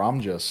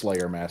Karamja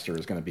Slayer Master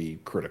is going to be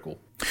critical.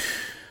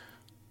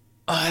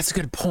 Oh, that's a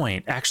good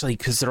point. Actually,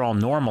 because they're all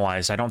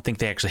normalized, I don't think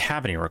they actually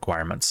have any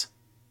requirements.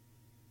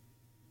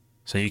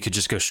 So you could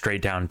just go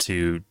straight down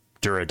to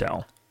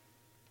Duradel.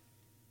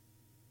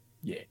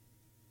 Yeah.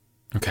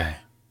 Okay.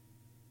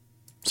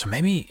 So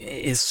maybe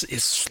is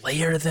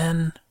Slayer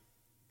then?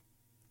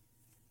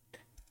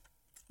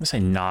 Let's say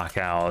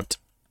knockout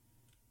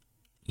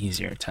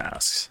easier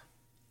tasks.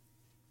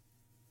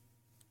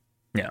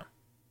 Yeah.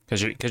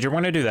 Because you're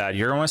going to do that.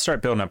 You're going to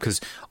start building up. Because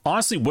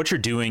honestly, what you're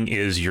doing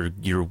is you're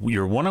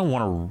want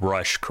to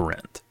rush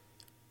Corinth.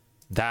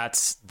 That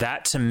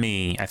to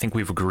me, I think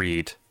we've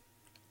agreed.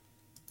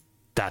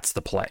 That's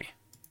the play,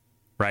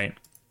 right?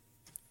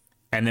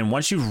 And then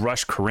once you've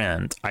rushed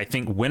Corinth, I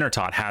think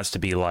Wintertot has to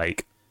be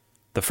like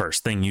the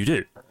first thing you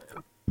do.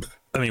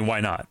 I mean,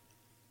 why not?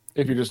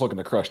 If you're just looking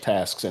to crush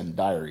tasks and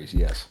diaries,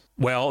 yes.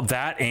 Well,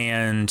 that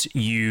and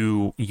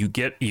you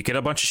get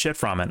a bunch of shit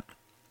from it.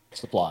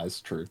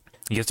 Supplies, true.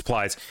 You get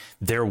supplies.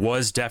 There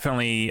was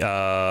definitely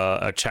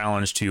a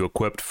challenge to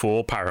equip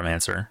full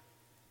Pyromancer.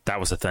 That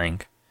was a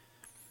thing.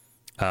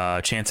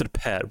 Chance at a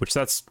pet, which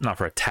that's not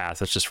for a task.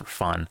 That's just for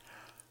fun.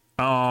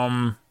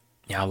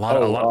 Yeah, a lot.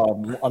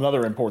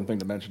 Another important thing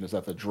to mention is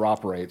that the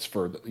drop rates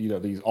for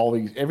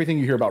everything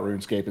you hear about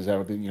RuneScape is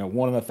everything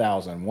 1 in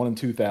 1,000, 1 in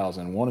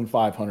 2,000, 1 in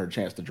 500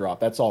 chance to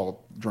drop. That's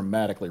all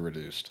dramatically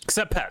reduced.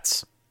 Except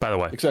pets, by the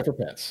way. Except for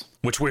pets.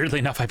 Which weirdly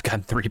enough, I've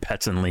gotten 3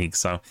 pets in League,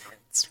 so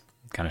it's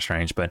kind of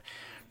strange. But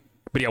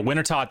But yeah,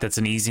 Wintertot, that's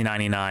an easy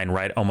 99,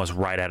 right, almost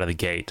right out of the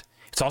gate.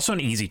 It's also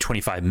an easy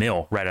 25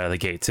 mil right out of the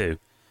gate too.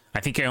 I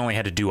think I only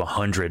had to do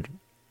 100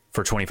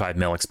 for 25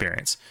 mil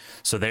experience.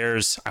 So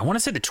I want to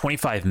say the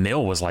 25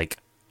 mil was like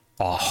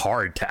a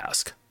hard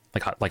task,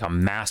 like a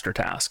master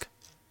task.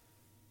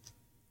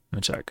 Let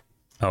me check.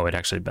 Oh, it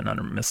actually had been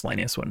under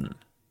miscellaneous, wouldn't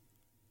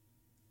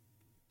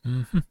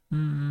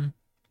it?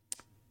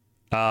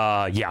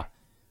 Yeah.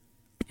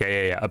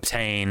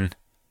 Obtain.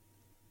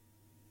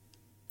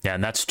 Yeah,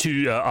 and that's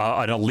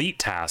an elite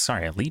task.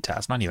 Sorry, elite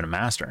task, not even a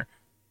master.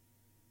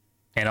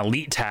 An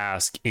elite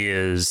task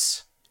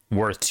is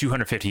worth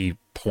 250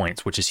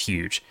 points, which is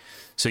huge.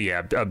 So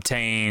yeah,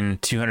 obtain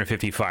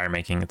 250 fire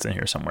making. It's in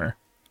here somewhere.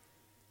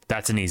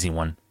 That's an easy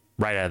one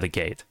right out of the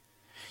gate.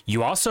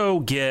 You also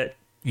get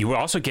a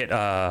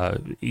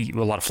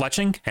lot of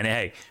fletching and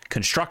hey,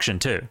 construction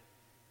too.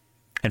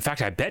 In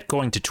fact, I bet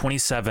going to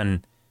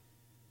 25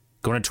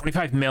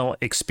 mil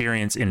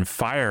experience in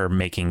fire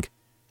making,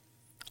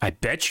 I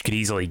bet you could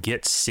easily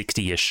get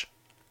 60-ish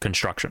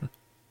construction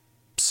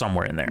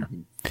somewhere in there.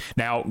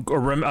 Now,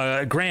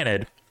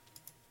 granted,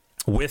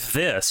 with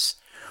this,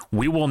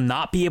 we will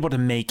not be able to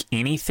make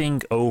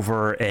anything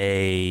over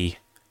a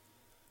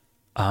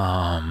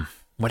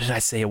what did I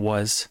say it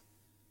was?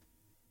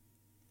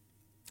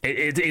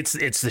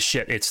 It's the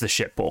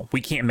shit pool.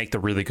 We can't make the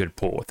really good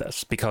pool with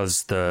this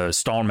because the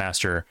Stone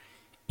Master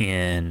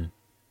in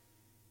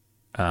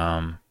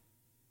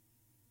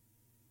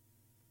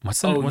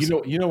what's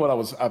that? You know what I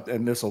was,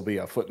 and this will be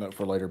a footnote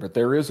for later, but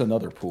there is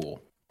another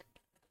pool.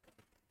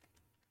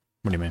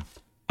 What do you mean?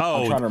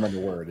 I'm trying to remember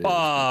where it is.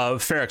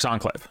 Ferrex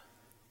Enclave.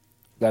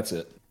 That's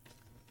it.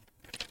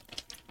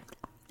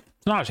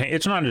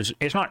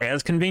 It's not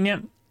as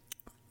convenient.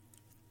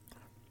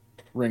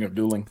 Ring of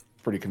Dueling,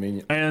 pretty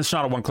convenient. And it's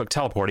not a one-click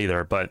teleport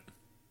either, but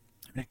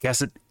I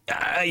guess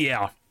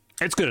yeah,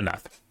 it's good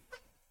enough.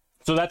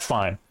 So that's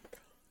fine.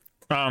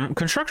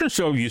 Construction's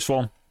still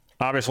useful,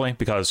 obviously,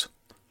 because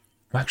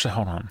actually,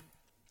 hold on.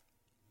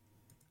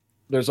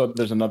 There's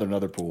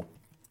another pool.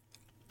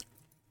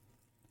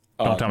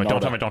 Don't tell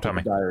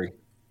me.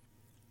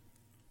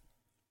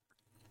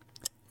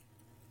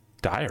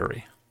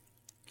 Diary.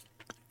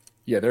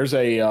 Yeah, there's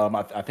a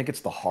I think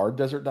it's the Hard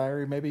Desert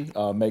Diary, maybe.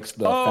 Makes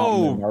the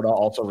Fountain and Narda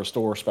also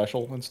restore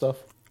special and stuff.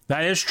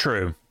 That is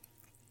true.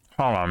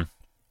 Hold on.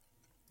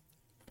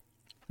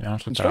 Yeah,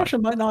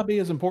 construction might not be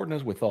as important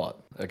as we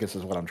thought, I guess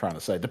is what I'm trying to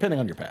say, depending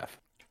on your path.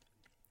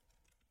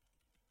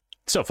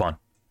 Still fun.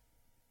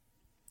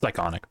 It's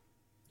iconic.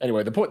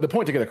 Anyway, the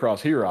point to get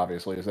across here,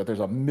 obviously, is that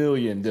there's a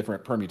million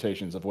different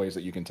permutations of ways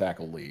that you can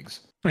tackle leagues.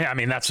 Yeah, I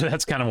mean,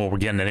 that's kind of what we're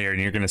getting at here,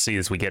 and you're going to see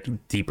as we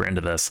get deeper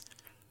into this.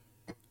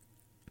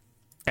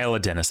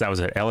 Eladenis, that was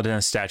it.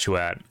 Eladenis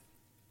statuette.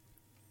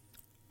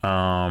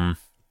 Yeah,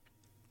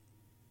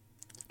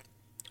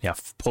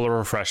 Polar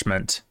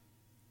Refreshment.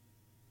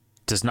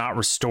 Does not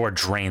restore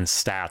drain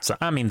stats.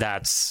 I mean,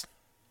 that's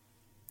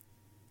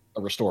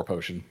a restore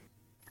potion.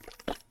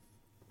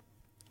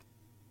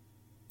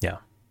 Yeah.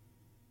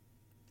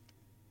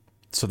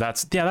 So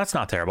that's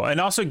not terrible. And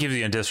also gives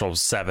you an additional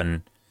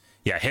 7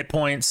 hit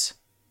points.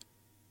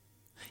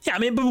 Yeah, I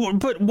mean,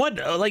 but what,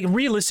 like,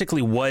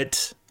 realistically,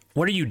 what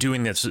are you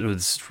doing that's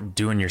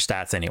doing your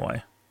stats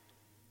anyway?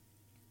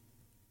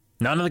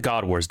 None of the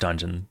God Wars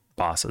dungeon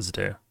bosses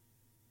do.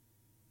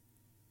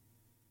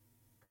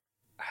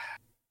 I'm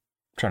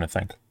trying to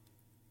think.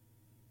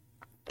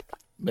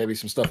 Maybe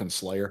some stuff in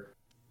Slayer.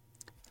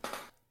 I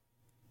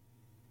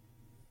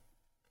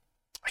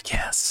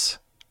guess.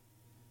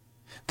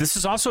 This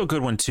is also a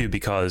good one too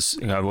because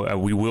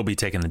we will be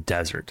taking the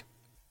desert.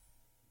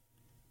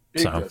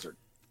 Desert.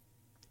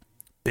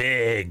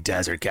 Big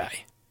desert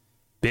guy.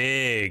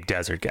 Yeah,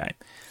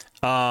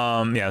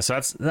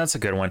 so that's a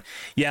good one.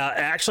 Yeah,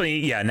 actually,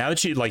 yeah, now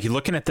that you're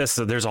looking at this,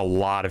 there's a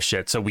lot of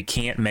shit. So we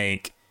can't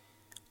make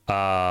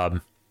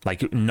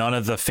like none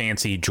of the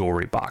fancy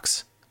jewelry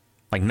box.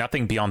 Like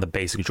nothing beyond the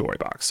basic jewelry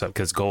box. So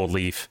because gold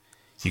leaf,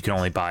 you can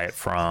only buy it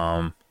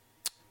from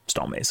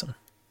Stonemason.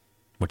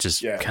 Which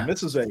is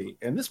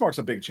and this marks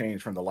a big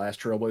change from the last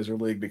Trailblazer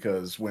League,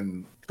 because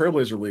when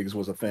Trailblazer Leagues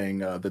was a thing,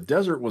 the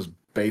desert was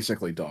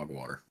basically dog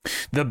water.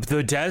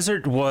 The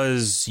desert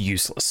was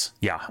useless.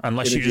 Yeah,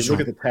 unless you just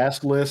look at the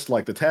task list.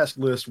 Like the task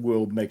list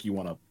will make you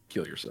want to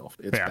kill yourself.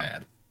 It's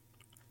bad.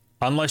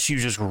 Unless you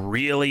just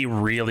really,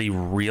 really,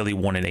 really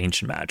wanted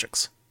ancient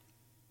magics.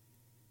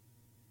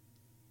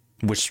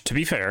 Which, to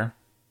be fair,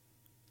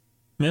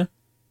 yeah,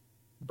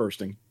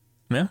 bursting,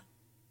 yeah,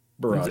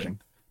 barraging.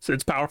 So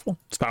it's powerful.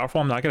 It's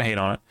powerful. I'm not going to hate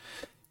on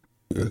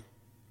it.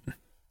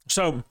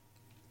 So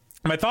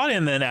my thought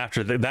in then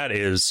after that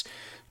is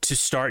to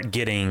start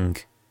getting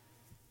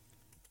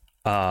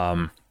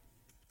Konar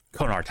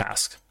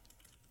tasks.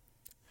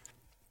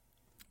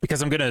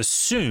 Because I'm going to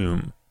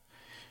assume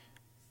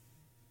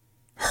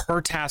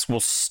her task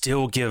will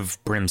still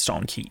give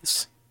Brimstone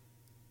keys.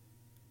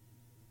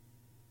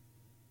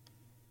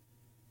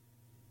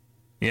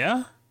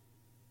 Yeah?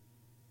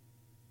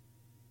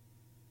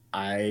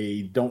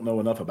 I don't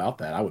know enough about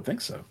that. I would think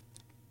so.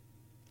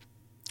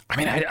 I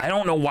mean, I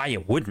don't know why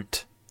it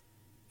wouldn't,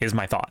 is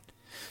my thought.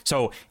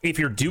 So if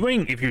you're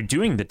doing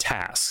the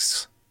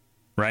tasks,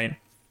 right?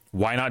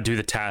 Why not do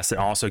the tasks and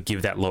also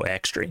give that little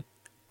extra,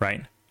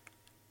 right?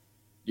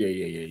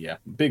 Yeah.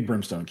 Big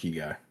brimstone key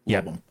guy.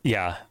 Love him.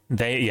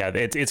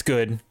 It's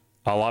good.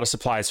 A lot of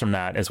supplies from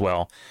that as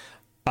well.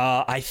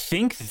 I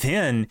think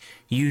then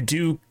you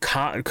do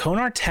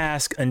Konar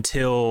task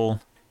until,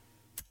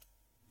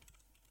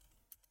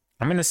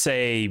 I'm going to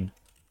say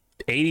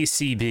 80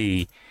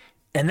 CB,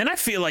 and then I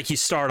feel like you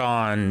start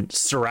on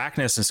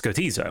Sarachnis and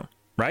Skotizo,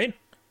 right?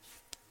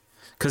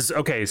 Because,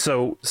 okay,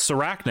 so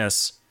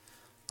Sarachnis,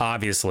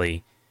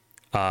 obviously,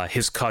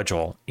 his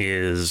cudgel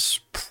is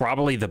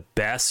probably the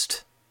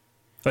best.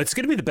 It's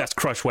going to be the best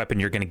crush weapon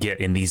you're going to get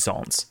in these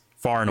zones,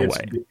 far and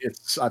away.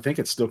 I think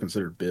it's still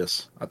considered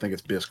BIS. I think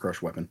it's BIS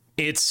crush weapon.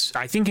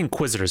 I think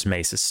Inquisitor's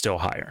Mace is still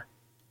higher.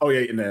 Oh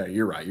yeah, no,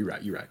 you're right.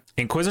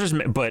 Inquisitor's,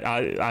 but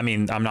I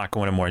mean, I'm not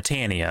going to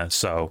Mauritania,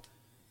 so,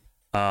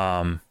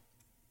 farm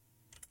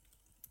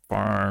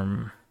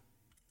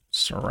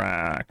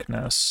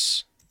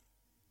Sarachnis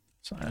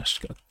 /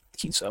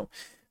 Skotizo.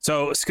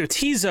 So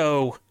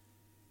Skotizo,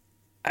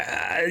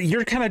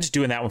 you're kind of just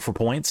doing that one for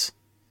points.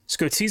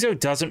 Skotizo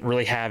doesn't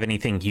really have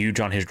anything huge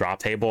on his drop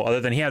table,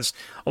 other than he has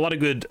a lot of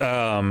good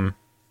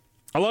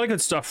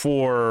stuff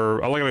for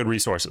a lot of good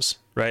resources,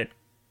 right?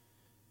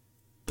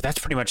 But that's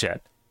pretty much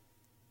it.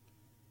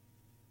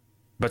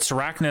 But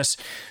Sarachnis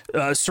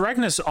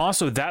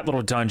also, that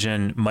little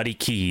dungeon, not Muddy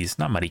Keys.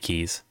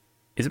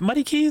 Is it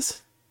Muddy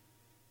Keys?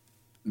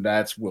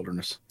 That's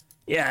Wilderness.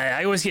 Yeah,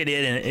 I always get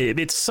it, and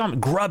it's some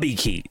Grubby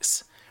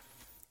Keys.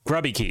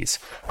 Grubby Keys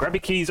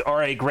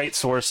are a great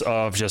source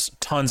of just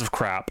tons of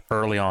crap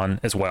early on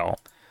as well.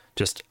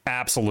 Just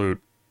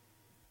absolute,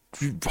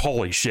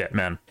 holy shit,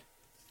 man.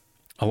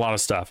 A lot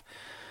of stuff.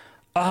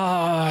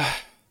 So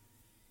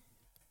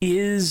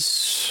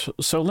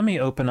let me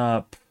open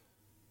up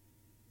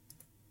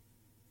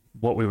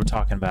what we were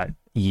talking about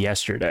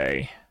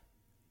yesterday,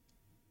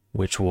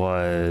 which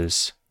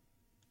was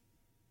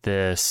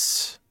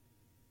this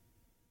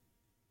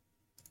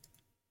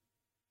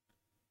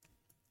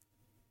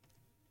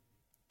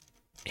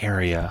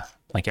area,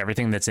 like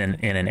everything that's in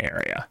an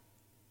area,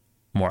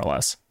 more or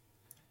less.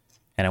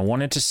 And I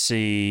wanted to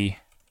see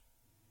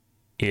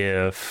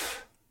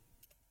if,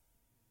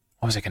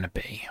 what was it going to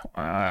be?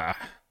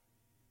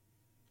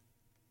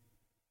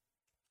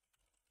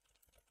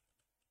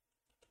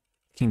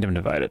 Kingdom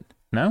Divided.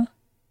 No?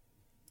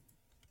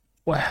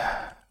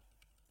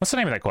 What's the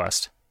name of that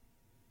quest?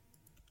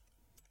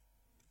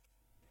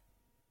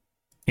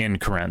 In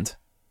Kourend.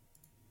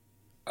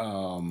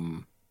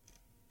 I'm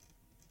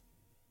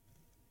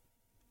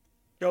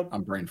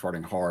brain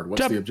farting hard.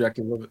 What's the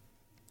objective of it?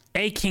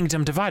 A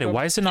Kingdom Divided.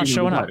 Why is it not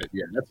showing up?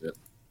 Yeah, that's it.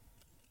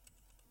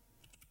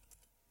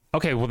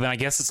 Okay, well then I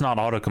guess it's not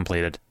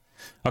auto-completed.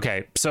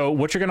 Okay, so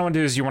what you're going to want to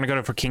do is you want to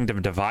go for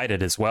Kingdom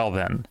Divided as well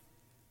then.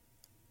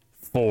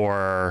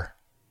 For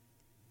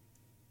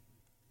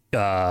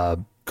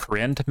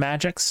Kourend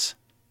magics,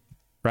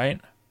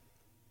 right?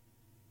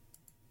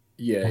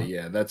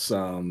 Yeah, that's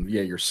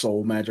your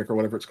soul magic or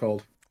whatever it's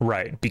called.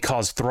 Right,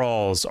 because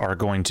thralls are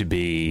going to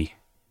be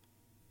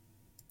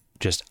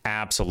just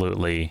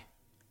absolutely,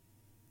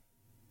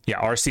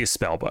 Arceus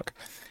Spellbook.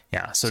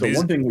 Yeah, so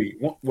one thing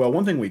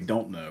we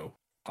don't know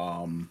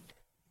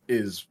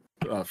is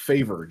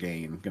favor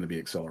gain going to be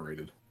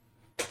accelerated.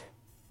 Oh,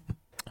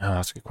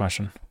 that's a good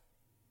question.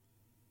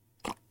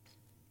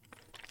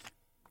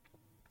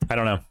 I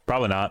don't know.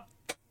 Probably not.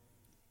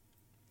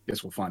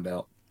 Guess we'll find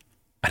out.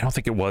 I don't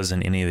think it was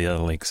in any of the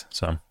other leagues.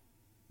 So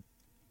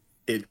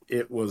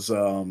it was.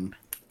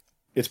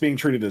 It's being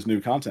treated as new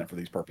content for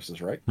these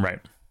purposes, right? Right.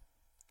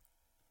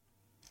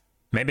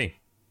 Maybe.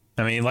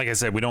 I mean, like I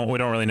said, we don't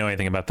really know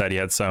anything about that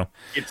yet. So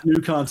it's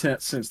new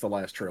content since the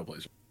last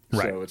Trailblazer.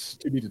 Right. So it's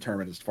to be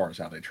determined as far as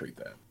how they treat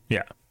that.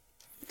 Yeah.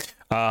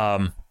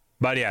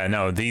 But yeah,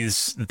 no. What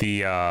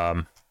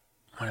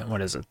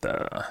is it?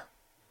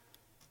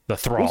 The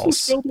thralls.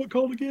 What's the spellbook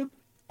called again?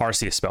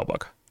 Arceus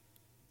Spellbook.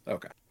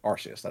 Okay,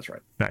 Arceus, that's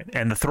right. Right,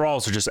 and the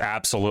thralls are just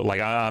absolute. Like,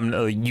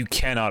 you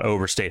cannot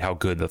overstate how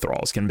good the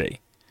thralls can be.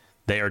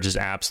 They are just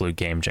absolute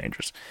game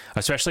changers,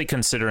 especially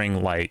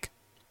considering like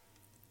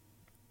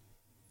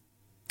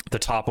the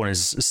top one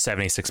is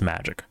 76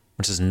 magic,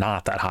 which is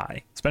not that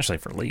high, especially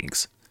for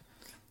leagues.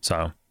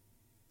 So,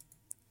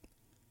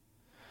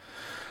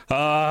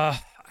 I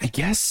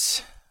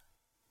guess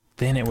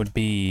then it would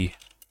be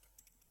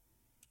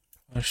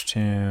push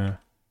to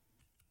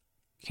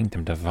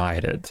Kingdom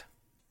Divided.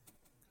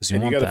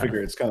 And you got to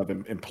figure it's kind of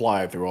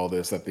implied through all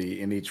this that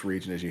in each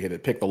region as you hit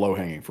it, pick the low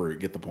hanging fruit,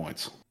 get the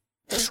points.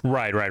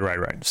 Right.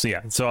 So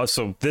yeah,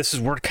 so this is,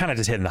 we're kind of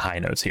just hitting the high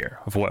notes here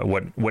of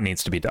what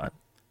needs to be done.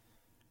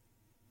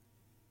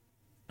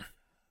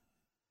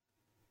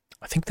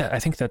 I think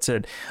that's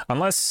it.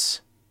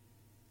 Unless,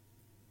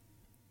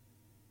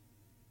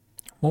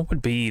 what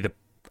would be the?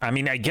 I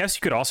mean, I guess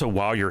you could also,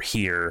 while you're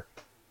here.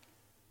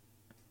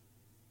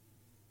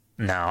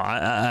 No,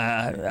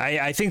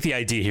 I think the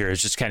idea here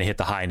is just kind of hit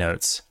the high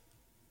notes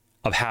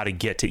of how to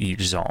get to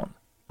each zone,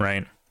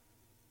 right?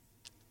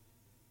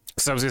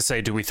 So I was gonna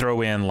say, do we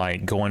throw in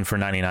like going for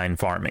 99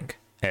 farming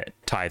at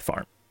Tithe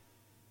Farm?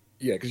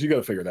 Yeah, because you got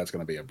to figure that's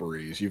going to be a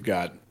breeze. You've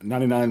got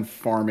 99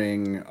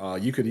 farming.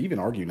 You could even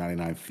argue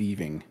 99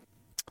 thieving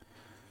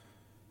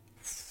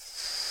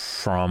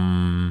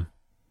From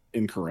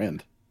in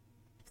Corinne.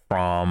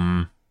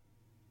 From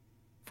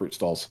Fruit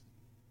stalls.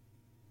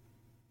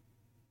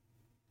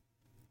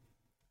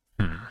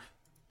 What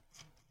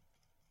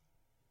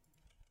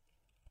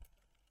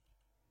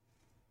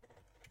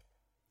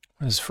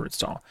is fruit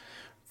stall?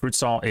 Fruit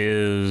stall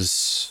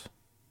is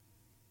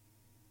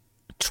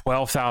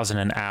 12,000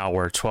 an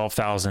hour.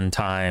 12,000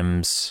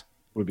 times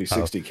Would be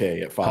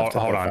 60K at 5.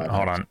 hold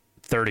on.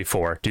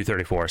 34. Do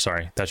 34.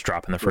 Sorry, that's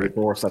dropping the fruit.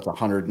 34, so that's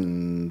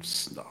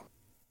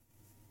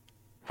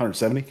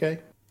 170K?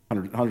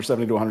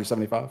 170 to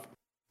 175?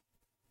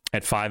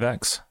 At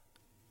 5x.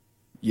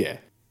 Yeah.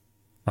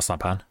 That's not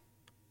bad.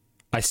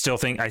 I still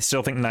think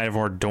Knight of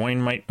Ordoin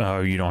might.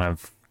 Oh, you don't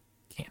have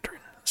Candrin.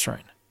 That's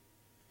right.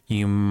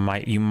 You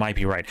might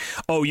be right.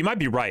 Oh, you might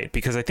be right,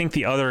 because I think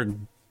the other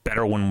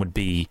better one would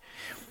be,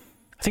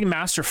 I think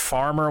Master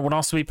Farmer would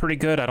also be pretty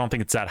good. I don't think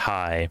it's that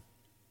high.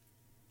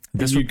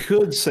 You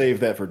could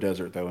save that for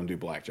desert though and do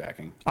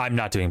blackjacking. I'm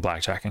not doing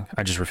blackjacking.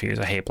 I just refuse.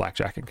 I hate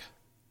blackjacking.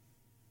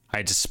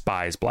 I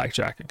despise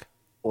blackjacking.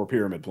 Or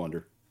pyramid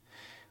plunder.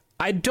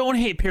 I don't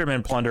hate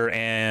pyramid plunder,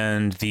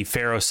 and the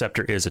Pharaoh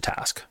Scepter is a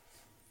task.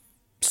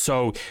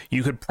 So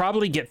you could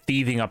probably get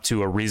thieving up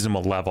to a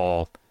reasonable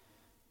level.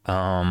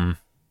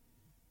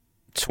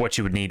 To what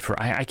you would need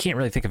for, I can't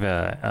really think of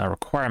a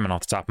requirement off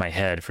the top of my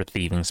head for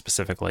thieving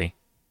specifically.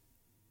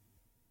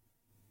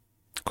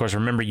 Of course,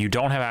 remember, you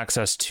don't have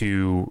access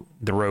to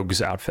the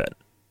rogue's outfit.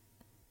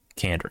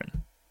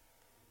 Candrin.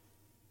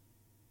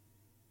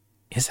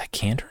 Is that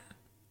Candrin?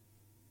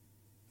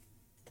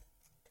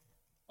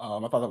 I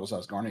thought that was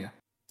Asgarnia.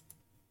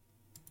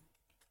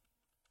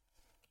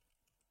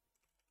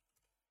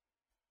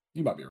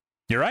 You might be right.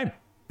 You're right.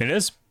 It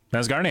is.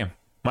 Asgarnia.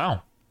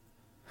 Wow.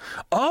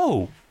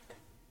 Oh!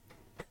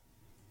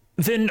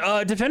 Then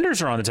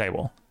defenders are on the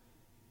table.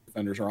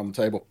 Defenders are on the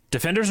table.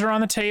 Defenders are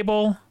on the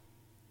table.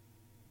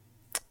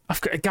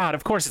 God,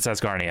 of course it's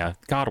Asgarnia.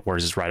 God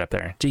Wars is right up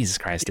there. Jesus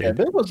Christ, dude. Yeah,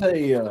 there was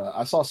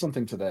I saw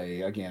something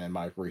today, again, in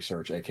my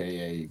research,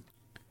 aka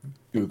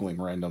Googling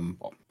random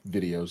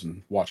videos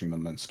and watching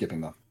them and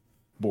skipping the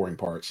boring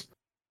parts.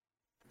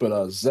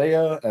 But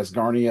Zaya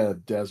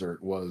Asgarnia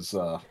Desert was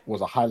a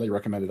highly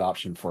recommended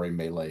option for a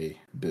melee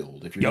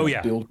build. If you're going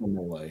to build for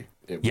melee,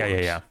 it works.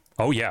 Yeah.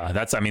 Oh yeah,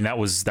 that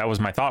was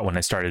my thought when I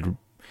started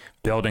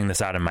building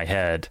this out in my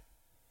head.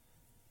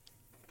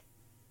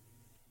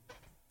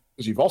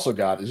 Because you've also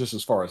got, just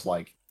as far as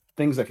like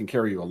things that can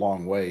carry you a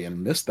long way,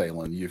 in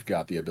Misthalin, you've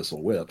got the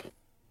Abyssal Whip.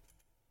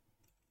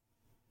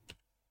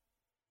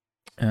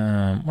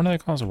 What do they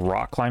call those?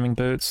 Rock climbing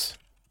boots?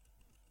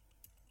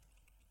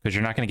 Because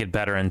you're not going to get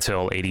better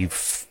until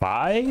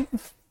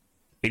 85?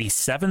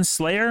 87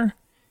 Slayer?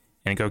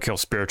 And go kill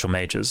spiritual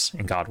mages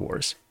in God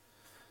Wars.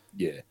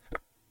 Yeah.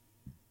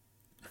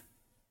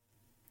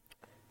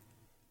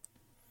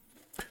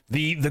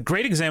 The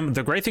great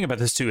thing about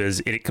this too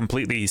is it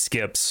completely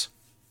skips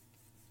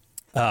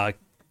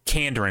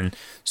Candrin,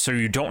 so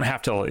you don't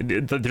have to,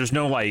 there's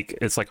no like,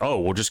 it's like, oh,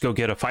 we'll just go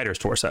get a fighter's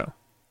torso.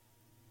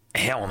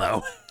 Hell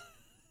no.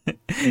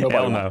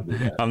 Hell no.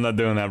 I'm not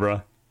doing that,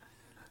 bro.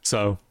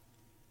 So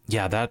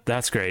yeah,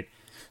 that's great.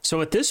 So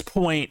at this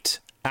point,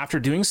 after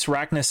doing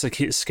Sarachnis,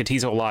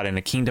 Skatiza a lot in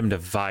A Kingdom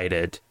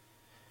Divided,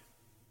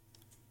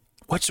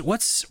 what's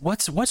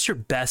your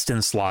best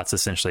in slots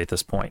essentially at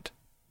this point?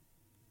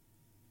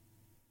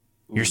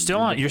 You're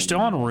still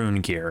on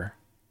rune gear,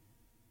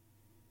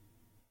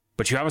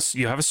 but you have a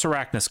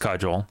Sarachnis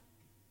cudgel.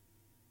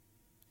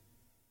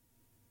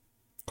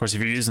 Of course, if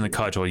you're using the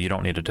cudgel, you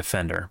don't need a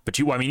defender. But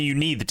you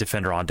need the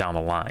defender on down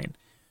the line.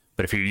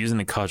 But if you're using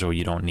the cudgel,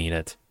 you don't need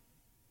it.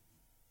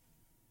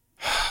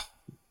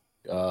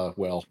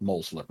 Well,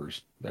 mole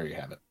slippers. There you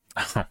have it.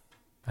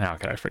 How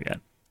could I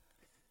forget?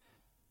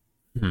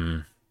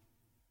 Yeah,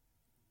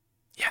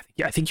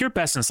 I think your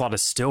best in slot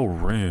is still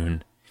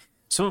rune.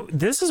 So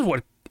this is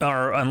what,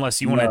 or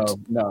unless you want to.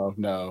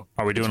 No.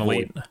 Are we doing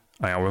elite?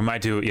 Oh, yeah, we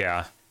might do.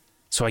 Yeah.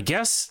 So I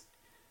guess.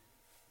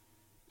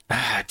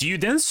 Do you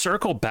then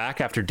circle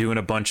back after doing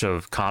a bunch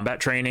of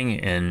combat training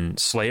in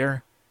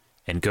Slayer,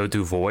 and go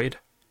do Void,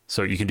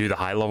 so you can do the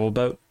high level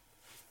boat?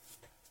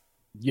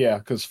 Yeah,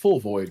 because full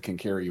Void can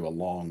carry you a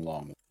long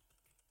way.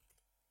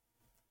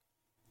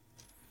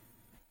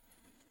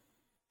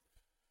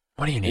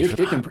 What do you need?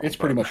 It's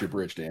pretty much your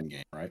bridge to end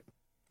game, right?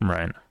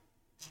 Right.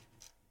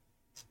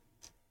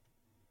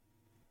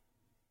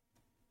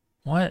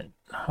 What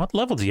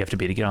level do you have to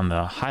be to get on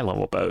the high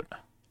level boat?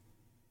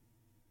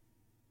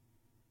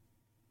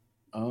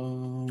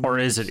 Or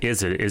is it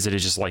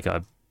just like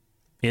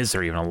is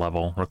there even a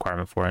level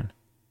requirement for it?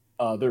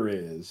 There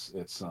is.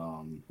 It's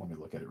let me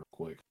look at it real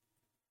quick.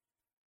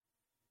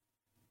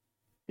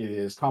 It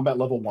is combat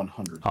level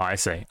 100. Oh, I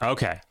see.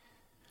 Okay.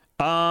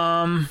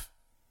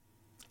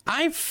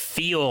 I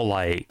feel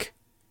like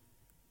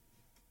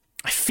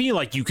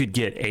you could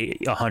get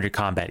 100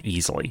 combat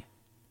easily.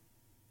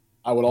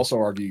 I would also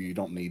argue you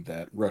don't need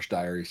that rush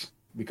diaries,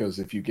 because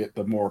if you get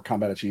the more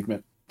combat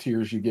achievement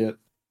tiers you get,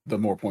 the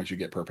more points you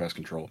get per pest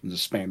control, and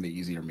just spam the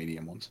easy or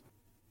medium ones.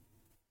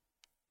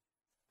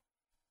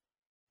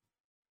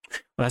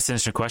 Well, that's an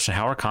interesting question.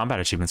 How are combat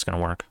achievements going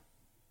to work?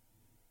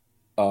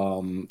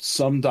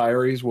 Some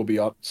diary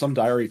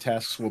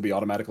tasks will be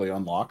automatically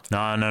unlocked.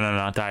 No,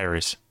 not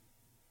diaries.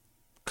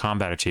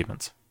 Combat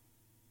achievements.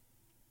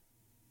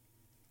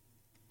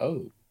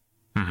 Oh.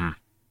 Mm-hmm.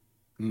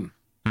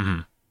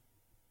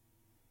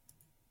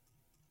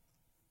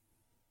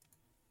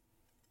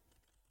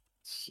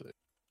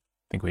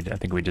 I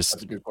think we just.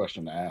 That's a good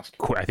question to ask.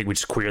 I think we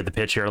just queered the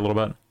pitch here a little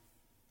bit.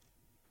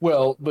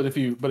 Well, but if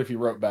you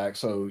wrote back,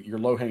 so your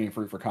low hanging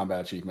fruit for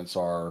combat achievements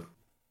are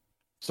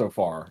so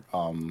far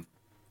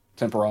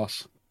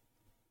Temporos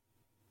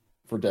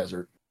for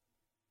desert,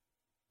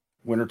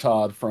 Winter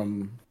Todd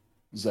from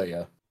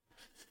Zaya.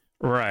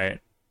 Right.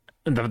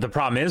 The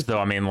problem is though,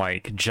 I mean,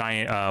 like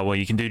giant. Well,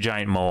 you can do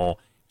giant mole.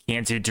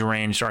 Can't do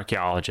deranged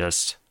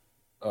archaeologist.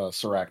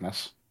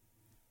 Sarachnis.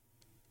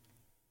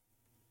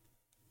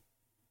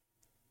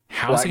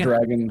 How's Black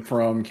Dragon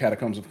from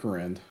Catacombs of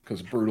Corinth,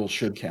 because brutal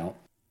should count.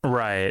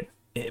 Right.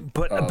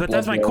 But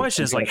that's my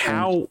question is like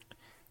how.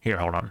 Here,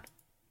 hold on.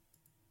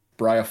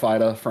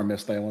 Bryophyta from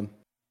Miss Thalen.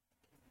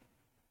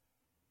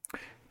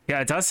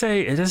 Yeah, it does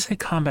say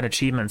combat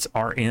achievements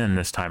are in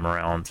this time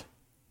around.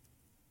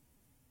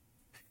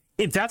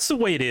 If that's the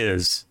way it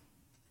is.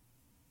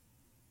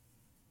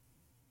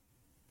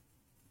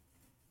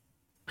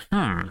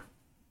 I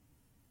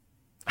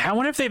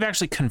wonder if they've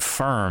actually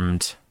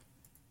confirmed.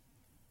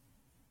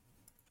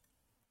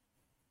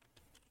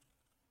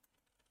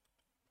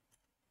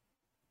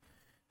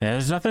 Yeah,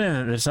 there's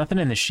nothing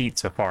in the sheet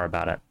so far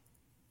about it.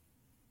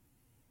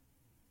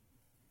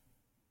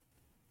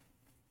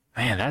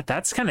 Man,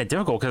 that's kind of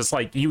difficult because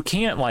like you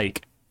can't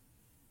like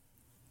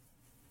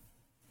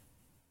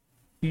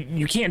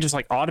you can't just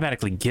like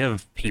automatically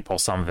give people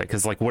some of it,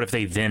 because like what if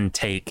they then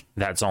take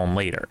that zone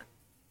later,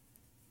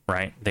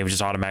 right? They've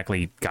just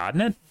automatically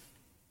gotten it.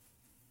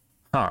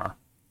 Yeah,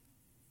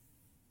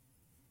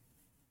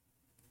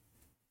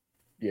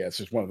 it's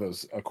just one of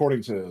those,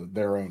 according to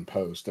their own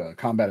post,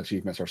 combat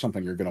achievements are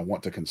something you're going to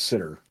want to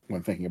consider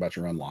when thinking about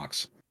your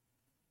unlocks.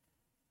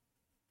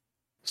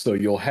 So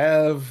you'll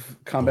have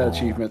combat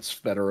achievements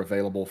that are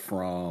available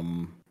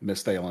from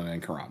Miss Thalen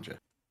and Karanja.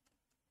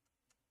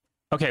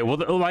 Okay, well,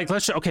 like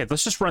let's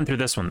just run through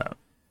this one though.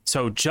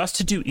 So just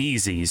to do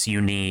easies,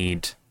 you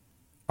need.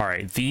 All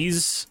right,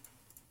 these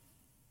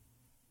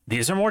are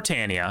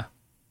Mortania.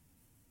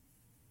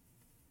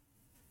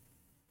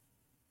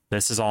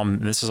 This is all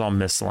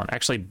Miscellin.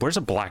 Actually, where's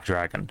a black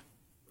dragon?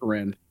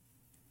 Corinth.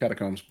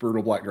 Catacombs,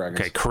 brutal black dragons.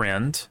 Okay,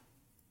 Corinth.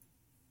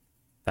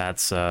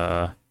 That's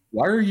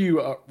Why are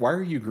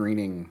you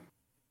greening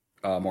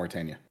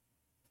Mauritania?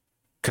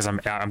 Because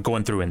I'm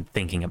going through and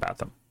thinking about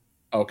them.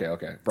 Okay.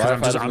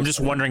 Because I'm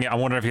just wondering. I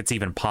wonder if it's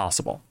even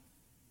possible.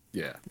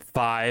 Yeah.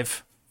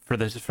 5 for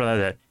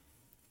that.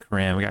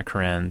 Corinth. We got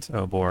Corinth,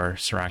 Obor,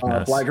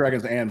 Sarachnis. Black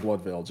dragons and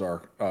bloodvelds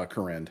are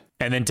Corinth.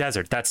 And then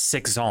desert. That's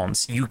 6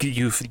 zones. You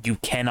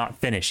cannot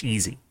finish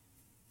easy.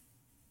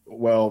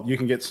 Well, you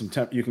can get some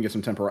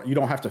temporary. You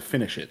don't have to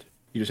finish it.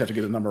 You just have to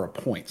get a number of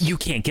points. You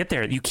can't get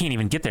there. You can't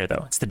even get there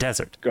though. It's the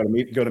desert. Go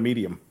to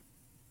medium.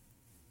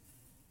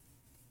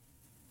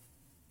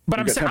 But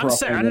I'm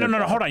saying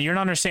no. Hold on. You're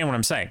not understanding what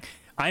I'm saying.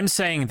 I'm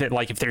saying that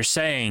like if they're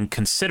saying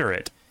consider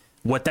it,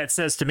 what that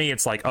says to me,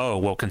 it's like, oh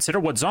well, consider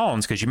what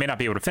zones, because you may not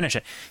be able to finish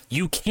it.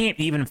 You can't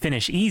even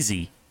finish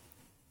easy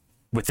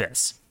with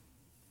this.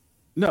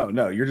 No.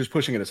 You're just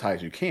pushing it as high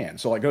as you can.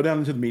 So like go down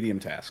into the medium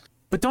task.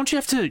 But don't you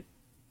have to?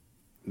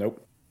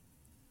 Nope.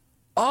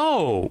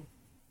 Oh.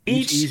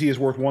 Each easy is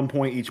worth 1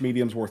 point. Each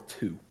medium's worth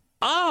 2.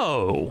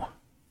 Oh.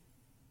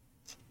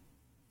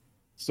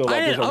 So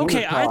like,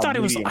 I thought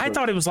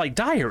it was like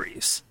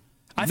diaries.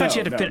 I thought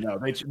you had to. No,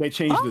 they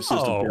changed the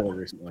system fairly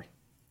recently.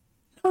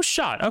 No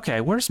shot. Okay,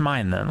 where's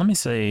mine then? Let me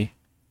see.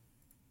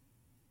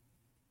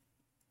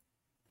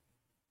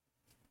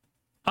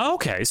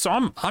 Okay, so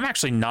I'm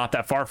actually not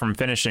that far from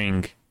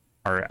finishing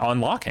or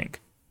unlocking.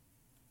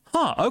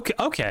 Huh?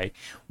 Okay.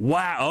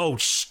 Wow. Oh,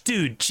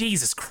 dude,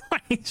 Jesus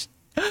Christ.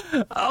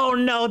 Oh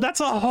no, that's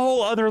a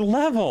whole other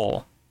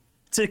level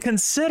to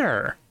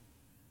consider.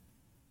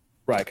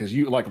 Right, because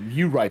you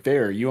right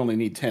there, you only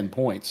need 10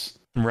 points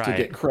to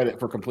get credit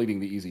for completing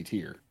the easy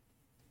tier.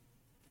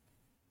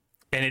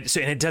 And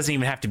it doesn't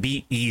even have to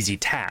be easy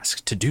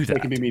task to do that.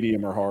 It can be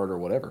medium or hard or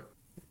whatever.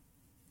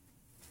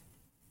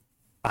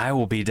 I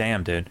will be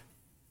damned, dude.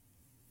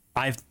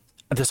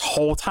 This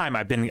whole time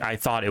I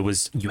thought it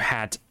was you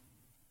had.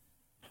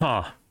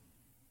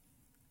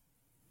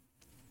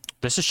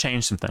 This has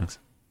changed some things.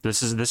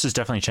 This has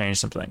definitely changed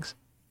some things.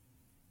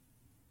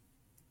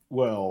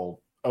 Well,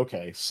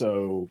 okay,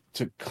 so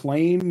to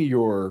claim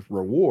your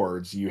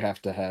rewards, you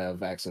have to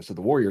have access to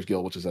the Warriors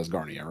Guild, which is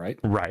Asgarnia, right?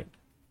 Right.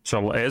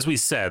 So as we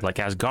said, like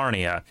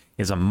Asgarnia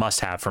is a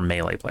must-have for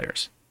melee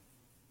players.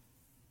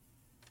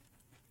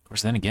 Of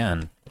course, then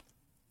again,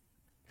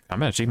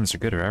 combat achievements are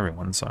good for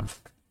everyone, so.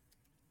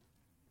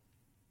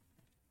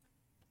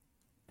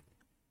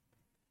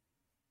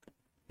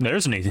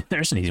 There's an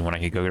easy one I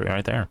could go get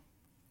right there.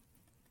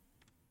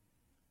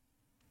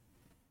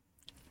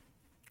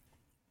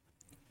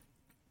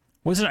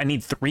 What is it? I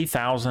need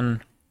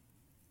 3,000.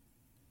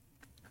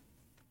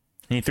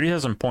 I need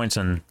 3,000 points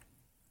in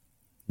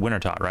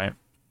Wintertot, right?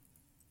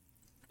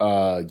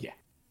 Yeah.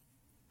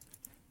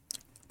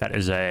 That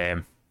is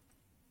a.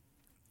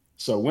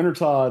 So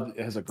Wintertot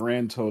has a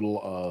grand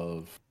total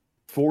of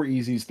 4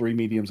 easies, 3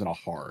 mediums, and a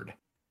hard.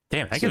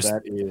 Damn, that So gives.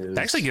 That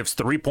actually gives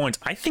 3 points.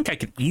 I think I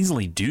could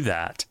easily do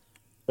that.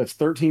 That's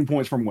 13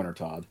 points from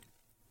Wintertot.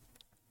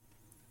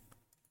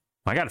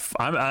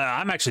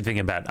 I'm actually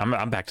thinking about.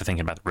 I'm back to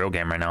thinking about the real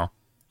game right now.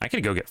 I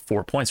could go get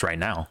 4 points right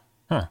now.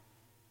 Huh.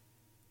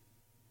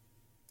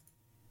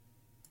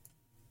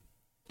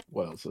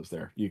 What else is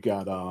there? You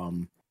got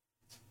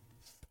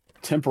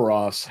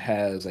Temperos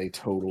has a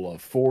total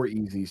of 4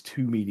 easies,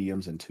 2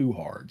 mediums, and 2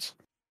 hards.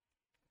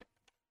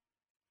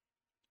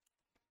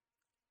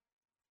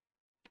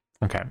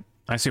 Okay,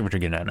 I see what you're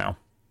getting at now.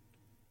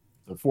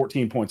 So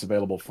 14 points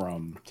available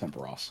from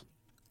Temperos.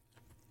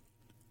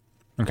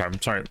 Okay,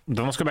 I'm sorry.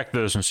 Then let's go back to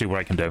those and see what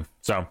I can do.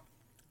 So,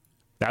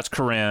 that's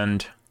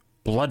Corrend.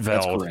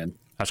 Bloodveld.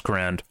 That's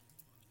Corrend.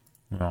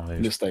 Oh,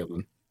 Miss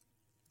Thalen.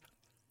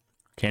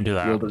 Can't do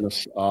that.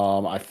 Wilderness.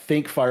 I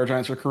think Fire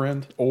Giants are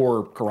Corrend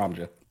or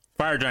Karamja.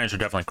 Fire Giants are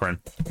definitely Corrend.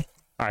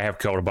 I have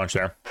killed a bunch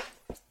there.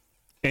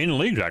 In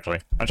leagues, actually.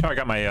 That's how I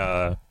got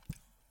my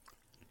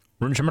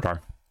Rune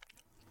Scimitar.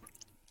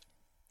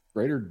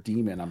 Greater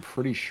Demon, I'm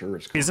pretty sure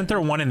is Corrend. Isn't there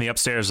one in the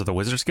upstairs of the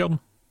Wizards Guild?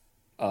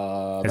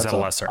 Is that a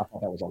lesser? I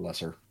thought that was a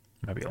lesser.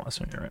 Maybe a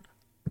lesser, you're right.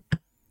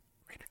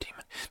 Greater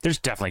Demon. There's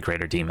definitely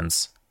Greater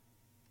Demons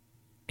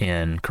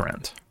in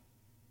Corrend.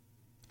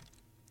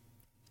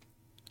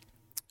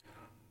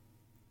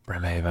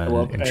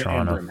 Brimhaven, in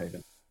Toronto. And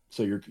Brimhaven.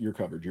 So you're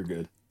covered. You're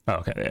good. Oh,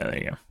 okay, yeah, there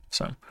you go.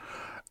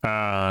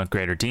 So,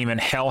 Greater Demon,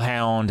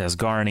 Hellhound,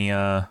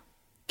 Asgarnia,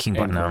 King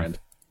Button,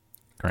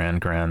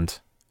 Grand, Corrend,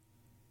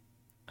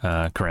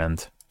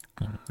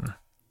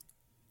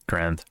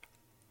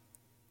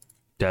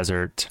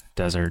 Desert,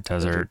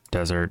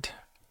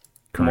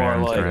 More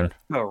like Corrend.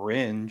 a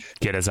ringe.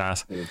 Get his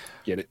ass.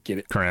 Get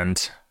it.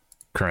 Corrend.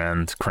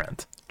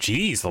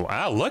 Jeez,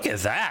 wow, look at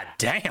that.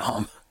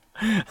 Damn.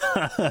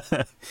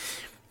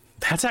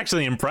 That's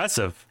actually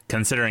impressive,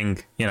 considering,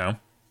 you know.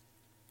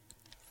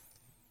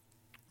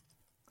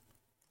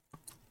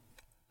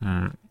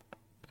 Then,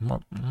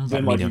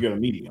 like, you get a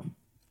medium.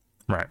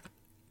 Right.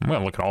 I'm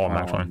going to look at all of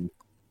them, actually.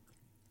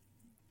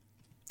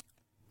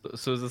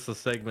 So is this a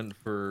segment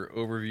for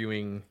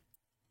overviewing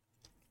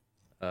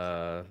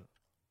the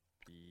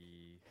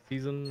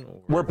season?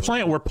 Or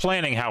We're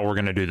planning how we're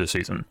going to do the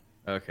season.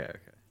 Okay.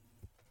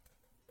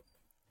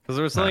 Because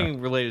there was something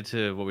related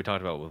to what we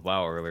talked about with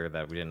WoW earlier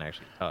that we didn't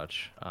actually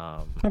touch.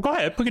 Well, go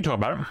ahead. We can talk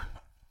about it.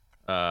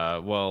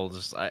 Well,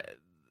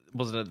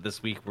 wasn't it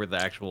this week where the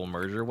actual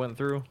merger went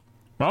through?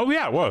 Oh,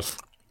 yeah, it was.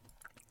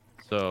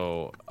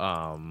 So,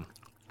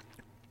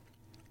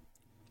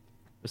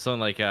 something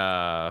like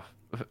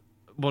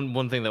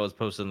one thing that was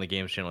posted in the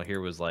games channel here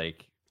was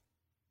like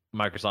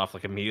Microsoft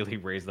like immediately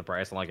raised the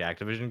price on like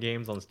Activision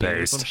games on Steam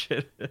or some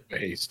shit.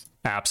 Based.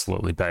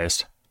 Absolutely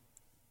based.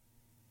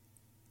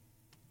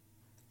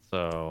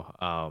 So,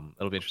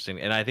 it'll be interesting.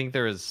 And I think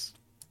there is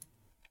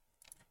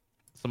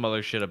some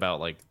other shit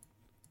about like,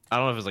 I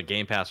don't know if it was like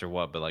Game Pass or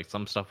what, but like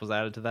some stuff was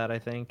added to that, I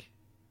think.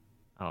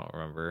 I don't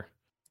remember.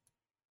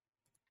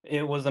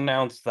 It was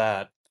announced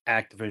that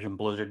Activision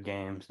Blizzard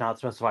games, not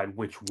specified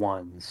which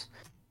ones,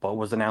 but it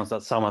was announced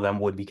that some of them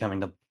would be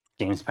coming to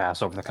Games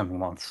Pass over the coming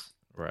months.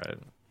 Right.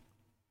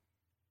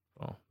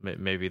 Well,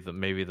 maybe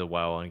the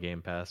WoW on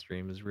Game Pass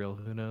stream is real.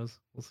 Who knows?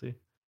 We'll see.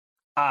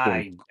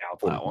 I doubt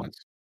that one.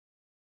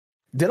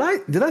 Did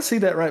I see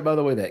that right, by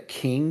the way, that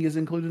King is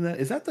included in that?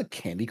 Is that the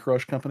Candy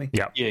Crush company?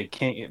 Yeah. Yeah,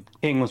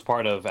 King was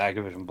part of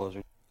Activision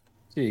Blizzard.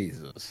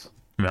 Jesus.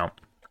 No.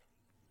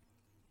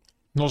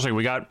 We'll see.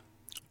 We got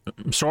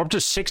so up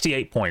to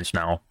 68 points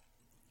now.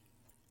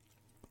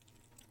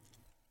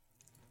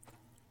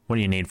 What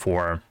do you need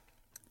for?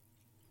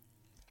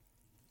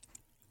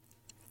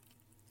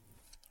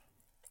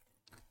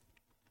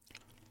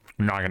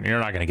 You're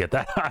not gonna get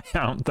that. I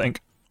don't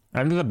think. I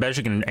think the best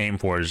you can aim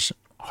for is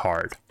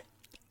hard.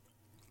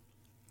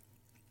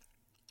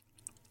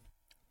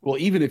 Well,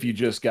 even if you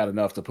just got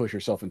enough to push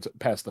yourself into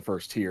past the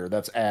first tier,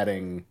 that's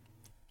adding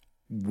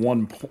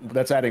one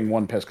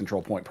pest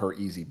control point per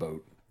easy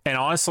boat. And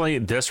honestly,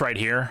 this right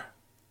here,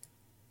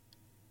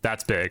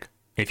 that's big.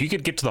 If you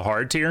could get to the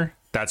hard tier,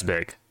 that's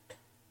big.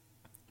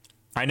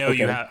 I know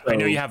you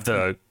have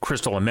the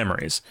crystal and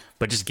memories,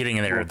 but just getting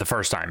in there the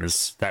first time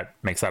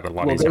makes that a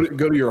lot easier.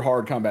 Go to your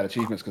hard combat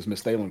achievements because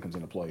Miss Thalen comes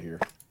into play here,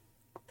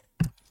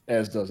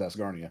 as does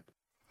Asgarnia.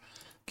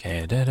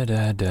 Okay,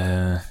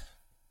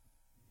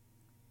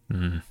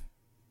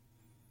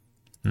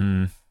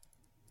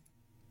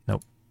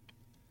 Nope.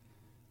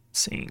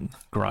 Seeing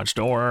garage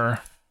door.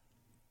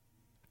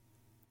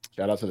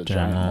 Shout out to the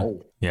giant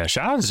mole. Yeah,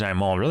 shout out to Giant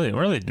Mole.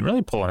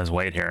 Really pulling his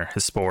weight here.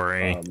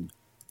 Hispori.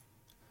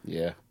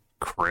 Yeah.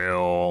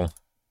 Krill.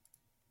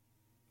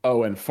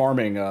 Oh, and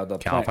farming the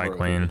plant Calify growth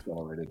Queen. is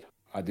accelerated.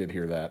 I did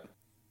hear that.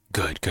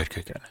 Good.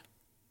 Okay,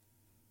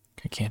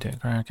 can't do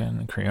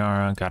Kraken.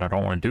 Kriara. God, I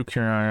don't want to do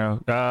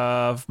Kriara.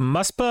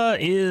 Muspa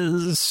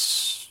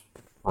is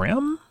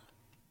Rim?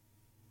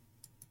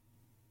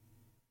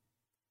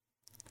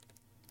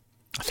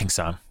 I think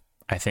so.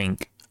 I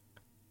think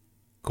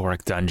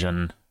Goric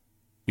Dungeon.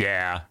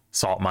 Yeah.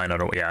 Salt Mine.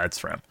 Yeah,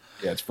 it's Rim.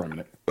 Yeah, it's from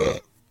it.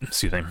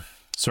 Excuse me.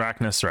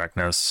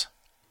 Sarachnis.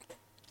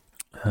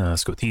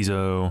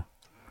 Scotizo.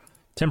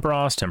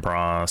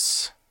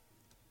 Temperos.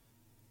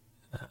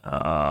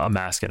 A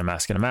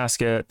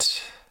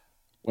Masket.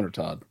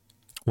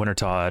 Winter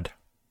Todd.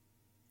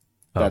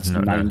 That's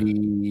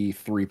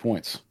 93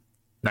 points.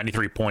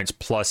 93 points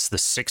plus the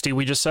 60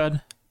 we just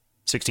said?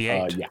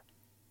 68? Yeah.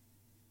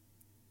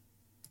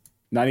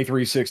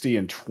 93, 60,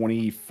 and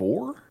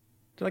 24?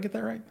 Did I get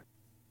that right?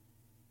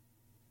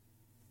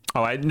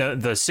 Oh, I know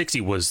the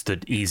 60 was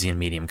the easy and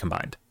medium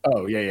combined.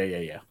 Oh,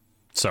 yeah.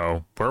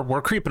 So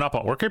we're creeping up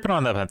on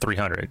that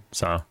 300.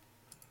 So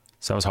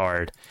that was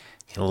hard.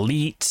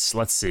 Elite,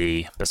 let's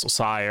see. Bissell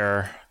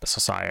Sire.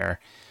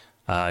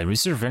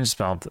 Use the Revenge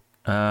spell.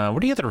 Where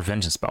do you get the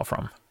Revenge spell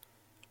from?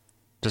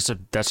 That's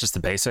just the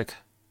basic.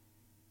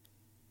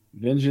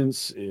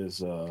 Vengeance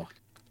is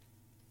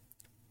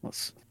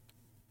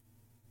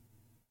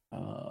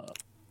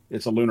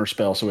it's a lunar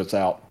spell, so it's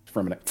out for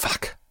a minute.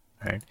 Fuck.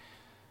 All right.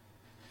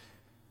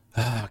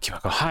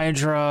 Chemical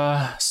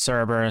Hydra,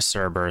 Cerberus.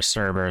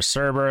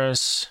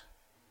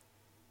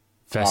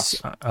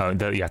 Cox.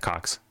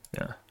 Cox.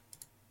 Yeah.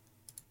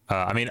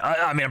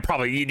 I'm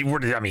probably.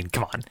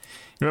 Come on.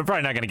 We're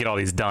probably not going to get all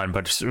these done,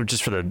 but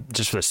just for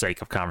the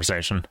sake of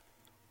conversation.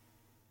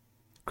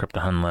 Crypto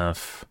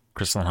Hunlift,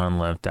 Crystalline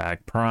Hunlift,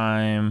 Dag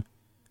Prime,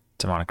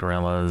 Demonic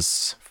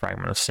Gorillas,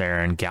 Fragment of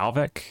Saren,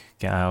 Galvic.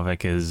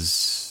 Galvic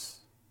is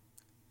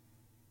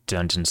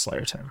Dungeon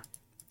Slayer Tomb.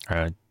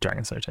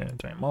 Dragon Slayer Tomb,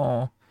 Giant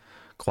Mole.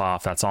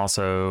 Cloth, that's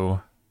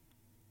also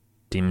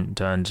Demon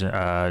Dungeon,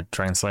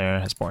 Dragon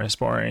Slayer,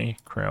 Hispori,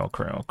 Krill,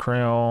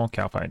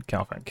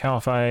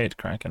 Calfight,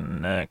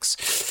 Kraken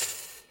next.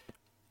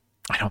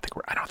 I don't think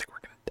we're gonna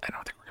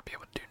be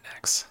able to do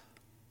next.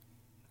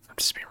 I'm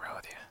just being real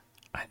with you.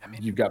 I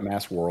mean, you've got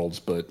Mass Worlds,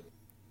 but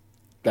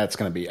that's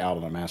going to be out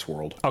of a Mass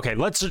World. Okay,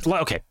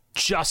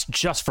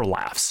 just for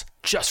laughs,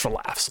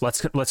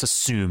 let's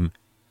assume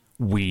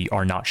we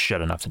are not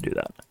shit enough to do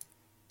that.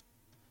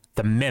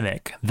 The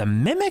mimic,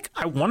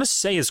 I want to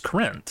say is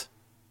Corinth,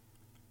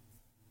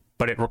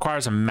 but it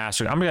requires a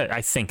master.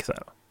 I think so.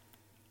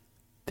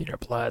 Theater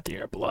blood.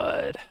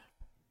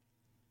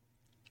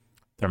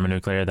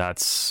 Thermonuclear,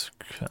 that's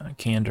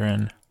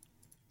Kandarin.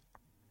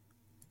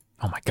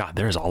 Oh my god,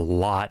 there's a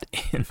lot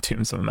in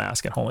Tombs of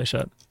Amaskin. Holy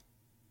shit.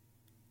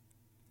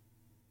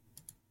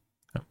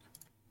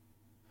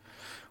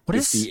 What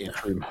is the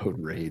entry mode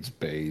raids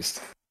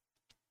based?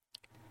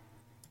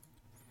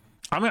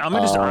 I'm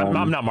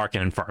not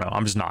marking Inferno.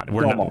 I'm just not.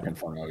 We're not marking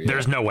Inferno. Yeah.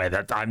 There's no way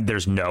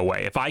there's no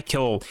way. If I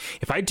do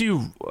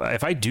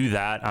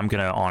that, I'm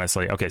gonna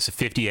honestly. Okay, so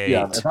 58.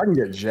 Yeah, if I can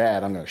get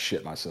Jad, I'm gonna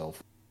shit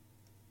myself.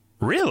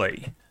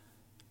 Really?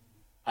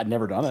 I'd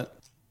never done it.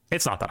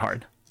 It's not that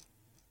hard.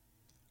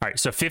 All right,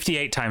 so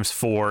 58 times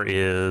 4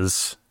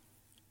 is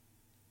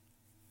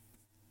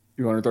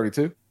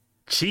 232.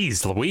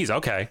 Jeez Louise.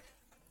 Okay,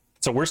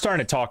 so we're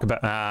starting to talk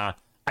about.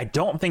 I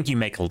don't think you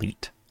make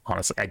elite.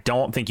 Honestly, I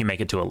don't think you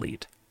make it to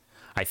elite.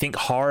 I think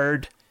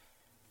hard.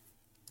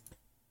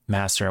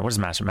 Master. What is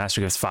Master?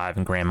 Master gives 5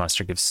 and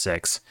Grandmaster gives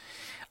 6.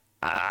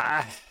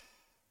 I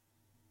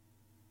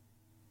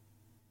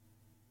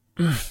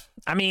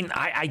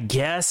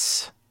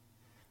guess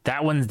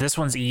this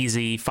one's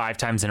easy. 5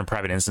 times in a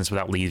private instance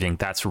without leaving.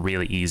 That's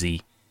really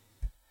easy.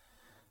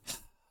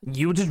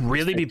 You would just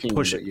really 15, be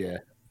pushing. Yeah.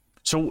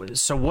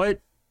 So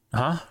what?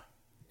 Huh?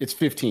 It's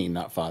 15,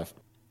 not 5.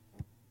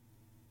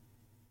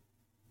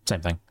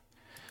 Same thing.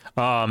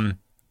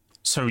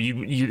 So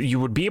you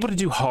would be able to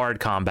do hard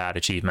combat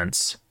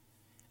achievements,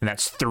 and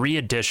that's 3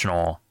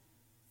 additional.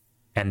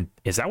 And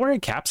is that where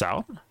it caps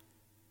out? I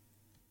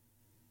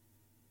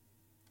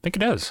think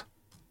it is.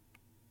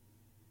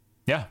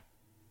 Yeah.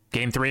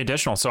 Game 3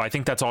 additional. So I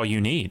think that's all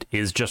you need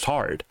is just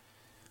hard.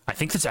 I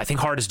think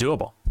hard is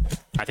doable.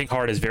 I think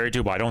hard is very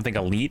doable. I don't think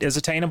elite is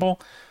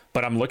attainable,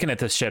 but I'm looking at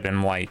this shit and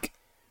I'm like,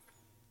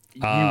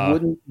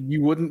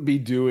 you wouldn't be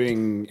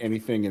doing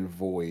anything in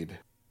Void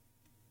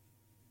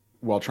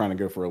while trying to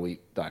go for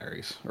elite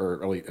diaries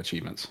or elite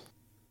achievements.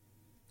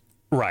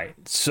 Right.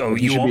 So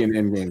you should be in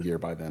in-game gear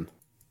by then.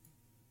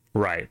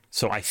 Right.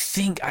 So I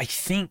think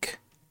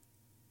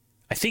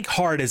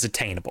hard is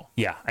attainable.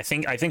 Yeah, I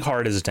think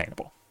hard is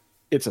attainable.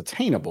 It's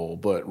attainable,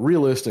 but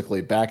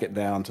realistically back it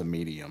down to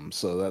medium.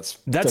 So that's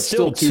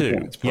still 2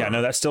 points. Yeah,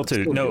 no, that's still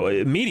 2.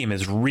 No, medium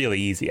is really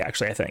easy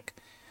actually, I think.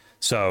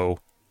 So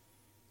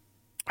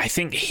I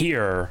think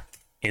here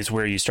is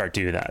where you start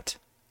do that.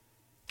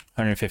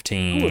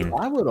 115.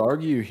 I would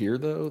argue here,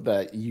 though,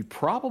 that you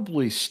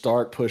probably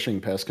start pushing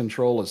pest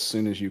control as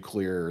soon as you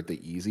clear the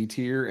easy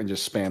tier and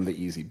just spam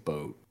the easy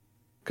boat.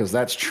 Because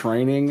that's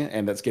training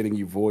and that's getting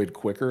you void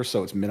quicker,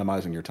 so it's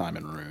minimizing your time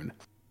in rune.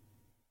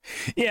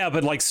 Yeah,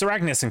 but like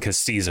Saragnis and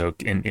Castizo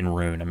in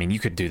rune, I mean, you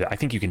could do that. I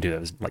think you can do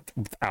that like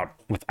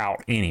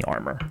without any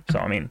armor. So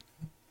I mean,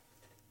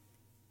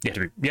 you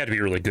have to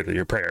be really good with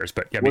your prayers.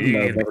 But yeah,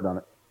 I've never done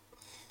it.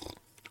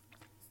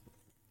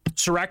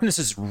 Saragnis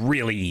is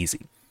really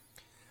easy.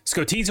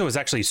 Scotizo is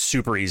actually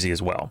super easy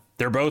as well.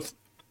 They're both.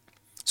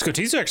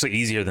 Scotizo is actually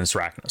easier than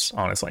Saragnis,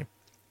 honestly.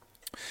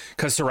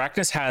 Because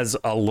Saragnis has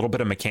a little bit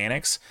of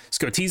mechanics.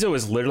 Scotizo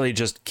is literally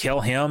just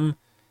kill him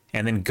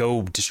and then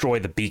go destroy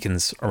the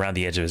beacons around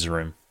the edge of his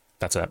room.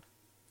 That's it.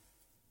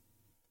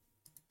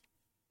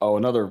 Oh,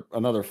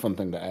 another fun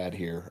thing to add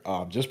here.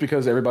 Just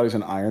because everybody's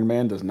an Iron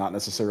Man does not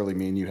necessarily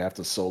mean you have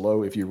to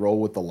solo. If you roll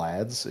with the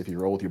lads, if you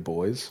roll with your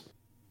boys,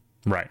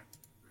 right,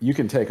 you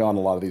can take on a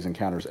lot of these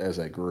encounters as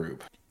a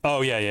group.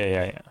 Oh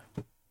yeah.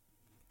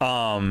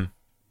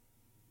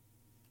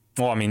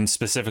 Well, I mean,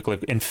 specifically,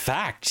 in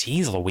fact,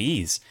 geez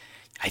Louise,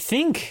 I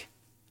think.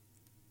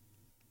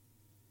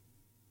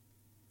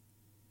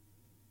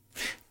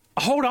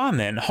 Hold on,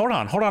 then. Hold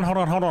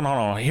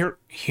on.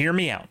 Hear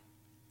me out.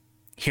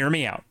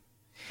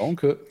 Bone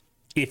cook.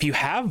 If you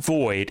have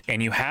Void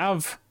and you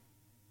have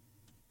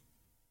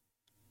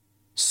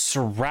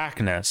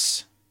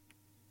Saragnis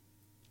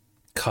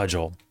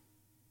Cudgel,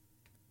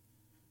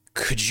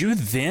 could you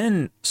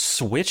then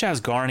switch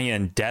Asgarnia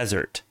and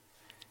Desert?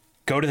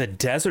 Go to the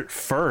Desert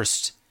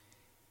first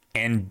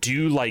and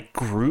do like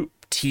group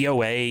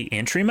TOA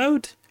entry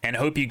mode and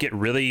hope you get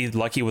really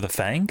lucky with a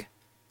Fang?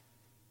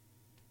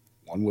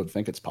 One would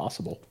think it's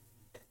possible.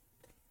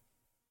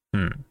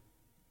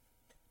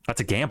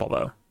 That's a gamble,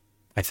 though.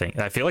 I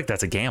feel like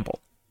that's a gamble.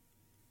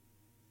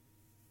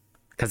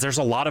 Because there's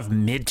a lot of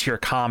mid-tier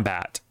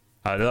combat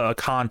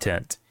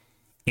content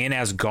in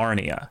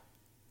Asgarnia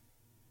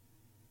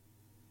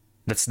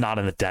that's not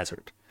in the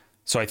desert.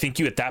 So I think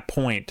you, at that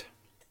point,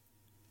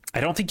 I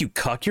don't think you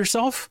cuck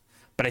yourself,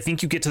 but I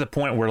think you get to the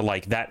point where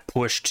like that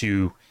push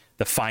to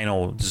the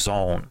final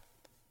zone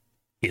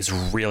is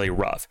really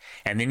rough.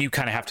 And then you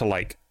kind of have to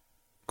like,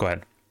 go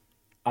ahead.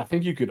 I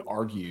think you could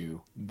argue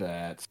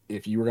that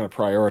if you were going to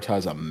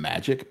prioritize a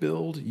magic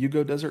build, you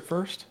go desert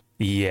first.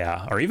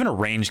 Yeah, or even a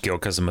range guild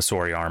because of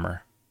Masori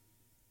armor.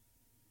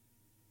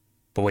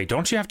 But wait,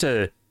 don't you have to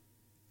like...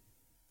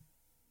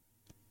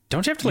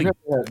 Don't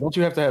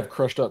you have to have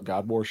crushed up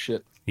God War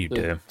shit? You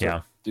do,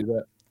 yeah. Do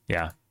that?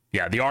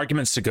 Yeah, the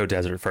arguments to go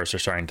desert first are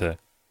starting to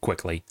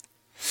quickly.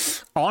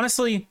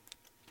 Honestly,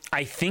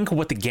 I think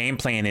what the game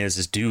plan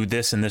is do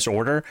this in this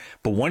order,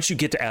 but once you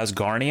get to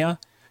Asgarnia,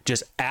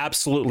 just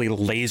absolutely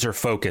laser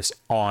focus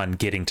on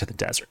getting to the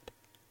desert.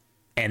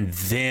 And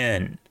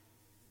then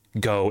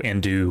go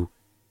and do,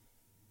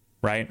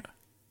 right?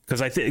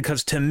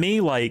 Because to me,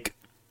 like,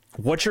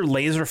 what you're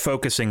laser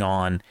focusing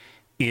on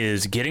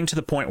is getting to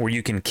the point where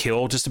you can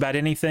kill just about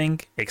anything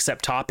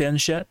except top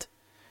end shit.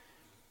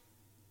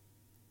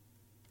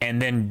 And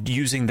then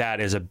using that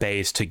as a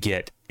base to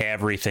get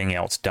everything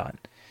else done.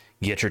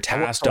 Get your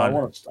task done.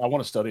 I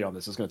want to study on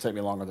this. It's going to take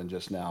me longer than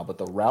just now, but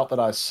the route that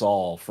I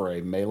saw for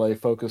a melee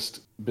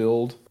focused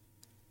build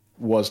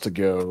was to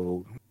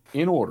go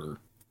in order: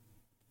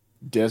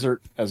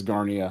 Desert,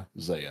 Asgarnia,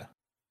 Zaya.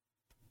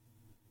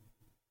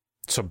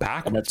 So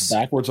backwards. And that's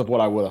backwards of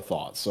what I would have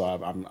thought. So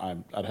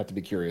I'd have to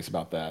be curious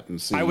about that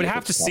and see. I would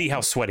have to see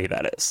how sweaty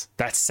that is.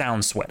 That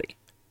sounds sweaty.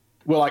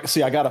 Well, I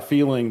got a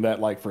feeling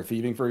that, like, for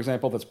thieving, for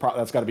example, that's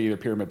got to be either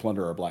pyramid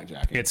plunder or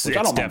blackjacking. It's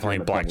definitely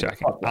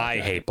blackjacking. I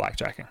hate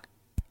blackjacking.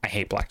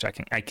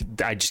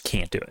 I just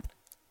can't do it.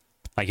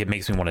 Like, it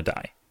makes me want to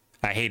die.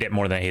 I hate it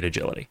more than I hate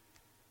agility.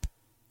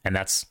 And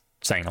that's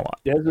saying a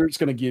lot. Desert's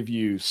going to give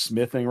you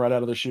smithing right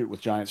out of the chute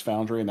with Giant's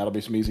Foundry, and that'll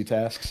be some easy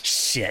tasks.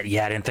 Shit,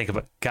 yeah, I didn't think of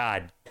it.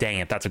 God dang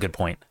it, that's a good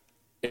point.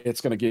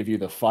 It's going to give you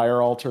the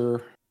Fire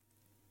Altar.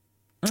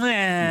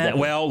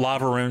 Well,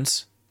 Lava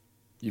Runes.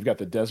 You've got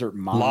the Desert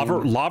Mine.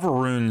 Lava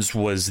Runes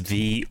was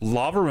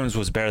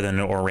better than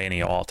an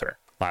Orania Altar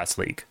last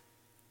league.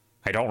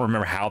 I don't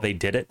remember how they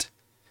did it.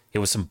 It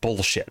was some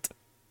bullshit.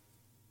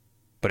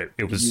 But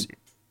it was...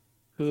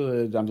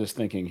 Good. I'm just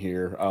thinking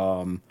here.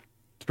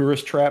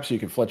 Tourist traps, so you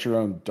can fletch your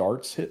own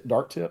dart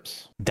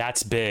tips.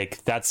 That's big.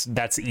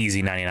 That's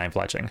easy 99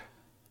 fletching.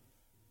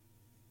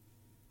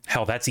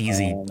 Hell, that's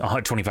easy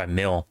 125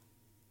 mil.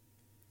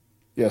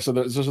 Yeah, so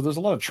there's a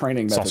lot of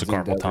training methods also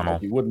carpal tunnel.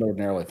 that you wouldn't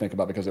ordinarily think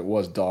about because it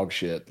was dog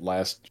shit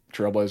last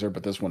Trailblazer,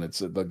 but this one,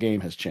 the game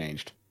has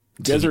changed.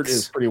 Desert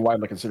is pretty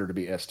widely considered to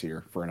be S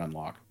tier for an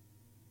unlock.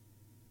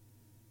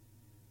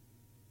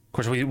 Of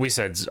course, we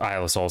said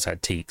Isle of Souls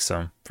had teak,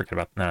 so forget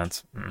about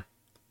that.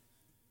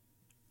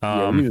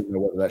 Yeah, we need to know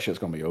whether that shit's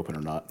going to be open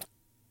or not.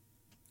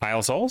 Isle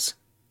of Souls?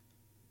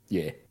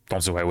 Yeah.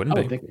 Don't see why it wouldn't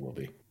be. I think it will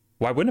be.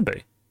 Why wouldn't it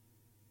be?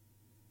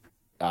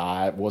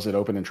 Was it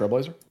open in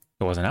Trailblazer?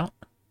 It wasn't out.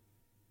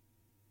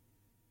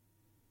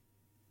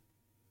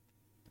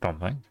 Don't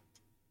think.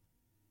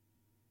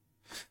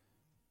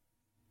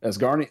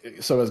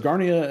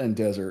 Asgarnia and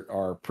Desert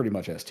are pretty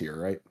much S tier,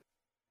 right?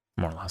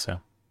 More or less, yeah.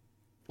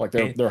 Like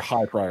they're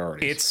high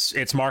priorities.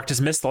 It's marked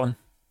as Misthalin.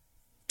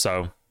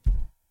 So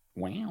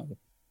Wow.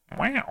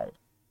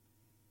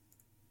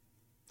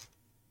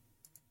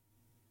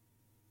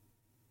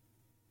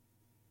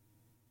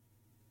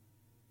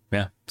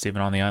 Yeah, it's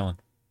even on the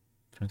island.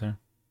 It's right there.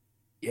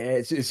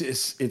 Yeah,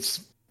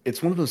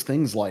 it's one of those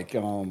things like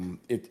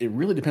it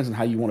really depends on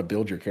how you want to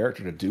build your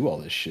character to do all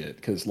this shit.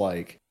 Because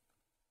like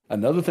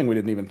another thing we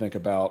didn't even think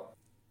about,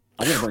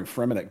 I'm gonna bring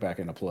Fremennik back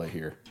into play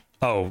here.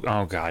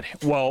 Oh God.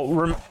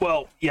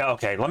 Well, yeah,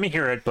 okay. Let me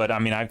hear it, but I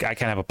mean, I kind of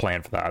have a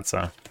plan for that.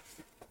 So,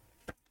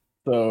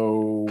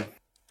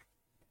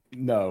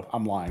 no,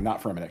 I'm lying.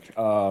 Not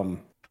Fremennik.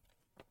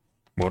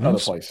 Another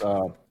place.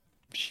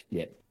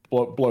 Shit.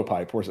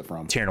 Blowpipe. Where's it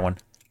from? Tyrannwyn.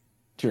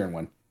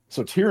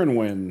 So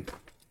Tyrannwyn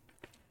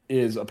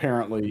is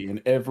apparently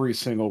in every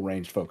single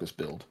ranged focus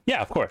build.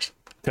 Yeah, of course.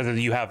 Because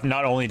you have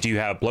not only do you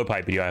have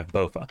Blowpipe, but you have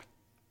Bofa.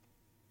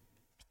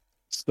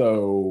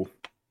 So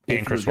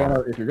And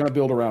if you're gonna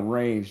build around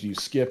range, you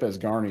skip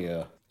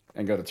Asgarnia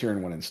and go to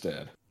Tyrannwyn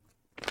instead.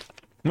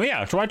 Well, yeah,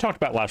 that's what I talked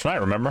about last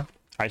night. Remember,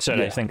 I said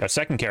I think a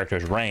second character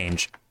is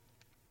range.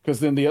 Because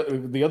then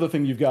the other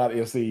thing you've got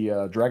is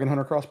the Dragon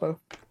Hunter crossbow.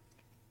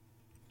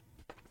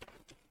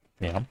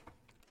 Yeah.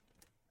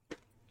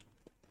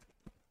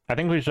 I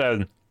think we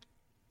said,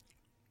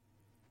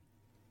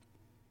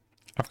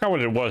 I forgot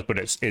what it was, but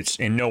it's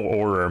in no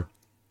order.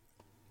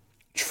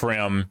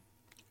 Trim,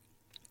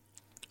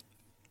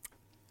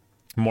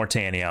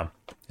 Mortania,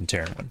 and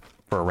Tyrannwyn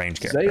for a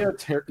ranged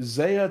character.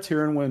 Zaya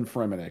Tyrannwyn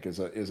Fremennik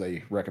is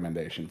a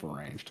recommendation for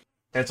ranged.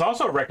 It's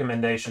also a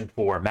recommendation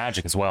for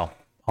magic as well,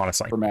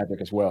 honestly. For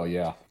magic as well,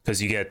 yeah.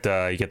 Because you get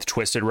the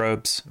twisted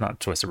robes, not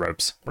twisted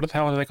robes. What the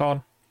hell are they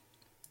called?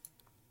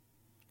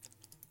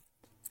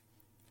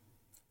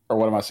 Or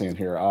what am I seeing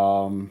here?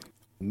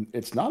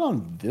 It's not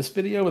on this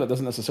video, but that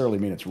doesn't necessarily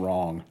mean it's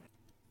wrong.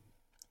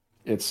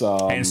 It's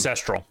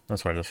Ancestral.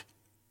 That's what it is.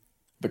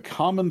 The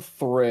common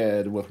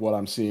thread with what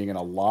I'm seeing in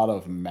a lot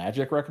of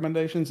magic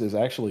recommendations is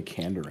actually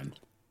Kandarin.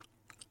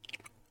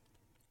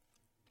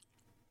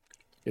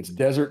 It's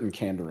Desert and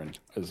Kandarin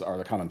are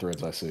the common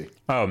threads I see.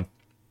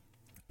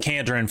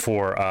 Kandarin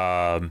for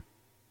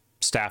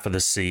Staff of the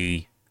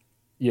Sea.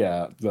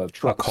 Yeah, the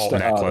occult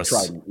necklace.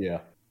 Trident, yeah.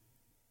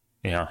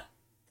 Yeah.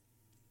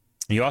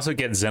 You also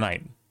get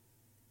Zenite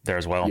there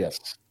as well.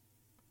 Yes.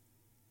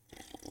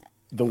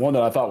 The one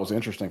that I thought was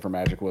interesting for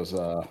Magic was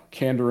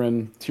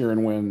Kandarin,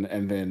 Tyrannwyn,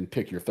 and then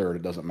pick your third.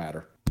 It doesn't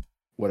matter.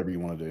 Whatever you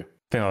want to do.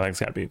 I think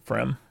it's got to be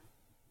Frem.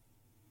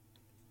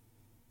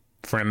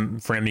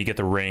 Frem, you get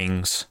the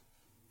rings.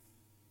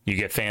 You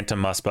get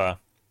Phantom Muspa.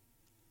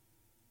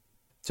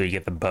 So you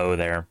get the bow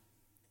there.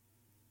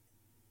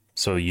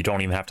 So you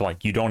don't even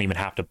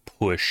have to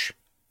push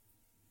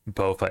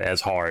Bofa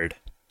as hard.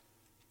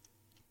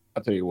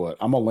 I'll tell you what,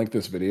 I'm gonna link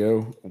this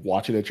video.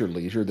 Watch it at your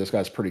leisure. This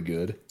guy's pretty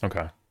good.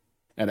 Okay.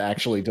 And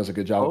actually does a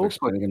good job of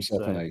explaining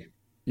himself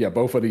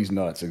both of these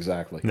nuts,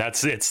 exactly.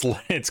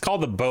 It's called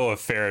the Bow of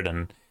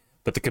Faradon,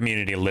 but the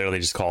community literally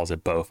just calls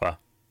it Bofa.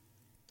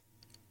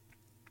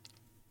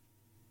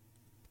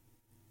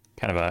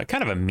 Kind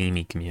of a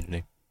meme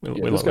community.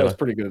 This guy's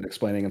pretty good at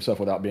explaining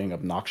himself without being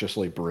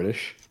obnoxiously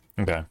British.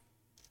 Okay.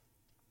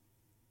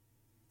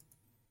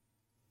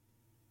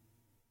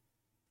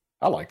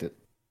 I liked it.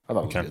 I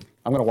thought it was good.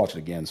 I'm going to watch it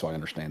again so I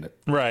understand it.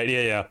 Right,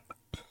 yeah.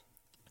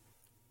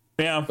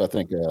 I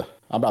think I'm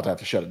about to have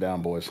to shut it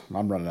down, boys.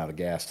 I'm running out of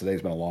gas.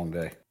 Today's been a long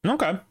day.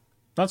 Okay.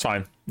 That's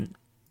fine.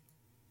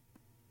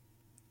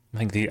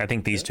 I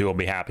think these two will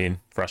be happy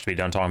for us to be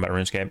done talking about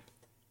RuneScape.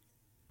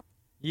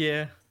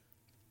 Yeah.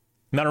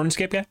 Not a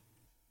RuneScape guy?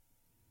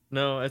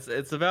 No,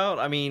 it's about,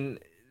 I mean,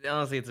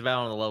 honestly, it's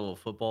about on the level of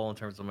football in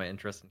terms of my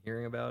interest in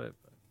hearing about it.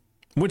 But...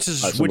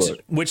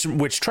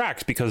 Which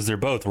tracks because they're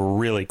both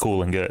really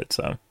cool and good,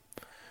 so.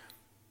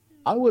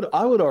 I would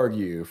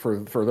argue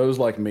for those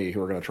like me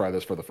who are going to try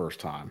this for the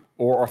first time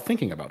or are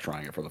thinking about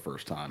trying it for the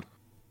first time.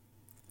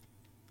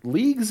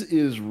 Leagues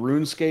is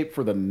RuneScape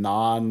for the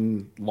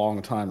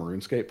non-long-time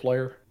RuneScape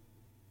player.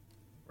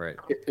 Right.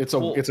 It's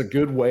a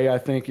good way, I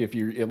think, if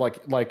you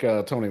like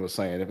Tony was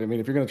saying. If you're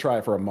going to try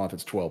it for a month,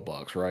 it's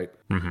 $12, right?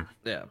 Mm-hmm.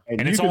 Yeah.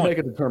 And you can make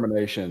a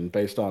determination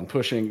based on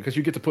pushing, because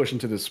you get to push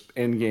into this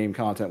end game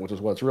content, which is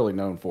what it's really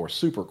known for,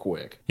 super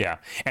quick. Yeah,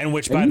 and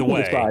by the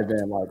way, decide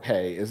then like,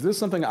 hey, is this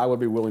something I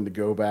would be willing to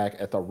go back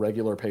at the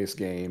regular pace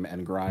game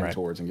and grind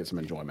towards and get some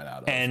enjoyment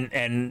out of?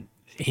 And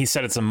he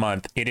said it's a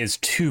month. It is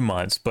 2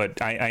 months, but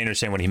I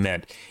understand what he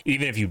meant.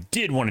 Even if you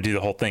did want to do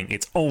the whole thing,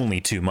 it's only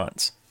 2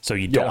 months. So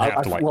you don't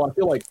have to like. Well,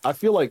 I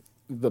feel like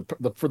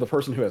for the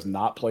person who has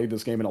not played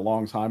this game in a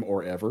long time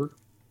or ever,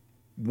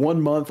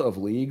 1 month of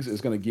leagues is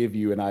going to give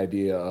you an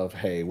idea of,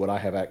 hey, would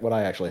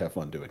I actually have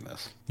fun doing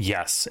this?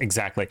 Yes,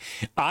 exactly.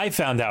 I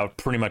found out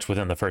pretty much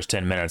within the first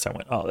 10 minutes. I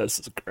went, oh, this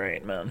is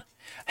great, man.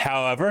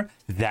 However,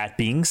 that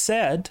being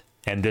said,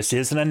 and this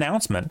is an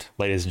announcement,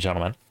 ladies and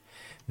gentlemen,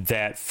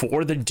 that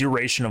for the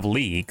duration of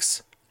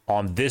leagues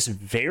on this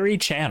very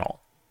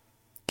channel,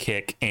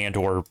 Kick and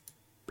or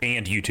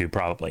and YouTube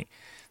probably,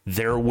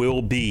 there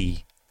will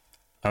be,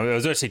 I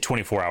was going to say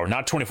 24-hour,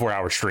 not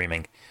 24-hour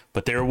streaming,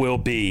 but there will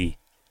be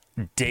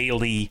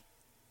daily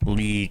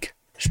League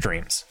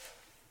streams.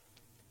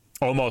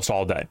 Almost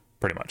all day,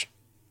 pretty much.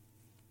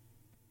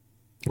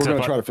 We're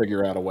going to try to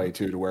figure out a way,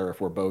 too, to where if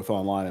we're both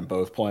online and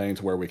both playing,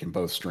 to where we can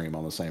both stream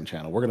on the same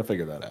channel. We're going to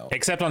figure that out.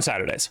 Except on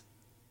Saturdays.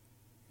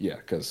 Yeah,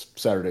 because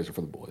Saturdays are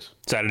for the boys.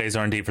 Saturdays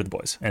are indeed for the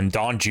boys. And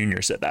Don Jr.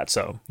 said that,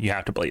 so you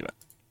have to believe it.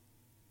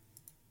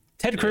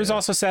 Ted Cruz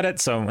also said it,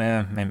 so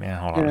maybe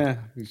hold on. Yeah,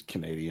 he's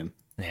Canadian.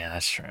 Yeah,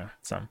 that's true.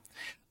 So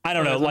I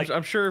don't know. Like,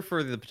 I'm sure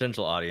for the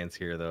potential audience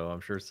here, though,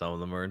 I'm sure some of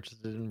them are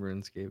interested in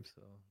RuneScape.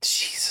 So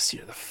Jesus,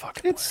 you're the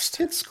fucking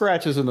worst. It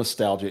scratches a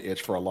nostalgia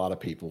itch for a lot of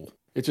people.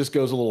 It just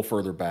goes a little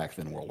further back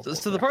than World of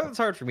Warcraft. So the part that's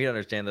hard for me to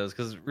understand, though, is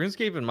because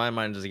RuneScape, in my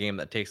mind, is a game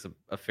that takes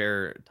a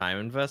fair time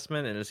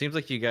investment, and it seems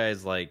like you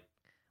guys like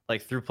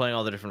through playing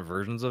all the different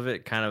versions of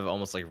it, kind of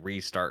almost like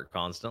restart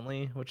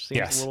constantly, which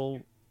seems a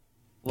little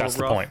that's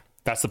rough. the point.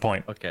 That's the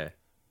point. Okay.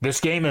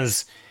 This game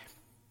is,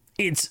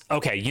 it's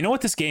okay. You know what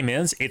this game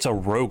is? It's a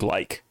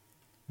roguelike,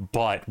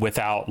 but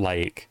without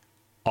like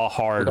a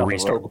hard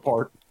restart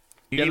part.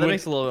 Yeah, that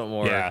makes a little bit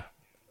more. Yeah,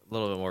 a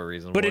little bit more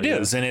reasonable. but it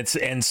is,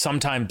 and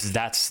sometimes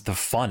that's the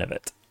fun of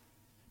it,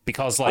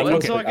 because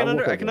like so I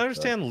can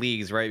understand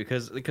leagues, right?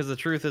 Because the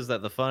truth is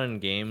that the fun in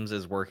games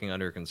is working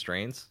under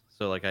constraints.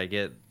 So like I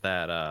get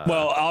that.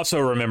 Well, also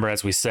remember,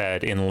 as we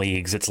said, in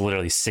leagues it's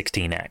literally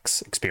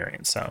 16x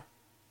experience. So.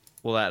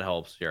 Well, that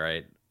helps. You're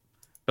right.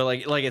 But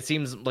like it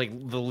seems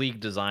like the league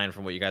design,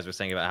 from what you guys were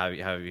saying about how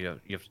you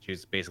have to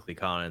choose basically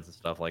continents and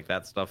stuff like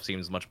that, stuff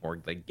seems much more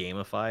like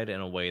gamified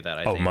in a way that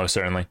I think most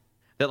certainly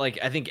that like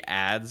I think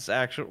adds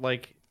actual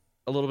like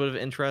a little bit of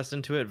interest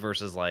into it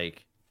versus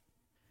like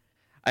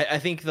I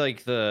think like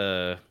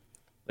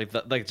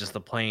just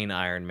the plain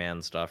Iron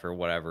Man stuff or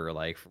whatever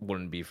like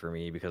wouldn't be for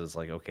me, because it's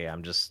like, okay,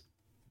 I'm just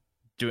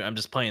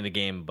playing the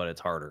game, but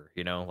it's harder,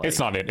 you know? Like, it's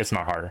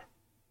not harder.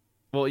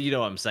 Well, you know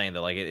what I'm saying,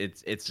 though. Like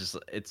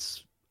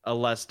it's a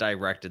less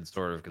directed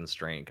sort of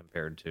constraint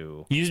compared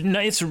to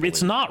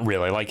it's not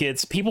really like,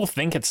 it's people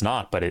think it's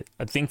not, but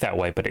I think that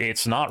way, but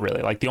it's not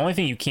really. Like the only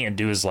thing you can't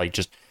do is like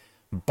just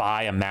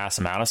buy a mass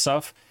amount of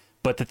stuff.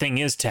 But the thing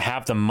is, to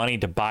have the money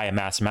to buy a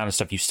mass amount of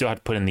stuff, you still have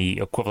to put in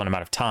the equivalent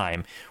amount of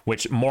time,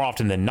 which more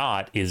often than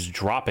not is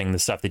dropping the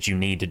stuff that you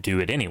need to do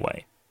it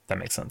anyway. If that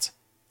makes sense.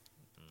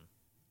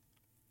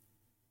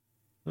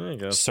 There you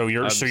go. So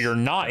you're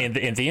not at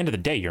the end of the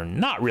day, you're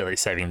not really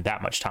saving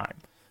that much time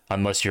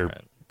unless you're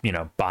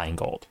buying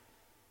gold,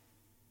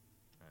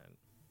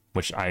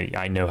 which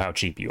I know how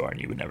cheap you are, and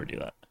you would never do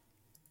that.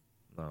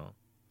 No.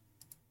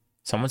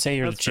 Someone say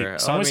you're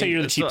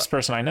the cheapest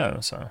person I know.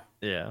 So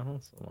yeah,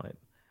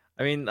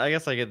 I mean, I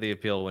guess I get the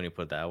appeal when you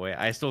put it that way.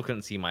 I still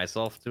couldn't see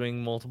myself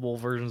doing multiple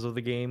versions of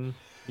the game,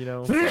 you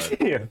know. But...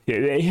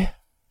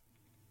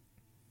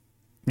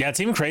 Yeah, it's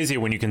even crazier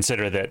when you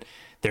consider that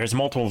there's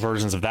multiple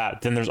versions of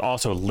that. Then there's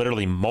also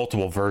literally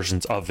multiple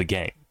versions of the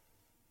game.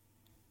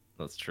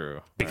 That's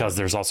true. Because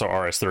there's also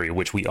RS3,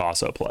 which we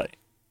also play.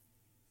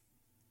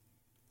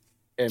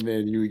 And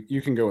then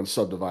you can go and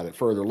subdivide it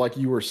further. Like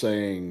you were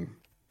saying,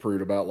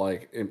 Prude, about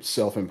like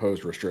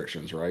self-imposed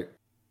restrictions, right?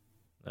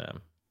 Yeah.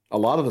 A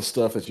lot of the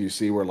stuff that you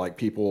see where like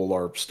people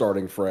are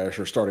starting fresh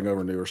or starting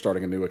over new or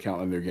starting a new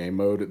account in a new game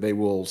mode, they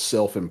will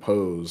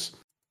self-impose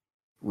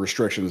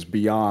restrictions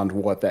beyond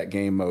what that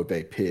game mode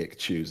they pick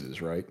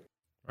chooses, right?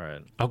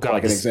 Right. Oh god.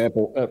 Like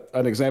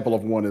an example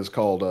of one is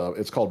called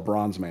it's called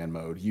Bronze Man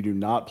mode. You do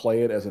not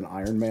play it as an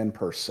Iron Man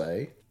per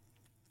se,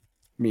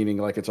 meaning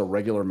like it's a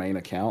regular main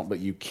account, but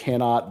you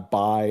cannot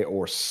buy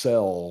or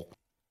sell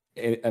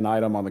an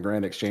item on the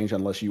Grand Exchange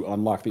unless you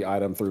unlock the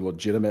item through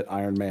legitimate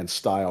Iron Man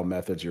style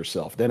methods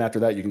yourself. Then after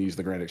that, you can use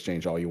the Grand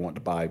Exchange all you want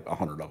to buy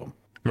 100 of them.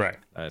 Right.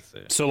 I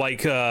see. So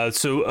like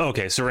so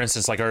for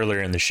instance, like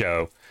earlier in the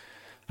show,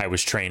 I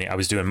was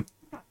doing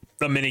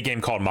a mini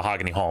game called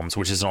Mahogany Homes,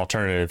 which is an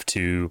alternative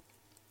to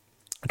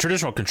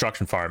traditional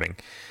construction farming,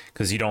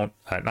 because you don't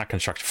not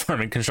construction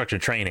farming, construction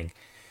training,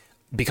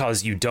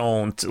 because you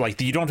don't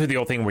do the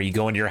old thing where you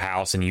go into your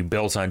house and you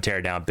build something, tear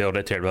it down, build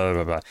it, tear it, blah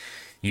blah blah.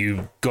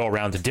 You go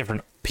around to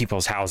different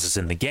people's houses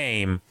in the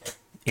game,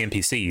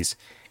 NPCs,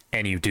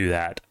 and you do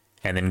that,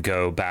 and then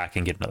go back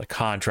and get another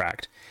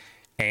contract.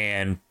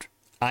 And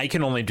I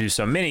can only do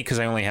so many because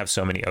I only have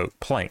so many oak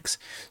planks.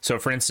 So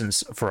for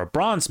instance, for a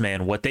bronze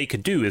man, what they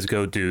could do is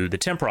go do the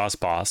Temperos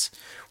boss,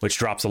 which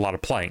drops a lot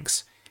of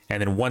planks.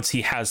 And then once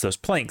he has those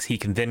planks, he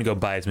can then go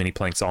buy as many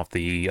planks off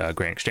the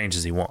Grand Exchange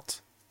as he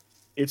wants.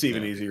 It's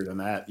even easier than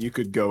that. You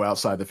could go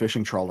outside the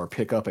fishing trawler,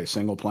 pick up a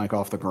single plank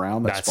off the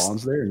ground that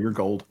spawns there, and you're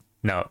gold.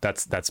 No,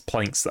 that's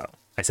planks, though.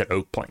 I said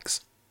oak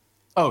planks.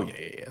 Oh,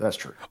 yeah, that's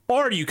true.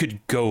 Or you could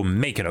go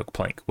make an oak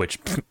plank, which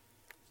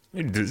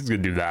is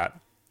going to do that.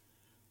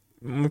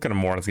 What kind of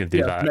moron's going to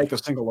do that? Make a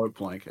single oak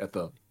plank at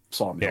the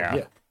sawmill.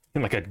 Yeah.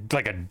 Like a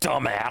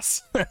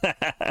dumbass.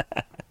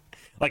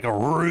 Like a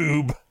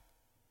rube.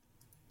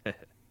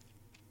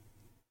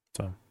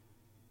 So.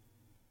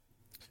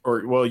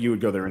 Or, well, you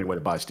would go there anyway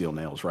to buy steel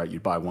nails, right?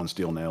 You'd buy one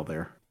steel nail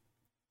there.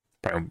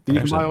 Probably, Then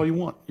you can buy all you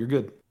want. You're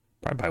good.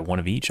 probably buy one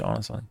of each,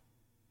 honestly.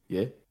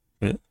 Yeah.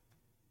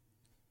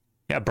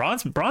 Yeah,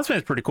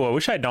 Bronzeman's pretty cool. I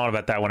wish I had known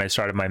about that when I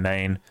started my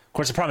main. Of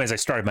course, the problem is I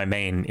started my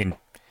main in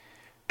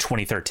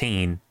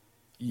 2013.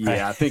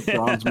 Yeah, I think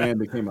Bronzeman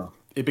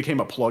became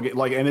a plugin,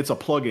 like, and it's a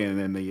plugin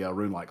in the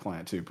RuneLite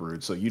client too,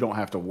 Brood. So you don't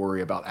have to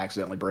worry about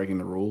accidentally breaking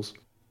the rules.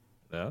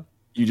 Yeah.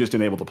 You just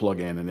enable the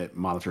plugin, and it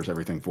monitors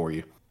everything for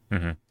you.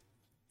 Mm-hmm.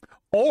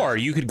 Or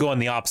you could go in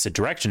the opposite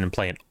direction and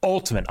play an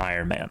Ultimate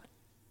Iron Man.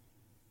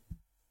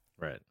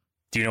 Right.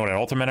 Do you know what an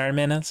Ultimate Iron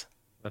Man is?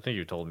 I think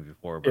you told me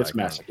before, but It's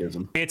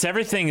masochism. It's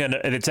everything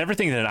that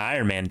an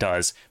Iron Man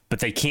does, but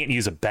they can't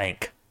use a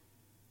bank.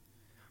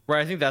 Right,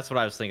 I think that's what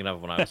I was thinking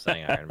of when I was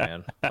saying Iron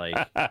Man.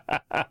 Like,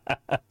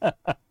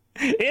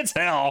 it's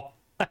hell.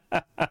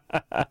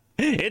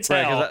 It's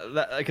hell.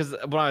 Because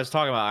when I was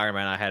talking about Iron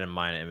Man, I had in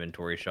mind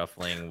inventory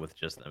shuffling with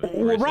just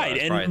inventory. Well,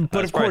 right,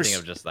 but of course,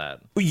 of just that.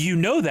 You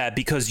know that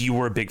because you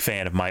were a big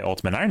fan of my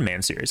Ultimate Iron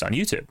Man series on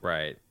YouTube,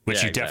 Right?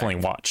 Which you definitely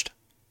watched.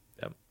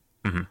 Yep.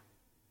 Mm-hmm.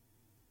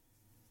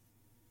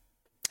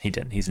 He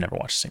didn't. He's never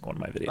watched a single one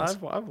of my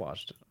videos. I've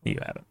watched it. You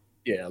haven't.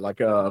 Yeah, like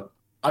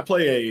I'm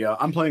playing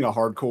a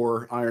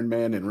hardcore Iron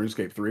Man in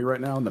RuneScape 3 right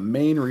now, and the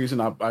main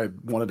reason I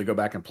wanted to go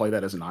back and play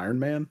that as an Iron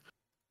Man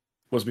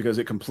was because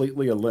it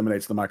completely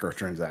eliminates the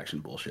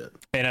microtransaction bullshit.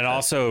 And it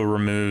also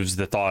removes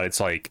the thought.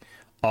 It's like,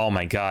 oh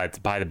my god,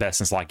 to buy the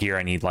best in slot gear,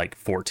 I need like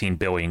 14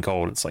 billion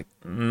gold. It's like,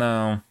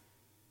 no.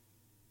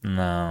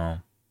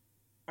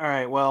 All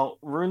right, well,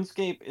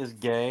 RuneScape is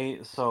gay,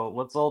 so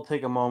let's all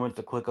take a moment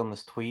to click on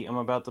this tweet I'm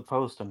about to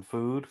post on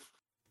food,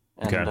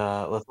 and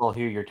let's all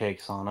hear your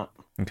takes on it.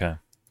 Okay.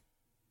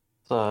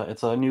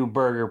 It's a new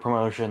burger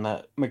promotion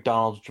that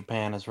McDonald's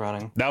Japan is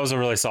running. That was a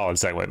really solid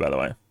segue, by the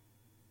way.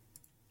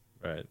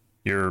 Right.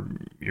 You're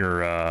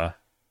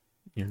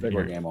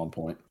game on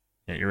point.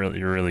 Yeah,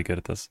 you're really good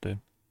at this, dude.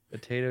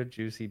 Potato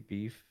juicy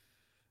beef.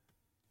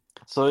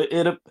 So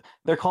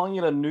they're calling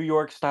it a New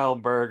York style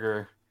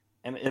burger,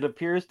 and it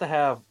appears to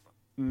have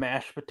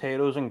mashed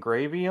potatoes and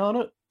gravy on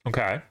it.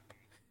 Okay.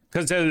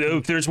 Because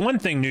if there's one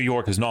thing New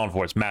York is known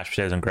for, it's mashed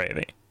potatoes and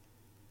gravy.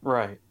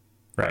 Right.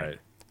 Right.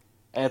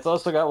 And it's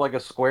also got like a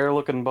square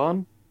looking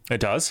bun. It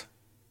does?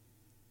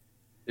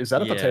 Is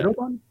that a potato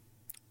bun?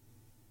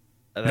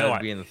 That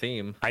would be in the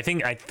theme. I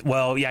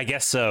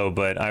guess so,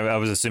 but I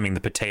was assuming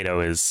the potato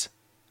is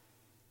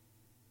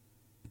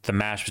the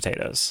mashed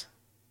potatoes.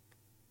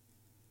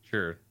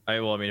 Sure. A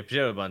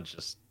potato bun's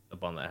just a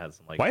bun that has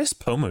some like. Why is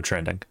Pomo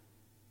trending?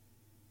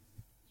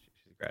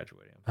 She's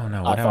graduating. Oh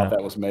no! I thought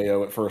that was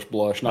mayo at first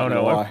blush. Not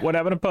no! What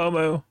happened to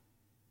Pomo?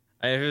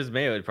 If it was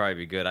mayo, it'd probably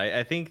be good.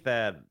 I think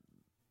that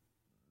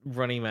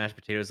running mashed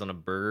potatoes on a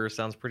burger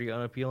sounds pretty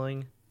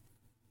unappealing.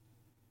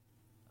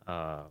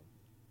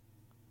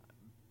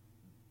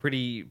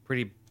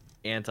 Pretty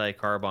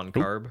anti-carb on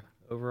carb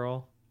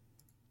overall.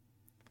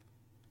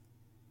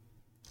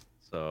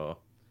 So,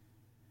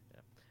 yeah.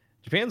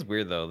 Japan's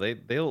weird though.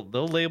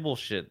 They'll label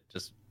shit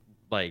just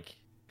like,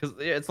 because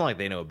it's not like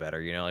they know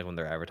better, like when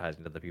they're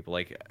advertising to the people.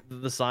 Like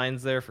the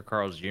signs there for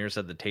Carl's Jr.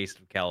 said the taste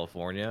of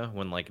California,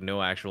 when like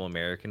no actual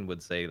American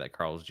would say that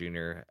Carl's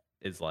Jr.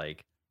 is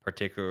like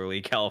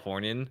particularly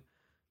Californian.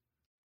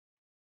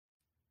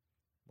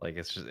 Like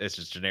it's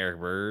just generic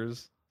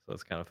burgers. So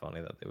it's kind of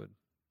funny that they would.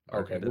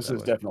 Okay, this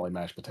is definitely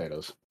mashed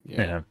potatoes.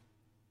 Yeah.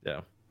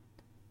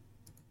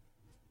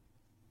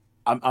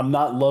 I'm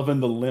not loving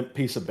the limp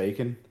piece of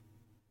bacon.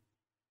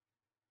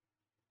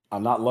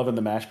 I'm not loving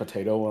the mashed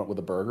potato with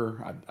a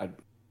burger.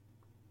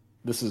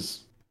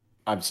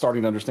 I'm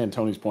starting to understand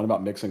Tony's point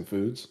about mixing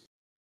foods.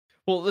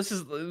 Well, this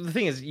is the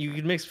thing is you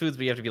can mix foods,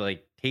 but you have to be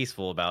like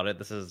tasteful about it.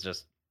 This is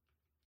just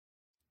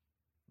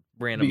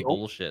random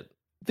bullshit.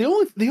 The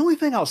only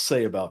thing I'll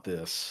say about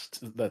this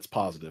that's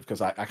positive, because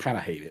I kind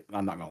of hate it.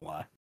 I'm not gonna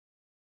lie.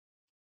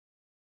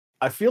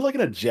 I feel like in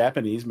a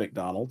Japanese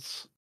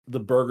McDonald's, the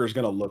burger's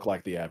gonna look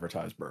like the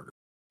advertised burger.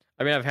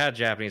 I mean, I've had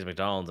Japanese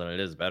McDonald's and it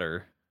is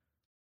better.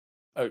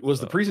 Was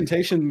the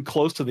presentation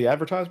close to the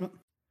advertisement?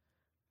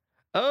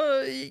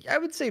 I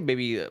would say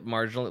maybe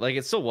marginally. Like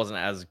it still wasn't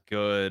as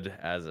good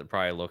as it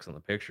probably looks in the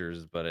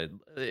pictures, but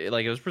it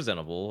was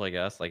presentable, I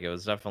guess. Like it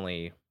was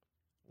definitely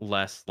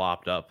less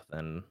slopped up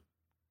than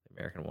the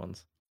American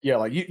ones. Yeah,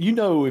 like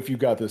if you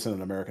got this in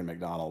an American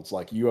McDonald's,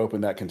 like you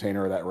open that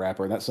container or that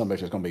wrapper, and that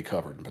somebody's just gonna be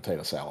covered in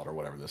potato salad or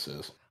whatever this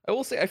is. I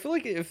will say, I feel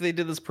like if they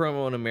did this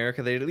promo in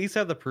America, they'd at least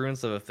have the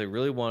prudence of if they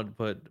really wanted to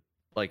put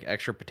like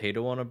extra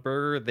potato on a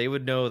burger, they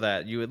would know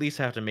that you at least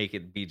have to make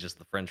it be just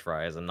the French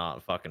fries and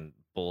not fucking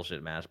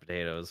bullshit mashed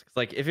potatoes. Cause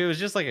like if it was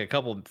just like a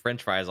couple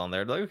French fries on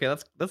there, like okay,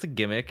 that's a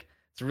gimmick.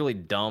 It's a really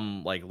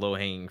dumb like low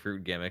hanging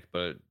fruit gimmick,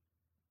 but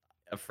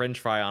a French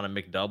fry on a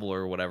McDouble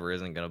or whatever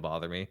isn't gonna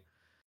bother me.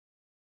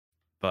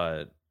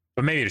 But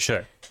maybe it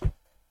should.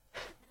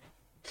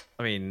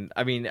 I mean,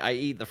 I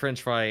eat the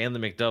French fry and the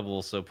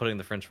McDouble, so putting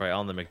the French fry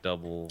on the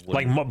McDouble,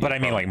 like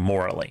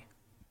morally.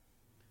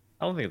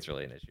 I don't think it's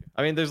really an issue.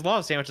 I mean, there's a lot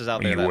of sandwiches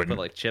out there that put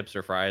like chips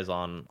or fries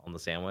on the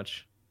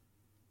sandwich.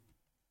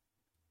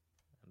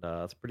 And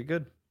that's pretty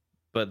good.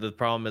 But the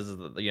problem is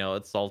that,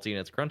 it's salty and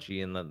it's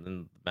crunchy, and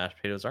the mashed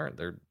potatoes aren't.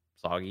 They're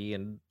soggy,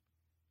 and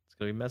it's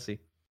gonna be messy.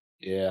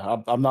 Yeah,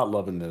 I'm not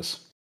loving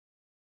this.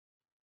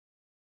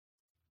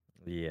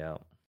 Yeah.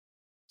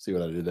 See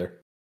what I did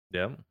there?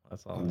 Yep.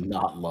 That's all. I'm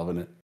not loving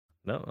it.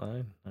 No,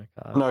 I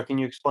got it. No, can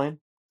you explain?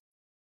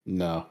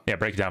 No. Yeah,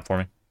 break it down for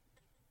me.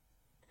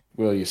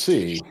 Well, you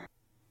see.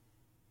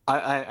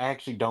 I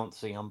actually don't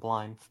see. I'm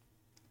blind.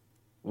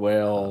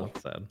 Well,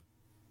 That's sad.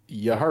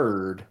 you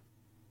heard.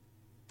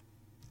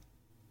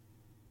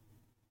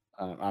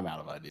 I'm out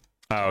of ideas.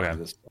 Oh,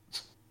 okay.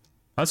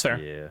 That's fair.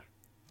 Yeah.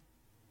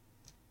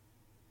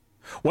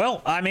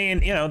 Well, I mean,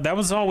 that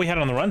was all we had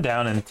on the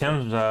rundown, and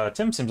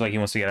Tim seems like he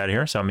wants to get out of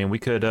here. So, I mean, we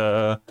could,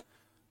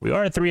 we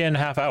are at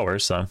 3.5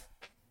 hours, so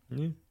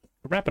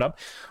wrap it up.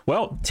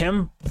 Well,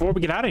 Tim, before we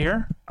get out of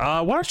here,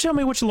 why don't you tell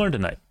me what you learned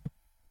tonight?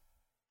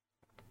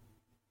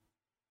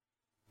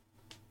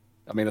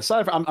 I mean,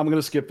 aside from, I'm going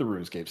to skip the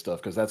RuneScape stuff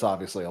because that's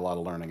obviously a lot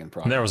of learning and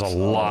progress. There was a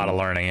lot of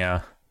learning,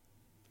 yeah.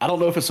 I don't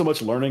know if it's so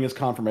much learning as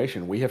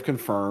confirmation. We have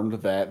confirmed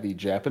that the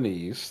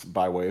Japanese,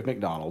 by way of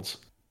McDonald's,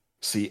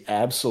 see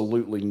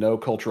absolutely no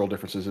cultural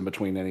differences in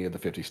between any of the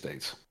 50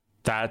 states.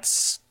 I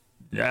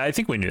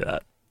think we knew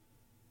that.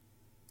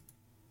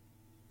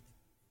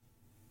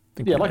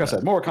 Yeah, like I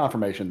said, more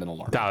confirmation than a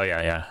learning. Oh,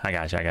 yeah. I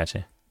got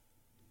you.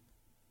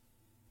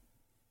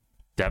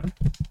 Devin?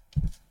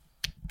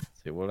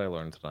 Let's see what I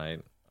learned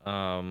tonight.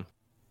 I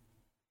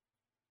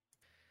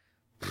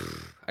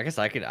guess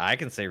I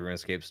can say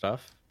RuneScape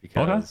stuff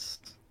because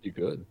you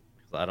could.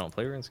 I don't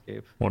play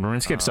RuneScape. What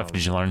RuneScape stuff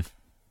did you learn?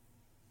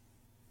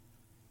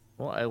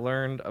 Well, I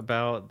learned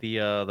about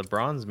the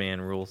Bronze Man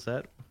rule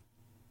set.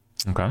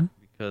 Okay.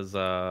 Because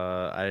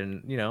I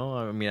didn't,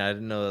 I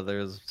didn't know that there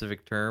was a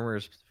specific term or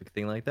a specific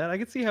thing like that. I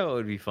could see how it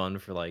would be fun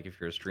for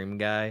if you're a stream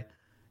guy,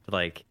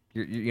 to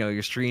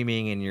you're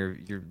streaming and your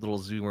little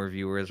Zoomer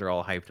viewers are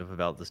all hyped up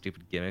about the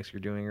stupid gimmicks you're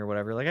doing or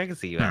whatever. I can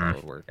see how that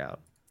would work out.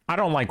 I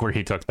don't like where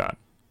he took that.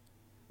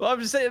 Well, I'm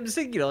just saying,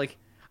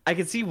 I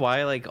could see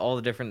why all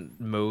the different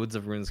modes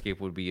of RuneScape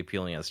would be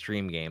appealing as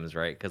stream games,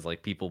 right? Because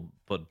people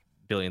put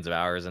billions of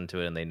hours into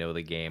it and they know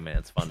the game, and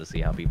it's fun to see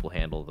how people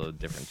handle the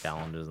different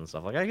challenges and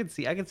stuff. I can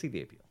see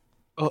the appeal.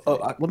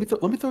 Let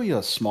me throw you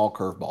a small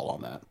curveball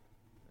on that.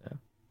 Yeah.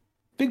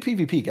 Big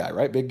PvP guy,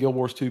 right? Big Guild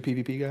Wars 2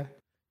 PvP guy.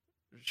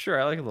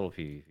 Sure, I like a little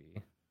PvP.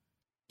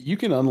 You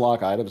can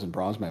unlock items in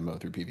Bronze Man mode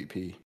through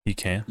PvP. You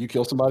can. You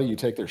kill somebody, you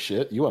take their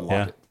shit, you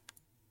unlock it.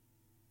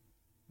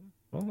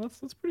 Well,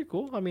 that's pretty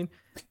cool. I mean,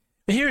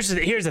 here's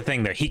the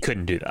thing though, he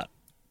couldn't do that.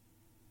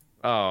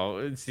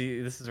 Oh,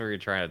 see, this is where you're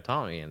trying to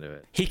taunt me into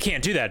it. He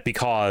can't do that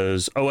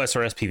because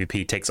OSRS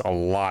PvP takes a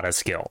lot of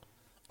skill,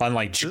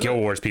 unlike Guild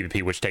Wars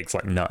PvP, which takes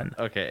none.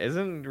 Okay,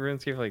 isn't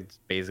RuneScape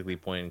basically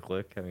point and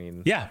click? I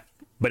mean, yeah,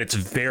 but it's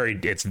very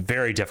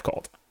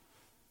difficult.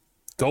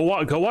 Go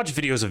watch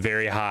videos of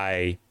very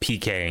high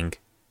PKing,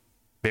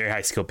 very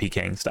high skill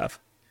PKing stuff.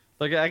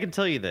 Look, I can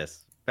tell you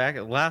this. Back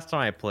last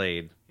time I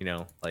played,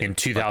 in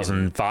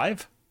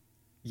 2005.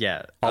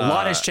 Yeah, a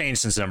lot has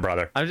changed since then,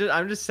 brother.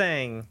 I'm just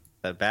saying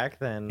that back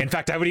then. In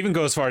fact, I would even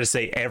go as far to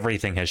say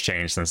everything has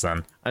changed since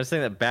then. I'm just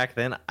saying that back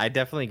then, I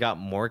definitely got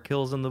more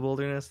kills in the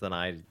wilderness than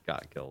I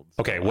got killed.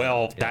 So okay,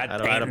 well, that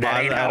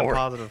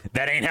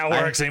ain't how it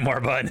works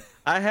anymore, bud.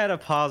 I had a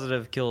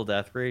positive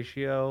kill-death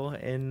ratio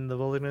in the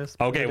wilderness.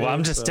 Okay, well,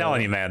 I'm just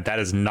telling you, man, that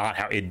is not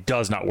how it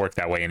does not work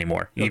that way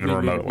anymore, even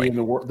remotely.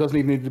 Doesn't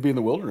even need to be in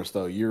the wilderness,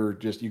 though. You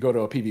go to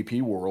a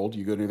PvP world,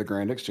 you go to the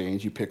Grand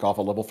Exchange, you pick off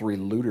a level 3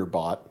 looter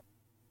bot.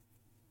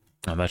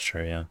 Oh, that's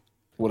true, yeah.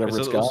 Whatever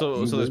it's got.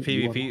 So there's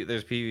PvP.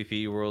 There's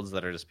PvP worlds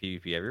that are just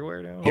PvP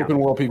everywhere now. Open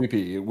world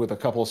PvP with a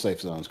couple of safe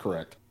zones,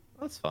 correct?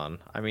 That's fun.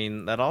 I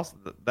mean, that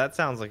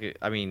sounds like it.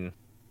 I mean,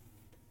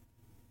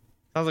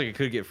 sounds like it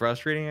could get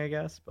frustrating, I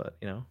guess. But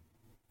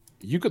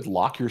you could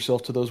lock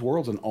yourself to those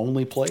worlds and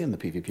only play in the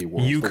PvP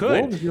world. You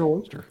could. World is your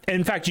oyster.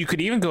 In fact, you could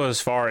even go as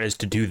far as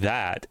to do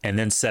that and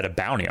then set a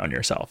bounty on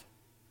yourself.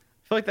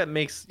 I feel like that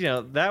makes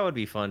that would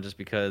be fun just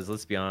because,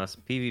 let's be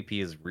honest, PvP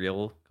is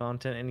real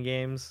content in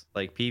games.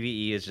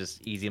 PvE is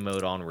just easy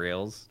mode on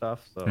rails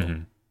stuff. So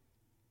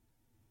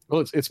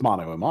well, it's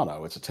mono and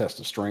mono. It's a test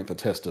of strength, a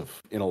test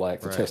of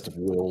intellect, a test of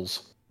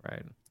wills.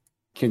 Right.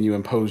 Can you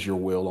impose your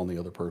will on the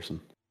other person?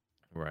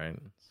 Right.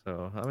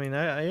 So I mean,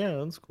 yeah,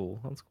 that's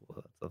cool. That's cool.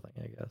 That's the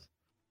thing, I guess.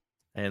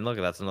 And look,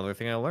 that's another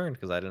thing I learned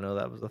because I didn't know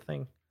that was a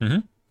thing.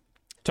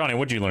 Tony,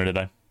 what did you learn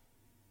today?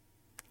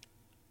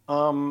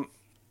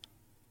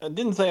 I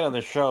didn't say it on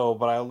the show,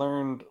 but I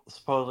learned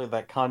supposedly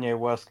that Kanye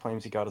West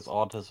claims he got his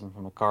autism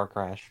from a car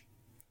crash.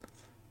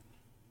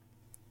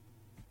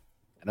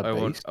 I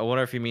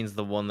wonder if he means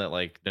the one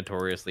that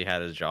notoriously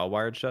had his jaw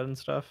wired shut and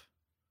stuff.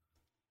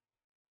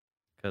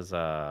 Because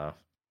I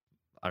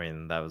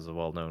mean, that was a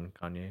well-known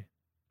Kanye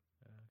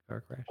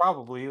car crash.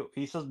 Probably.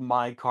 He says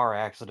my car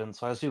accident,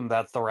 so I assume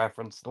that's the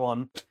referenced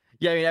one.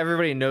 Yeah, I mean,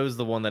 everybody knows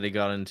the one that he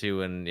got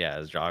into, and yeah,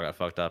 his jaw got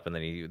fucked up, and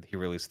then he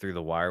released Through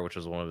the Wire, which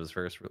was one of his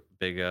first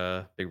big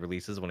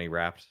releases when he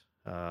rapped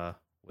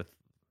with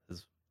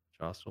his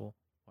jaw still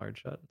wired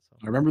shut. So.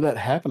 I remember that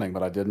happening,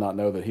 but I did not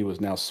know that he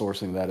was now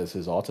sourcing that as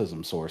his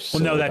autism source. Well,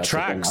 So no, that that's the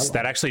thing I tracks. learned.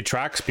 That actually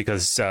tracks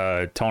because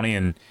Tony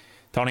and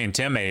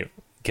Tim may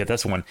get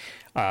this one.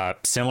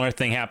 Similar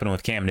thing happened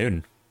with Cam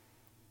Newton.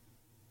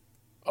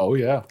 Oh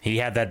yeah, He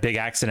had that big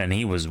accident and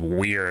he was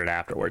weird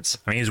afterwards.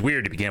 I mean, he was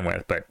weird to begin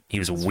with, but he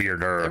was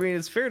weirder. I mean,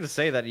 it's fair to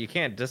say that you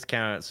can't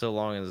discount it so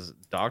long as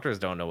doctors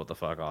don't know what the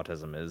fuck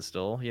autism is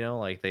still, you know,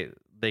 like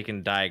they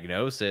can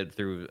diagnose it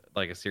through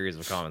like a series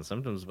of common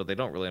symptoms, but they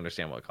don't really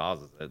understand what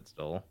causes it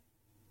still.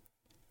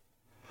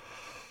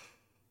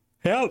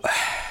 Yep.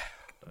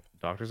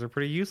 Doctors are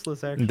pretty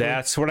useless, actually.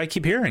 That's what I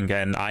keep hearing,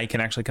 and I can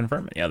actually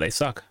confirm it. Yeah, they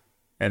suck.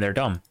 And they're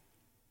dumb.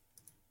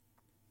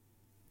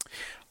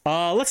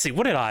 Let's see.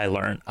 What did I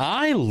learn?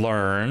 I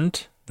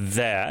learned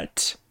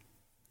that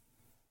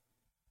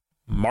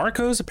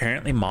Marco's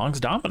apparently mongs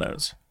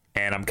Domino's,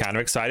 and I'm kind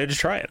of excited to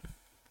try it.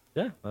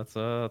 Yeah, that's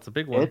a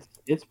big one.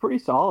 It's pretty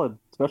solid,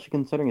 especially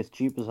considering it's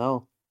cheap as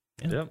hell.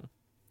 Yep.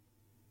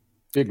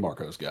 big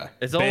Marcos guy.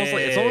 It's almost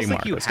like you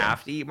Marcos guy.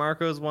 have to eat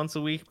Marcos once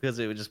a week because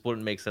it just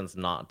wouldn't make sense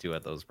not to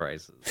at those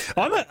prices.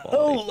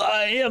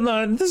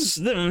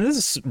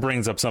 This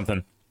brings up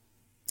something.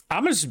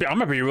 I'm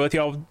gonna be real with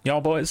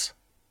y'all boys.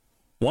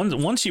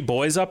 Once you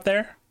boys up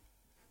there,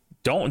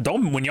 don't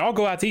when y'all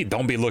go out to eat,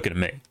 don't be looking at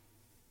me.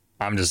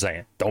 I'm just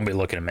saying, don't be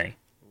looking at me.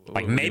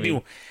 Like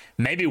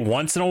maybe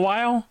once in a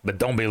while, but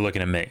don't be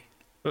looking at me.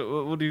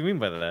 What do you mean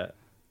by that?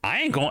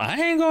 I ain't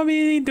gonna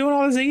be doing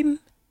all this eating.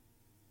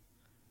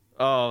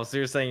 Oh, so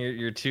you're saying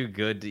you're too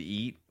good to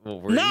eat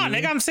what we're No,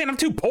 eating? nigga, I'm saying I'm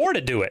too poor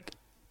to do it.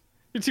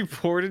 You're too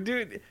poor to do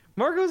it.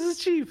 Marcos is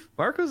cheap.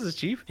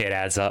 It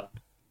adds up.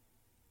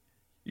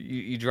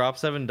 You drop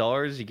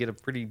 $7, you get a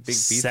pretty big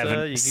pizza.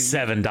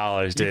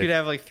 $7, dude. You could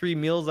have like 3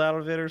 meals out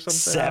of it or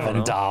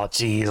something. $7.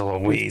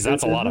 Jeez Louise,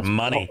 that's a lot of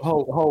money.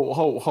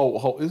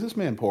 Ho. Is this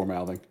man poor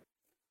mouthing?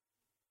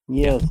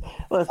 Yes.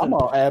 I'm Listen,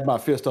 gonna add my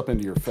fist up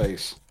into your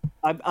face.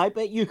 I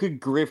bet you could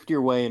grift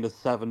your way into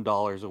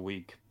 $7 a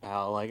week,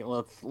 pal. Like,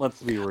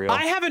 let's be real.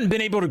 I haven't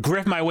been able to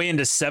grift my way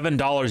into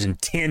 $7 in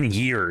 10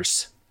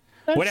 years.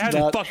 What how the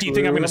Not fuck do you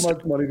think I'm true. gonna How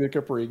much money did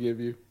Capri give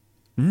you?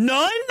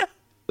 None?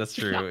 That's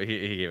true.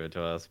 He gave it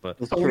to us, but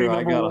It's true.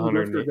 I got Number one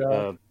 100.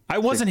 grifter guy. I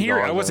wasn't here.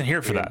 I $60 wasn't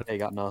here for that. They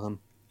got nothing.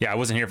 Yeah, I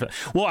wasn't here for that.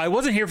 Well, I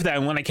wasn't here for that.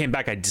 And when I came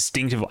back, I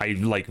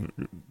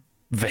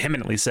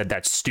vehemently said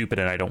that's stupid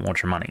and I don't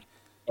want your money.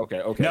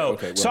 Okay. No,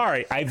 well,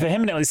 sorry. I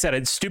vehemently said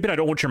it's stupid. I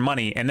don't want your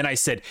money. And then I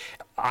said,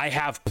 I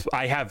have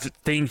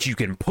things you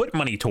can put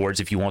money towards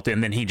if you want to.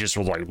 And then he just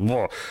was like,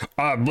 don't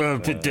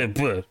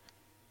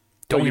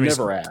you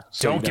never asked.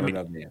 So Don't you get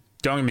never me. know.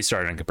 Don't get me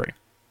started on Capri.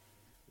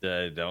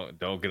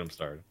 don't get him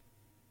started.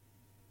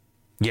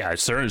 Yeah,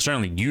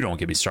 certainly you don't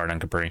get me started on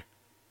Capri.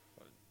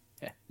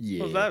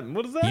 Yeah.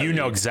 What does that You mean?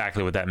 know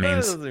exactly what that That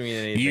means. doesn't mean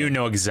anything. You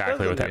know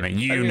exactly what that means.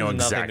 You means know nothing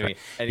to exactly. me.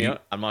 And you know,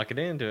 what? I'm not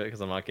getting into it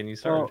because I'm not getting you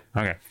started.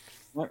 Okay.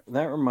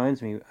 That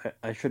reminds me,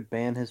 I should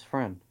ban his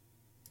friend.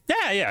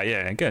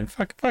 Yeah. Good.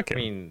 Fuck I it.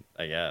 mean,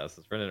 I guess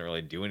his friend didn't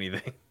really do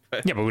anything.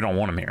 But Yeah, but we don't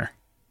want him here.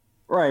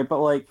 Right, but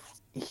like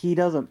he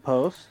doesn't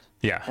post,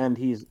 Yeah. and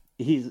he's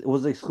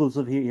was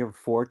exclusive here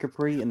for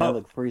Capri, and now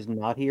that Capri's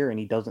not here and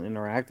he doesn't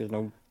interact, there's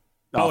no.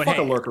 Oh, and fuck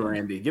hey- a lurker,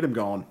 Andy. Get him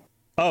gone.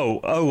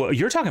 Oh,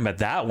 you're talking about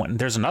that one.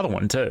 There's another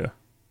one too.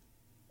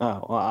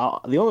 Oh,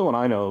 well, the only one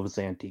I know of is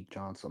Antique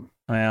Johnson.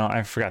 Well,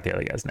 I forgot the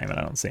other guy's name and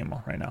I don't see him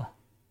right now.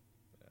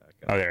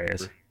 Oh, there he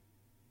is.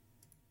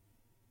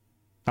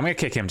 I'm gonna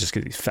kick him just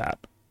because he's fat.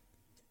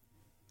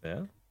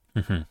 yeah.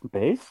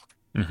 Base?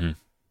 All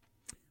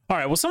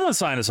right, well, someone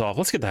sign us off.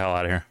 Let's get the hell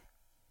out of here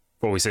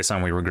before we say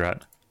something we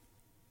regret.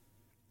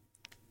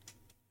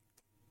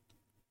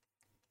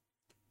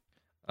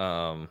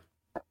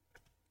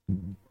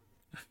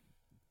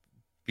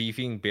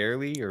 Beefing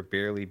barely or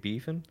barely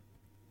beefing?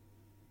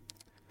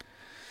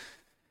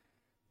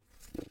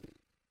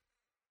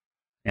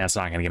 Yeah, it's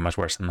not gonna get much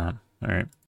worse than that. All right.